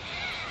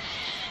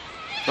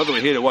 Not that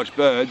we're here to watch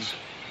birds.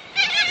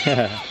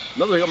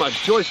 Not that we got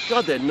much choice.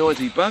 God, they're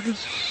noisy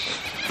buggers.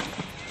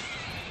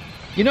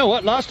 You know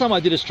what? Last time I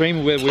did a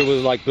stream where we were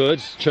like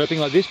birds chirping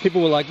like this,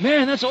 people were like,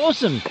 man, that's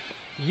awesome.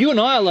 You and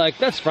I are like,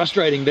 that's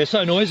frustrating. They're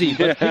so noisy.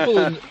 But people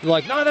are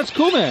like, no, that's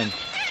cool, man.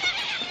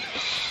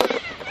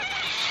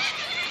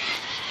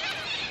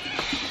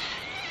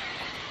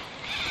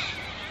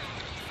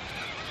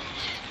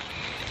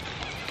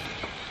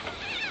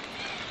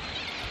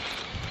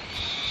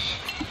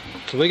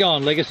 So we're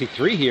going Legacy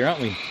 3 here,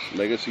 aren't we?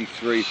 Legacy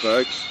 3,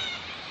 folks.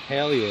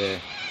 Hell yeah.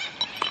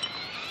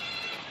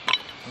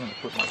 I'm gonna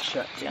put my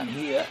shot down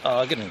here. Oh,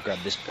 I'm gonna grab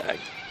this bag.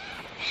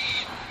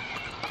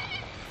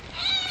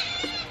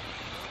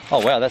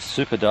 Oh wow, that's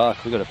super dark.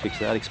 We've got to fix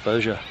that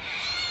exposure.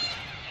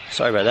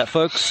 Sorry about that,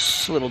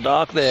 folks. A little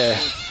dark there.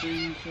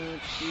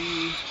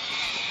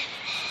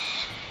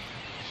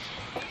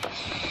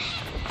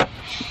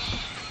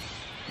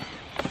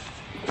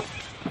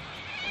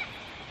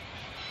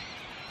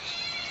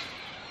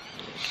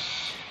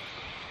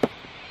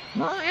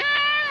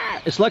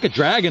 It's like a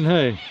dragon,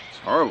 hey? It's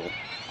horrible.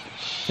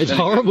 It's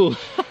horrible.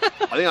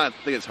 I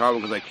think it's horrible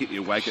because they keep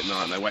you awake at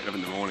night and they wake up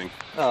in the morning.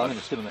 Oh, I'm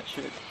gonna sit on that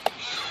shit.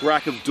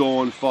 Crack of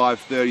dawn,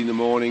 5:30 in the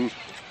morning.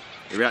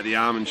 They're out the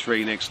almond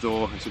tree next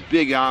door. It's a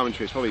big almond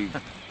tree. It's probably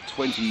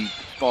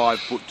 25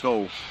 foot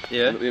tall.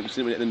 Yeah. You haven't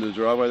seen him at the end of the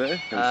driveway there?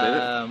 Haven't seen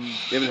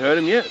it? You haven't heard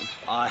him yet?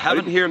 I I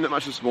haven't. didn't hear him that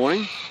much this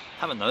morning.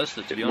 Haven't noticed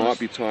it, to be It honest. might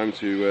be time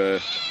to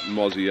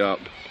mozzie up.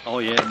 Oh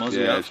yeah,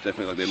 mozzie Yeah, up. it's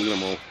definitely like that. Look at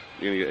them all.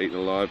 You're gonna get eaten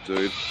alive,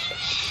 dude.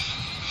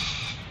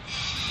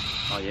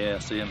 Oh yeah, I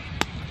see him.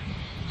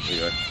 There you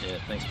go. Yeah,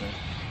 thanks, man.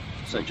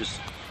 So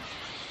just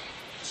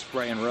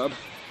spray and rub.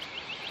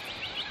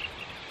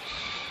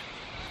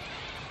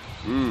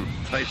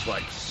 Tastes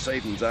like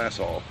Satan's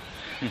asshole.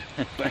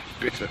 Back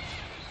bitter.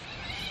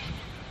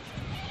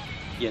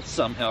 Yet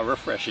somehow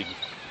refreshing.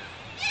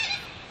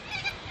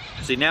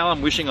 See, now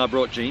I'm wishing I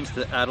brought jeans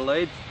to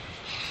Adelaide,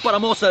 but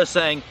I'm also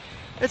saying,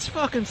 it's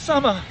fucking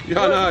summer.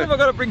 Yeah, I know. Why have I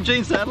got to bring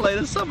jeans to Adelaide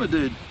in summer,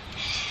 dude?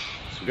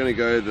 So we're gonna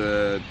go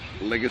the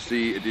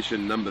Legacy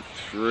Edition number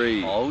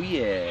 3. Oh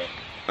yeah.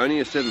 Only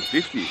a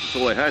 750, that's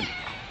all they had.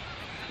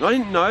 And I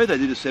didn't know they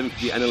did a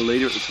 750 and a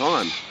litre at the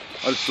time.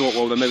 I just thought,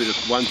 well, maybe the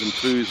 1s and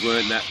 2s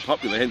weren't that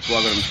popular, hence why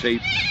I got them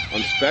cheap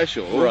on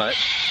special. Right.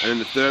 And then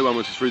the third one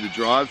was through the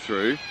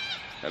drive-through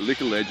at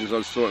Liquor Legends. I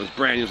just saw it was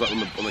brand new, it was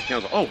like on the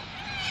counter. Oh,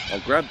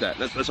 I'll grab that.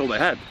 That's all they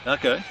had.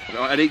 Okay.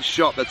 At each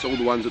shop, that's all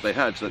the ones that they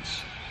had, so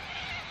that's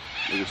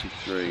Legacy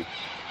 3.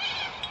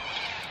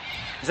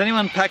 Has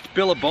anyone packed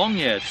Billabong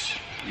yet?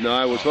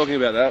 No, we're talking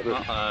about that,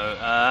 but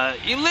Uh-oh.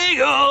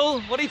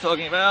 Illegal! What are you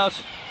talking about?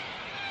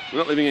 we're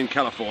not living in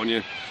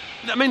California.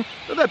 I mean,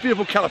 look at that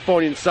beautiful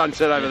Californian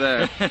sunset over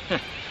there.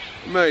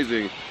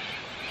 Amazing.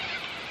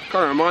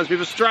 Kind of reminds me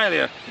of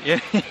Australia. Yeah.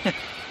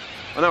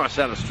 I know I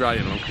sound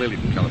Australian, but I'm clearly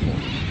from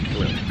California.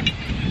 Clearly.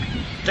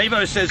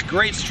 Davo says,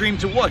 great stream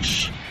to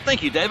watch.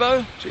 Thank you,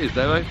 Davo. Cheers,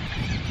 Davo.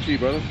 Cheers,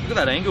 brother. Look at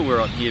that angle we're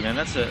on here, man.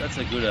 That's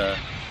a good,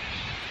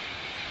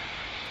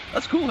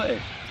 that's cool, hey?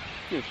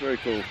 Yeah, it's very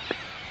cool.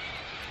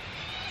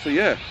 So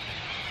yeah,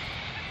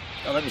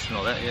 Oh, let me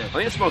smell that, yeah. I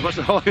think it smells much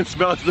as all I can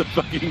smell is the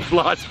fucking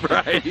fly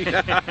spray. Take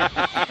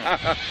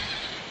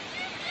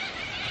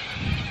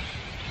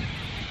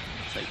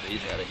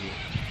these out of here.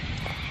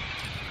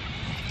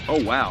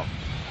 Oh wow.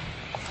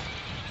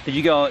 Did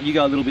you go a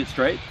little bit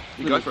straight?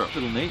 You go for it.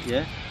 Little neat,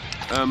 yeah.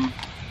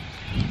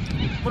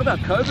 What about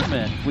COVID,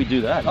 man? We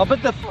do that. Oh, but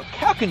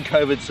how can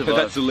COVID survive?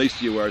 But that's the least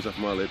of your worries off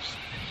my lips.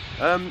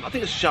 I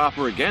think it's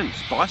sharper again,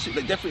 spicy.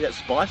 Like, definitely that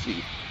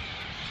spicy.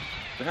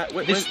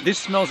 This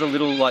smells a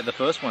little like the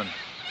first one.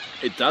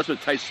 It does, but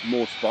it tastes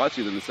more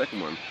spicy than the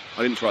second one.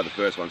 I didn't try the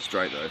first one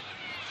straight though.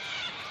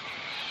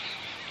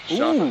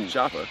 Sharper, Ooh.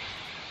 sharper.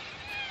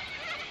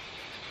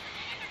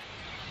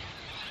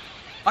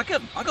 I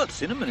got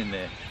cinnamon in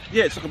there.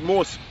 Yeah, it's like a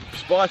more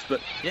spice,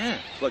 but Yeah.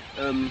 it's like,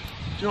 do you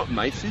know what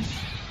mace is?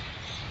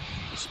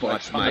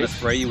 Spice I'm going to mace.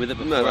 spray you with it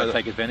before I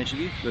take advantage of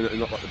you. No,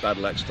 not like the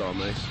Battle Axe style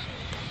mace.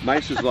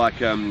 Mace is like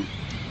a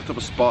type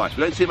of spice.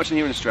 We don't see it much in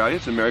here in Australia.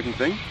 It's an American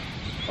thing.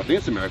 I think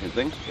it's an American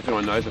thing. If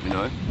anyone knows, let me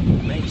know.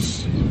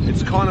 Mace.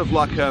 It's kind of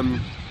like,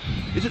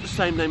 is it the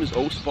same name as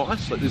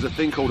allspice? Like there's a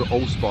thing called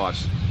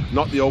allspice.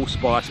 Not the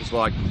allspice, it's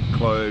like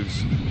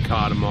cloves,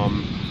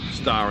 cardamom,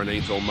 star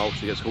anise or malt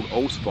sugar. It's called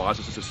allspice.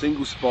 It's just a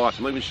single spice.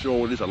 I'm not even sure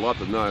what it is. I'd like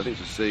to know. I think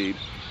it's a seed.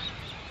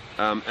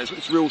 And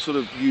it's real sort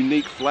of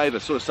unique flavour,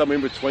 sort of somewhere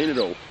in between it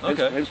all.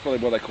 Okay. Hence probably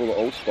why they call it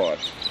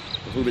allspice.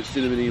 A little bit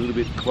cinnamony, a little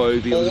bit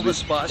clovey, a All little the bit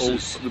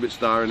spices. a little bit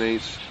star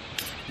anise.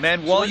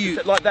 Man, while you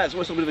like that, it's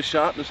almost a bit of a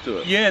sharpness to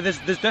it. yeah, there's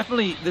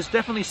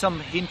definitely some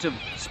hint of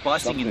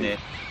spicing in Something. there.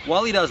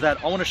 While he does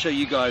that, I want to show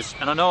you guys,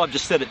 and I know I've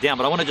just set it down,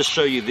 but I want to just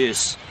show you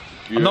this.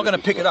 I'm not going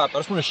to pick it up. I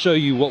just want to show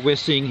you what we're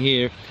seeing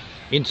here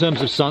in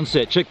terms of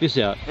sunset. Check this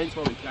out. Hence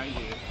why we came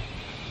here.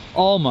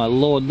 Oh my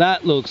lord,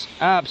 that looks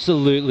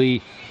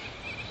absolutely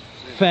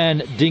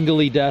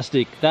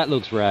fan-dingly-dastic. That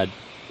looks rad.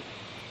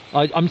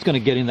 I'm just going to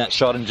get in that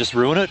shot and just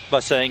ruin it by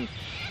saying,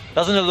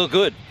 doesn't it look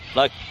good?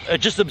 Like,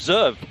 just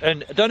observe,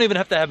 and don't even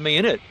have to have me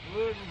in it.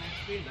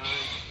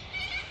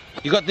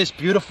 You got this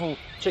beautiful,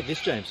 check this,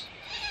 James.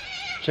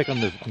 Check on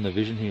the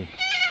vision here.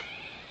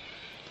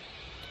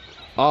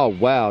 Oh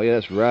wow, yeah,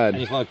 that's rad.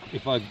 And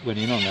if I went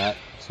in on that,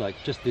 it's like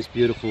just this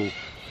beautiful,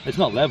 it's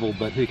not level,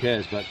 but who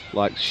cares, but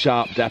Like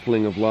sharp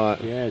dappling of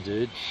light. yeah,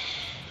 dude.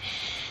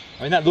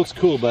 I mean, that looks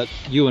cool, but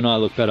you and I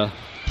look better.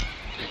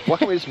 Why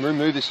can't we just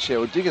remove this chair?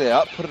 We'll dig it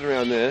out, put it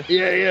around there.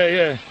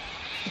 Yeah.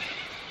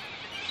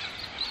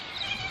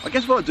 I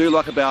guess what I do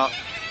like about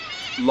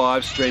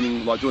live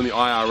streaming, like doing the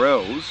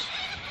IRLs,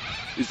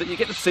 is that you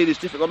get to see this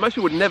different. Like most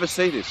people would never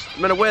see this.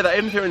 No matter where they,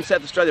 even if they're in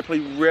South Australia,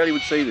 probably rarely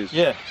would see this.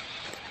 Yeah.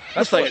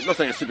 Not saying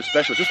it's super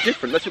special, it's just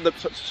different. That's what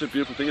such a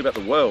beautiful thing about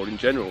the world in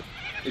general.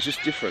 It's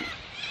just different.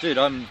 Dude,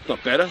 I'm It's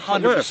not better.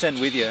 100%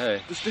 with you,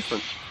 hey. It's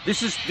different.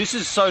 This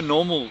is so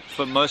normal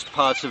for most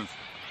parts of,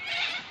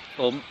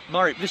 well,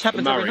 Murray, this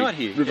happens every night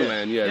here.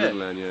 Riverland, yeah,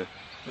 Riverland, yeah.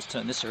 Let's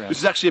turn this around. This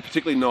is actually a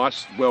particularly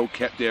nice,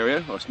 well-kept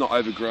area. It's not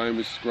overgrown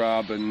with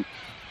scrub and,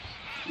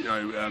 you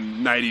know,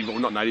 native, or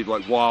not native,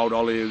 like wild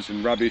olives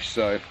and rubbish,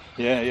 so.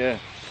 Yeah.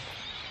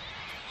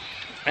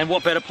 And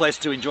what better place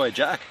to enjoy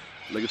Jack?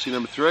 Legacy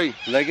number 3.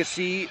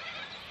 Legacy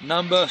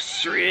number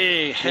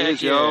 3. Heck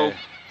Cheers, yeah. yo.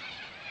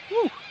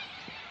 Woo.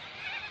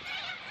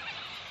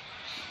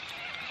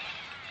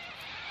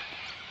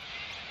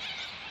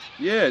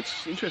 Yeah,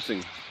 it's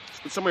interesting.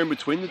 It's somewhere in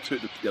between the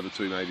other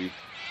two, maybe.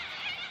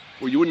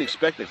 Well, you wouldn't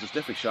expect it, 'cause it's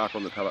definitely sharp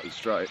on the palate and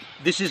straight.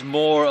 This is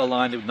more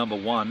aligned with number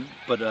 1,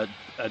 but a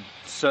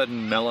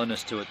certain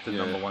mellowness to it than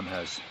Yeah. number 1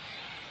 has.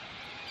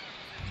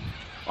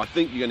 I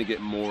think you're going to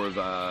get more of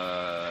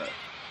a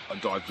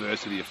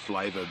diversity of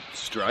flavour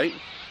straight.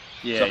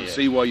 Yeah, So I can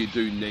see why you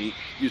do neat.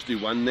 You just do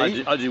one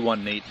neat I do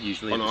one neat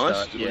usually on at the ice.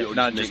 start. Or Yeah, just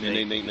no, neat. just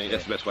neat. That's Yeah.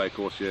 the best way, of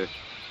course, yeah.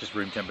 Just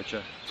room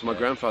temperature. So my Yeah.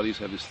 grandfather used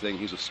to have this thing.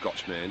 He's a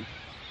Scotch man,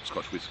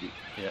 Scotch whiskey.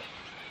 Yeah.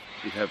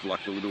 He'd have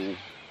like the little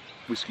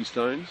whiskey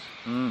stones.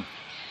 Mm.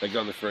 They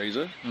go in the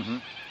freezer. Mm-hmm.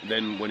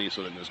 Then when he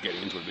sort of was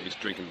getting into it, he's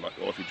drinking like,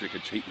 or if you drink a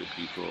cheap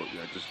whiskey for, you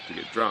know, just to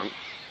get drunk,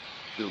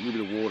 a little bit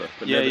of water.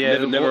 But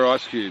never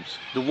ice cubes.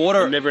 The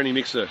water, And never any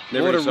mixer.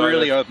 Never water any soda.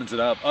 really opens it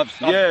up.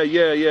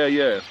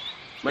 Yeah.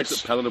 Makes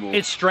it palatable.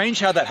 It's strange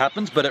how that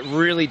happens, but it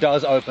really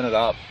does open it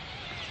up.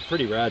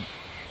 Pretty rad.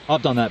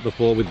 I've done that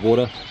before with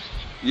water.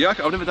 Yeah, I've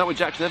never done it with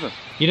Jack's never.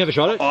 You never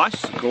shot it?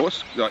 Ice, of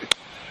course. Like,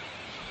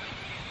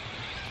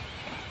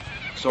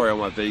 sorry, all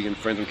my vegan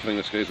friends, I'm killing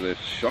the skis. They're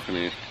shocking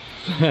here.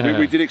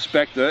 we did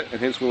expect it, and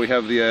hence why we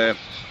have the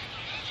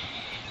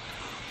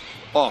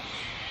off.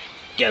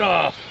 Get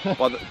off!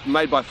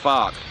 Made by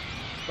Fark.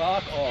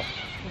 Fuck off.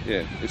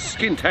 Yeah, it's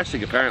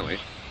skin-tastic apparently.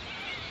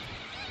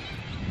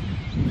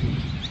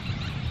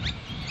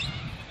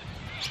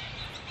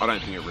 I don't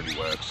think it really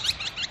works.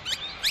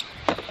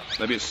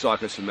 Maybe it's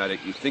psychosomatic.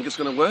 You think it's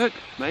going to work?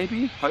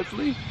 Maybe,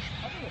 hopefully.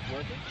 I think it's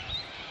working.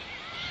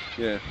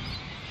 Yeah.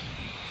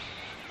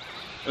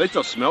 At least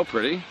it'll smell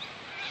pretty.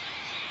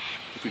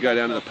 If we go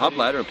down to the pub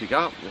later and pick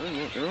up.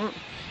 Yeah.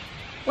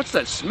 What's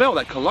that smell,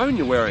 that cologne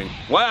you're wearing?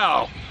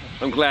 Wow!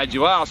 I'm glad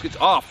you asked. It's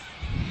off.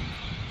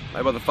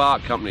 Made by the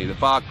Fark company, the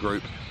Fark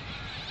group.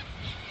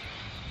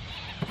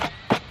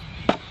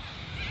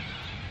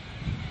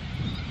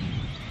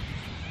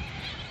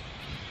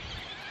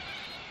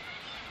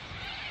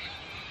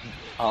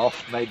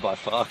 Off, made by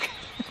fuck.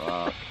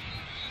 Fark.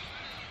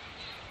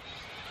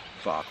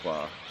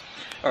 Farquhar.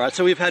 Alright,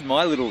 so we've had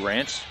my little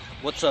rant.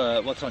 What's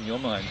on your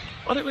mind?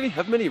 I don't really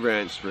have many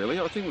rants, really.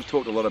 I think we've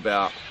talked a lot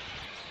about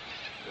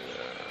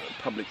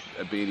public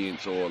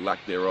obedience or lack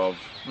thereof.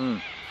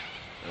 Mm.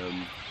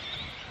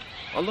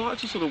 I like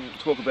to sort of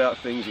talk about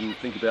things and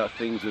think about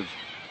things of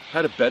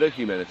how to better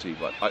humanity.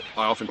 Like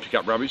I often pick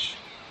up rubbish.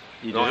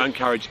 You And I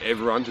encourage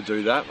everyone to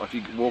do that. Like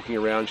if you're walking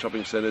around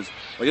shopping centres,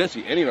 well, you don't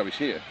see any rubbish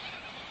here.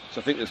 So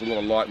I think there's a lot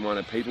of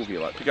like-minded people here.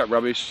 Like pick up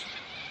rubbish,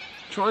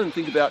 try and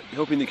think about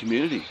helping the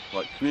community.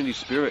 Like, community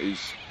spirit is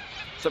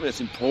something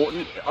that's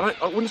important. I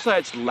wouldn't say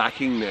it's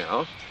lacking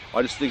now.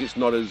 I just think it's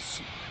not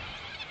as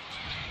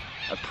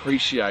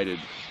appreciated.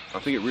 I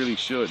think it really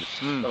should.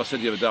 Like I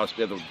said the other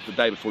day, the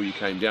day before you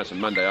came down, so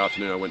Monday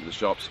afternoon I went to the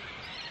shops,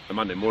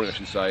 Monday morning I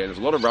should say, and there's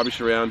a lot of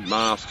rubbish around,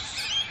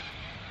 masks,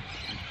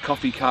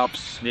 coffee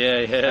cups,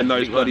 and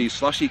those bloody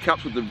slushy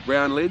cups with the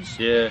round lids.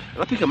 Yeah.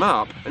 And I pick them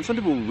up, and some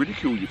people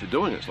ridicule you for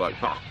doing it. It's like,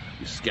 oh,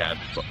 you scab.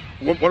 Like,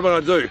 what am I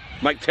going to do?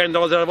 Make $10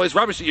 out of all this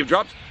rubbish that you've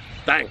dropped?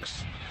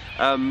 Thanks.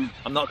 I'm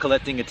not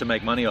collecting it to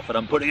make money off it.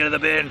 I'm putting it in the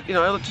bin. You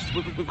know,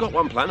 we've got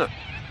one planet.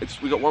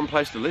 We've got one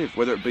place to live,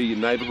 whether it be your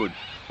neighbourhood.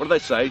 What do they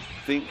say?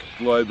 Think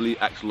globally,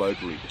 act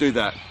locally. Do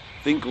that.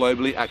 Think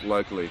globally, act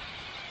locally.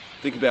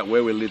 Think about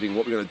where we're living,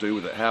 what we're going to do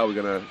with it, how we're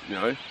going to, you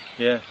know,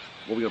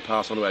 what we're going to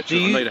pass on to our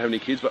children. I don't have any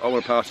kids, but I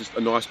want to pass just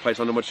a nice place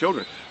on to my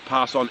children.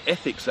 Pass on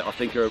ethics that I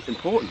think are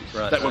important,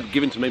 that were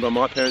given to me by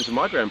my parents and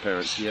my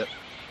grandparents.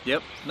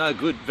 Yep. No,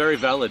 good. Very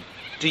valid.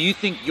 Do you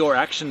think your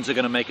actions are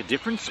going to make a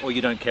difference, or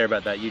you don't care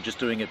about that? You're just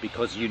doing it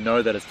because you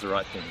know that it's the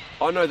right thing?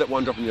 I know that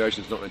one drop in the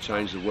ocean is not going to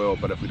change the world,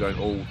 but if we don't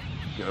all,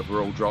 you know, if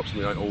we're all drops and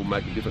we don't all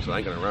make a difference, it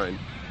ain't going to rain.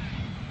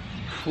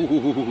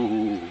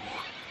 Ooh,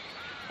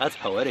 that's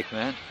poetic,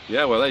 man.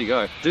 Yeah, well, there you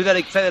go. Say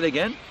that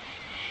again.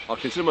 I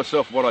consider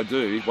myself what I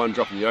do, one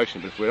drop in the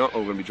ocean, but if we're not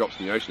all going to be drops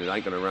in the ocean, it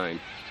ain't going to rain.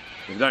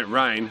 If it don't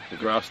rain, the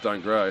grass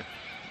don't grow.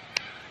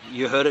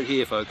 You heard it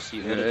here, folks.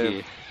 You heard it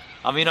here.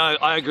 I mean,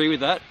 I agree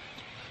with that.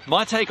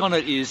 My take on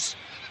it is,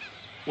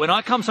 when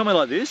I come somewhere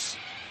like this,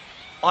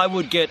 I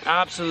would get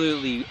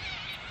absolutely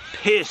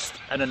pissed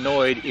and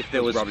annoyed if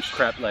there was rubbish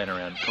crap laying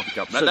around. Coffee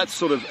cup. That's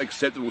sort of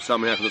acceptable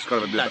somehow, because it's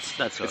kind of a bit.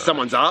 That's it's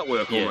someone's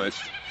artwork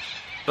almost.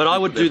 But I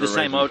would do the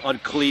same.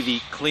 I'd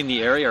clean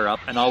the area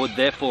up, and I would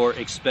therefore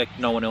expect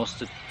no one else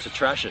to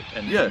trash it.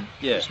 And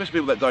especially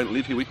people that don't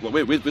live here.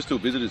 We're still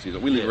visitors here.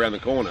 We live around the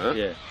corner.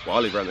 Yeah. Well, I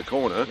live around the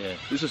corner. Yeah.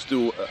 This is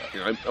still, you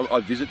know,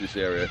 I visit this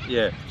area.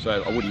 Yeah.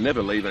 So I would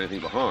never leave anything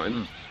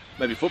behind.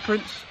 Maybe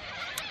footprints.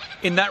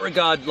 In that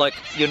regard, like,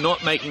 you're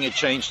not making a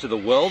change to the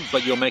world,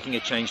 but you're making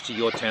a change to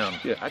your town.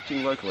 Yeah,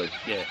 acting locally.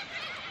 Yeah.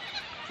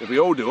 If we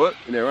all do it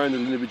in our own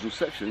individual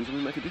sections, then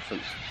we make a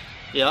difference.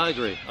 Yeah, I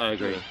agree.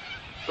 Yeah.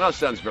 Well, that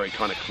sounds very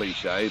kind of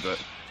cliche, but...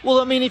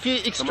 Well, I mean, if you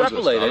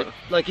extrapolate it,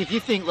 like, if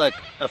you think, like,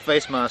 a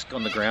face mask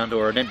on the ground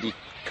or an empty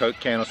Coke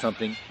can or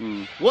something,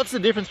 what's the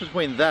difference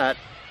between that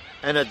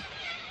and a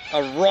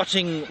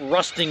rotting,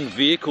 rusting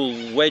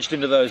vehicle wedged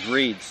into those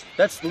reeds?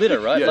 That's litter,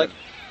 right? Yeah. Like,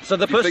 so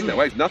the person... think that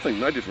way, it's nothing,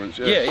 no difference.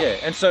 Yeah.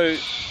 And so,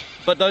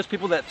 but those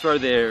people that throw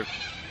their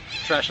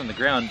trash on the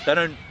ground, they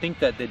don't think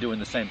that they're doing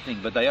the same thing,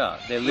 but they are.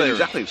 They're littering.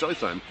 Exactly the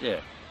same. Yeah.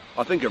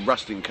 I think a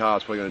rusting car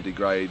is probably going to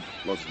degrade,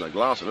 once there's no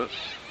glass in it,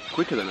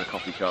 quicker than a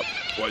coffee cup.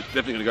 Well, it's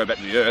definitely going to go back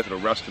to the earth. It'll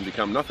rust and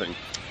become nothing.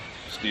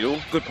 Steel.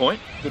 Good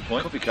point.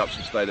 Coffee cups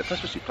should stay there,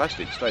 especially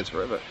plastic, stays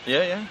forever.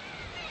 Yeah,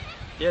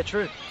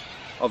 true.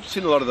 I've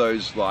seen a lot of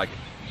those, like,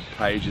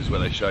 pages where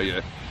they show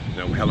you, you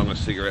know, how long a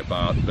cigarette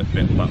butt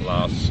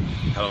lasts,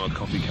 how long a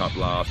coffee cup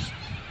lasts.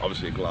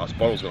 Obviously a glass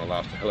bottle's going to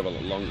last a hell of a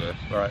lot longer.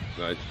 Right.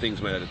 You know,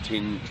 things made out of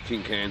tin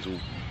cans will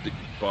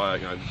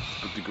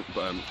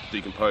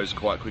decompose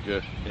quite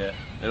quicker. Yeah.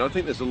 And I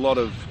think there's a lot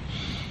of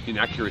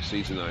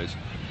inaccuracies in those.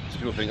 So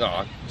people think,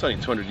 oh, it's only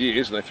 200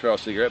 years, and they throw a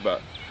cigarette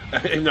butt.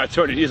 Even though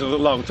 200 years is a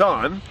long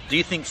time. Do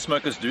you think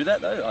smokers do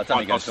that though?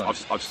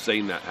 I've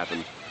seen that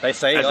happen. They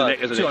say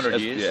as 200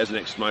 years. Yeah, as an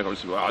ex-smoker, I'm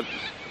just like,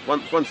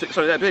 it's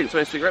only that big, it's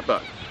only a cigarette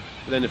butt.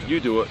 But then if you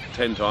do it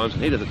 10 times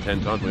and he does it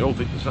 10 times, we all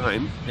think the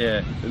same.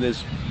 Yeah. And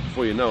there's,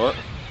 before you know it,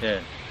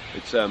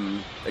 it's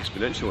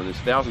exponential, and there's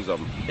thousands of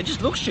them. It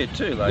just looks shit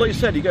too. Like you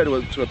said, you go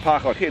to a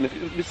park like here, and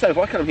if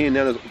I come here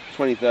now, there's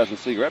 20,000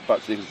 cigarette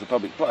butts because it's a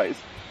public place.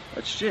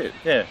 That's shit.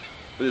 Yeah.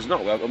 But there's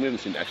not. We haven't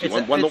seen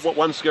actually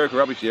one scope of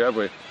rubbish here, have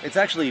we? It's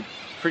actually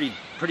pretty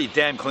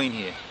damn clean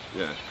here.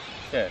 Yeah.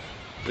 Yeah.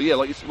 But yeah,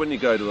 like when you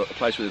go to a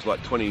place where there's like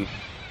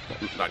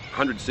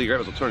 100 cigarette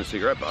butts or 200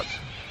 cigarette butts,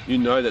 you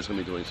know that's going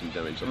to be doing some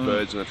damage. A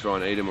bird's going to try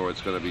and eat them, or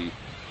it's going to be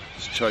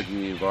just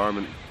choking the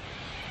environment.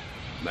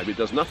 Maybe it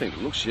does nothing. It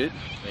looks shit.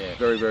 Yeah.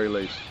 Very, very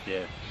least.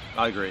 Yeah.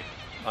 I agree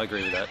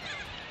with that.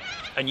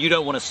 And you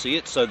don't want to see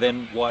it, so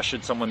then why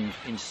should someone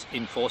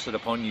enforce it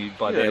upon you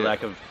by their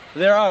lack of...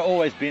 There are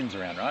always bins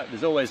around, right?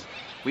 There's always...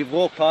 We've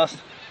walked past...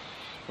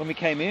 When we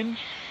came in,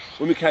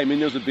 there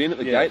was a bin at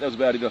the gate. That was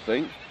about it, I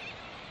think.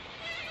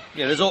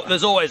 Yeah,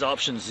 there's always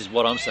options, is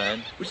what I'm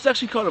saying. Which is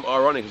actually kind of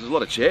ironic, because there's a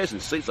lot of chairs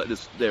and seats like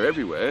this. They're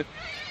everywhere.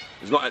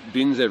 There's not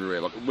bins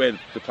everywhere. Like where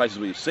the places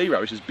where you see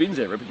rubbish, there's bins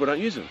everywhere. People don't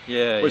use them.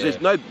 Yeah. Whereas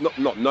there's no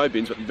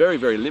bins, but very,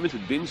 very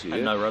limited bins here.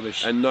 And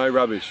no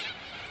rubbish.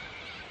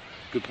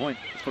 Good point.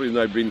 There's probably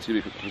no bins here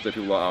because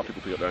people like,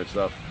 people pick up their own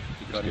stuff.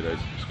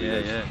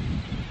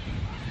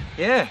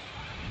 Yeah.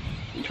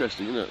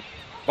 Interesting, isn't it?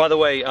 By the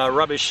way,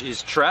 rubbish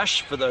is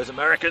trash for those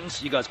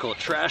Americans. You guys call it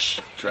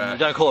trash. You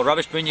don't call it a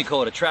rubbish bin, you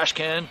call it a trash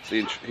can.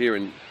 See, here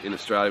in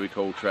Australia, we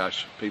call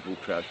trash people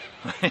trash.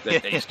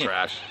 He's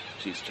trash.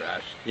 She's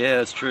trash. Yeah,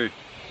 that's true.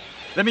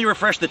 Let me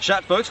refresh the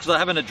chat, folks, because I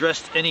haven't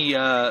addressed any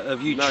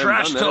of you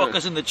trash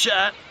talkers in the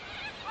chat.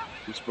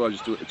 I'm surprised you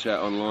still at the chat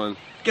online.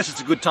 I guess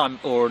it's a good time,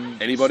 or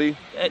Anybody?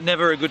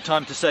 never a good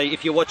time to say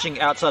if you're watching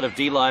outside of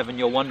D-Live and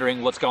you're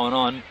wondering what's going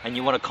on and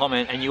you want to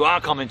comment and you are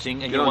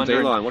commenting and Get you're on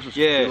wondering, D-Line, watch the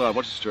D-Line,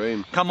 watch the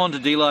stream. come on to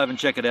D-Live and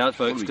check it out,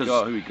 What folks. do we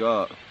got? Who we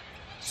got?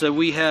 So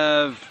we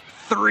have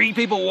 3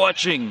 people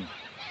watching.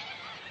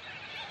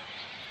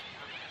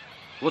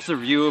 What's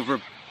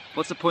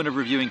the point of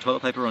reviewing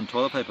toilet paper on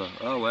toilet paper?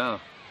 Oh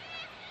wow.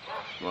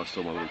 I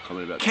saw my little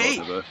comment about Keith,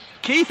 toilet paper.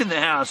 Keith in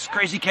the house,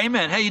 Crazy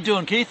K-Man. How you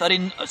doing, Keith?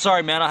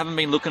 Sorry, man, I haven't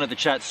been looking at the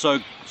chat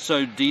so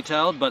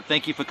detailed, but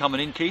thank you for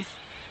coming in, Keith.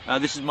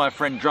 This is my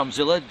friend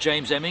Drumzilla,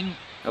 James Emming.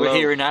 Hello. We're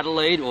here in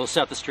Adelaide, or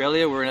South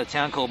Australia. We're in a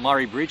town called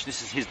Murray Bridge.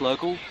 This is his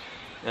local.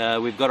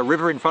 We've got a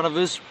river in front of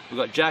us. We've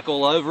got Jack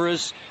all over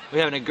us. We're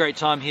having a great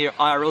time here,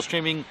 IRL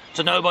streaming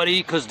to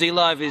nobody, because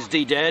D-Live is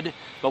D-dead,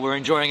 but we're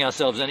enjoying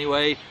ourselves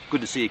anyway. Good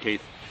to see you,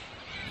 Keith.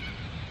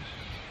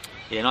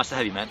 Yeah, nice to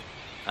have you, man.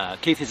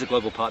 Keith is a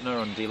global partner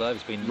on D-Live.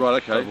 He's been a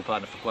global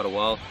partner for quite a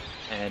while.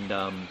 And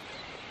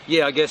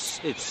yeah, I guess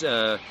it's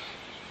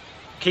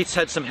Keith's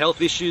had some health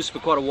issues for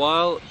quite a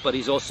while, but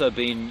he's also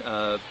been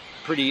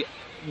pretty,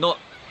 not,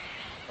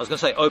 I was going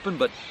to say open,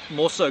 but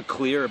more so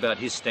clear about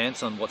his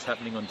stance on what's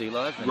happening on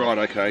D-Live. Right,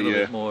 okay, a little yeah.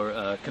 bit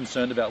more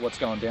concerned about what's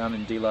going down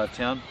in D-Live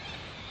town.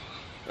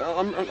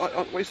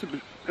 What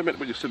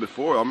you said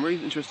before, I'm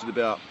really interested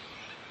about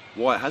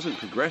why it hasn't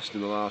progressed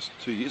in the last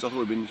 2 years. I thought it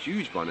would have been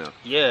huge by now.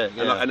 Yeah,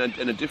 yeah.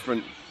 And a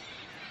different,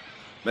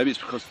 maybe it's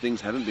because things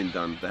haven't been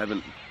done. They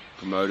haven't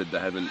promoted, they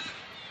haven't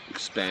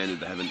expanded,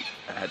 they haven't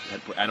had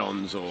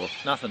add-ons or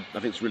Nothing.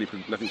 Nothing's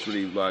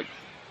really like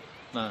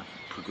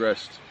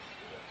progressed.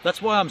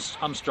 That's why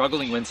I'm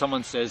struggling when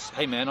someone says,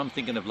 hey man, I'm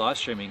thinking of live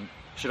streaming.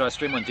 Should I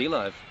stream on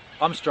D-Live?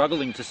 I'm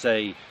struggling to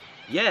say,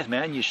 yeah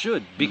man, you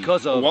should,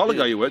 because of... A while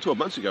ago you were, 12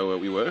 months ago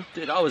we were.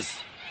 Dude, I was...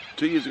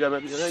 2 years ago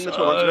maybe, that's 12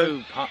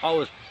 months ago. I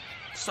was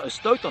so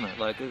stoked on it,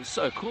 like it was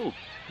so cool.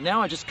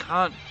 Now I just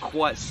can't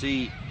quite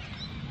see...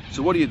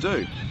 So what do you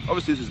do?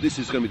 Obviously this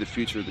is going to be the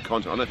future of the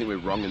content. I don't think we're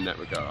wrong in that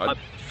regard.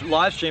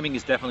 Live streaming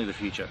is definitely the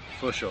future,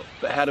 for sure.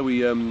 But how do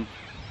we...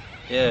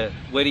 Yeah,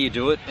 where do you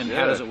do it and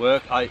how does it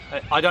work?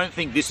 I don't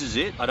think this is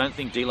it. I don't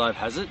think D-Live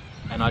has it.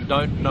 And I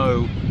don't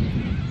know...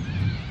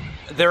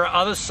 There are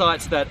other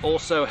sites that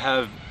also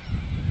have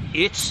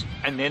it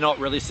and they're not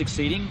really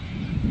succeeding.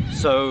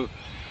 So...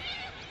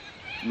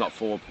 Not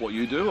for what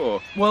you do,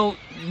 or? Well,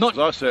 not...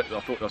 I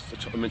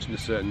mentioned a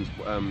certain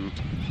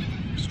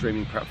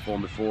streaming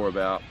platform before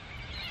about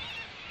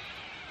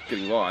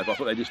getting live. I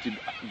thought they just did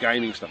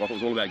gaming stuff. I thought it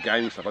was all about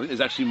gaming stuff. I think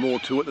there's actually more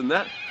to it than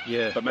that.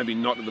 Yeah. But maybe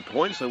not to the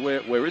point. So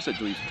where is it?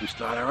 Do we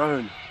start our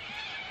own?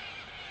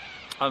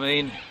 I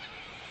mean,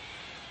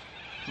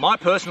 my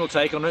personal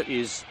take on it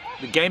is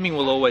the gaming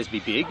will always be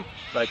big.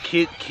 Like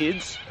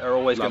kids are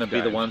always going to be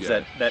the ones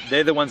that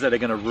they're the ones that are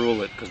going to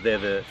rule it because they're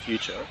the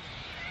future.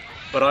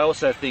 But I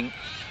also think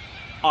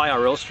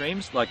IRL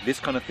streams, like this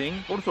kind of thing...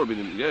 I would have thought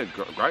it'd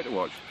be great to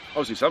watch.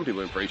 Obviously some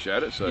people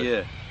appreciate it,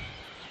 so...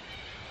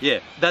 Yeah,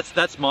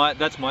 that's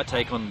my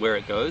take on where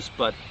it goes,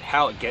 but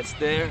how it gets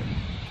there,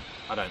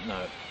 I don't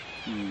know.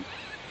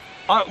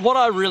 What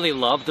I really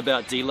loved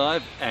about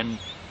D-Live, and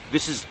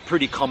this is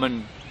pretty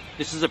common,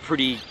 I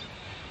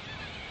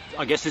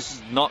guess this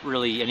is not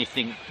really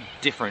anything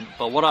different,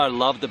 but what I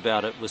loved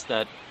about it was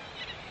that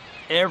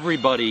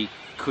everybody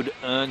could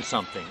earn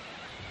something.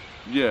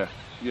 Yeah.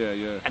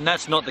 And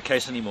that's not the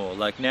case anymore.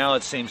 Like now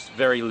it seems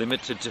very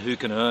limited to who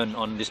can earn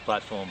on this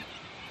platform.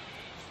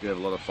 You have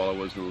a lot of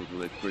followers,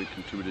 they're great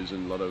contributors,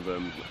 and a lot of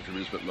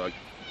contributors, but like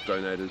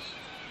donators.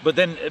 But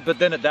then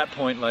at that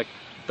point, like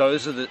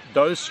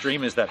those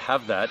streamers that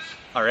have that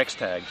are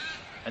X-tagged,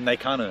 and they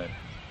can't earn.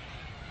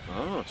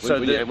 Oh, so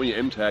when you're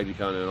M-tagged, you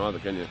can't earn either,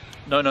 can you?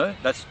 No,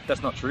 that's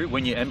not true.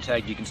 When you're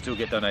M-tagged, you can still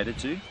get donated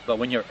to. But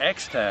when you're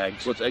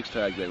X-tagged... What's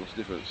X-tagged then? What's the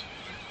difference?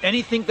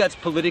 Anything that's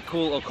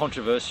political or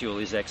controversial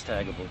is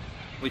X-taggable.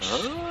 Which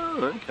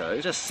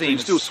okay. Just seems... So you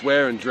can still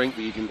swear and drink,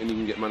 but you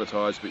can get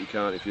monetized, but you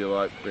can't if you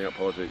like bring up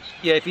politics.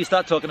 Yeah, if you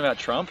start talking about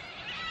Trump,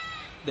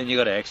 then you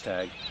got to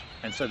X-tag,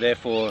 and so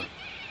therefore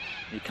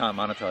you can't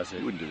monetize it.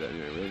 You wouldn't do that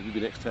anyway. Have you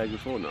been X-tagged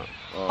before? No.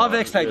 Oh, I've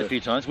X-tagged a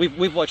few times.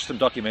 We've watched some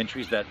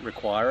documentaries that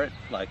require it,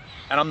 like,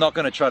 and I'm not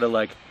going to try to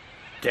like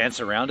dance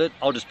around it.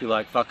 I'll just be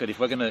like, fuck it. If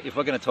we're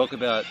gonna talk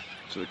about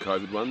so the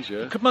COVID ones,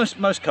 yeah. Most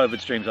COVID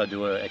streams I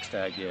do are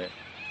X-tagged, yeah.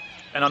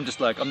 And I'm just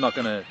like, I'm not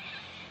gonna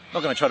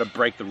try to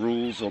break the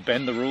rules or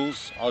bend the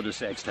rules. I'll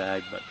just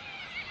X-tag,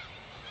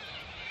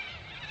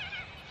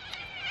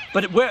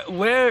 but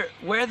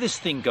where this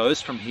thing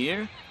goes from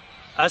here,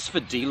 as for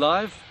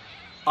D-Live,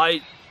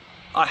 I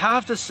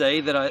have to say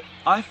that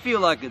I feel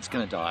like it's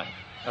gonna die.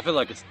 I feel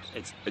like it's.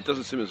 It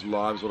doesn't seem as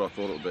live as what I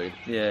thought it would be.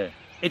 Yeah.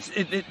 There's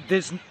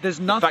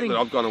nothing. The fact that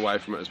I've gone away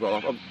from it as well.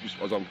 I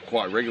was on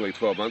quite regularly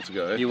 12 months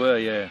ago. You were,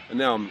 yeah. And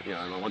now I'm,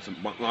 not once a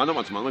month,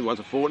 maybe once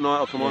a fortnight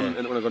I'll come on,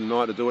 and when I've got a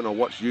night to do it, and I'll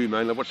watch you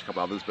mainly. I've watched a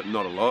couple others, but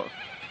not a lot.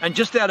 And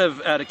just out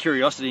of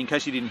curiosity, in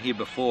case you didn't hear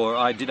before,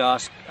 I did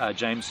ask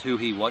James who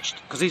he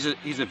watched, because he's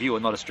a viewer,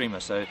 not a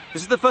streamer. So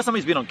this is the first time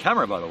he's been on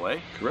camera, by the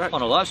way. Correct.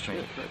 On a live stream.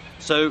 Yeah, correct.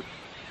 So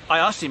I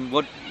asked him,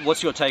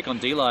 what's your take on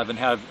D-Live and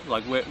how,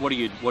 like, what do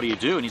you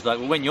do? And he's like,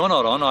 well, when you're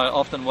not on, I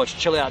often watch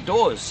Chill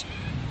Outdoors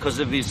because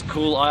of these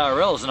cool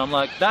IRLs. And I'm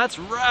like, that's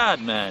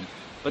rad, man.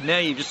 But now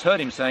you've just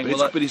heard him saying,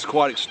 but he's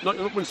quite, I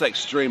wouldn't say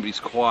extreme, but he's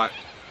quite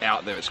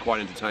out there. It's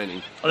quite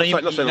entertaining.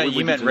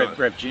 You meant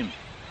Rev Jim.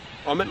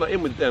 I meant like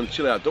him with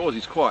Chill Outdoors.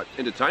 He's quite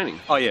entertaining.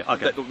 Oh yeah,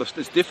 okay.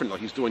 It's different.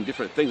 Like he's doing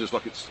different things. It's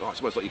like I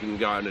suppose like you can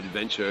go on an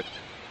adventure.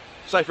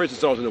 Say for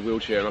instance, I was in a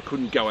wheelchair and I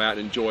couldn't go out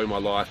and enjoy my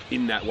life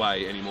in that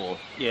way anymore.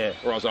 Yeah.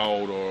 Or I was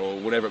old or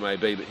whatever it may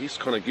be. But he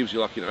kind of gives you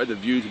like the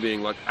view to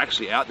being like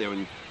actually out there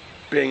and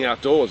being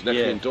outdoors and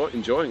actually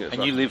enjoying it.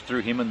 And you live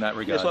through him in that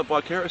regard. Yeah, it's like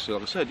vicariously,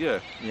 like I said. Yeah.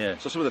 Yeah.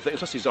 So some of the things.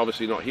 Plus he's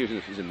obviously not here.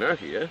 He's in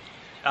America.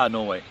 Yeah.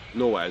 Norway.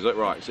 Norway, is that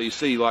right? So you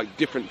see like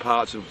different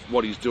parts of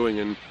what he's doing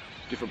and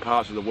different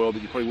parts of the world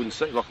that you probably wouldn't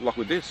see, like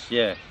with this.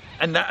 Yeah,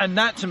 and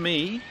that to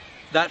me,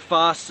 that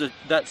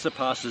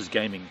surpasses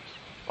gaming.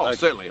 Oh,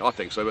 certainly, I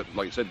think so. But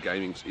like you said,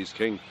 gaming is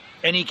king.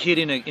 Any kid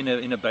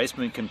in a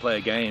basement can play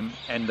a game,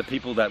 and the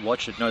people that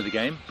watch it know the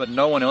game. But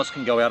no one else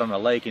can go out on a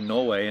lake in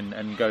Norway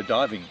and go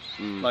diving.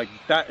 Like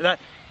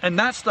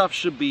that stuff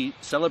should be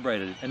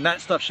celebrated, and that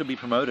stuff should be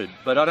promoted.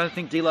 But I don't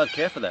think D-Live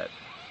care for that.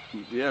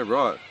 Yeah,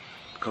 right.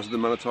 Because of the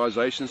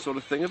monetization sort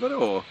of thing of it,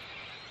 or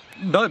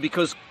no,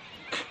 because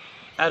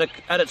at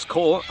its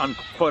core,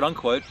 quote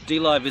unquote,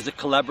 D-Live is a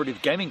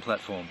collaborative gaming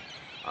platform,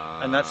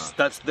 and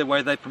that's the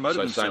way they promote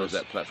themselves. Same as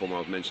that platform I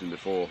was mentioning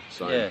before.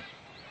 So. Yeah,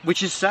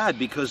 which is sad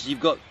because you've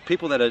got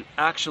people that are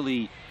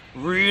actually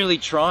really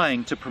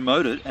trying to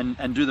promote it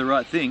and do the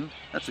right thing.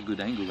 That's a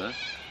good angle though.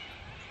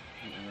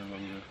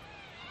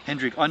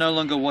 Hendrik, I no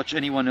longer watch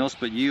anyone else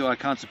but you. I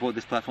can't support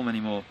this platform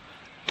anymore.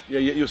 Yeah,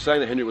 you're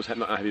saying that Hendrik was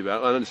not happy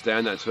about it. I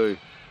understand that too.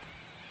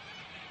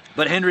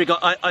 But Hendrik,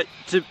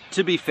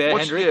 to be fair,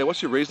 Hendrik, what's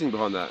your reasoning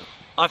behind that?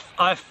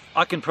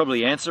 I can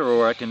probably answer,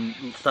 or I can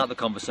start the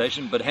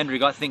conversation. But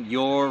Hendrik, I think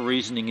your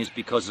reasoning is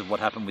because of what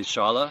happened with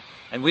Shyla,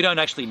 and we don't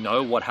actually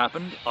know what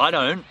happened. I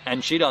don't,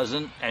 and she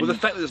doesn't. And well, the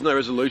fact that there's no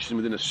resolution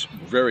within a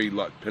very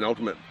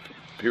penultimate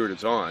period of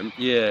time,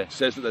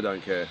 says that they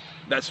don't care.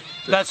 That's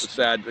a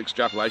sad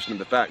extrapolation of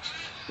the facts.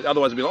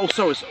 Otherwise, it'd be like,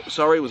 oh,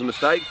 sorry, it was a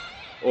mistake,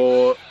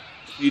 or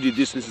you did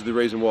this, and this is the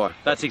reason why.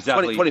 That's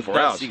exactly 24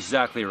 hours. That's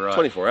exactly right.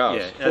 24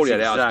 hours. Yeah,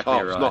 48 hours exactly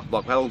tops. Right. Not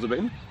like, how long's it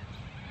been?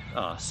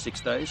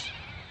 6 days.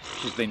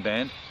 She's been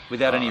banned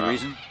without any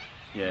reason.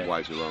 Yeah.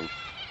 Way too long.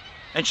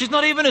 And she's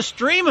not even a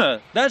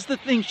streamer. That's the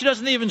thing. She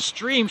doesn't even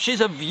stream. She's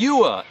a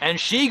viewer, and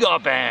she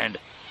got banned.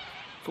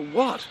 For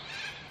what?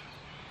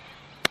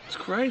 It's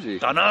crazy.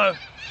 Dunno,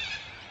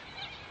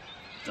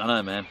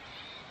 man.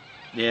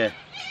 Yeah.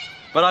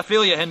 But I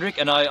feel you, Hendrik,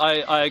 and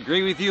I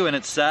agree with you, and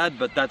it's sad,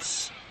 but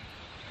that's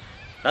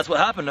what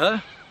happened to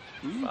her.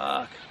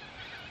 Fuck.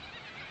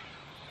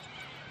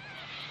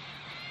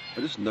 I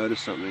just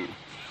noticed something.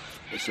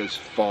 It says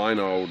fine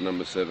old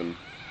number 7.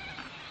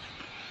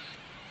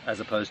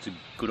 As opposed to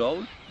good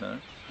old? No.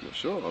 Not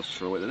sure. I was just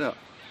trying to work that out.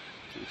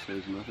 It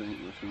says nothing.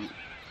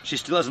 She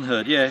still hasn't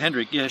heard. Yeah,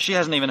 Hendrik. Yeah, she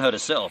hasn't even heard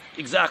herself.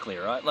 Exactly,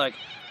 right? Like,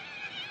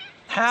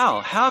 how?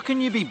 How can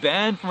you be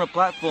banned from a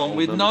platform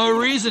with no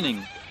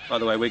reasoning? By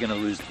the way, we're going to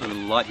lose a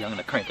little light here. I'm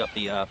going to crank up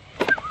the...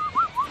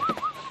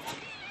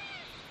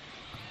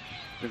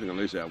 Definitely going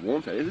to lose our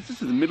warmth. This is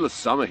the middle of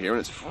summer here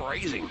and it's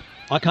freezing.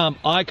 I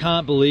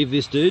can't believe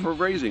this, dude.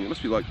 Freezing. It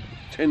must be like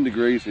 10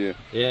 degrees here.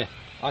 Yeah,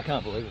 I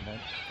can't believe it, man.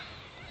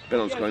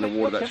 Benon's going to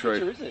water that tree. What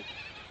temperature is it?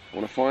 I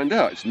want to find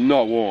out. It's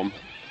not warm.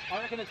 I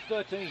reckon it's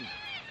 13.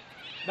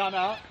 No,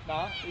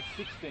 it's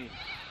 16.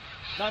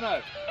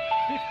 No,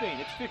 15.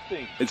 It's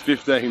 15. It's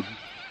 15.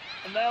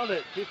 I nailed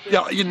it. 15.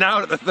 Yeah, you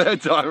nailed it the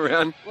third time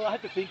around. Well, I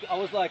had to think. I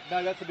was like,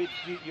 no, that's a bit.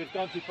 You've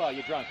gone too far.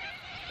 You're drunk.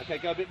 Okay,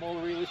 go a bit more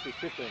realistic.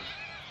 15.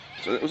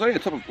 So it was only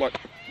top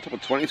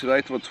of 20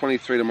 today, top of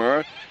 23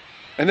 tomorrow,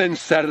 and then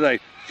Saturday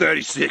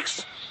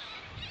 36.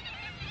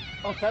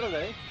 On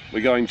Saturday?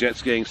 We're going jet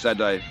skiing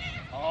Saturday.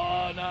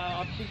 Oh no,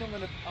 I'm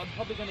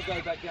probably gonna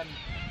go back down.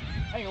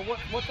 Hang on,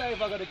 what day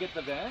have I got to get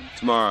the van?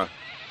 Tomorrow.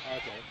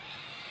 Okay.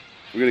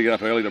 We're gonna get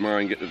up early tomorrow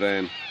and get the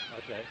van.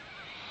 Okay.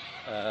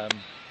 Okay.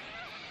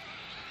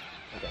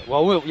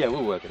 Well,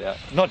 we'll work it out.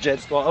 Not jet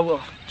ski.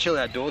 Well, chill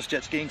outdoors,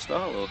 jet skiing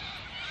style, or?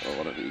 Oh,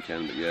 I don't think you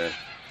can, but yeah.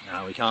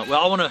 No, we can't.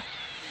 Well, I want to.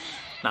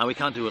 No, we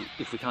can't do it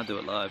if we can't do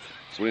it live.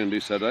 So what are you gonna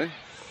do Saturday?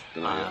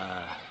 Don't know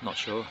yet. Not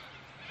sure.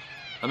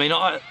 I mean,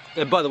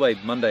 by the way,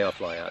 Monday I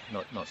fly out,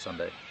 not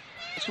Sunday.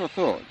 That's what I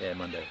thought. Yeah,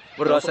 Monday.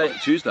 What did I say?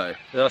 Tuesday.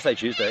 Did I say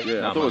Tuesday?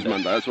 Yeah, no, I thought it was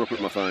Monday. That's what I put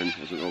in my phone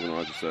as an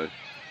organiser, so.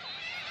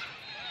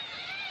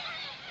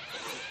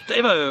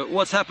 Davo,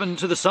 what's happened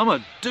to the summer?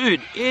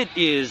 Dude, it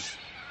is...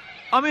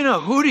 I'm in a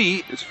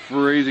hoodie. It's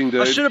freezing,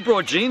 dude. I should have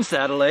brought jeans to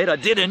Adelaide. I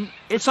didn't.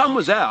 The sun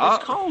was out.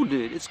 It's cold,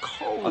 dude. It's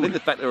cold. I think the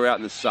fact that we're out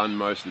in the sun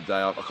most of the day,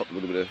 I got a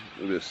little bit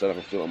of sun. I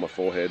can feel it on my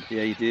forehead.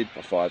 Yeah, you did.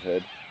 My 5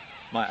 head.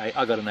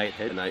 I got an 8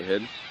 head. An 8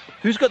 head.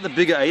 Who's got the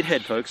bigger 8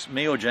 head, folks?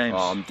 Me or James?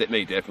 Oh,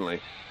 me, definitely.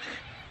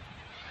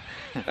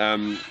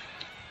 And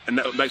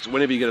that makes,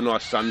 whenever you get a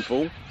nice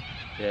sunful,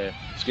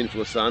 skin full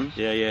of sun,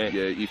 yeah,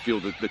 you feel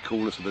the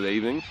coolness of the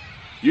evening.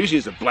 Usually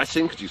it's a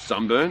blessing because you're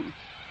sunburnt.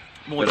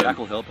 More But, jack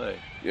will help, eh?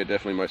 Yeah,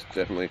 definitely, most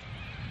definitely.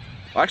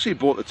 I actually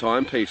bought the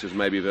timepiece as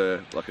maybe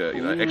like a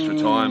extra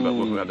time, but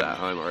we'll have that at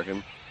home, I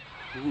reckon.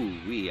 Ooh,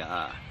 we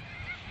are.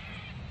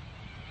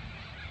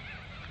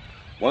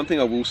 One thing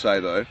I will say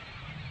though,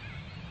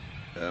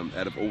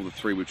 out of all the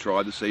 3 we've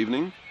tried this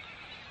evening,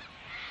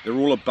 they're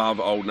all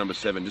above old number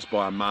 7 just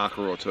by a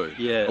marker or 2.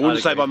 Yeah, I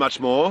wouldn't say by much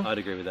more. I'd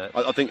agree with that.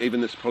 I think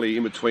even it's probably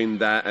in between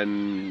that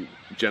and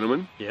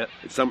Gentleman. Yeah.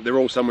 They're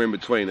all somewhere in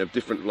between. They have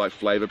different like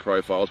flavour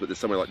profiles, but there's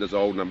somewhere like there's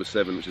old number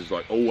 7, which is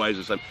like always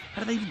the same.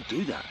 How do they even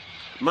do that?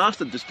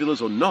 Master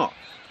distillers or not,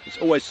 it's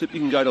always, you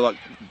can go to like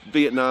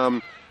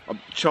Vietnam,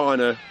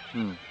 China.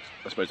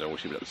 I suppose they all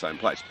ship it at the same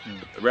place.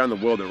 But around the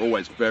world, they're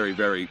always very,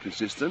 very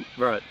consistent.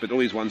 Right. But all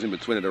these ones in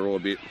between it are all a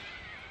bit.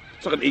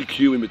 It's like an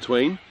EQ in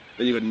between.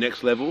 Then you've got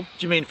next level. Do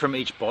you mean from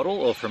each bottle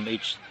or from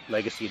each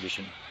legacy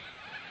edition?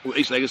 Well,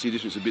 each legacy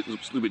edition is a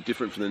little bit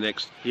different from the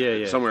next. Yeah,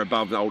 yeah. Somewhere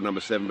above the old number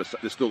 7, but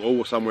they're still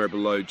all somewhere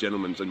below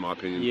Gentleman's, in my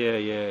opinion. Yeah,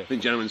 yeah. I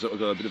think Gentleman's got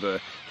a bit of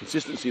a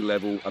consistency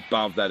level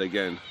above that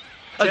again.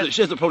 As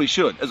it probably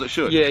should. As it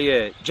should. Yeah,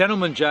 yeah.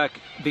 Gentleman Jack,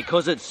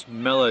 because it's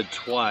mellowed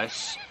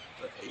twice.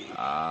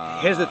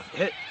 Here's the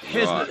thing.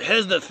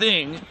 Here's the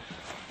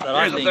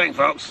thing,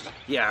 folks.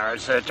 Yeah,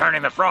 it's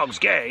turning the frogs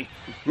gay.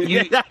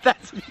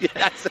 That's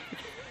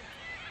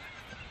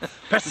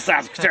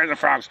pesticides turn the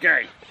frogs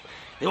gay.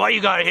 What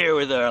you got here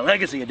with the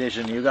Legacy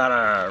Edition, you got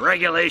a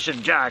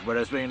Regulation Jack, but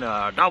it's been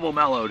double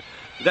mellowed.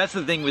 That's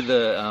the thing with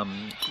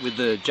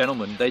the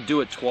Gentleman. They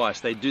do it twice.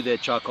 They do their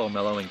charcoal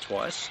mellowing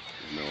twice,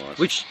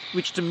 Nice.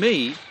 which to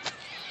me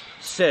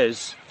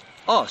says,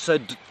 oh, so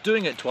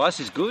doing it twice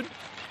is good.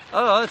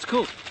 Oh, that's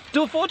cool.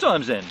 Do it 4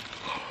 times then.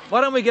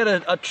 Why don't we get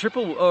a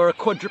triple or a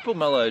quadruple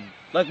mellowed?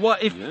 Like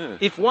what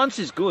if once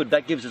is good,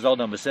 that gives us old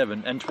number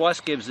 7, and twice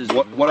gives us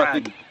what I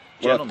think,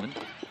 Gentleman.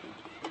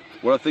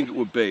 What I think it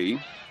would be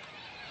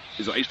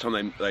is like each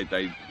time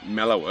they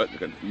mellow it,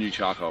 like a new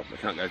charcoal. They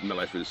can't go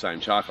mellow through the same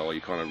charcoal. Or you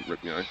kind of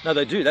rip, No,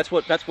 they do. That's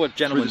what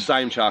Gentleman. Through the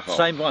same charcoal.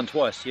 Same one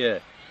twice, yeah.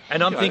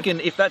 And I'm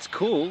thinking if that's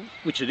cool,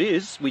 which it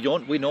is, we all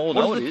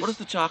know it is. What does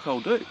the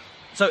charcoal do?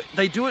 So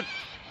they do it.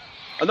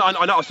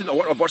 I know.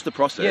 I've watched the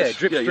process. Yeah,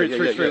 drip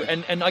through.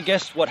 And I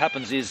guess what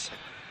happens is,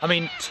 I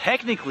mean,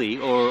 technically,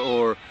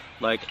 or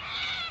like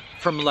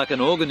from like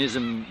an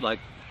organism, like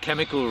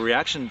chemical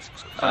reaction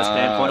kind of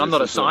standpoint. I'm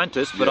not a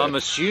scientist, but I'm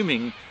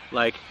assuming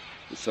like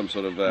some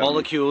sort of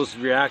molecules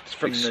react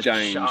from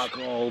exchange. the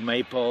charcoal,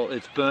 maple.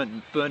 It's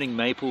burning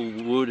maple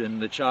wood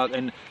and the charcoal,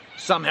 and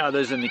somehow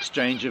there's an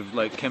exchange of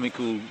like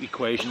chemical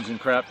equations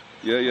and crap.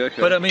 Yeah, okay.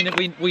 But I mean,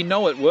 we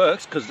know it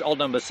works because old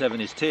number 7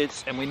 is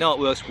tits, and we know it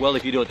works well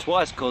if you do it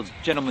twice because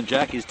Gentleman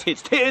Jack is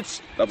tits.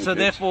 Double so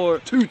tits. Therefore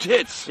 2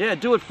 tits. Yeah,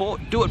 do it.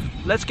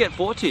 Let's get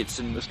 4 tits.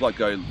 And It's like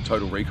go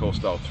Total Recall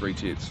style 3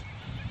 tits.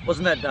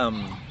 wasn't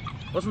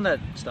that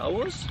Star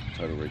Wars?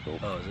 Total Recall.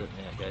 Oh, is it?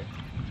 Yeah, okay.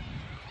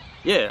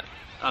 Yeah,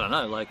 I don't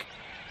know. Like,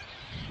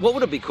 what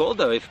would it be called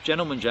though if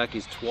Gentleman Jack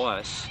is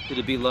twice?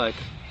 It'd be like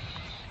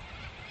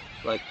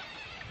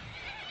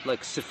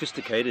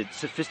sophisticated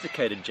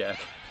Jack.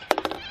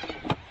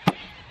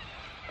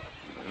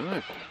 I don't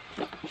know.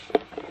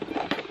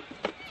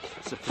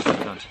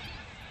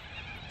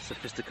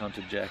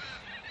 Sophisticanted Jack.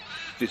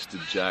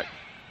 Fisted Jack.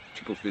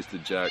 Triple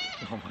fisted Jack.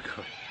 Oh my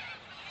god.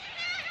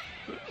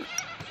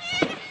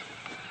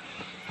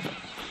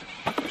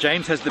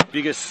 James has the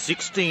biggest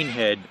 16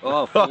 head.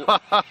 Oh,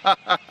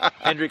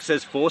 Hendrik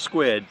says 4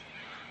 squared.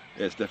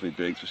 Yeah, it's definitely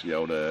big, especially the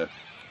old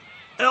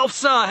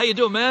Elfsar, how you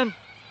doing, man?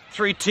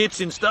 3 tits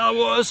in Star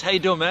Wars. How you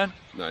doing, man?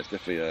 No, it's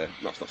definitely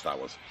no, it's not Star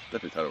Wars.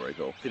 Definitely Total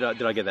Recall. Did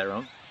I get that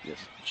wrong? Yes.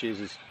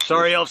 Jesus.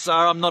 Sorry,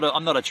 Elfsar. I'm not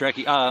a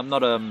Trekkie. I'm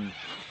not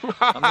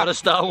a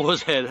Star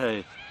Wars head.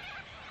 Hey.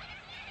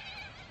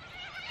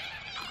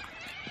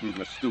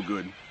 That's still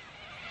good.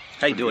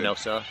 How you doing,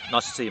 Elfsar?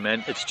 Nice to see you,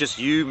 man. It's just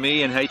you,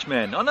 me, and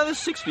H-Man. Oh no, there's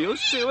 6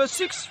 viewers. We're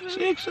 6.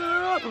 6,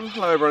 alright.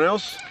 Hello, everyone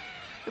else.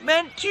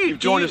 Man, You've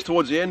joined us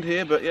towards the end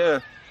here, but yeah.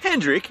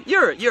 Hendrik,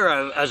 you're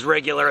as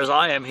regular as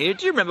I am here.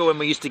 Do you remember when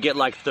we used to get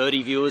like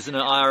 30 viewers in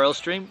an IRL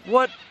stream?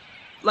 What?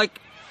 Like,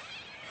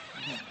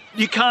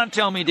 you can't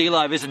tell me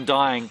D-Live isn't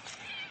dying.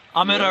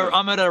 I'm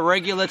at a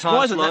regular time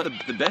Why isn't slot.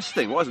 that the best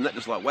thing? Why isn't that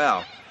just like,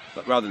 wow?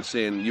 Like, rather than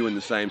seeing you in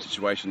the same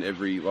situation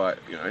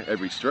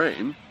every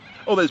stream.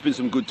 Oh, there's been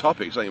some good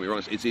topics. Don't get me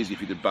wrong. It's easy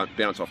for you to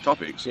bounce off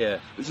topics. Yeah.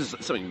 This is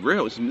something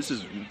real. This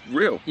is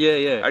real. Yeah,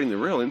 yeah. Adding the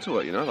real into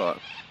it, like.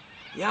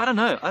 Yeah, I don't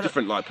know.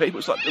 Different like people.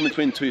 It's like in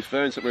between 2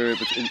 ferns, that we're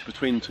in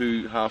between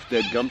 2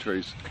 half-dead gum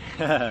trees.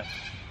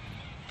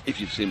 If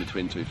you've seen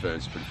Between 2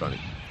 Ferns, it's pretty funny.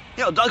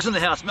 Yo, Doug's in the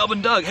house.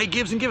 Melbourne Doug. Hey,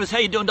 Gibbs and Givers. How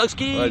you doing,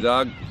 Dougski? Hi,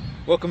 Doug.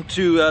 Welcome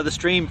to the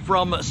stream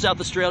from South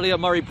Australia,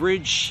 Murray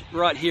Bridge,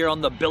 right here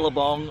on the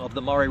Billabong of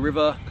the Murray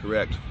River.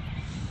 Correct.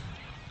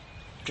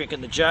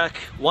 Drinking the Jack,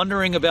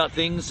 wondering about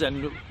things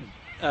and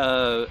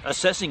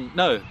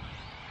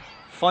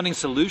finding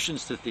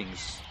solutions to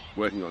things.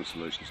 Working on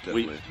solutions,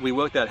 definitely. We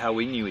worked out how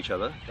we knew each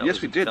other. We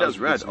did. That was a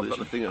rad. good I've got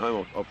the solution. thing at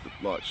home. I'll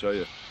like show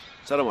you.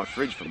 Sat on my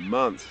fridge for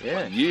months.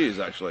 Yeah. Like years,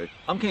 actually.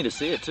 I'm keen to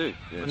see it too.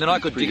 Yeah, and then I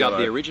could pretty dig up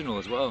the yellow. original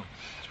as well.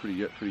 It's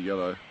pretty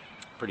yellow.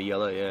 pretty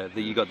yellow, yeah.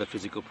 You got the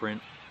physical print.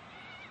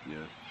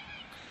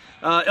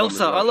 Yeah.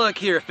 Elsa, I like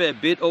here a fair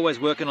bit, always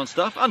working on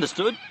stuff.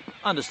 Understood.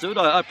 Understood.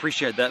 I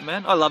appreciate that,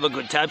 man. I love a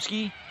good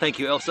tabski. Thank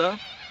you, Elsa.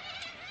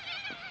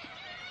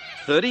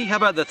 30? How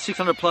about the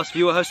 600 plus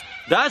viewer host?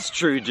 That's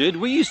true, dude.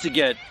 We used to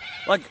get,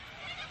 like,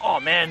 oh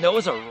man, there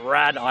was a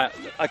rad...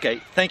 Okay,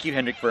 thank you,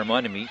 Hendrik, for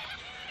reminding me.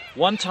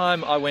 One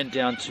time I went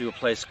down to a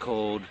place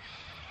called...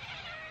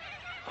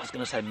 I was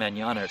going to say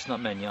Manana. It's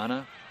not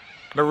Manana.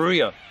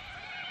 Maruya.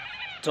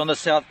 It's on the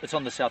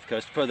south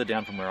coast, further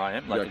down from where I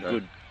am. Like a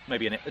good...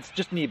 Maybe it's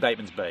just near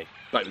Bateman's Bay.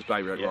 Bateman's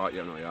Bay, right?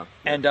 Yeah, no, yeah.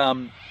 And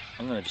I'm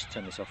going to just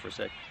turn this off for a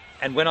sec.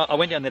 And when I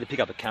went down there to pick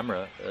up a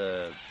camera,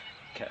 a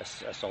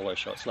solo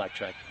shot, slack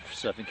track,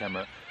 surfing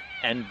camera,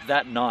 and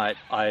that night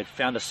I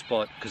found a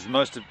spot, because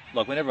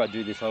whenever I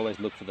do this, I always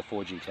look for the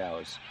 4G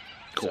towers.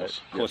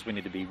 Of course, we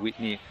need to be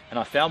near. And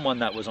I found one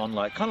that was on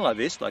kind of like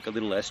this, like a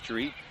little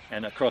estuary,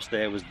 and across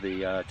there was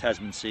the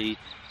Tasman Sea,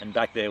 and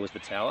back there was the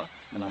tower.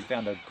 And I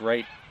found a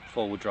great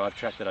four-wheel drive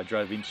track that I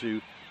drove into,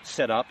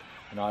 set up.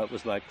 And I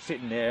was like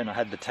sitting there and I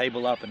had the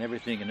table up and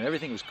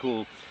everything was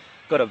cool.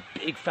 Got a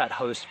big fat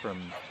host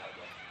from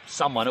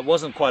someone. It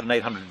wasn't quite an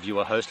 800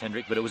 viewer host,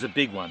 Hendrik, but it was a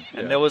big one.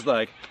 And there was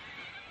like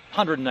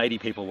 180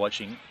 people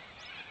watching.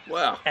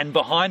 Wow. And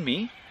behind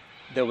me,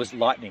 there was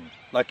lightning.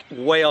 Like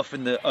way off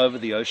over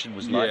the ocean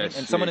was lightning. Yes,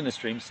 and someone in the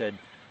stream said,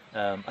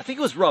 I think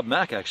it was Rob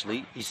Mack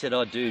actually. He said,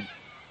 oh dude,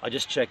 I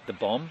just checked the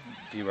BOM,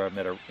 Bureau of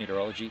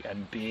Meteorology,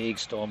 and big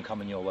storm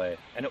coming your way.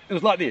 And it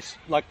was like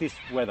this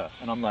weather.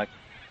 And I'm like,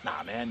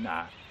 nah, man,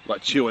 nah.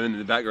 Like chilling in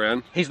the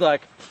background. He's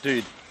like,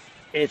 dude,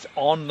 it's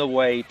on the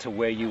way to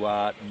where you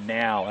are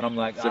now. And I'm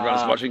like, so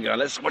everyone's watching going,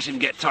 let's watch him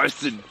get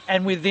toasted.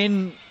 And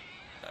within,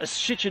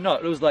 shit you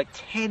not, it was like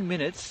 10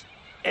 minutes,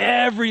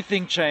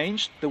 everything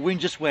changed. The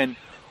wind just went,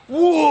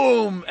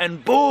 whoom,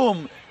 and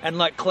boom. And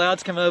like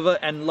clouds came over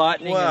and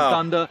lightning and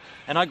thunder.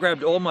 And I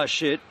grabbed all my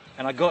shit.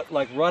 And I got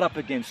like right up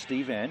against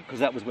Steve Ann, because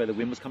that was where the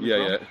wind was coming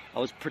from. Yeah. I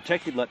was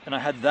protected, and I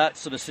had that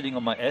sort of sitting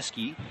on my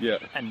esky. Yeah.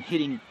 And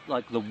hitting,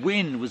 like the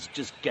wind was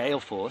just gale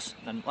force,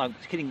 and I was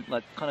hitting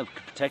like kind of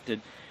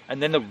protected.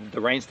 And then the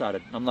rain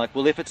started. And I'm like,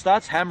 well, if it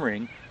starts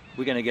hammering,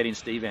 we're going to get in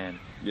Steve Ann.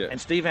 Yeah. And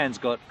Steve Ann's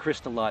got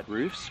crystal light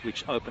roofs,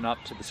 which open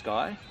up to the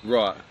sky.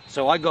 Right.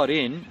 So I got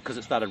in because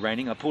it started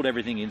raining. I pulled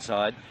everything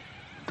inside.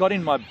 Got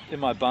in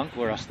my bunk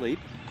where I sleep,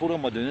 pulled all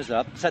my doonas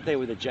up, sat there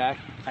with a jack,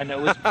 and it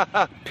was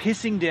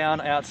pissing down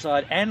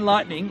outside and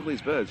lightning. Look at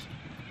these birds.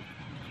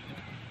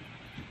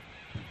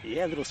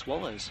 Yeah, little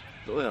swallows.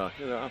 Oh, yeah,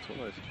 they are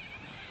swallows.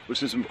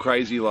 Which is some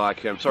crazy,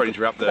 like, sorry to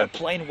interrupt there. That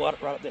plane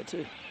right up there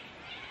too.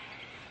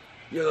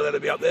 You're not allowed to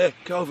be up there,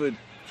 COVID.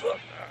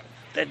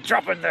 They're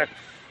dropping the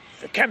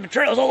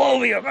chemtrails all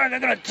over you, man. They're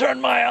going to turn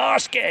my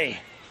arse gay.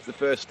 It's the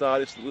first star,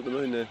 just look at the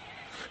moon there.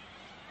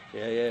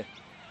 Yeah.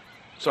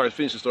 Sorry,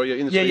 finish the story. Yeah,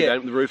 in the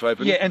street, the roof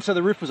open. Yeah, and so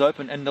the roof was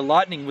open, and the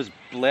lightning was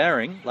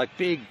blaring, like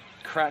big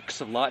cracks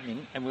of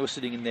lightning, and we were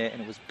sitting in there, and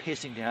it was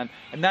pissing down.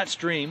 And that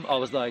stream, I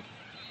was like,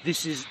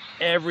 this is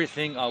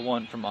everything I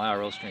want from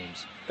IRL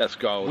streams. That's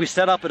gold. We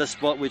set up at a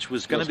spot which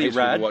was going to be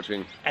rad,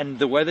 watching. And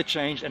the weather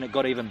changed, and it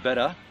got even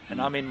better.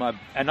 And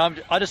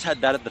I just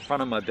had that at the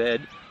front of my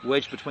bed,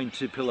 wedged between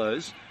two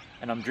pillows,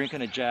 and I'm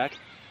drinking a jack.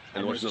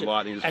 And watching the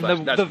lightning just flash.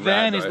 And the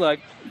van is like...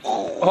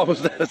 Oh,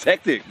 that's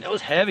hectic. It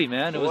was heavy,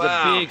 man. It was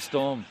a big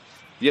storm.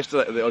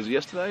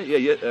 Yesterday?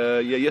 Yeah,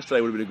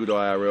 yesterday would have been a good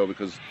IRL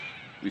because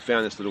we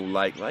found this little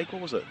lake.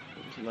 What was it?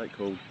 What was the lake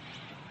called?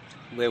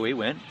 Where we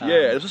went?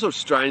 Yeah, it was a sort of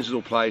strange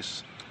little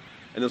place.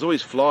 And there's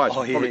always flies,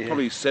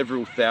 probably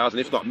several thousand,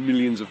 if not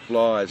millions of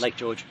flies. Lake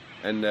George.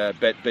 And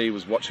Bet B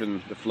was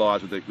watching the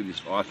flies with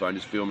his iPhone,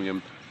 just filming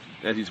them.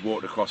 And as he's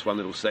walked across one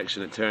little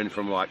section, it turned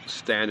from like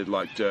standard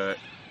like dirt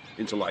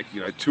into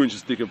 2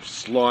 inches thick of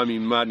slimy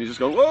mud, and he's just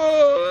going,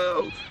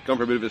 whoa, going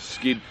for a bit of a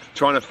skid,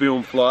 trying to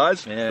film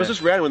flies. Yeah. It was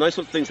just random when those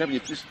sorts of things happen.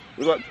 It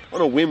was like on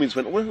a whim, we just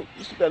went, well,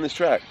 let's look down this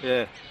track.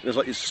 Yeah. There's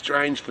like this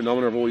strange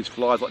phenomenon of all these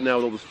flies. Like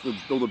now with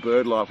all the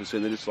bird life we're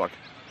seeing, they're just like,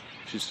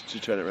 just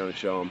turn it around and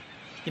show them.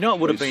 You know,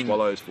 it would have been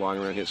swallows flying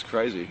around here. It's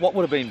crazy. What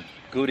would have been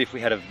good if we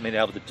had been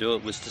able to do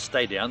it was to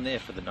stay down there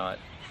for the night.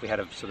 If we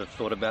had sort of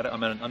thought about it. I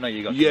mean, I know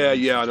you got.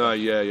 Yeah, I know.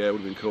 Yeah, it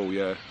would have been cool.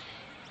 Yeah.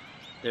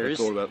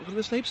 Thought about it. Look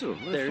at the heaps of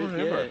them.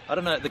 Yeah. I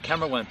don't know. The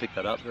camera won't pick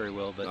that up very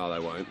well, but no,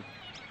 they won't.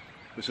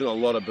 We've seen a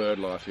lot of bird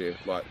life here.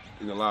 Like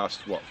in the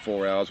last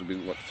 4 hours,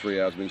 3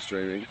 hours we've been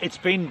streaming. It's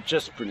been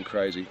just pretty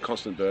crazy.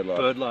 Constant bird life.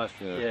 Bird life.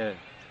 Yeah.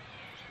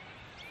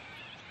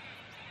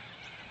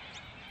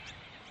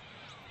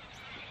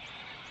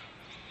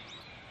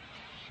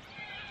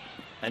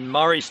 And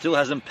Murray still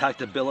hasn't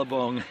packed a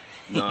billabong.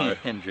 No.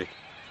 Hendrik.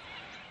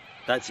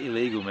 That's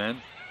illegal,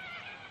 man.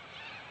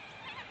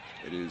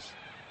 It is.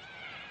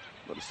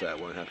 Not to say it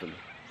won't happen.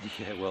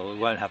 Yeah, well, it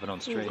won't happen on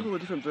stream. Look at all the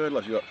different bird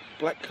life. You've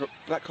got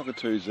black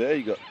cockatoos there.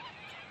 You've got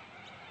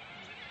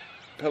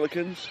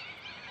pelicans.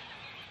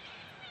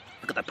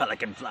 Look at the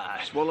pelican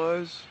fly.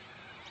 Swallows.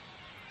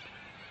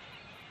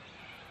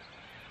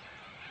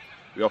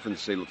 We often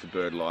see lots of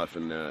bird life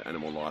and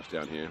animal life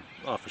down here.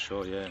 Oh, for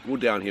sure, yeah. We were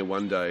down here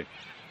one day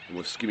and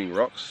we're skimming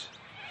rocks,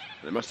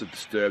 And it must have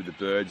disturbed the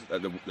birds,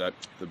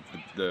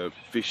 the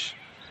fish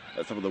at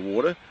the top of the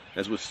water.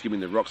 As we're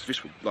skimming the rocks,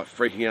 fish were like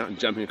freaking out and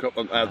jumping out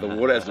of the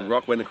water as the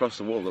rock went across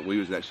the wall. That we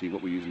was actually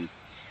what we're using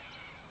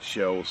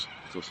shells.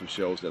 Saw some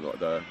shells there, like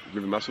the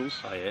river mussels.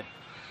 Oh yeah.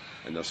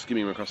 And they're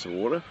skimming across the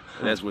water.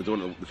 And as we're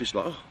doing it, the fish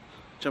are like, oh,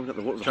 jumping up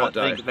the water. It was a hot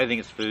day. They think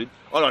it's food.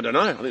 Oh, I don't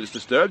know. I think it's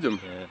disturbed them.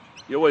 Yeah.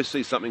 You always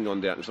see something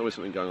going down. There's always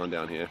something going on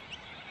down here.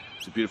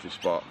 It's a beautiful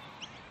spot.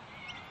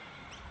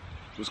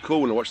 It was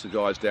cool when I watched the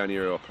guys down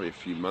here probably a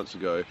few months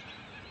ago,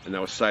 and they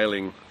were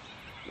sailing,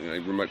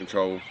 remote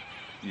control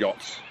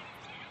yachts.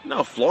 And they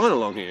were flying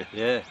along here.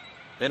 Yeah.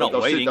 They're not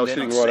waiting. They were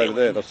sitting right over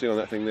there. They're sitting on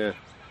that thing there.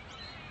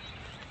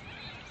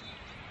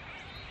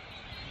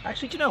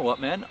 Actually, do you know what,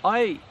 man?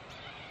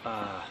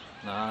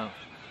 No.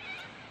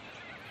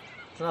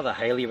 It's another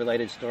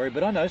Haley-related story,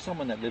 but I know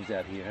someone that lives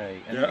out here,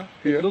 hey? And Yeah,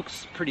 it yeah.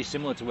 looks pretty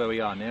similar to where we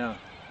are now.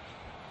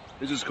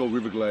 This is called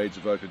Riverglades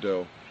of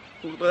Oakdale.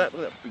 Look at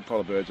that big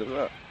pile of birds. Look at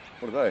that.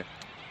 What are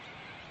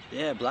they?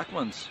 Yeah, black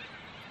ones.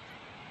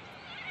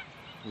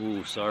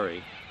 Ooh,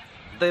 sorry.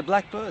 They're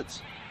black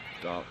birds.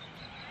 Dark.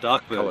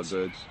 Dark Coloured birds.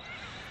 birds.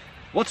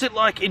 What's it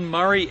like in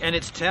Murray and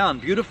its town?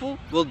 Beautiful?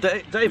 Well,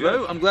 Davo,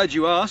 Yeah. I'm glad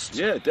you asked.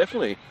 Yeah,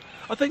 definitely.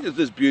 I think that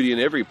there's beauty in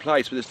every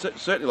place, but there's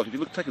certainly, like, if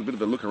you take a bit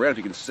of a look around, if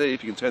you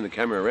can turn the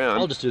camera around.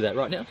 I'll just do that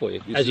right now for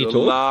you. You As see you the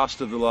talk.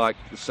 last of the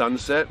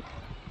sunset.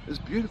 There's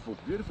beautiful,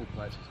 beautiful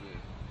places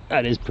here.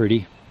 That is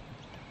pretty.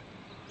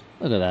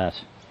 Look at that.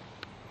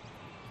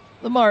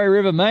 The Murray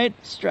River, mate.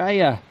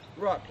 Australia.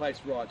 Right place,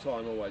 right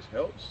time always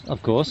helps.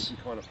 Of course. You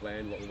can kind of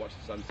plan what we watch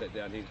the sunset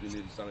down here because we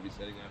knew the sun will be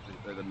setting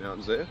after the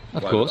mountains there.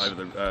 Of course.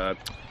 Over the,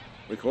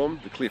 we call them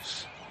the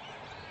cliffs.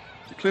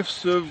 The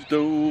cliffs of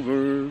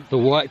Dover. The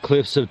White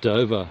Cliffs of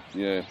Dover.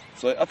 Yeah.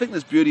 So I think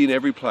there's beauty in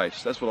every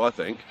place. That's what I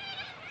think.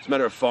 It's a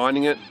matter of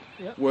finding it,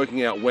 Yep.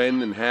 working out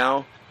when and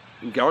how,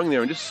 and going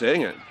there and just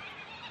seeing it.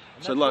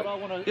 So like,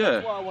 yeah.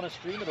 That's why I want to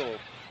stream it all.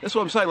 That's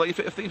what I'm saying. Like,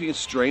 if you can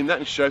stream that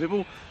and show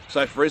people.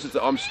 So, for instance,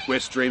 we're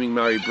streaming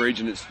Murray Bridge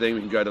and its thing.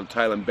 We can go to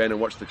Tail and Bend and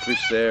watch the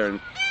cliffs there, and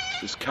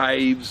there's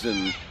caves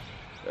and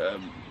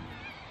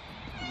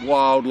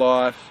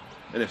wildlife.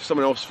 And if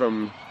someone else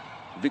from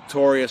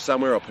Victoria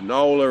somewhere, or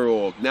Penola,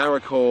 or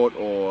Narracourt,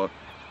 or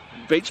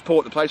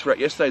Beachport, the place we're at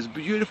yesterday, is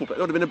beautiful. It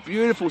would have been a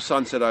beautiful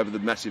sunset over the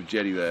massive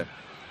jetty there.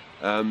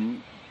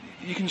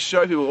 You can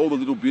show people all the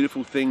little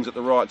beautiful things at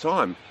the right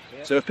time.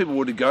 Yeah. So if people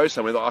were to go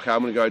somewhere, like, okay,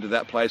 I'm going to go to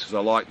that place because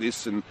I like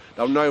this, and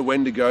they'll know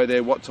when to go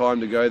there, what time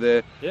to go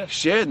there. Yeah.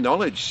 Share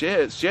knowledge,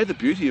 share the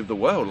beauty of the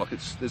world. Like,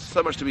 there's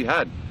so much to be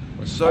had.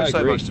 So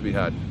agree. much to be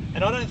had.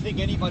 And I don't think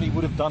anybody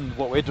would have done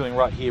what we're doing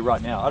right here,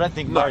 right now. I don't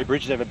think Murray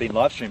Bridge has ever been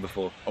live streamed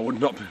before. I would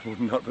not put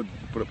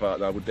it apart.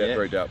 No, I would Yeah.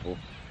 very doubtful.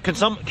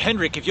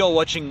 Hendrik, if you're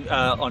watching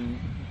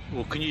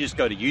can you just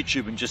go to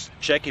YouTube and just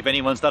check if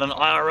anyone's done an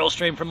IRL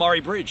stream from Murray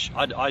Bridge?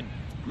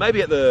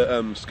 Maybe at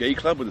the ski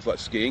club when it's like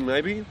skiing,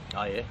 maybe.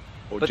 Oh yeah.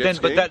 Or But jet then,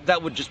 skiing.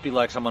 that would just be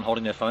like someone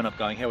holding their phone up,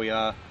 going, "Here we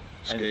are,"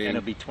 and Skiing.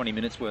 it'll be 20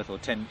 minutes worth or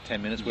 10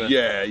 minutes worth.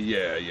 Yeah.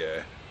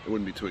 It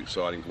wouldn't be too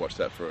exciting to watch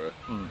that for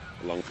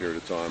a long period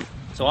of time.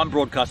 So I'm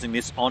broadcasting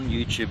this on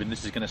YouTube, and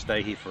this is going to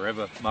stay here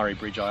forever. Murray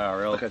Bridge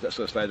IRL. Okay, that's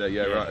going to stay there.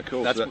 Yeah, right.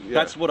 Cool. That's So that- yeah.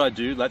 that's what I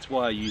do. That's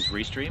why I use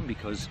Restream,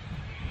 because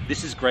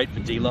this is great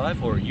for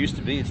DLive, or it used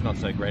to be. It's not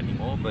so great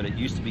anymore, but it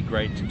used to be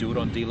great to do it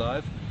on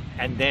DLive.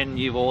 And then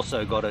you've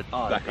also got it.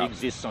 Back It up.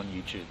 exists on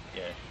YouTube.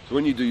 Yeah. So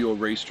when you do your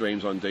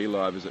restreams on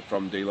DLive, is it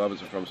from DLive or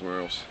is it from somewhere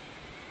else?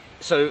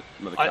 So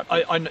Another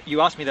I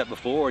you asked me that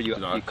before, or you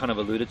Did I? kind of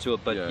alluded to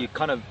it, but Yeah. you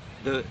kind of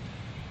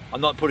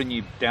I'm not putting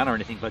you down or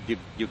anything, but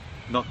you're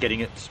not getting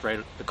it straight.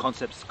 The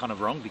concept's kind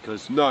of wrong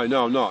because No, I'm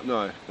not.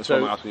 No, that's So-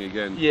 why I'm asking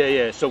again.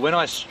 yeah. So when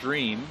I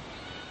stream,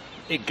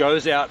 it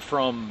goes out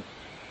from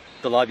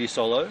the Live View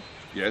Solo,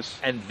 Yes.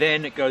 and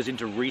then it goes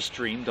into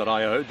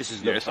Restream.io. This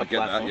is the Yes, I get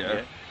that, platform,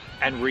 yeah.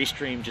 And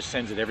Restream just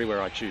sends it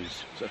everywhere I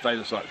choose. So if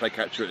they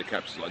capture it, it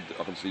captures. Like,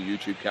 I can see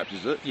YouTube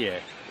captures it. Yeah,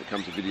 It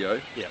comes a video.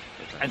 yeah.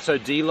 Okay. And so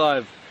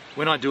DLive,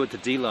 when I do it to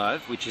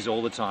DLive, which is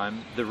all the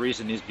time, the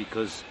reason is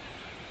because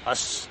I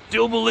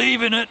still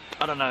believe in it.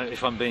 I don't know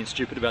if I'm being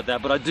stupid about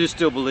that, but I do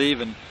still believe,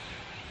 and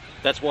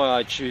that's why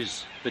I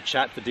choose the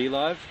chat for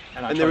DLive.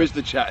 And there is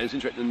the chat. It's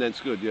interesting, and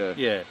that's good. Yeah.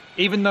 Yeah,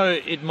 even though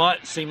it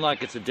might seem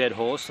like it's a dead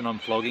horse and I'm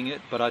flogging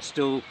it, but I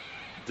still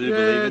do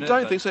believe in it. I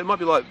don't think so. It might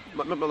be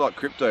like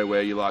crypto,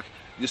 where you're like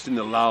just in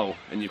the lull,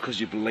 and because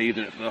you believed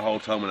in it for the whole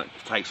time, when it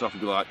takes off, you'd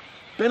be like,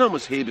 Benon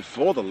was here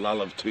before the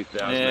lull of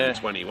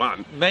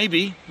 2021.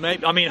 Maybe.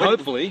 I mean,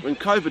 hopefully. When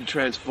COVID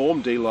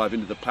transformed DLive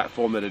into the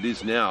platform that it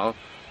is now,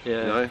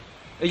 Yeah. you know,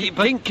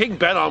 But King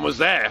Benon was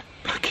there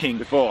King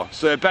before.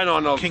 Sir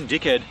Benon of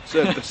Dickhead.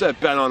 Sir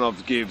Benon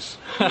of Gibbs,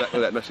 with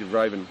that massive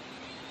raven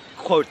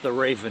Quote the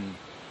Raven.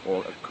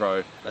 or a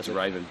crow. That's a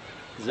raven.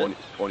 Is it?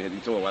 Pointy head.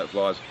 It's all the way it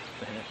flies.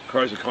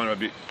 Crows are kind of a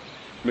bit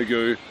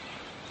magoo.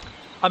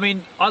 I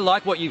mean, I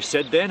like what you've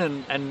said then,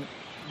 and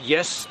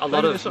yes, a lot Maybe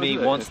of there's something me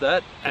to that, wants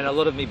that, and a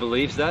lot of me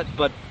believes that,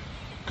 but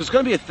Because it's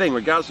going to be a thing,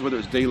 regardless of whether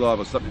it's DLive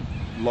or something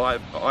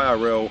live,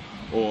 IRL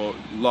or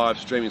live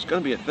streaming. It's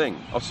going to be a thing.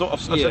 I've said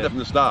that from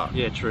the start.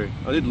 yeah, true.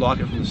 I did like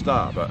it from the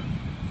start, but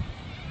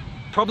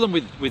problem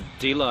with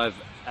DLive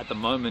at the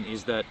moment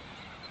is that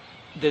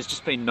there's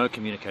just been no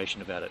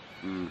communication about it.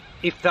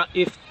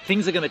 If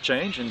things are going to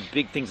change and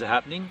big things are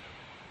happening,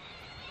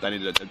 they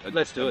need to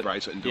let's do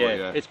embrace it and do yeah, it.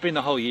 Yeah, it's been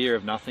the whole year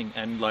of nothing,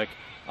 and like,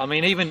 I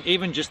mean,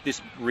 even just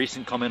this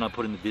recent comment I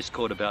put in the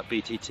Discord about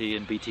BTT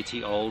and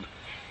BTT old.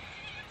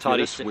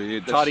 That's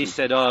weird. Tardy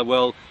said, "Oh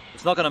well,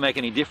 it's not going to make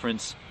any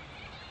difference."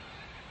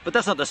 But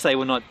that's not to say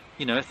we're not,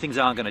 you know, things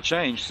aren't going to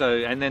change. So,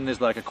 and then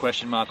there's like a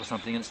question mark or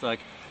something. And it's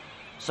like,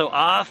 so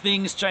are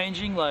things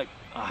changing? Like,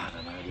 I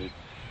don't know, dude.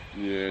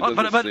 Yeah, it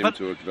doesn't seem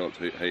to have developed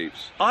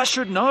heaps. I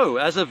should know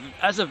as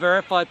a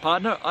verified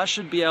partner. I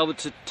should be able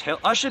to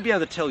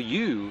tell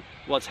you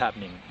what's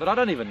happening, but I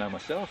don't even know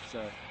myself.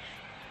 So,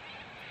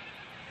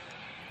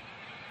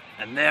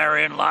 and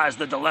therein lies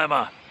the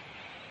dilemma.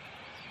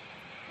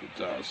 It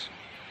does.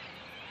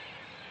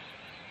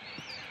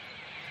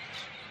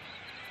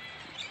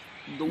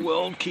 The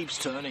world keeps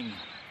turning.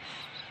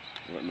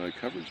 Got no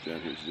coverage down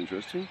here, which is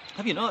interesting.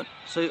 Have you not?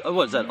 So,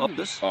 what is that,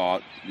 Optus?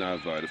 Oh, no,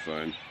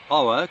 Vodafone.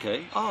 Oh,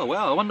 okay. Oh,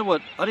 wow. I wonder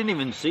what... I didn't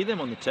even see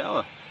them on the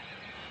tower.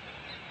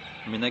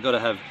 I mean, they got to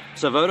have...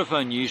 So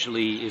Vodafone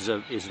usually is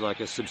like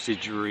a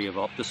subsidiary of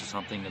Optus or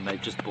something, and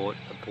they've just bought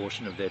a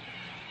portion of their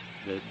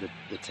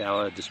the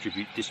tower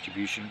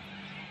distribution.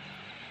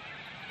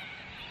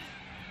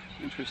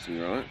 Interesting,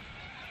 right?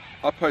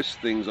 I post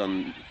things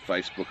on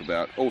Facebook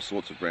about all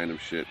sorts of random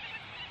shit.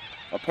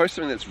 I post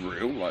something that's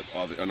real, like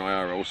an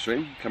IRL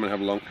stream. Come and have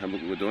a look at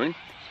what we're doing.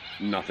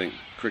 Nothing.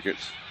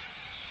 Crickets.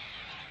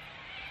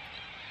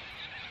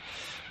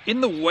 In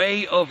the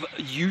way of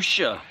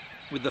Yusha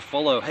with the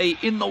follow. Hey,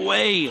 in the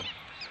way.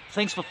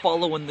 Thanks for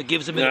following the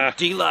Gives a Minute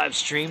DLive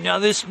stream. Now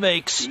this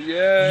makes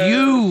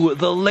you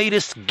the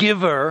latest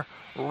giver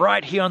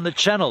right here on the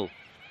channel.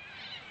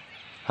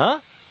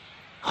 Huh?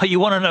 Oh, you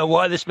want to know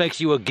why this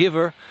makes you a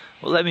giver?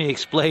 Well, let me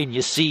explain.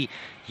 You see,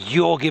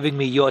 you're giving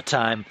me your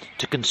time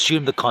to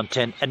consume the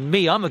content, and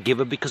me, I'm a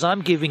giver because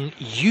I'm giving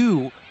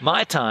you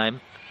my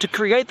time to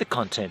create the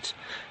content.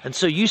 And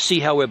so you see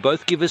how we're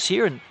both givers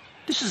here, and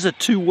this is a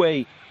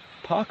two-way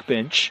park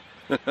bench,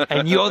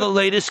 and you're the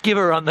latest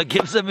giver on the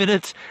Gives a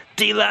Minute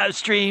DLive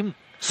stream.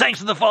 Thanks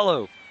for the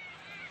follow.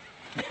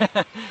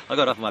 I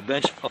got off my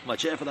bench, off my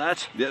chair for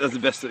that. Yeah, that's the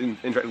best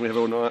interaction we have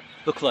all night.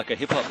 Look like a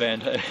hip-hop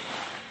band. Hey?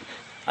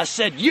 I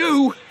said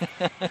you!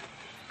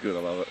 Good, I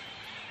love it.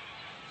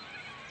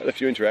 Had a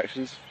few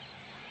interactions.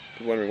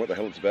 People wondering what the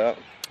hell it's about.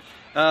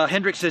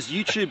 Hendrik says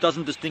YouTube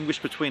doesn't distinguish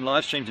between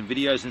live streams and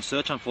videos in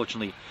search,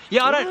 unfortunately.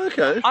 Yeah, I don't.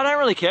 Okay. I don't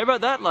really care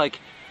about that. Like,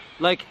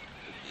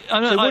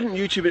 so wouldn't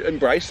YouTube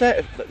embrace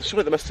that?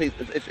 Surely they must see.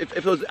 If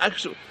there was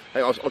actual,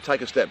 hey, I'll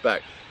take a step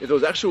back. If there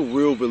was actual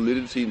real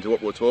validity into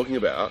what we're talking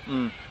about,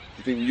 you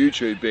think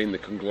YouTube, being the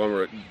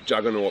conglomerate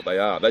juggernaut they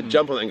are, they'd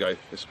jump on it and go,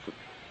 let's put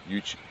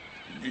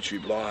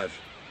YouTube live.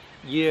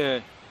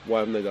 Yeah. Why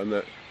haven't they done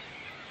that?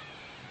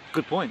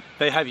 Good point.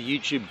 They have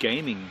YouTube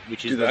Gaming,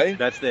 which is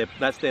that's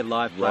their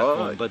live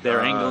platform, but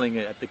they're angling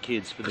it at the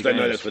kids for the games. They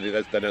know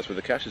that's where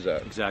the cash is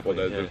at. Exactly.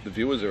 Or the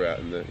viewers are at,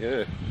 and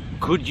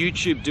Could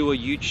YouTube do a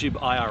YouTube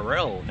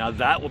IRL? Now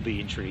that would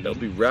be intriguing. That would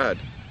be rad.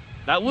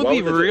 That would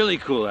be really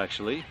cool,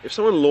 actually. If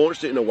someone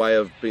launched it in a way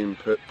of being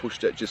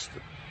pushed at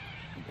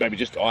maybe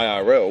just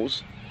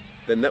IRLs,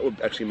 then that would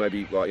actually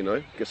maybe, like, you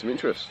know, get some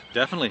interest.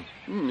 Definitely.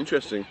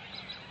 Interesting.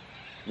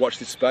 Watch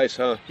this space,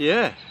 huh?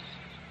 Yeah.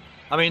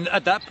 I mean,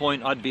 at that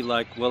point, I'd be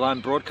like, well,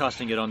 I'm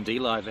broadcasting it on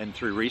DLive and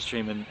through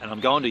Restream, and I'm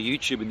going to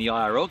YouTube in the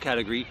IRL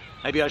category.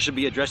 Maybe I should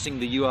be addressing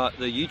the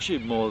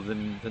YouTube more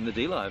than the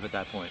DLive at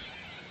that point.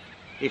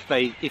 If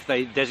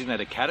they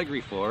designate a category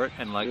for it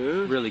and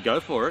really go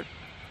for it.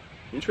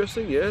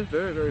 Interesting, yeah,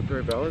 very, very,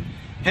 very valid.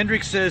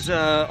 Hendrik says,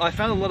 I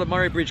found a lot of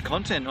Murray Bridge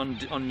content on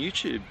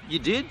YouTube. You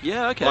did?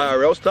 Yeah, okay.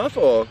 IRL stuff,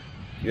 or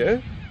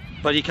yeah.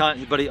 But you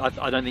can't. But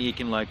I don't think you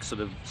can like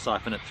sort of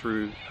siphon it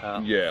through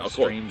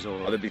streams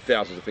or. There'd be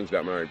thousands of things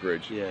about Murray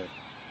Bridge. Yeah.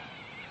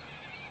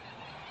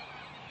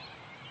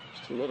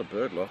 Just a lot of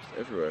bird loss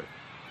everywhere.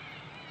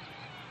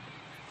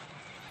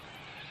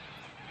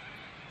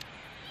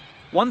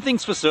 One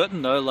thing's for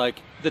certain though, like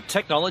the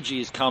technology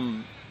has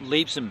come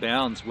leaps and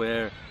bounds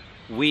where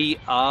we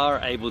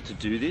are able to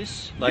do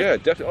this. Like, yeah,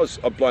 definitely.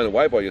 I'm blown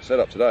away by your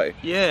setup today.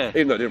 Yeah.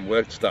 Even though it didn't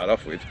work to start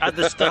off with. At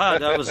the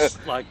start, I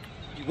was like.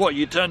 What,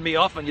 you turned me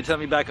off and you turned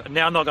me back,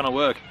 now I'm not going to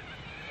work.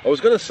 I was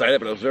going to say that,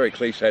 but it was very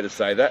cliche to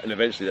say that, and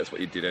eventually that's what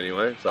you did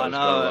anyway. So I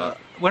know.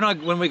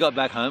 When we got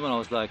back home and I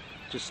was like,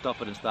 just stop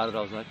it and start it,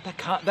 I was like,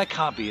 that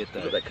can't be it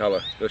though. Look at that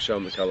colour. Let's show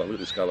them the colour. Look at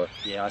this colour.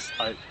 Yeah,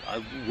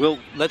 I will.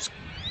 Let's.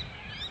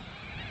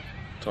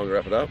 Time to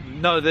wrap it up?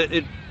 No,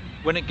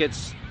 when it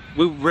gets...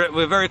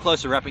 We're very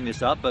close to wrapping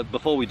this up, but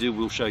before we do,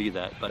 we'll show you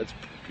that. But it's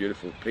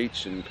beautiful.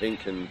 Peach and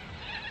pink and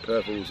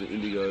purples and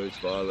indigos,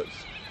 violets.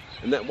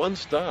 And that one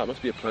star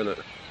must be a planet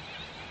to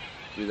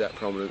be that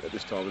prominent at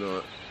this time of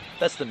night.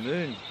 That's the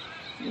moon.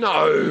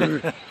 No!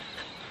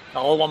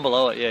 Oh, one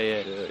below it,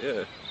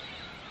 yeah.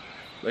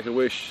 Make a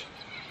wish.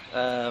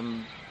 I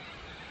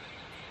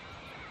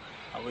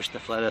wish the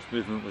Flat Earth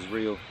movement was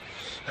real.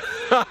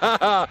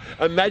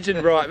 Imagine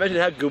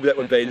how good that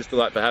would be just to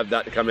like to have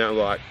that to come out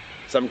like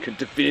some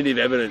definitive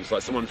evidence,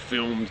 like someone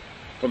filmed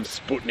from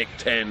Sputnik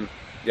 10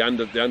 the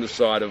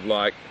underside of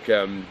like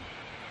the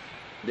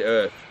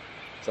Earth.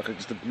 It's like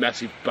just a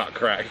massive butt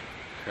crack,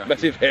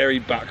 massive hairy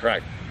butt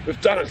crack. We've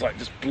done it. It's like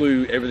just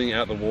blew everything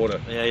out of the water.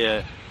 Yeah,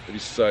 yeah. It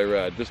is so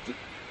rad.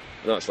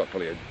 No, it's like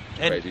probably a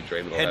crazy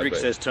dream. Hendrik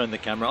says turn the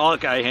camera. Oh,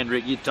 okay,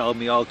 Hendrik, you told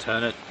me I'll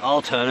turn it.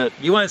 I'll turn it.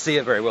 You won't see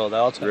it very well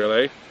though. I'll turn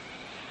really? It.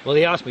 Well,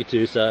 he asked me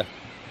to, so.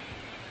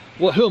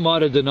 Well, who am I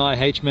to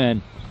deny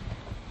H-Man?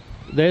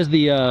 There's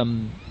the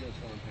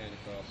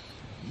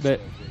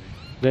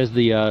there's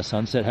the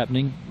sunset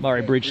happening,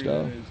 Murray Bridge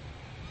style.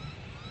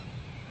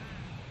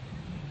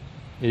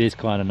 It is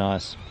kind of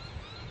nice.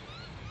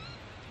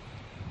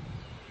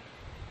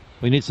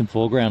 We need some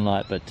foreground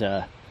light, but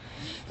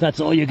that's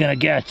all you're gonna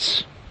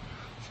get.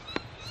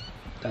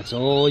 That's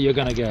all you're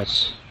gonna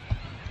get.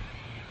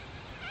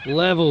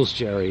 Levels,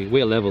 Jerry.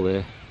 We're level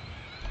there.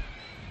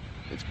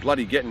 It's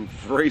bloody getting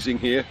freezing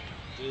here.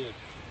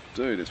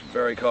 Dude, it's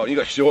very cold. You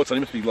got shorts on,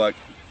 you must be like...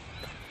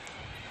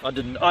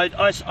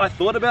 I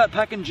thought about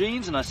packing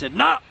jeans and I said,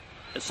 nah,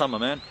 it's summer,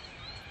 man.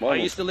 I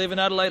used to live in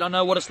Adelaide, I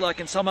know what it's like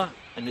in summer,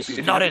 and this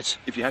is not it.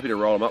 If you're happy to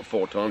roll them up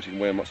 4 times, you can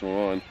wear them much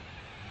more on.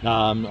 No,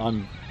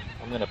 I'm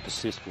gonna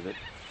persist with it.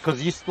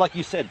 Because like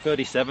you said,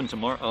 37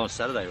 tomorrow, oh,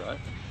 Saturday, right?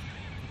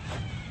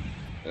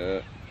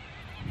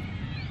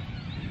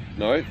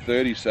 No,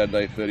 30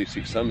 Saturday,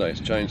 36 Sunday. It's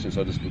changed since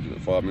I just looked at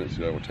it 5 minutes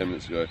ago or 10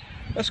 minutes ago.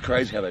 That's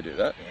crazy how they do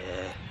that.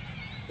 Yeah.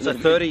 So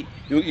 30...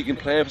 You can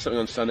plan for something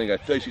on Sunday and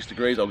go 36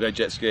 degrees, I'll go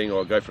jet skiing or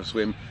I'll go for a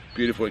swim.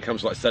 Beautiful, it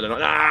comes like Saturday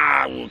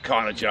night. We're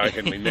kind of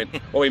joking.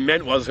 What we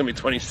meant was it's going to be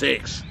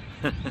 26.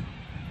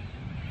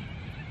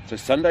 So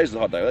Sunday's the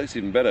hot day. That's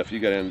even better. If you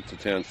go down to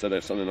town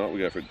Sunday night, we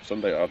go for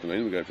Sunday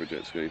afternoon, we go for a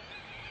jet ski.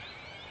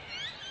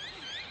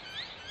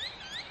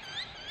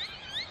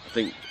 I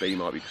think B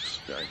might be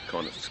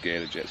kind of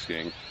scared of jet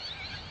skiing.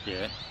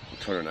 Yeah.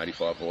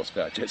 285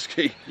 horsepower jet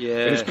ski.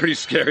 Yeah. It was pretty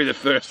scary the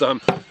first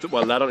time. Took my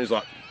lad on, he's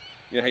like,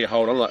 you know how you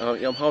hold on? I'm like, oh,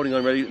 yeah, I'm holding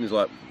on ready. And he's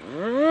like,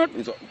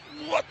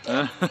 what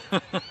the?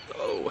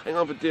 Oh, hang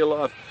on for dear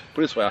life.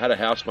 Put it this way, I had a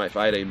housemate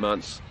for 18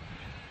 months.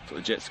 Took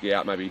the jet ski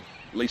out maybe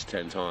at least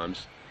 10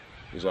 times.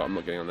 He's like, I'm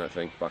not getting on that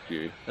thing, fuck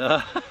you.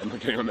 I'm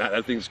not getting on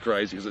that thing's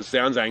crazy. Because it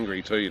sounds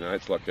angry too, you know,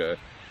 it's like a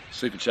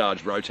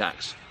supercharged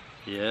Rotax.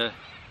 Yeah.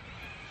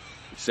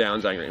 It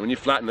sounds angry. When you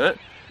flatten it,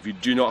 if you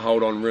do not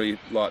hold on really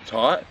like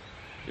tight,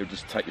 you'll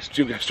just take your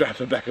still go straight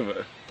to the back of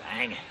it.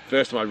 Dang.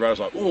 First time I rode, I was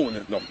like, ooh, and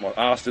then my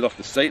ass did off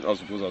the seat. I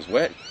was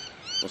wet.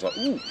 I was like,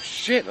 ooh,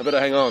 shit, I better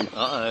hang on.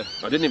 Uh-oh.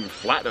 I didn't even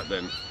flatten it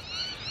then.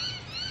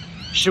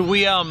 Should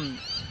we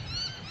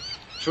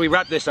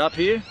wrap this up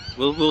here?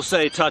 We'll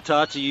say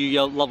ta-ta to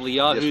you lovely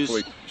yahoos. Yes, before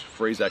we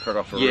freeze that crack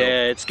off for real.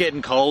 Yeah, it's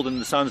getting cold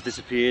and the sun's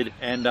disappeared,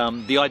 and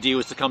the idea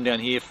was to come down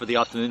here for the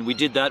afternoon. We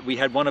did that. We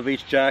had one of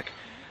each jack.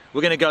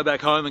 We're going to go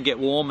back home and get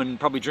warm and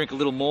probably drink a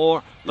little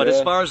more. But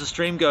as far as the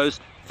stream goes,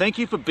 thank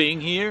you for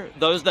being here.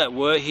 Those that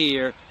were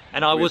here,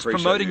 and I was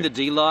promoting the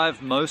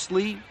D-Live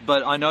mostly,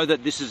 but I know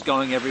that this is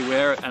going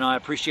everywhere, and I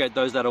appreciate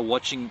those that are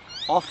watching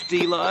off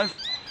D-Live.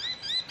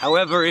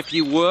 However, if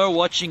you were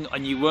watching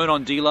and you weren't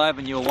on D-Live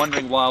and you were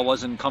wondering why I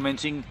wasn't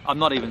commenting, I'm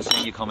not even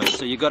seeing your comments,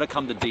 so you got to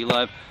come to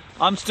D-Live.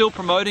 I'm still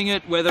promoting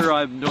it, whether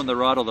I'm doing the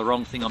right or the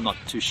wrong thing, I'm not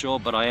too sure,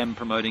 but I am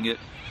promoting it.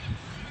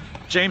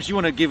 James, you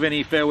want to give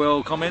any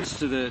farewell comments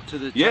to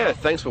the Yeah,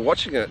 thanks for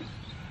watching it.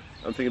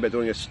 I'm thinking about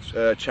doing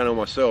a channel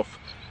myself.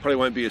 Probably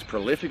won't be as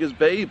prolific as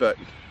B, but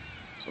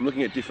I'm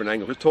looking at different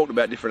angles. We've talked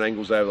about different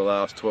angles over the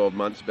last 12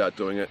 months about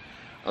doing it.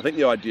 I think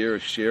the idea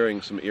of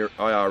sharing some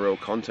IRL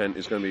content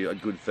is going to be a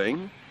good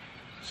thing.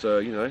 So,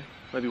 you know,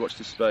 maybe watch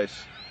this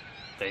space.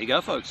 There you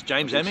go, folks.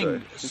 James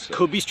Hemming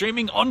could be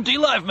streaming on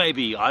D-Live,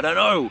 maybe. I don't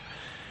know.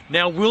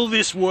 Now, will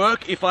this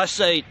work if I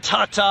say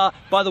ta-ta?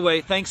 By the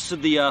way, thanks to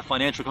the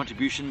financial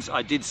contributions.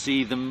 I did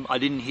see them. I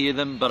didn't hear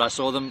them, but I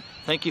saw them.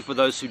 Thank you for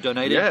those who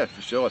donated. Yeah,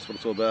 for sure. That's what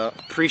it's all about.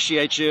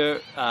 Appreciate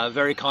you.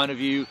 Very kind of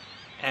you.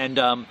 And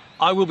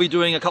I will be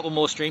doing a couple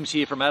more streams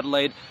here from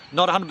Adelaide.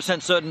 Not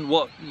 100% certain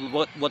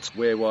what's...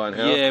 Where, why, and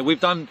how. Yeah,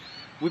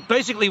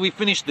 we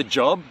finished the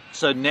job,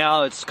 so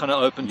now it's kind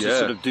of open to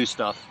sort of do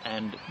stuff.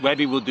 And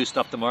maybe we'll do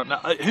stuff tomorrow.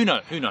 Who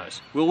knows?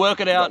 We'll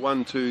work it out.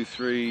 1, 2,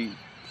 3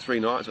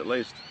 nights at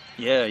least.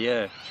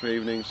 Yeah. 3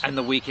 evenings. And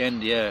the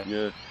weekend,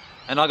 Yeah.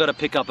 And I got to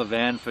pick up a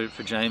van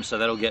for James, so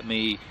that'll get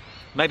me.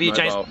 Maybe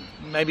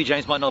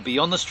James might not be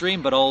on the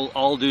stream, but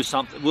I'll do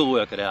something. We'll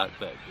work it out.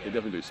 But You'll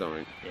definitely do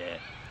something. Yeah.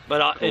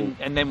 But cool.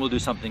 and then we'll do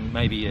something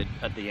maybe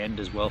at the end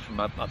as well from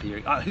up here.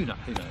 Who knows?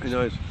 Who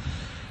knows?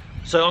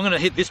 So I'm going to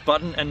hit this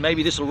button, and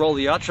maybe this will roll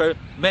the outro.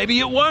 Maybe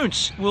it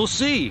won't. We'll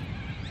see.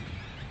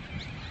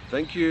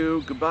 Thank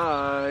you.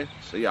 Goodbye.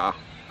 See ya.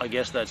 I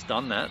guess that's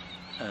done that.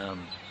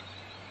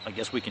 I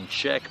guess we can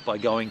check by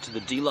going to the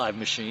D-Live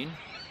machine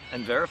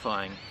and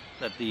verifying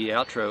that the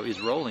outro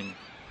is rolling.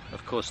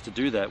 Of course, to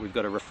do that, we've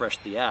got to refresh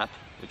the app,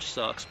 which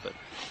sucks, but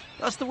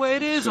that's the way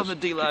it is on the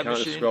D-Live machine. You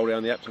can't just scroll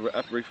down the app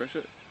to refresh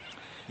it?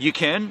 You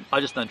can,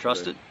 I just don't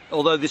trust it.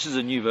 Although this is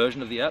a new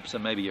version of the app, so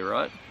maybe you're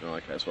right. Oh,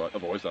 okay, that's right.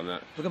 I've always done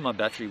that. Look at my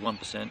battery,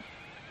 1%. And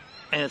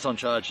it's on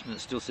charge, and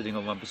it's still sitting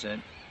on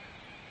 1%.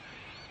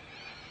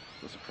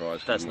 I'm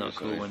surprised. That's not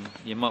cool, and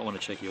you might want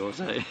to check yours,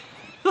 eh?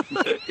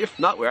 If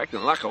not, we're acting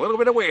like a little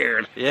bit of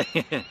weird. Yeah.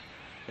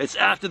 It's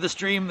after the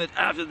stream, that's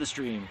after the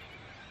stream.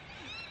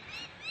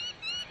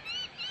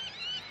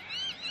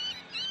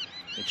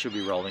 It should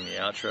be rolling the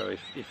outro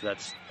if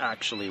that's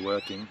actually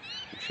working.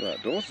 Chill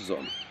Outdoors is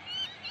on.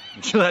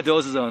 Chill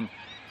Outdoors is on.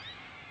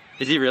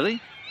 Is he really?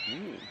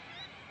 Mm.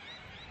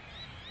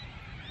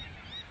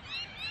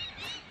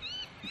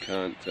 You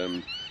can't...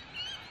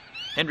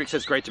 Hendrik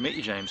says, great to meet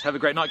you, James. Have a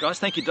great night, guys.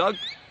 Thank you, Doug.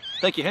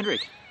 Thank you,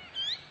 Hendrik.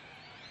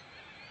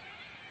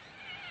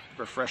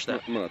 Refresh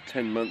that. I'm on a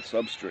 10-month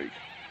sub streak.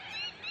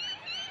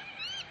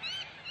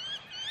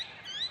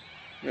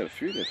 We had a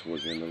few there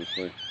towards the end,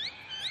 obviously.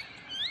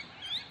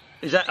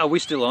 Is that? Are we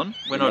still on?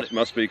 We're not.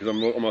 Must be because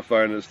I'm on my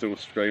phone and it's still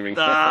screaming.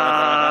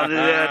 Ah,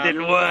 it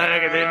didn't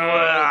work. It didn't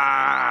work.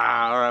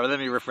 Ah, all right, well, let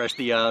me refresh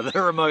the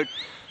remote.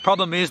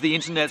 Problem is the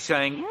internet's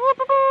saying.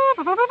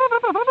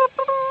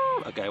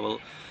 Okay, well.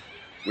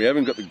 We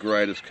haven't got the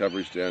greatest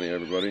coverage down here,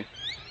 everybody.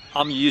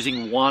 I'm only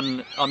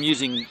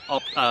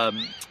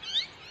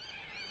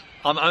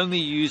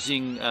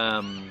using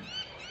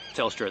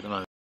Telstra at the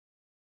moment.